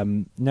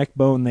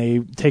Neckbone, they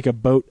take a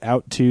boat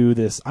out to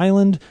this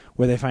island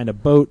where they find a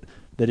boat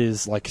that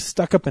is like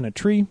stuck up in a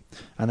tree,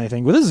 and they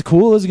think, well, this is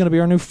cool, this is going to be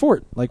our new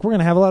fort, like we're going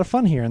to have a lot of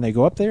fun here. And they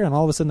go up there, and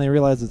all of a sudden they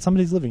realize that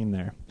somebody's living in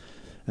there,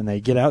 and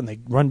they get out and they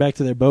run back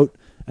to their boat,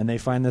 and they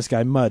find this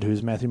guy Mud,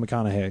 who's Matthew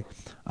McConaughey.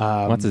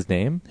 What's his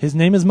name? His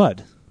name is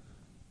Mud.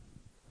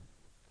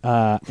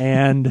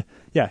 And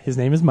yeah, his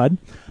name is Mud.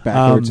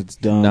 Backwards, it's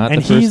dumb. Not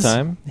and the first he's-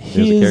 time. he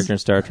There's a is- character in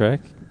Star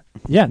Trek.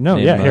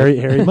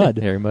 Harry Mudd.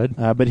 Harry Mudd.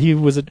 But he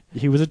was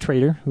a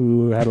traitor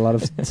who had a lot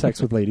of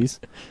sex with ladies.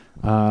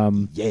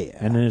 And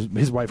then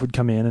his wife would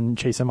come in and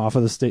chase him off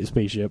of the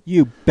spaceship.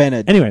 You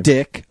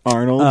Benedict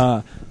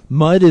Arnold.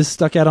 Mudd is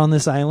stuck out on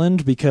this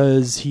island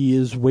because he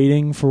is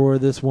waiting for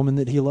this woman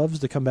that he loves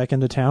to come back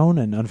into town,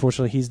 and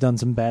unfortunately he's done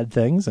some bad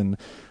things, and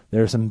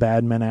there are some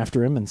bad men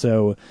after him, and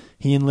so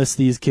he enlists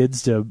these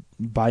kids to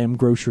buy him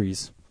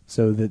groceries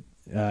so that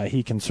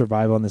he can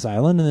survive on this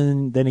island,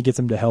 and then he gets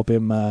them to help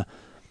him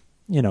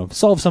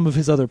solve some of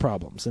his other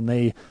problems, and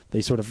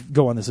they sort of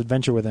go on this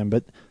adventure with him.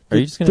 But are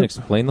you just going to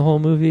explain the whole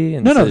movie?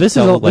 And no, this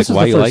is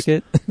why you like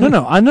it.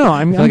 No, I know.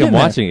 I'm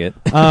watching it.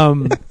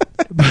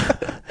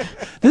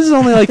 This is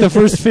only like the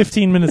first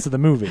 15 minutes of the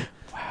movie.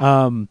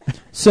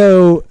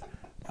 So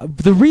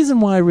the reason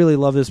why I really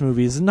love this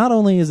movie is not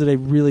only is it a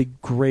really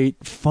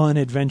great, fun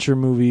adventure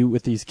movie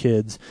with these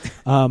kids,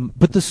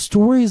 but the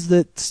stories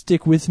that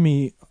stick with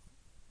me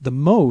the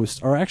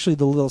most are actually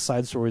the little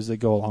side stories that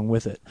go along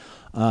with it.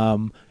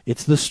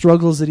 It's the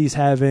struggles that he's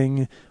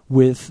having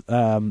with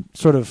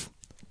sort of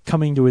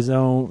coming into his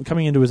own,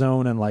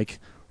 and like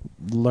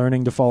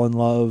learning to fall in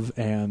love,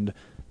 and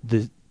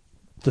the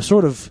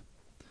sort of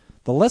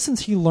the lessons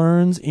he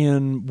learns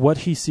in what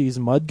he sees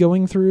Mudd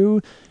going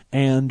through,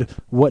 and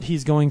what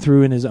he's going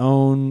through in his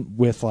own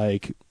with,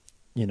 like,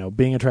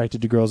 being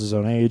attracted to girls his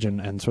own age,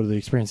 and sort of the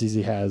experiences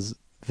he has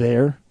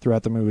there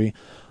throughout the movie.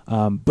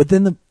 But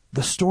then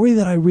the story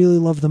that I really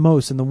love the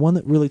most, and the one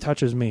that really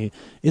touches me,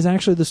 is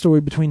actually the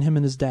story between him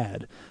and his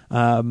dad.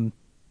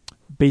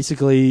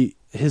 Basically,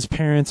 his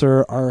parents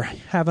are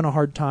having a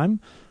hard time,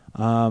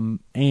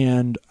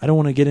 and I don't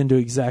want to get into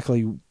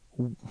exactly.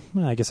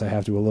 I guess I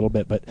have to a little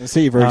bit, but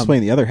see, you've already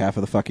explained the other half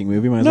of the fucking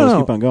movie. Might as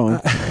well keep on going.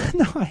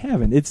 No, I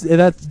haven't.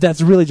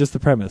 That's really just the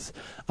premise.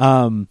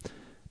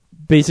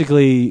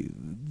 Basically,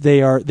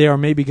 they are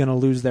maybe going to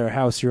lose their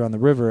house here on the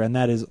river, and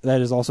that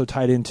is also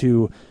tied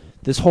into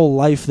this whole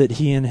life that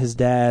he and his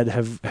dad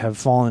have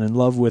fallen in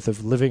love with,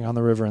 of living on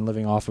the river and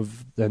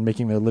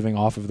making their living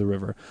off of the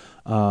river,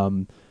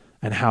 and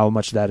how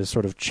much that is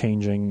sort of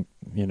changing,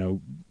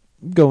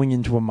 going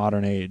into a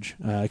modern age,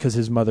 because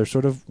his mother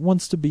sort of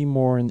wants to be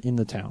more in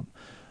the town.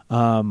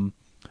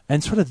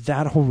 And sort of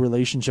that whole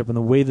relationship and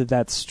the way that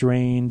that's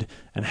strained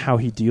and how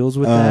he deals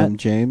with that.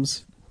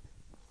 James,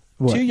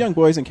 what? 2 young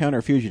boys encounter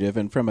a fugitive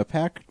and form a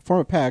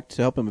pact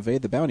to help him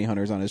evade the bounty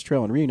hunters on his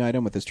trail and reunite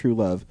him with his true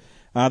love.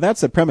 That's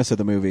the premise of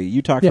the movie.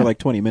 You talked for like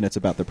 20 minutes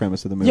about the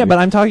premise of the movie. Yeah, but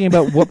I'm talking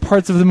about what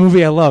parts of the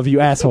movie I love,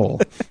 you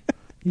asshole.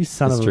 You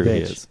son of a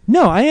bitch.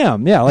 No, I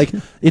am. Yeah, like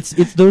it's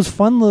those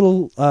fun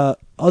little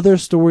other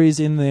stories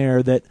in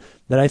there that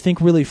I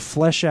think really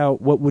flesh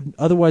out what would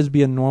otherwise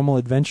be a normal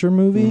adventure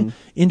movie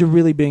into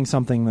really being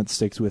something that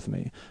sticks with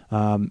me,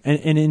 and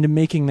into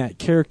making that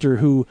character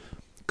who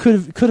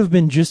could have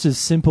been just as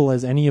simple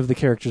as any of the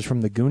characters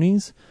from the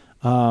Goonies,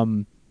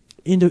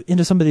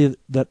 into somebody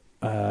that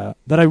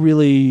I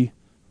really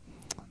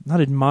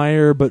not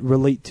admire but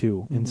relate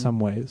to in some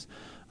ways.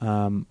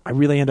 I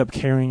really end up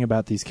caring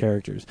about these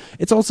characters.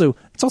 It's also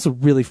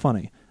really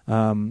funny. There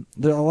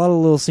are a lot of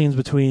little scenes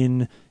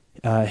between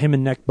him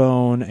and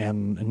Neckbone,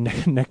 and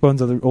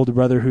Neckbone's other older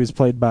brother, who's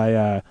played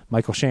by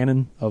Michael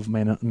Shannon of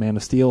Man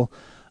of Steel,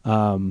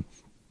 are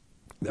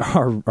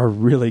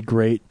really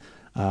great.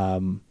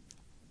 And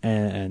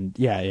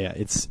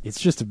it's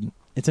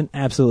an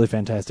absolutely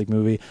fantastic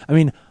movie. I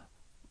mean,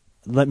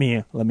 let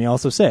me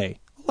also say,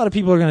 a lot of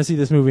people are going to see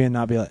this movie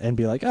and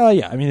be like, oh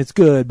yeah, I mean, it's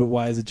good, but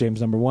why is it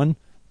James number 1?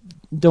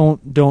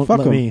 Don't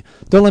let me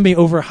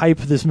overhype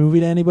this movie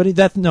to anybody.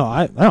 Fuck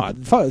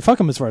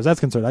them as far as that's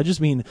concerned. I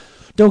just mean,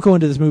 don't go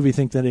into this movie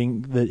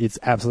thinking that it's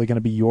absolutely going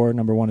to be your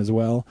number 1 as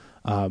well.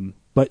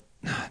 But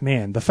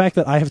man, the fact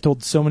that I have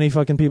told so many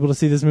fucking people to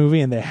see this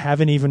movie and they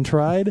haven't even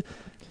tried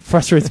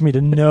frustrates me to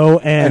no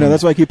end. I know,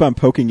 that's why I keep on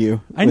poking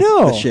you. I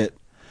know. With shit.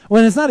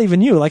 When it's not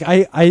even you. Like,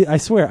 I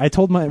swear, I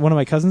told one of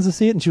my cousins to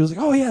see it, and she was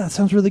like, oh yeah, that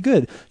sounds really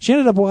good. She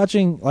ended up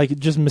watching, like,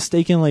 just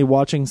mistakenly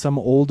watching some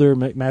older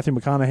Matthew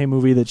McConaughey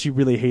movie that she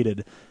really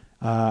hated,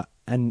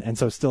 and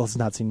so still has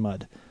not seen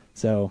Mudd.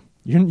 So,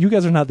 you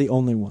guys are not the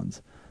only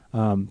ones.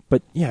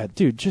 But yeah,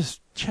 dude,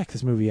 just check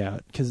this movie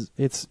out, because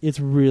it's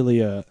really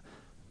a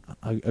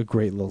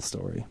great little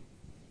story.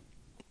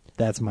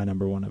 That's my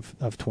number 1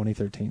 of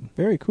 2013.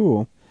 Very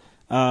cool.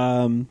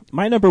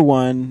 My number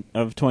 1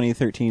 of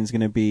 2013 is going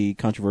to be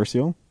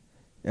controversial.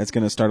 It's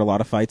going to start a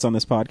lot of fights on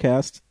this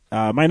podcast.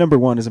 My number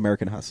 1 is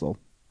American Hustle.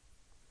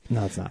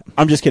 No, it's not.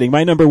 I'm just kidding.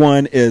 My number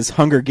 1 is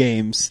Hunger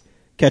Games: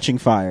 Catching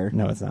Fire.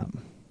 No, it's not.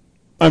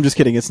 I'm just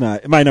kidding. It's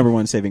not. My number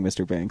 1 is Saving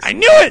Mr. Banks. I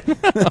knew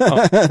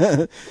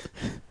it!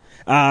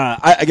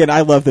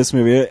 I love this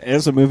movie.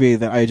 It's a movie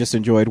that I just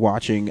enjoyed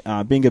watching.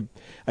 I think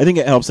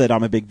it helps that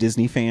I'm a big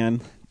Disney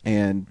fan,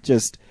 and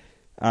just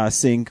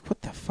sing.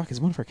 What the fuck is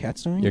one of our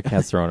cats doing? Your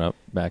cat's thrown up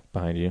back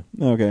behind you.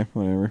 Okay,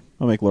 whatever.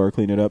 I'll make Laura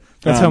clean it up.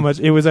 That's how much.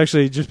 It was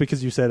actually just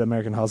because you said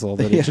American Hustle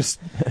that it just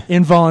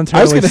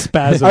involuntarily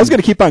spasmed. I was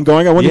going to keep on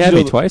going. I wanted you had to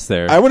me twice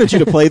there. I wanted you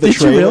to play the Did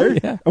you trailer.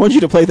 really? Yeah. I wanted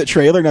you to play the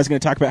trailer, and I was going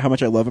to talk about how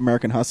much I love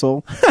American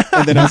Hustle,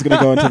 and then I was going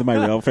to go into my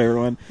real favorite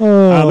one.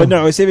 But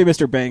no, Saving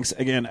Mr. Banks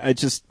again. I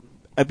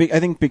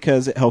think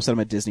because it helps that I'm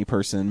a Disney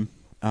person.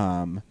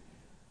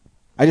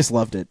 I just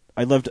loved it.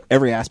 I loved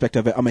every aspect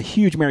of it. I'm a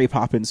huge Mary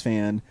Poppins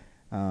fan.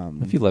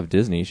 If you love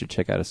Disney, you should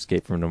check out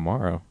Escape from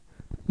Tomorrow.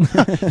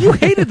 You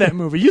hated that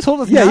movie. You told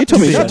us. Yeah, not you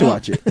told to me see not it. to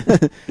watch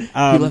it. He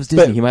loves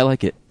Disney. He might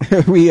like it.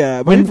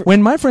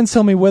 When my friends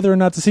tell me whether or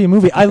not to see a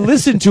movie, I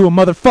listen to a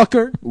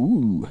motherfucker.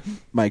 Ooh,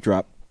 mic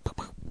drop.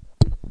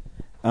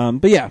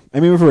 But yeah, I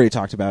mean, we've already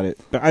talked about it,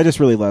 but I just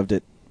really loved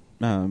it.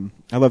 I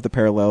love the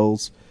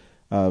parallels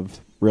of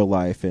real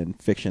life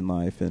and fiction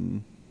life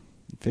and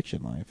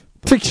fiction life.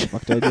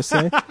 What did I just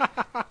say?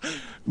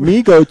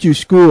 Me go to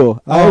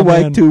school. I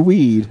like to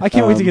weed. I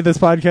can't wait to get this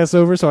podcast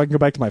over so I can go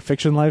back to my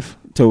fiction life.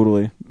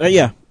 Totally.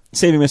 Yeah,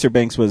 Saving Mr.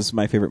 Banks was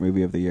my favorite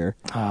movie of the year.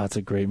 Ah, it's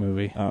a great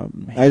movie.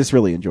 I just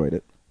really enjoyed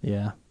it.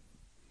 Yeah.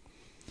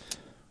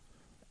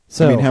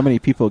 So, I mean, how many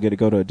people get to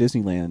go to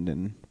Disneyland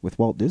and with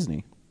Walt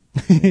Disney?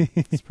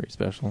 It's pretty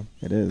special.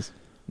 It is.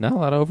 Not a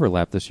lot of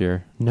overlap this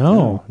year.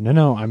 No.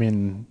 I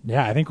mean,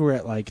 yeah, I think we're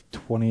at like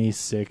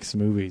 26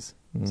 movies,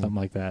 something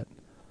like that.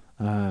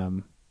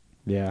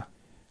 Yeah.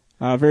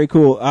 Very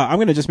cool. I'm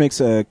going to just make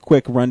a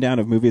quick rundown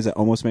of movies that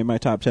almost made my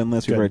top 10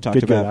 list. We've already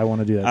talked about. I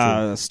want to do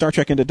that too. Star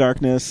Trek Into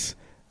Darkness,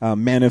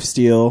 Man of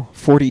Steel,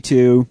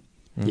 42.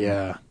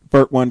 Yeah.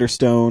 Burt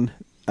Wonderstone,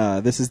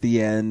 This Is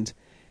the End.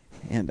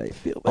 And I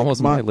feel like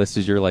almost my list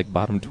is your like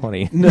bottom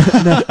 20. No,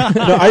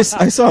 I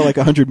saw like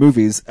 100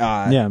 movies.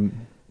 Yeah.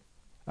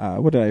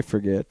 What did I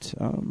forget?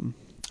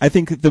 I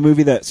think the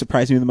movie that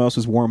surprised me the most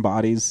was Warm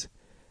Bodies.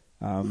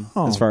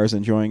 As far as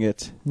enjoying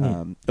it,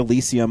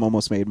 Elysium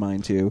almost made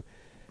mine too.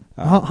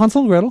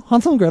 Hansel and Gretel.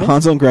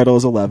 Hansel and Gretel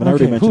is 11. I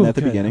already mentioned that at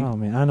the beginning. Oh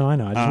man, I know.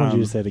 I just wanted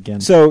you to say it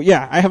again. So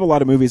yeah, I have a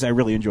lot of movies I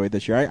really enjoyed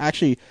this year. I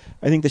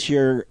think this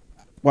year,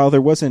 while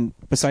there wasn't,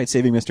 besides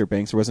Saving Mr.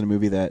 Banks, there wasn't a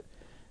movie that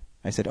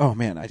I said, oh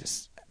man, I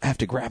have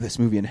to grab this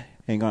movie and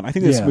hang on. I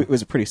think this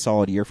was a pretty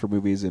solid year for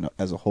movies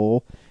as a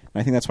whole. And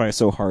I think that's why it's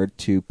so hard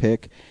to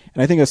pick.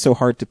 And I think it's so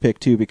hard to pick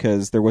too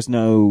because there was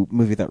no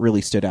movie that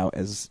really stood out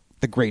as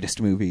the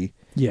greatest movie.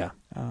 Yeah.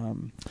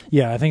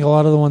 I think a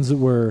lot of the ones that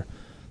were,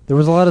 there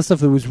was a lot of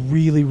stuff that was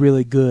really,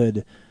 really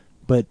good,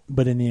 but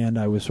in the end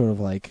I was sort of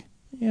like,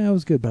 yeah, it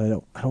was good,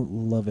 but I don't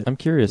love it. I'm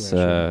curious.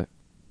 I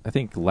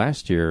think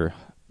last year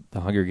The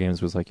Hunger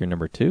Games was like your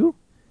number 2.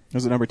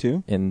 Was it number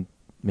 2? And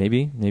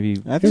maybe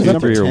I think it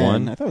was 3 or 10.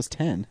 1. I thought it was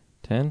 10.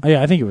 10? Oh,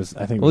 yeah, I think it was.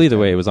 Well, either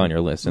way, it was on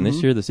your list, and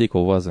this year the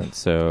sequel wasn't.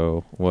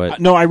 So what?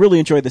 No, I really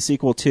enjoyed the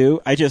sequel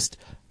too.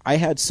 I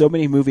had so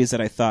many movies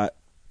that I thought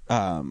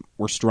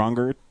were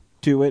stronger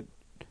to it.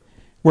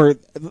 Where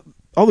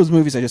all those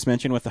movies I just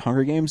mentioned with the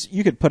Hunger Games,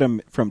 you could put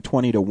them from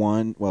 20 to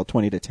 1,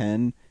 20 to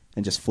 10,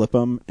 and just flip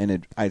them,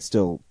 and I'd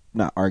still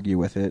not argue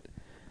with it.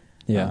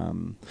 Yeah.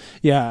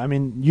 Yeah, I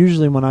mean,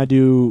 usually when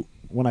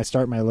I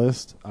start my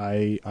list,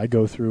 I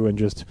go through and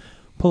just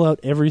pull out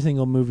every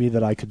single movie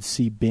that I could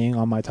see being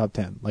on my top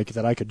 10, like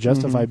that I could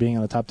justify being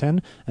on the top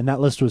 10, and that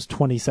list was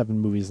 27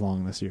 movies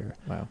long this year.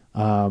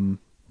 Wow.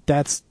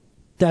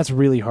 That's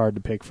really hard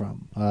to pick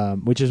from,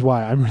 which is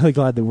why I'm really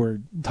glad that we're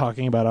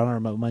talking about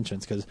honorable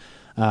mentions, because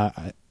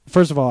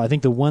first of all, I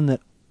think the one that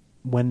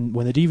when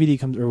the DVD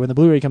comes or when the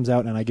Blu-ray comes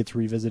out and I get to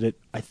revisit it,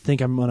 I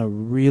think I'm gonna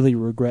really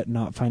regret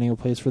not finding a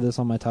place for this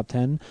on my top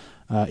 10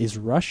 is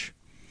Rush,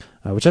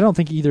 which I don't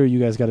think either of you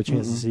guys got a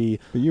chance to see.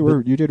 But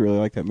you did really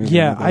like that movie.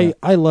 Yeah,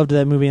 I loved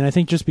that movie, and I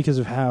think just because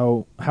of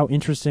how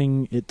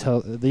interesting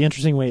the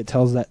interesting way it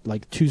tells that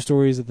like two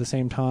stories at the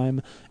same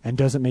time and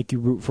doesn't make you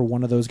root for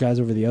one of those guys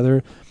over the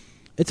other.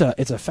 It's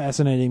a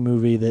fascinating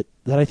movie that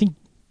I think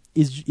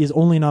is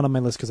only not on my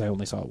list because I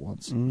only saw it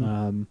once.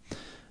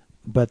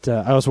 But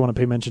I also want to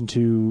pay mention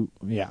to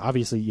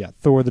obviously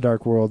Thor: The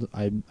Dark World.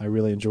 I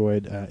really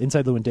enjoyed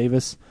Inside Llewyn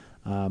Davis,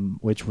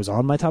 which was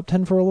on my top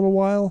 10 for a little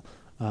while.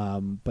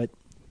 But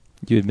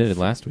you admitted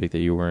last week that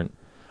you weren't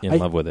in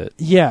love with it.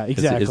 Yeah,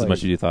 exactly. As much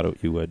as you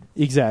thought you would.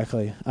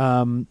 Exactly.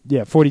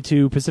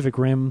 42, Pacific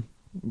Rim.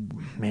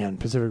 Man,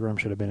 Pacific Rim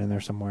should have been in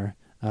there somewhere.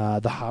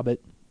 The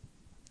Hobbit,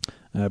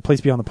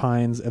 Place Beyond the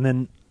Pines, and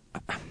then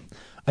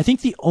I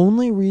think the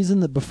only reason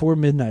that Before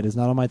Midnight is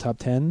not on my top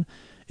 10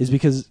 is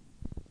because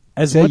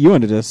you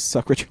wanted to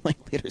suck Richard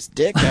Linklater's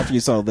dick after you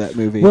saw that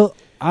movie. Well,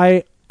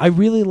 I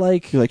really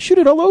like... You're like, shoot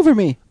it all over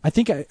me.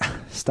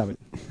 Stop it.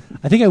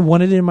 I think I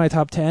wanted it in my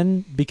top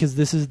 10 because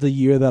this is the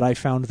year that I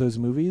found those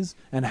movies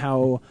and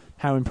how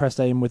impressed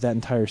I am with that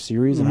entire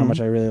series and how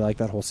much I really like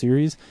that whole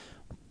series.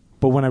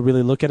 But when I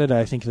really look at it,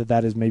 I think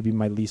that is maybe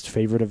my least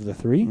favorite of the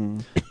three.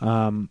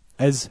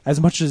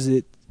 As much as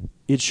it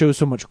shows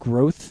so much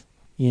growth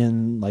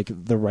in like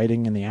the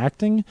writing and the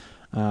acting,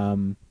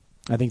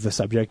 I think the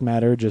subject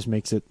matter just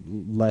makes it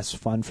less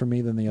fun for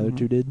me than the other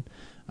two did.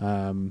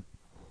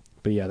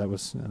 But yeah, that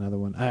was another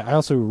one. I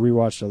also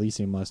rewatched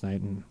Elysium last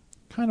night and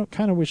kind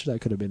of wish that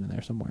could have been in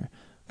there somewhere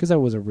because that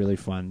was a really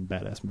fun,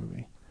 badass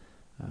movie.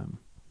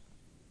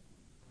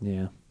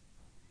 Yeah.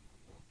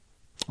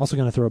 Also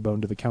going to throw a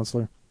bone to The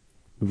Counselor.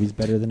 Movie's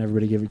better than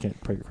everybody gave it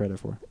credit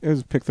for. It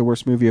was picked the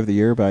worst movie of the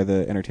year by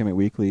the Entertainment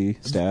Weekly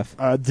staff.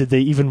 Did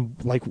they even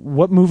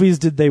what movies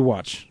did they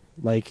watch?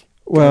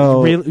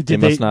 Well, really, they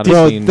must not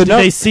have seen. Did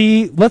they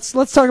see? Let's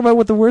talk about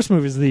what the worst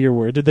movies of the year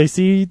were. Did they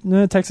see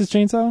Texas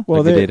Chainsaw?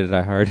 Well, they did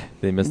Die Hard.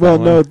 They missed. That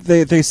one. No,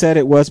 they said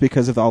it was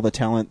because of all the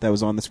talent that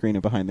was on the screen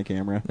and behind the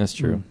camera. That's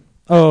true.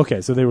 Oh, okay.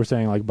 So they were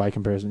saying by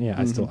comparison. Yeah,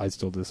 I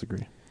still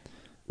disagree.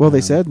 Well,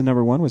 they said the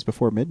number one was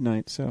Before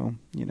Midnight, so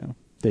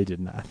they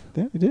did not.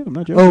 Yeah, they did. I'm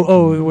not joking.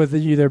 Oh, with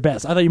their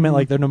best. I thought you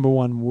meant their number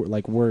one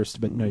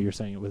worst, but no, you're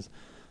saying it was.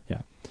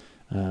 Yeah,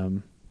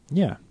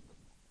 yeah.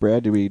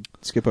 Brad, did we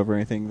skip over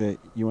anything that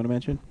you want to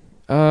mention?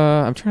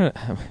 I'm trying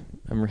to.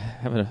 I'm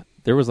having a.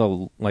 There was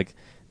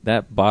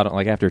that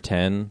bottom after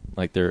 10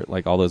 there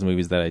all those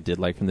movies that I did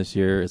like from this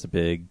year is a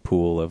big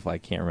pool of I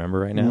can't remember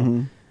right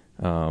now.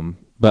 Mm-hmm.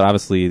 But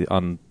obviously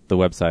on the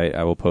website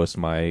I will post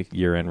my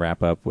year-end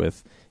wrap-up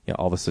with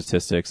all the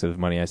statistics of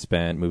money I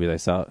spent, movies I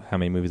saw, how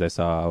many movies I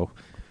saw,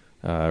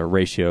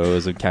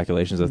 ratios and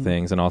calculations of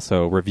things, and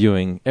also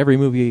reviewing every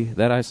movie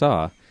that I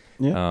saw.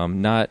 Yeah.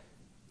 Not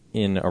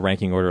in a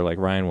ranking order like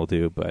Ryan will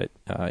do, but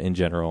in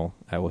general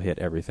I will hit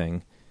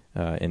everything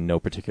in no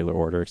particular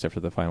order except for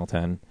the final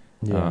 10.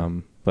 Yeah.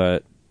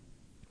 But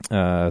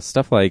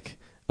stuff like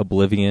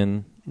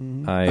Oblivion,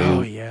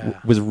 I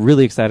was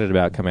really excited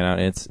about coming out.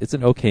 And it's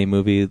an okay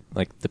movie.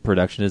 The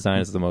production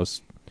design is the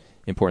most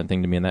important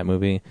thing to me in that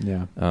movie.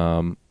 Yeah.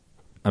 I'm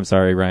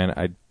sorry, Ryan.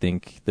 I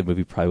think the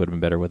movie probably would have been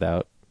better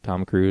without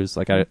Tom Cruise.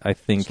 I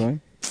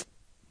think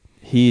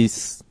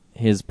his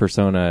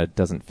persona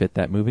doesn't fit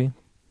that movie.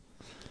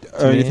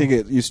 You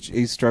think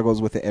he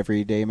struggles with the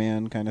everyday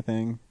man kind of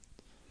thing?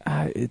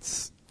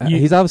 He's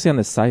obviously on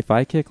the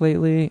sci-fi kick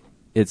lately.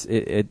 I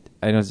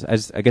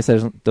guess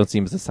I don't see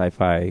him as a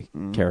sci-fi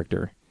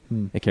character,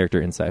 a character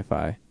in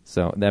sci-fi.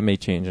 So that may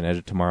change in Edge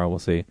of Tomorrow. We'll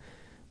see.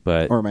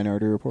 But or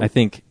Minority Report. I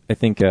think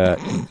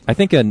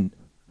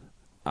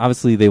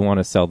obviously they want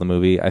to sell the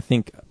movie. I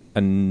think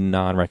a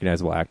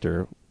non-recognizable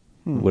actor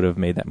would have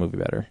made that movie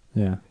better.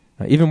 Yeah.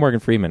 Even Morgan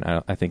Freeman,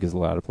 I think, is a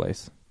lot of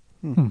place.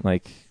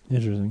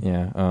 Interesting.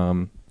 Yeah.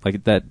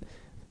 That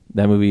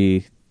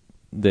movie,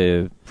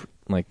 the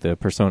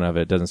persona of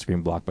it doesn't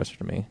scream blockbuster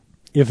to me.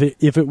 If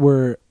it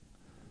were,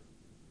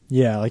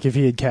 if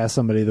he had cast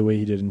somebody the way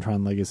he did in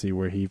Tron Legacy,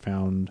 where he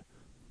found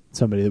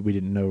somebody that we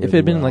didn't know. If it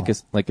had been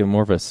a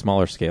more of a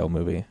smaller scale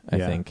movie, I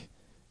think,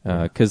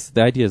 because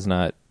the idea is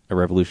not a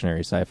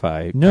revolutionary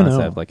sci-fi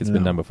concept like it's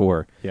been done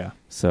before. Yeah.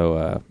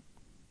 So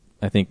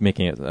I think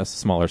making it a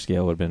smaller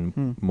scale would have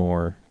been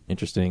more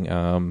interesting.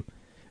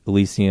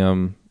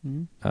 Elysium.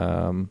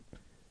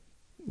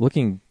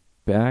 Looking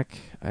back,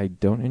 I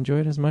don't enjoy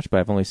it as much, but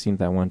I've only seen it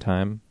that one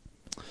time.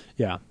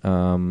 Yeah.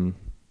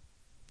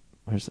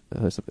 There's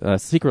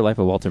Secret Life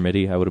of Walter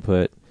Mitty. I would have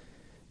put.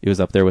 It was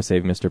up there with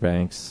Saving Mr.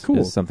 Banks. Cool.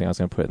 Is something I was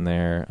going to put in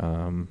there.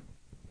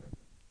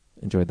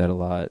 Enjoyed that a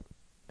lot.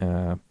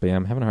 But yeah,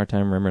 I'm having a hard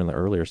time remembering the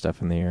earlier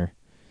stuff in the year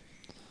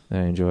that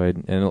I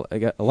enjoyed, and I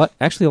got a lot.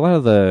 Actually, a lot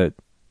of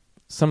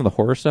some of the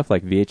horror stuff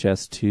like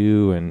VHS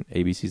 2 and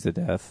ABC's of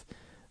Death.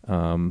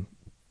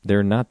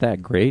 They're not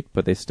that great,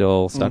 but they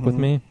still stuck with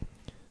me.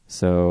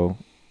 So,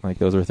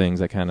 those are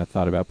things I kind of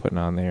thought about putting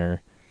on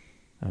there.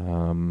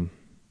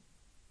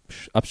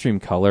 Upstream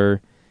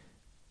Color,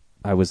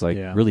 I was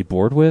really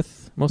bored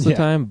with most of the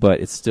time, but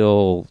it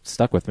still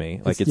stuck with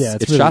me. It's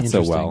really shot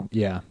so well,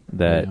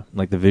 that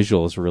the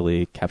visuals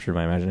really captured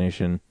my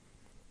imagination.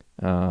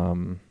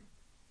 I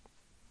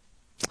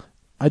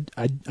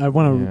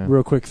want to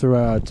real quick throw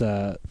out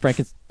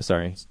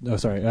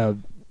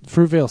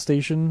Fruitvale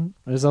Station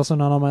is also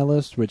not on my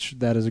list, which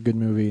that is a good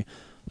movie,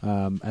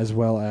 as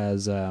well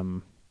as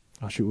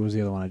what was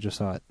the other one? I just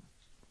saw it.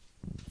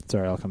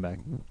 Sorry, I'll come back.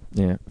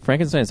 Yeah,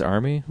 Frankenstein's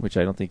Army, which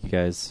I don't think you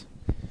guys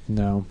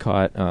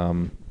caught.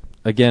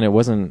 Again, it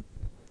wasn't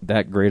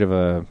that great of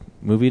a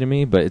movie to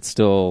me, but it's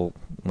still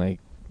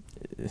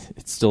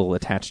it's still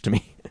attached to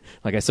me.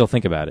 I still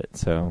think about it.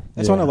 So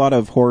that's on a lot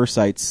of horror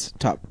sites'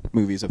 top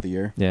movies of the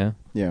year. Yeah,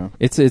 yeah.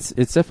 It's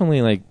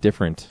definitely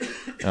different.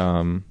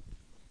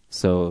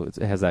 So it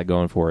has that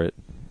going for it.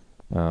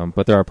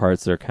 But there are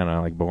parts that are kind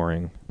of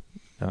boring.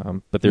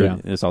 But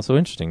there's also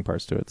interesting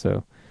parts to it.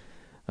 So.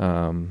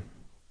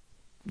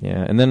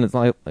 And then it's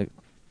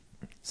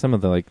some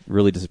of the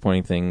really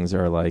disappointing things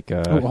are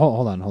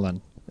hold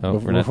on. Oh,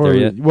 we're not there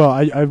yet? Well,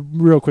 I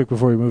real quick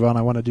before we move on,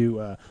 I want to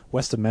do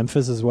West of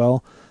Memphis as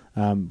well,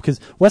 because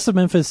West of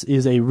Memphis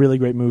is a really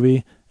great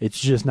movie. It's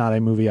just not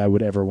a movie I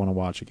would ever want to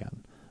watch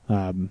again.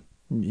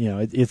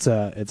 It's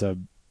a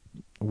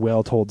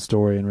well told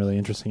story and really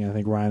interesting. I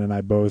think Ryan and I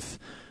both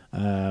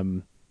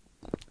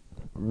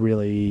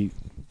really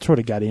sort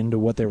of got into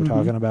what they were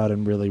talking about,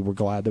 and really were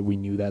glad that we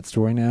knew that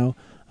story now.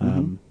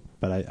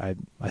 But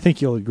I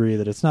think you'll agree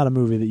that it's not a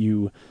movie that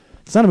you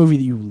it's not a movie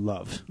that you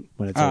love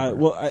when it's over.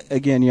 Well,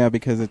 again, yeah,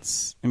 because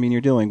it's. I mean,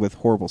 you're dealing with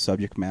horrible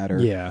subject matter.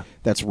 Yeah.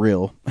 That's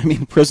real. I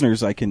mean,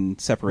 Prisoners I can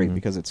separate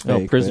because it's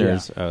fake.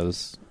 Prisoners. But, I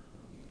was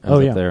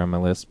up there on my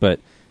list, but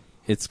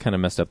it's kind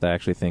of messed up. That I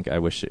actually think I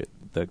wish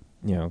the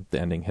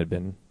ending had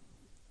been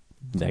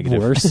negative,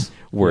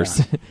 worse.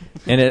 Yeah.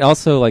 And it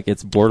also like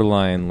it's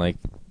borderline like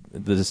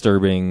the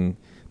disturbing,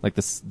 like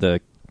the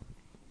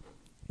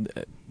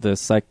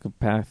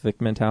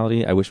psychopathic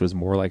mentality. I wish was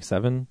more like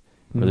Seven,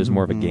 where there's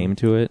more of a game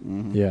to it.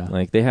 Mm-hmm. Yeah,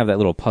 like they have that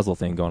little puzzle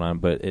thing going on,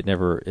 but it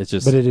never. It's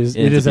just. But it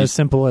is as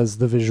simple as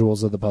the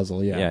visuals of the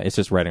puzzle. Yeah, yeah, it's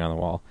just writing on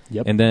the wall.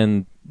 Yep. And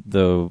then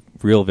the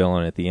real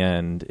villain at the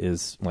end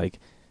is like,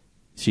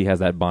 she has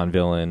that Bond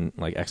villain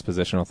like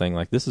expositional thing,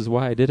 like this is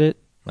why I did it.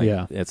 Like,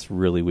 yeah, it's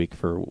really weak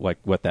for like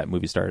what that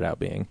movie started out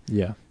being.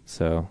 Yeah,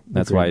 so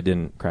that's why it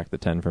didn't crack the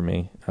 10 for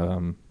me.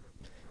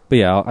 But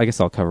yeah, I guess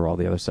I'll cover all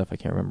the other stuff. I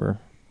can't remember.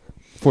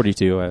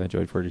 42, I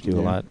enjoyed 42 a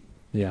lot.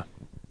 Yeah.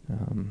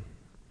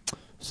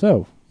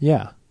 So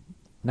yeah,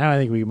 now I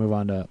think we can move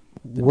on to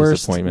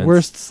worst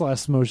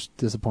 / most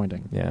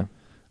disappointing. Yeah.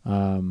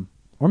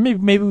 Or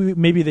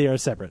maybe they are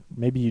separate.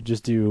 Maybe you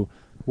just do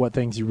what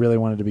things you really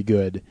wanted to be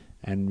good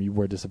and you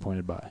were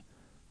disappointed by.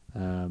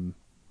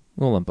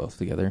 We'll lump both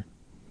together.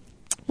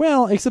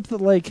 Well, except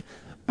that like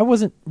I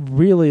wasn't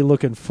really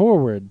looking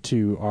forward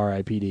to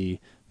R.I.P.D.,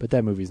 but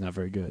that movie's not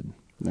very good.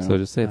 No. So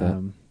just say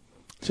that.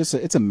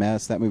 It's a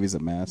mess. That movie's a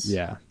mess.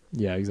 Yeah,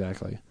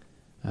 exactly.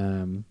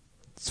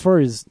 As far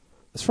as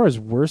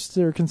worst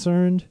are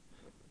concerned,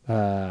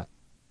 for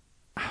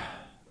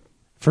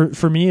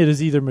me it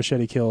is either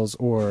Machete Kills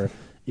or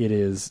it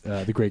is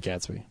The Great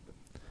Gatsby.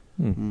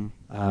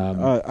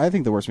 I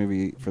think the worst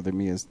movie for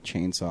me is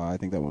Chainsaw. I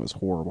think that one was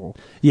horrible.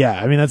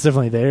 Yeah, I mean that's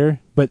definitely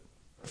there, but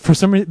for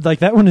some reason, like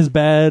that one is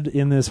bad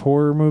in this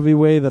horror movie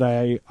way that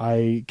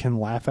I can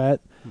laugh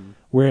at,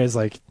 whereas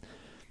like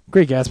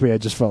Great Gatsby, I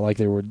just felt like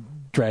they were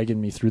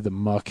dragging me through the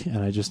muck, and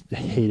I just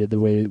hated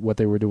what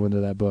they were doing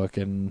to that book,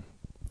 and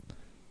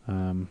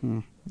I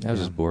was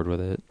just bored with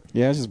it.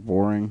 Yeah, it was just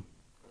boring.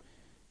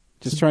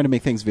 Just trying to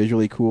make things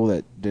visually cool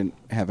that didn't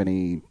have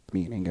any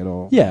meaning at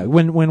all. Yeah,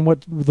 when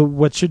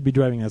what should be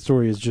driving that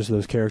story is just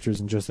those characters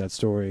and just that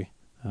story.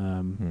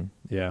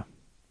 Yeah.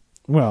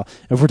 Well,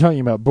 if we're talking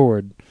about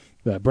bored,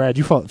 Brad,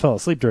 you fell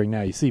asleep during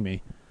Now You See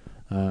Me.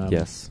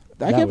 Yes.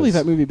 I can't believe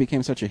that movie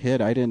became such a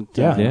hit. I didn't.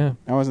 Yeah.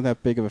 I wasn't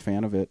that big of a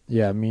fan of it.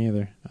 Yeah, me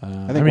either.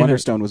 I think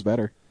Wonderstone was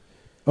better.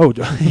 Oh,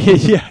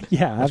 yeah.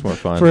 That's more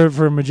fun.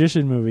 For a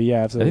magician movie,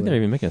 yeah, absolutely. I think they're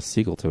even making a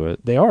sequel to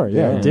it. They are,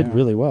 yeah. It did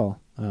really well.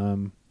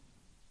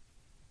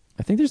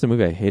 I think there's a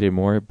movie I hated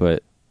more,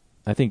 but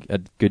I think A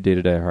Good Day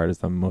to Die Hard is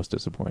the most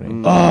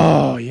disappointing.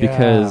 Oh, yeah.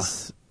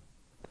 Because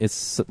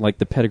it's like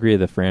the pedigree of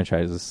the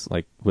franchise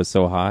was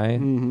so high.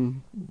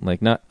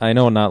 Mm-hmm. I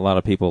know not a lot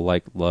of people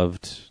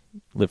loved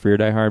Live Free or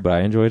Die Hard, but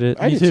I enjoyed it.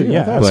 I did too.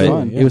 Yeah, but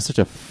fun. It was such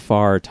a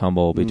far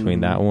tumble between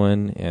that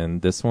one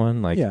and this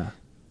one.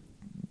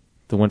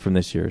 The one from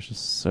this year is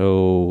just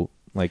so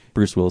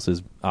Bruce Willis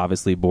is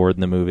obviously bored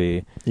in the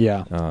movie.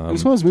 Yeah, it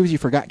was one of those movies you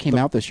forgot came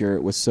out this year.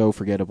 It was so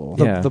forgettable.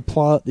 The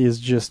plot is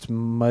just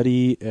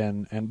muddy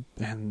and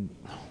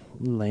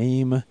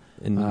lame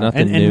and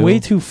nothing new. And way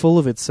too full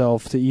of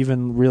itself to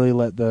even really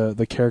let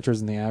the characters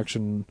and the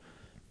action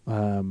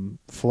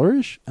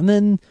flourish. And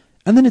then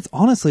it's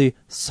honestly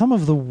some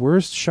of the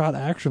worst shot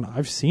action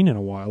I've seen in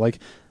a while. Like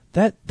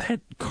that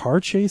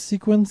car chase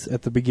sequence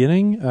at the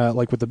beginning,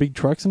 with the big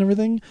trucks and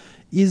everything,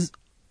 is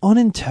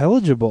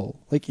unintelligible.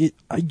 By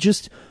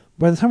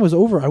the time it was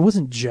over, I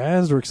wasn't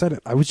jazzed or excited.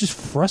 I was just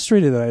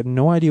frustrated that I had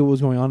no idea what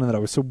was going on and that I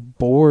was so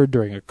bored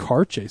during a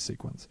car chase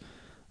sequence.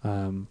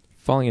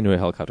 Falling into a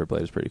helicopter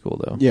blade is pretty cool,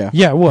 though. Yeah,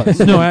 it was.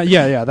 No,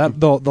 yeah. That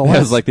the last, that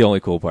was the only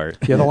cool part.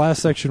 Yeah, the last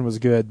section was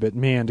good, but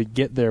man, to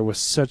get there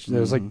was it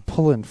was like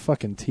pulling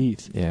fucking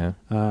teeth. Yeah.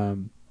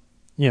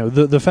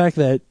 The fact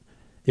that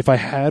if I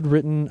had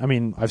written, I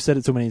mean, I've said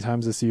it so many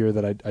times this year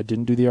that I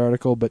didn't do the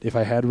article, but if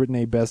I had written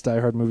a best Die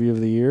Hard movie of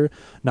the year,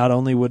 not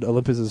only would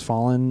Olympus Has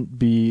Fallen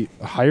be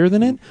higher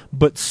than it,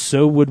 but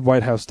so would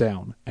White House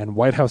Down. And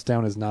White House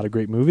Down is not a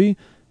great movie,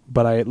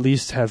 but I at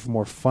least have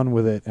more fun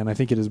with it, and I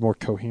think it is more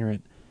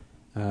coherent.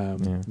 I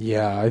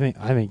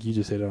think you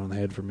just hit it on the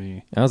head for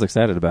me. I was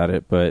excited about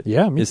it, but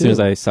yeah, me as too. soon as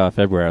I saw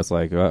February, I was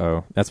like,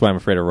 uh-oh. That's why I'm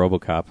afraid of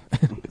RoboCop.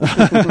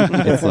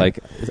 It's like,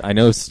 I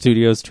know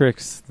studios'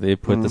 tricks. They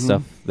put the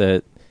stuff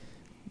that,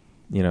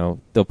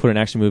 they'll put an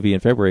action movie in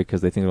February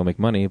because they think it'll make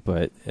money,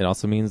 but it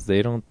also means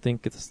they don't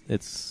think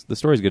it's the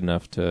story's good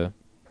enough to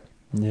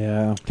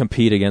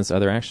compete against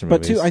other action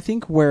movies. But too, I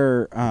think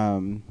where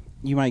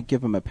you might give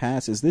them a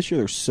pass is this year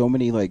there's so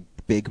many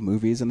big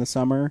movies in the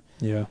summer.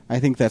 Yeah, I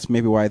think that's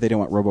maybe why they don't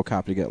want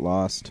RoboCop to get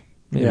lost.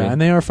 Maybe. Yeah, and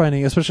they are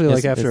finding, especially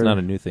after it's not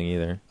a new thing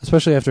either.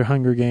 Especially after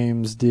Hunger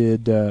Games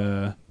did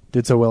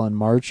so well in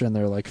March, and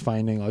they're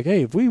finding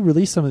hey, if we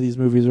release some of these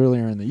movies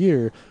earlier in the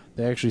year,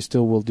 they actually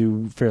still will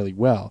do fairly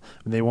well.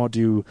 And they won't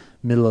do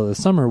middle of the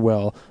summer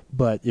well,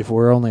 but if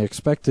we're only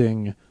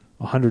expecting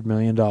 $100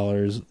 million,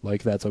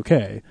 that's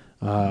okay.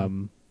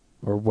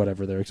 or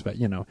whatever they're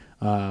expecting. I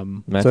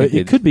So think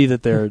it could be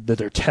that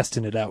they're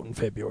testing it out in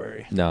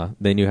February. No,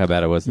 they knew how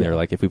bad it was. And they were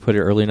like, if we put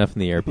it early enough in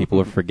the air, people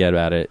will forget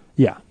about it.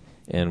 Yeah,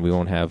 and we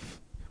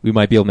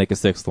might be able to make a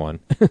sixth one.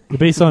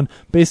 based on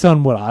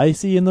what I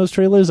see in those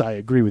trailers, I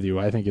agree with you.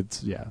 I think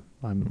it's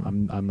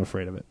I'm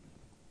afraid of it.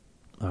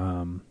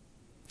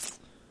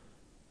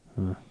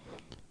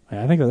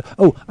 I think.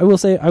 I will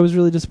say I was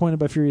really disappointed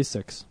by Furious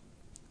 6.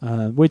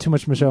 Way too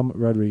much Michelle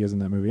Rodriguez in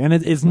that movie, and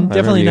it's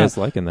definitely not.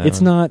 Liking that it's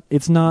one. not.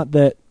 It's not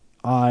that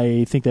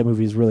I think that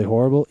movie is really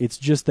horrible. It's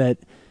just that,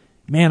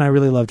 man, I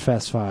really loved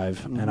Fast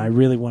 5, and I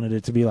really wanted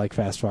it to be like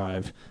Fast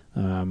 5.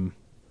 And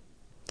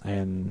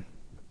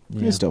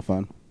it's still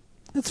fun.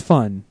 It's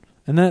fun,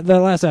 and that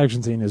last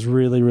action scene is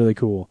really, really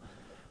cool.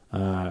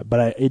 But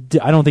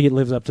I don't think it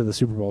lives up to the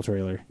Super Bowl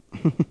trailer.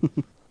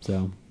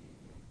 So,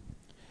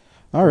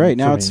 all right,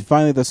 now it's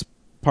finally this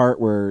part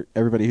where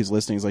everybody who's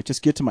listening is like,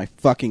 just get to my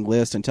fucking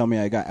list and tell me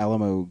I got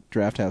Alamo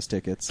Drafthouse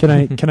tickets.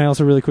 Can I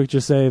also really quick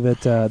just say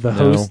that the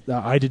host,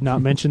 I did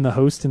not mention the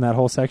host in that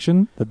whole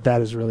section.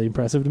 That is really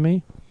impressive to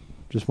me.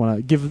 Just want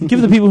to give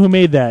the people who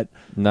made that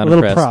not a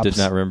little impressed. props. Did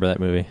not remember that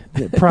movie.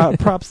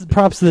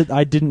 Props that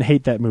I didn't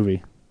hate that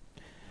movie.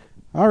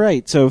 All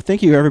right, so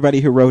thank you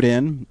everybody who wrote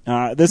in.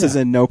 This is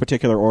in no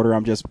particular order.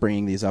 I'm just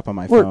bringing these up on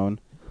my phone.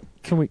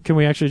 Can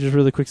we actually just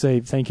really quick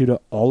say thank you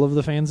to all of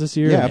the fans this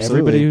year? Yeah, and absolutely.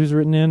 everybody who's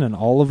written in and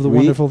all of the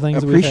wonderful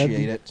things that we've had.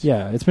 Appreciate it.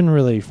 Yeah, it's been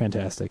really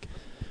fantastic.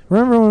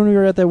 Remember when we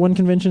were at that one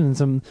convention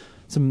and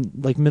some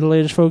like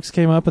middle-aged folks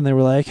came up and they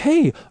were like,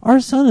 "Hey, our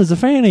son is a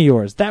fan of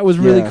yours." That was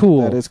really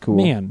cool. That is cool.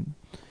 Man.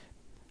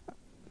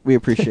 We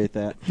appreciate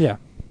that. Yeah.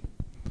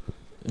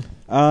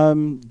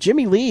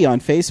 Jimmy Lee on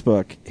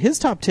Facebook, his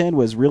top 10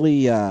 was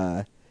really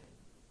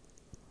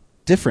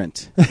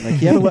different. Like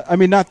he had I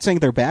mean, not saying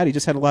they're bad, he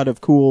just had a lot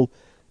of cool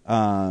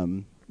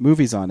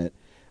movies on it.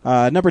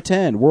 Number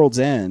 10, World's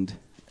End.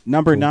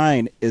 Number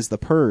 9 is The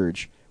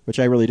Purge, which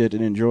I really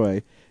didn't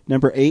enjoy.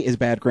 Number 8 is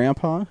Bad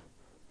Grandpa.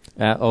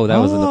 That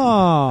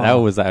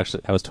was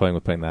actually I was toying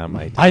with putting that on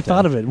my top 10.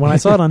 thought of it when I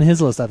saw it on his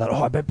list. I thought,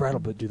 I bet Brad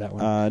will do that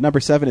one. Number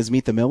 7 is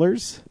Meet the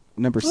Millers.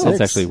 Number 6. That's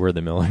actually We're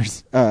the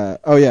Millers.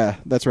 Oh yeah,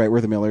 that's right.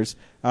 We're the Millers.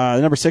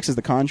 Number 6 is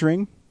The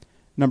Conjuring.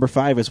 Number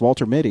 5 is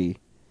Walter Mitty.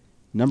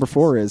 Number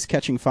 4 is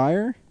Catching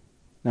Fire.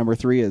 Number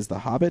 3 is The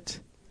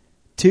Hobbit.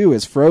 2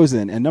 is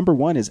Frozen, and number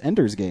 1 is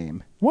Ender's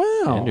Game.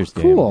 Wow, Ender's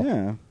cool.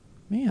 Game.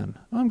 Yeah, man,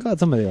 I'm glad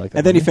somebody like that.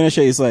 And then he finished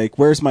it. He's like,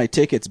 "Where's my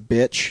tickets,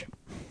 bitch?"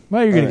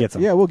 Well, you're gonna get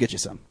some. Yeah, we'll get you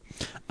some.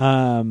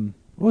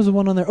 What was the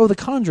one on there? Oh, The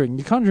Conjuring.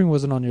 The Conjuring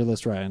wasn't on your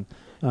list, Ryan.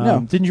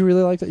 No. Didn't you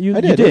really like that?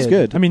 I did. It was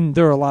good. I mean,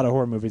 there are a lot of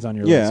horror movies on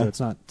your list, so it's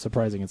not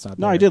surprising it's not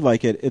there. No, I did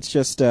like it. It's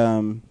just,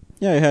 I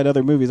had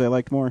other movies I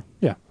liked more.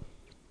 Yeah.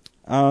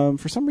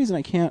 For some reason,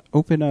 I can't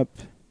open up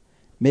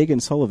Megan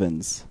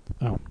Sullivan's.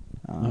 Oh.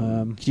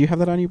 Do you have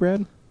that on you,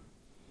 Brad?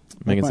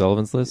 Megan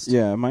Sullivan's list?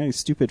 Yeah, my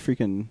stupid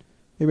freaking...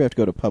 Maybe I have to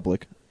go to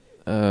Public.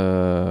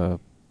 I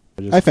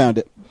found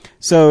it.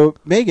 So,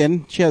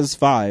 Megan, she has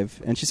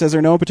 5, and she says they're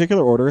in no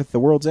particular order. The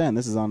World's End.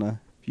 This is on a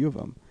few of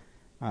them.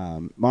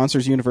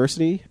 Monsters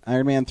University,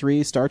 Iron Man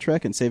 3, Star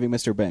Trek, and Saving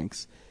Mr.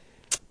 Banks.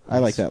 I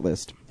like that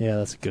list. Yeah,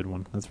 that's a good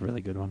one. That's a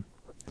really good one.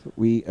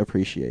 We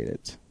appreciate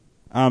it.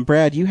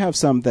 Brad, you have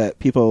some that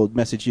people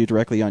message you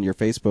directly on your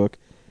Facebook.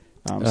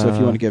 So if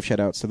you want to give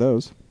shout-outs to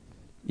those.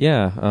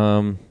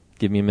 Yeah.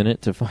 Give me a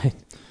minute to find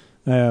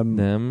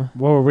them.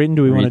 While we're waiting,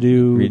 do we want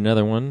to read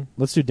another one?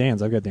 Let's do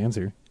Dan's. I've got Dan's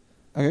here.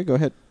 Okay, go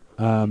ahead.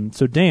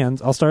 So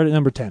Dan's, I'll start at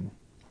number 10.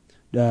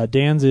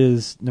 Dan's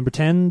is number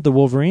 10, The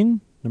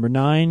Wolverine. Number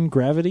 9,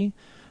 Gravity.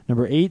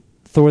 Number 8,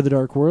 Thor: The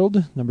Dark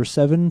World. Number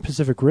 7,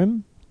 Pacific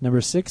Rim. Number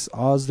 6,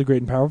 Oz the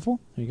Great and Powerful.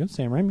 There you go,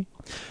 Sam Raimi.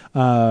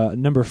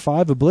 Number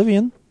 5,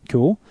 Oblivion.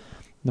 Cool.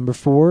 Number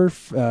 4,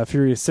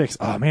 Furious 6.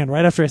 Oh, man,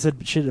 right after I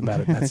said shit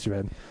about it. That's too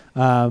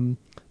bad.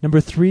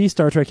 Number 3,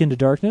 Star Trek Into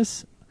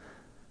Darkness.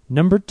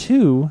 Number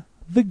 2,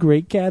 The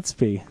Great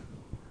Gatsby.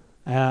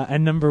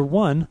 And number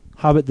 1,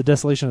 Hobbit: The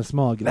Desolation of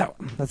Smaug.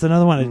 That's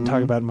another one I didn't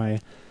talk about in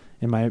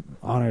my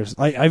honors.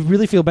 I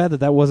really feel bad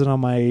that wasn't on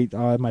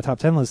my top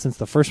 10 list since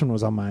the first one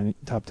was on my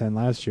top 10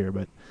 last year.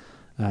 But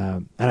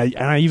and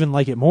I even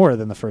like it more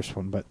than the first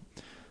one. But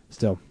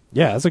still,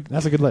 yeah,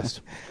 that's a good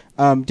list.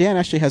 Dan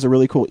actually has a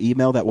really cool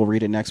email that we'll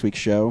read in next week's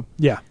show.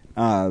 Yeah,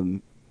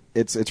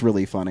 it's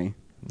really funny.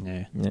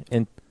 Yeah.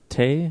 And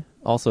Tay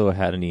also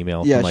had an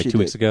email from like 2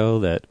 weeks ago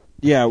that.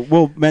 Yeah,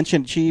 we'll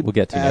mention. We'll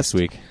get to next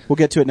week. We'll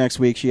get to it next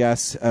week. She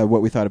asked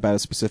what we thought about a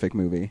specific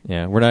movie.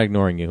 Yeah, we're not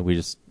ignoring you. We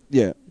just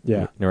yeah.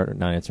 We're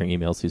not answering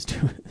emails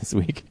this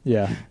week.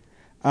 Yeah.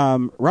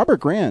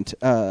 Robert Grant,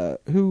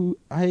 who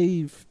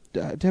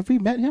have we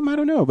met him? I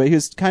don't know, but he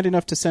was kind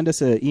enough to send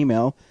us an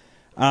email.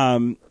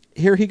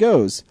 Here he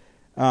goes.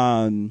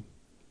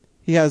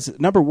 He has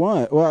number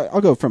 1. Well, I'll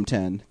go from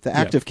 10. The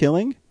Act of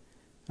Killing.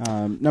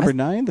 Number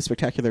 9, The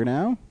Spectacular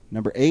Now.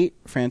 Number 8,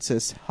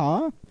 Francis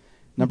Ha.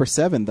 Number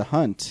 7, The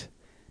Hunt.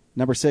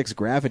 Number 6,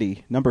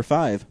 Gravity. Number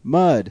 5,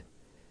 Mud.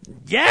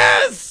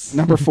 Yes!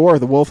 Number 4,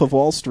 The Wolf of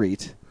Wall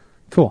Street.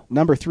 Cool.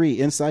 Number 3,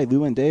 Inside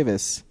Llewyn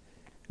Davis.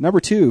 Number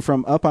 2,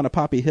 From Up on a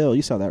Poppy Hill.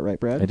 You saw that, right,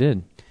 Brad? I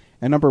did.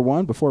 And number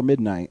 1, Before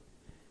Midnight.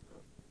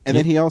 And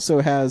then he also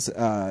has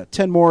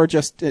 10 more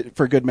just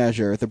for good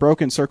measure. The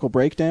Broken Circle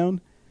Breakdown,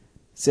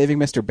 Saving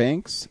Mr.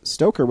 Banks,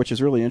 Stoker, which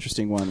is a really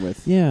interesting one.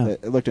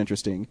 It looked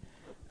interesting.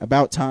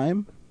 About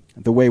Time,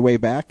 The Way, Way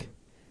Back,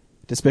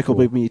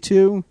 Despicable Me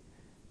 2,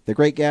 The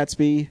Great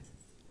Gatsby,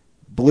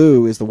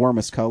 Blue is the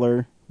Warmest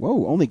Color,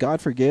 Only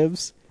God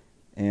Forgives,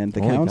 and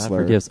The Only Counselor.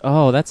 God Forgives.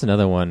 Oh, that's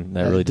another one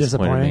that really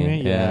disappointed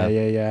me.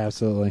 Yeah,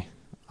 absolutely.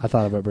 I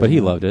thought about but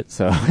he loved it,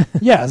 so.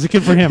 Yeah, it's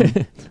good for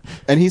him.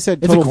 And he said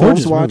It's total a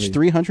gorgeous films watched movie.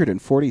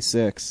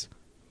 346.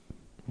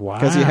 Wow.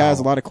 Because he has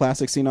a lot of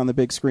classics seen on the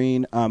big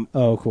screen.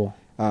 Cool.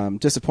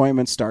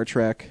 Disappointment, Star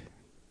Trek,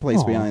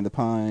 Place Behind the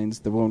Pines,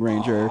 The Lone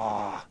Ranger,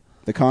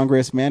 The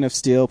Congress, Man of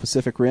Steel,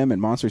 Pacific Rim,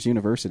 and Monsters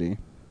University.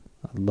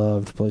 I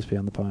loved Place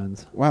Beyond the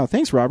Pines. Wow,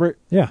 thanks, Robert.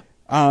 Yeah.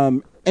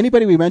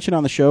 Anybody we mention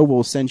on the show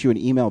will send you an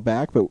email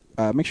back,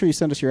 but make sure you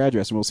send us your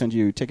address, and we'll send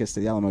you tickets to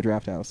the Alamo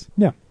Drafthouse.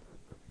 Yeah.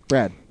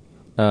 Brad.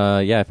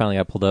 I finally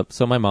got pulled up.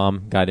 So my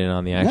mom got in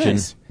on the action.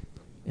 Nice.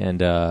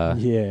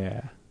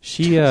 And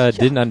she Yeah.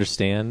 didn't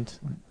understand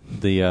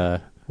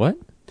the what?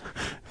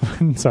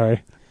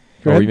 Sorry.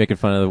 Were you making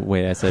fun of the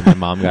way I said my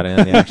mom got in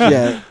on the action?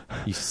 Yeah.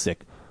 You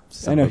sick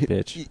son of a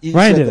bitch.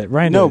 Ryan did it.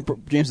 Ryan did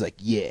it. James was like,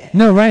 yeah.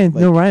 No, Ryan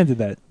did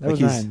that. That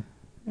was Ryan.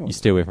 You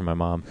stay away from my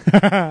mom.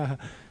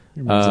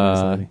 Your mom's a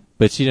nice lady.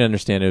 But she didn't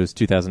understand it was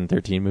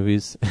 2013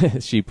 movies.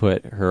 She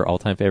put her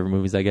all-time favorite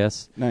movies, I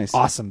guess. Nice.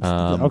 Awesome.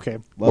 Okay.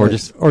 Or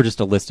just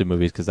a list of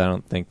movies, because I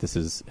don't think this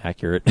is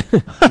accurate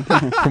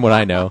from what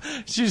I know.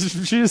 She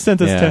just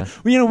sent us Yeah.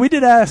 10. We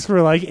did ask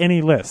for like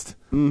any list.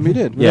 We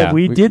did. Yeah,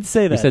 we did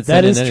say that. We said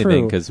that send is in anything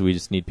true. because we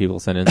just need people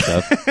to send in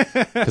stuff.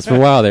 Because for a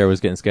while there it was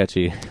getting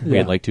sketchy. We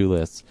had like 2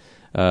 lists.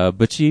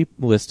 But she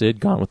listed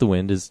Gone with the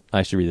Wind is,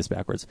 I should read this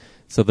backwards.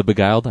 So The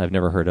Beguiled, I've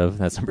never heard of.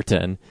 That's number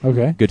 10.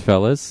 Okay.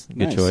 Goodfellas,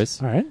 good Nice.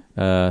 choice. All right.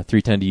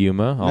 310 to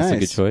Yuma, also Nice.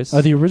 good choice.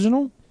 The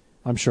original?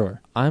 I'm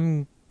sure.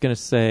 I'm going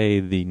to say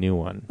the new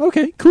one.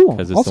 Okay, cool.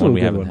 Because it's Also the one a we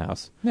good have one. in the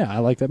house. Yeah, I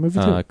like that movie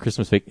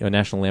too.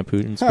 National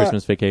Lampoon's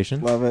Christmas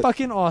Vacation. Love it.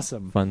 Fucking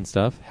awesome. Fun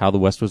stuff. How the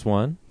West Was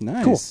Won.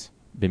 Nice. Cool.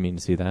 Been meaning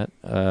to see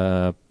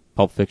that.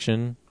 Pulp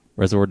Fiction.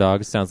 Reservoir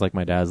Dogs sounds like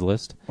my dad's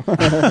list. I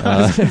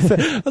was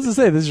going to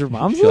say, this is your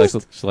mom's She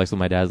list? likes what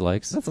my dad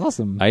likes. That's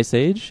awesome. Ice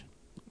Age.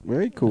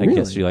 Very cool. I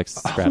guess she likes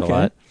Sprat a Okay.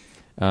 lot.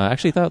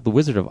 Actually thought The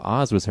Wizard of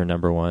Oz was her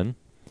number 1.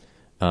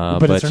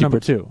 But it's her she number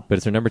put- 2. But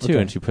it's her number 2,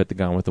 Okay. and she put The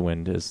Gone with the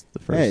Wind as the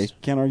first. Hey,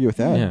 can't argue with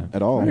that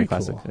at all. Very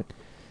Classic. cool.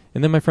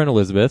 And then my friend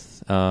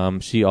Elizabeth,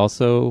 she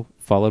also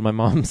followed my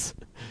mom's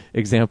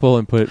example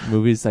and put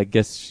movies I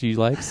guess she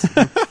likes.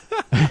 In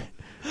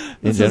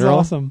This is general.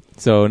 awesome.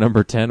 So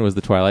number 10 was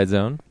The Twilight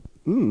Zone.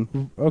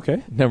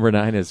 Okay. Number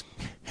 9 is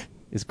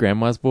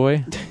Grandma's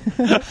Boy.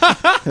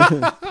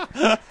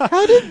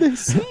 How did they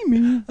see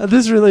me?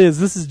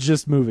 This is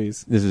just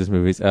movies. This is just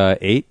movies.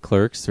 8,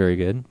 Clerks, very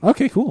good.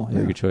 Okay, cool.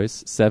 Very good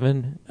choice.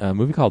 7, a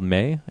movie called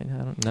May. I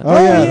don't know. Oh,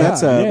 yeah, yeah.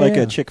 that's Yeah, like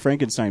yeah. a Chick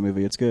Frankenstein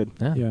movie. It's good.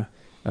 Yeah.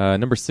 Yeah.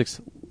 Number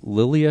 6,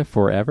 Lilia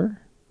Forever.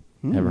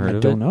 Never heard I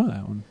of don't it. know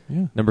that one.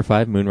 Yeah. Number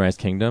 5, Moonrise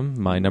Kingdom.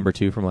 My number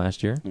 2 from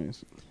last year.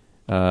 Nice.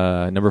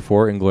 Number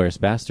 4, Inglourious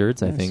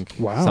Bastards. I Nice. think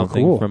Wow,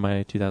 something cool. from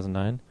my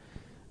 2009.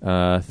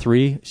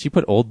 3, she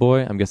put Old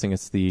Boy. I'm guessing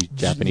it's the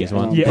Japanese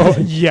one. Yeah,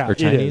 yeah, or it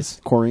Chinese.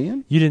 is.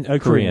 Korean? You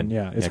didn't Korean.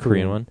 Yeah, it's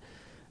Korean one.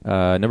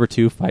 Number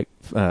 2,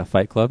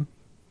 Fight Club.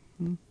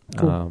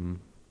 Cool.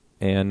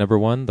 And number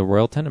 1, The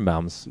Royal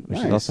Tenenbaums, which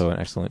Nice. is also an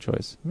excellent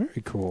choice.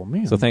 Very cool,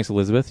 man. So thanks,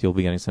 Elizabeth. You'll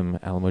be getting some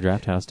Alamo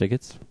Drafthouse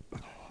tickets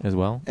as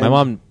well.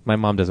 And- My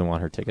mom doesn't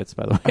want her tickets,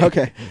 by the way.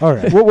 Okay. All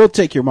right. We'll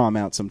take your mom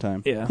out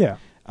sometime. Yeah. Yeah.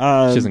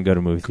 She doesn't go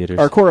to movie theaters.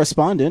 Our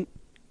correspondent,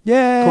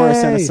 Yay! Cora,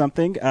 sent us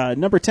something.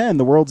 Number 10,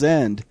 The World's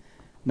End.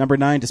 Number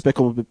 9,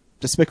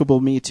 Despicable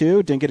Me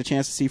 2. Didn't get a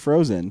chance to see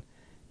Frozen.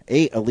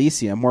 8,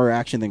 Elysium. More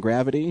action than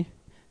gravity.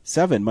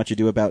 7, Much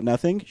Ado About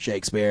Nothing.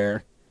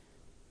 Shakespeare.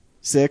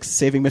 6,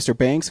 Saving Mr.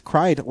 Banks.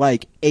 Cried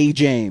like A.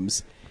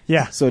 James.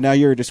 Yeah. So now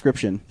your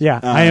description. Yeah.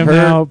 I am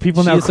now.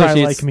 People now She cry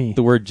associates like me.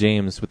 the word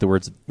James with the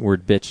word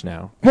bitch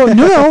now. Well,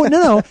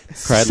 no.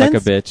 Cried like a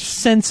bitch.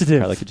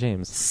 Sensitive. Cried like a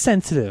James.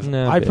 Sensitive.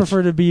 No, I bitch.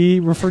 prefer to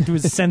be referred to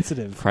as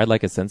sensitive. Cried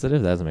like a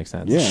sensitive? That doesn't make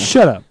sense. Yeah.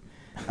 Shut up.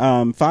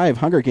 5,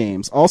 Hunger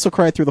Games. Also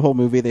cried through the whole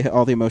movie. They hit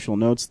all the emotional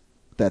notes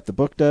that the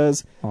book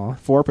does. Aw.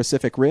 4,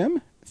 Pacific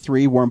Rim.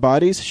 3, Warm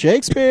Bodies.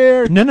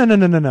 Shakespeare.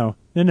 No.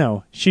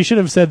 She should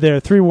have said there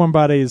 3 Warm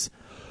Bodies.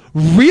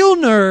 Real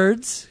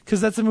nerds,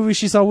 because that's a movie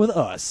she saw with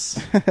us.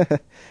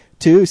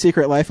 2,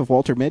 Secret Life of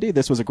Walter Mitty.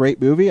 This was a great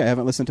movie. I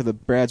haven't listened to the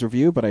Brad's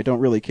review, but I don't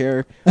really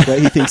care what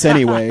he thinks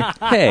anyway.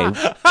 Hey.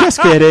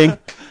 Just kidding.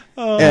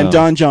 And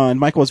Don John.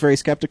 Michael was very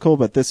skeptical,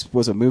 but this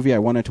was a movie I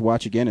wanted to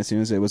watch again as soon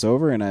as it was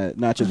over, and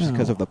not just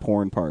because of the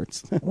porn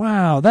parts.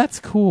 Wow, that's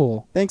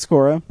cool. Thanks,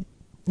 Cora.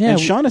 Yeah. And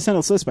Shauna sent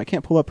us a list, but I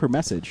can't pull up her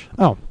message.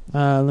 Oh,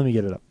 let me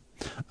get it up.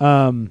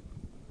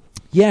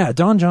 Yeah,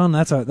 Don John.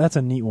 That's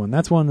a neat one.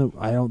 That's one that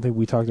I don't think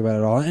we talked about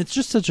at all. And it's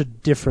just such a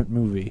different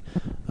movie.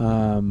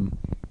 Yeah,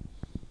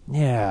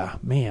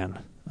 man.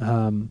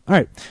 All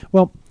right.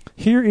 Well,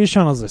 here is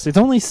Sean's list. It's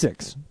only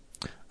 6.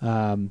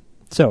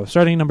 So,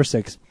 starting at number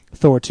 6,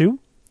 Thor 2,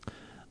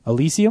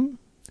 Elysium,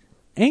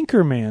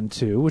 Anchorman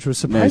 2, which was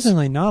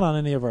surprisingly not on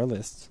any of our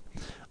lists.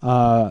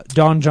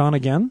 Don John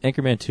again.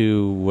 Anchorman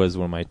 2 was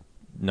one of my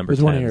number 10s.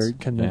 Was one of your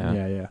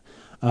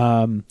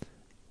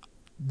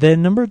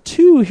Then number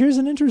 2, here's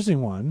an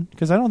interesting one,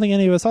 because I don't think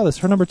any of us saw this.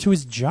 Her number 2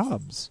 is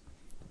Jobs.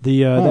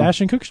 The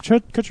Ashton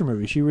Kutcher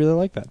movie. She really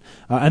liked that.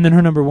 And then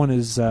her number 1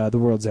 is The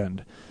World's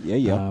End.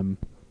 Yeah.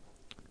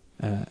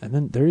 And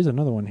then there is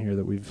another one here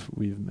that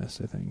we've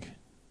missed, I think.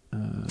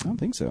 I don't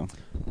think so.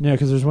 Yeah,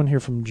 because there's one here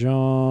from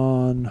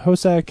John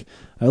Hosack.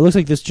 It looks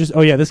like this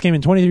this came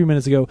in 23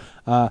 minutes ago.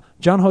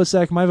 John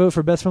Hosack, my vote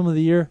for best film of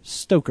the year,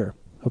 Stoker.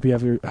 Hope you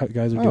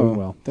guys are doing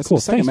well. That's cool.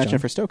 the second Thanks, mention John.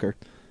 for Stoker.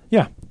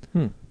 Yeah.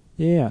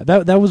 Yeah,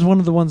 that was one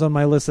of the ones on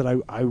my list that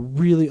I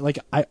really like.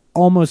 I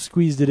almost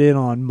squeezed it in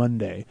on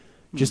Monday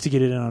just to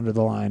get it in under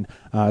the line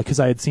because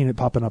I had seen it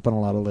popping up on a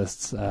lot of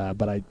lists,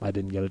 but I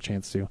didn't get a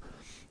chance to.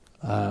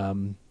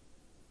 And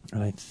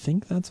I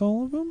think that's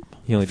all of them.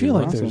 I feel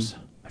like there's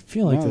I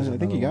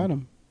think you got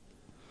him.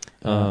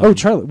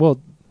 Charlie.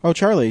 Well,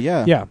 Charlie.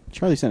 Yeah. Yeah.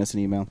 Charlie sent us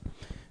an email.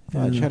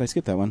 Chad, I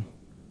skipped that one.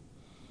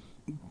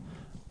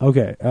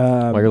 Okay.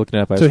 While you're looking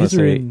it up, I just want to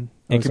say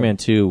Anchorman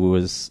 2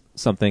 was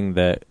something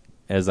that,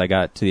 as I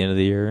got to the end of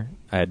the year,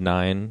 I had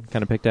 9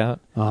 kind of picked out.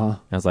 I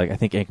was like, I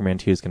think Anchorman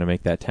 2 is going to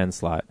make that 10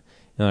 slot.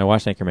 And I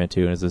watched Anchorman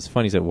 2, and as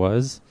funny as it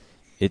was,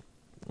 it,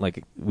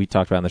 like we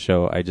talked about on the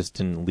show, I just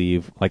didn't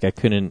leave. Like, I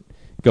couldn't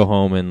go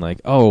home and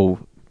like, oh,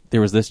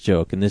 there was this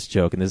joke and this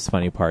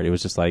funny part. It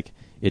was just like,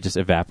 it just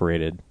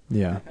evaporated.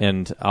 Yeah.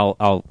 And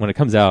I'll when it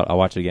comes out, I'll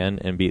watch it again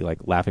and be like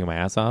laughing my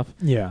ass off.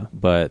 Yeah.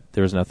 But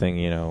there was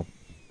nothing,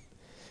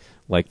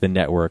 like the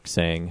network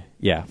saying,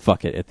 yeah,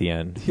 fuck it at the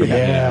end.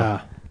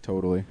 Yeah.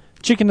 Totally.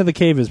 Chicken to the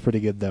Cave is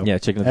pretty good though. Yeah,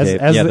 Chicken to the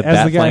Cave. The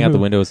bat flying out the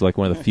window is like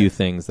one of the few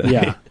things that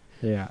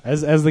Yeah.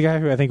 As the guy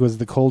who I think was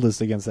the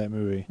coldest against that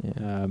movie.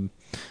 Yeah.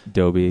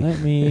 Dobie. Let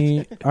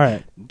me all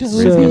right.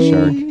 Raising a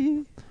shark.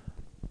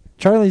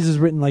 Charlie's is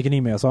written like an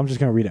email, so I'm just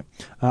going to read it.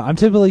 I'm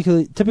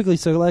typically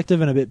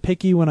selective and a bit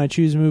picky when I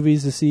choose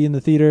movies to see in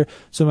the theater,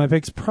 so my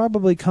picks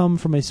probably come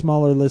from a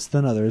smaller list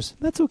than others.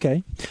 That's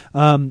okay.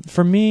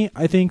 For me,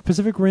 I think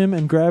Pacific Rim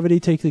and Gravity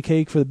take the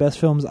cake for the best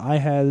films I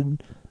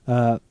had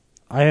at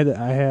the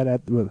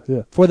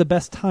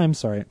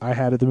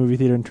movie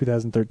theater in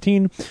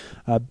 2013.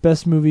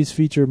 Best movies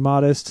feature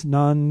modest,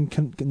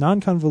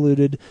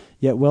 non-convoluted,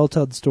 yet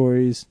well-told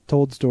stories,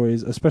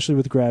 especially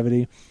with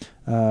Gravity,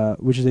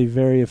 which is a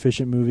very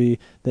efficient movie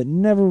that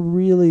never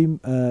really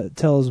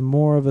tells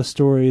more of a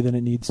story than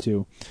it needs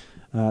to.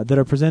 That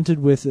are presented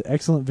with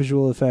excellent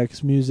visual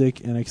effects,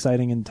 music, and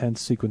exciting, intense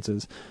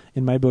sequences.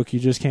 In my book, you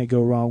just can't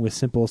go wrong with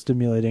simple,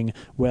 stimulating,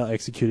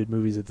 well-executed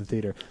movies at the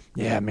theater.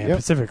 Yeah, man, Yep.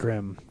 Pacific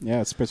Rim. Yeah,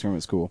 Pacific Rim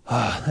was cool.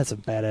 That's a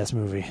badass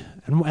movie.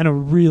 And a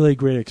really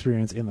great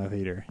experience in the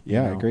theater.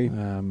 Yeah, I agree.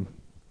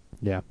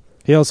 Yeah.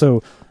 He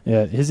also,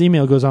 his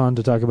email goes on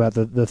to talk about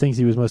the things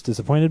he was most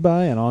disappointed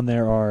by, and on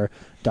there are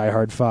Die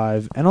Hard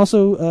 5, and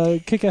also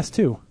Kick-Ass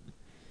 2.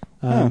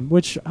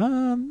 Which,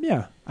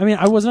 yeah. I mean,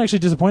 I wasn't actually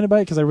disappointed by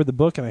it because I read the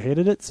book and I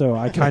hated it, so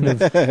I kind of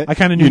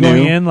knew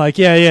going in, like,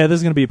 yeah, this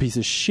is going to be a piece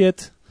of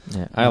shit.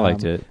 Yeah, I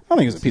liked it. I don't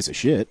think it was a piece of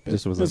shit, but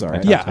Just it was all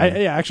right. Yeah,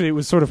 actually, it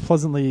was sort of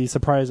pleasantly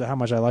surprised at how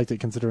much I liked it,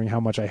 considering how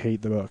much I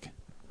hate the book.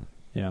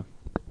 Yeah.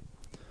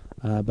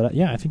 But,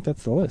 yeah, I think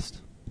that's the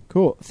list.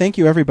 Cool. Thank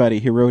you,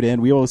 everybody who wrote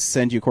in. We will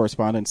send you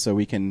correspondence so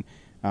we can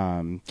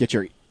get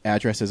your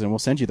addresses, and we'll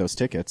send you those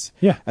tickets.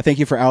 Yeah. I thank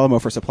you for Alamo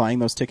for supplying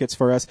those tickets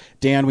for us.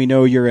 Dan, we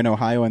know you're in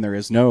Ohio, and there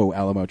is no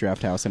Alamo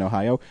Draft House in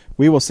Ohio.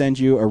 We will send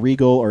you a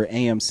Regal or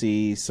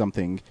AMC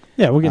something.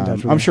 Yeah, we'll get in touch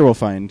with I'm you. sure we'll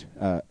find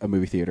a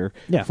movie theater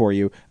Yeah. for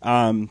you.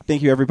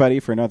 Thank you, everybody,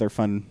 for another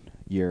fun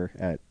year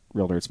at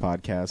Real Nerds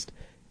Podcast.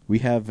 We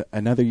have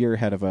another year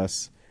ahead of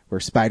us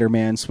where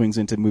Spider-Man swings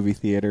into movie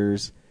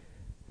theaters.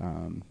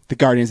 The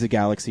Guardians of the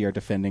Galaxy are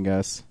defending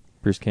us.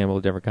 Bruce Campbell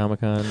at Denver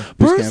Comic-Con.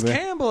 Bruce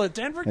Campbell at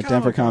Denver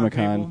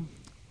Comic-Con.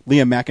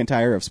 Liam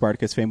McIntyre of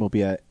Spartacus fame will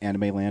be at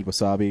Anime Land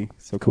Wasabi.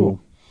 So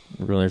cool.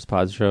 Real Nerds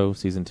Pod Show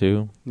Season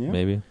 2, Yeah.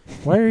 maybe.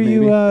 Why are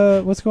you,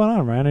 what's going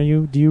on,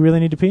 Ryan? Do you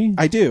really need to pee?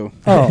 I do.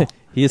 Oh.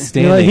 He is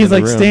standing He's in the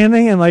like room.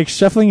 standing and like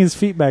shuffling his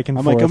feet back and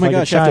I'm forth. like, oh my a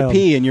gosh, I have to child.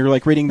 pee, and you're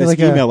like reading this Like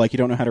email like you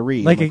don't know how to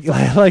read. Like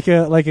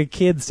a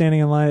kid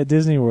standing in line at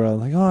Disney World.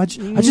 Like, I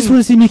just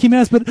want to see Mickey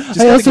Mouse, but I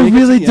gotta also get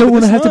really the don't end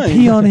want of to have this to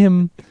pee line. on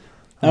him.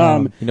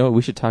 You know what?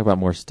 We should talk about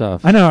more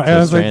stuff. I know. to I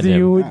was like, strand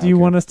do him. you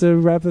want us to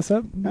wrap this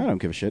up? I don't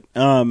give a shit.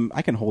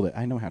 I can hold it.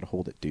 I know how to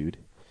hold it, dude.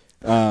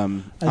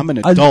 I'm an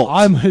adult.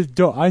 I'm an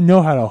adult. I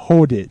know how to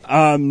hold it.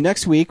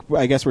 Next week,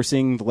 I guess we're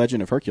seeing The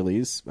Legend of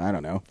Hercules. I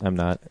don't know. I'm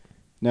not.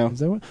 No. Is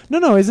that what?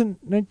 No, isn't.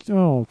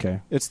 Oh,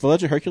 okay. It's The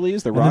Legend of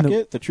Hercules, The And then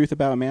Rocket, The Truth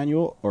About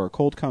Emmanuel, or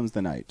Cold Comes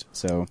the Night.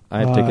 So I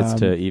have tickets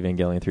to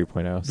Evangelion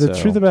 3.0. The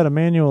Truth About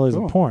Emmanuel is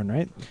Cool. a porn,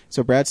 right?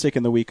 So Brad's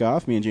taking the week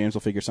off. Me and James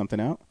will figure something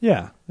out.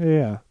 Yeah.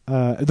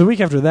 The week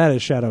after that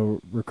is Shadow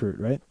Recruit,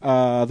 right?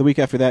 The week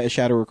after that is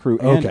Shadow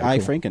Recruit and Okay, I,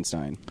 cool.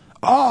 Frankenstein.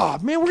 Oh,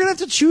 man, we're going to have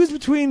to choose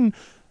between...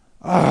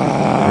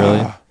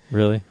 Really?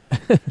 Really?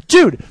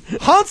 Dude,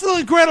 Hansel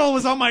and Gretel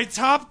was on my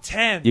top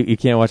 10. You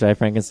can't watch I,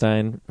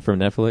 Frankenstein from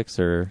Netflix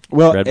or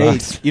Well,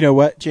 Redbox? hey, you know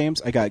what,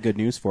 James? I got good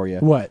news for you.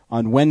 What?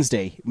 On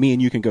Wednesday, me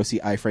and you can go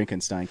see I,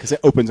 Frankenstein, because it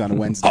opens on a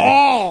Wednesday.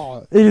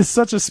 Oh! It is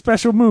such a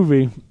special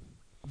movie.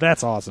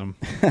 That's awesome.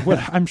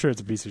 I'm sure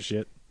it's a piece of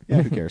shit.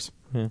 Yeah, who cares?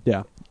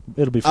 Yeah,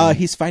 it'll be fun.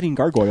 He's fighting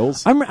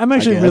gargoyles. I'm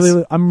actually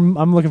really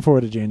I'm looking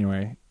forward to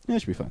January. Yeah,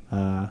 it should be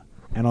fun.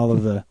 And all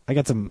of the I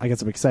got some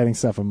exciting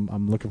stuff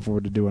I'm looking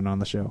forward to doing on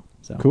the show.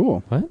 So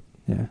cool. What?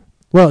 Yeah.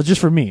 Well,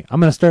 just for me, I'm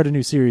going to start a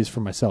new series for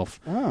myself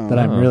that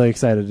I'm really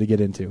excited to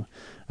get into.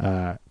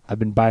 I've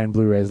been buying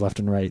Blu-rays left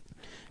and right.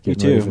 Me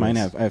too. Mine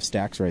I have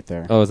stacks right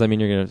there. Oh, does that mean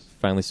you're going to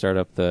finally start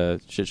up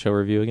the shit show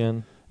review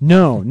again?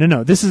 No.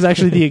 This is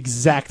actually the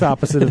exact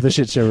opposite of the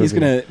shit show review. He's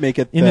going to make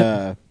it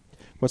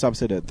what's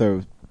opposite of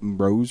the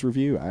Rose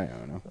review? I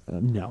don't know.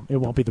 No, it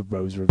won't be the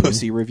Rose review.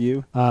 Pussy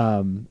review?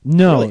 No.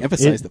 Really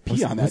emphasize the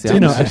P on that.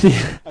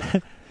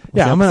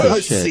 Yeah, I'm gonna.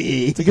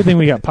 Pussy. It's a good thing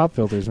we got pop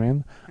filters,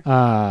 man.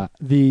 At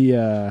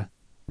the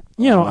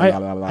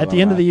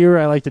end of the year,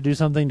 I like to do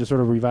something to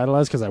sort of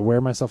revitalize because I wear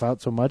myself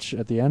out so much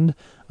at the end.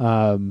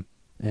 And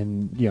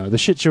the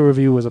shit show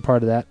review was a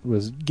part of that.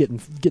 Was getting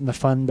the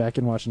fun back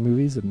in watching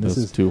movies. And this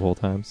is 2 whole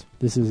times.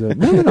 This is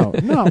no.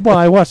 Well,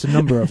 I watched a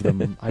number of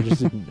them. I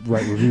just didn't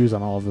write reviews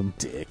on all of them.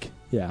 Dick.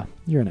 Yeah,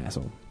 you're an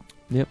asshole.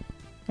 Yep.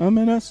 I'm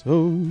an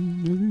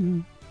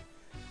asshole.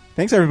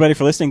 Thanks everybody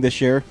for listening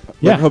this year.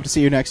 Yeah. Hope to see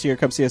you next year.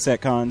 Come see us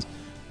at cons.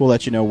 We'll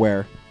let you know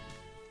where.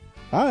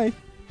 Bye.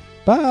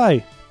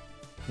 Bye.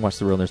 Watch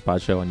the Real Nerds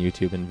Pod Show on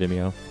YouTube and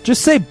Vimeo.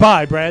 Just say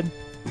bye, Brad.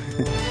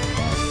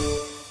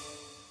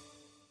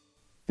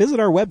 Visit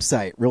our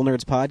website,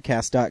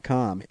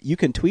 realnerdspodcast.com. You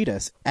can tweet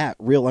us at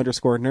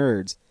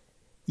real_nerds.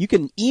 You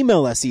can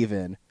email us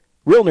even,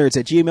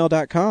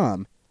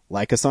 realnerds@gmail.com.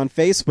 Like us on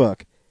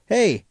Facebook.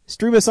 Hey,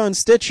 stream us on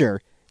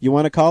Stitcher. You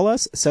want to call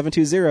us?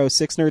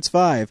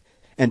 720-6nerds5.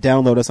 And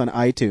download us on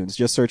iTunes.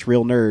 Just search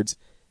Real Nerds.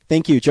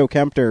 Thank you, Joe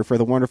Kempter, for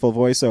the wonderful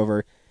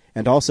voiceover.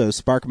 And also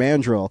Spark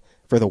Mandrill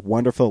for the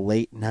wonderful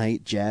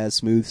late-night jazz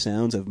smooth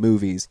sounds of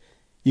movies.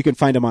 You can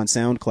find him on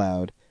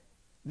SoundCloud.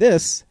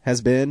 This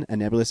has been a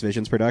Nebulous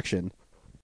Visions production.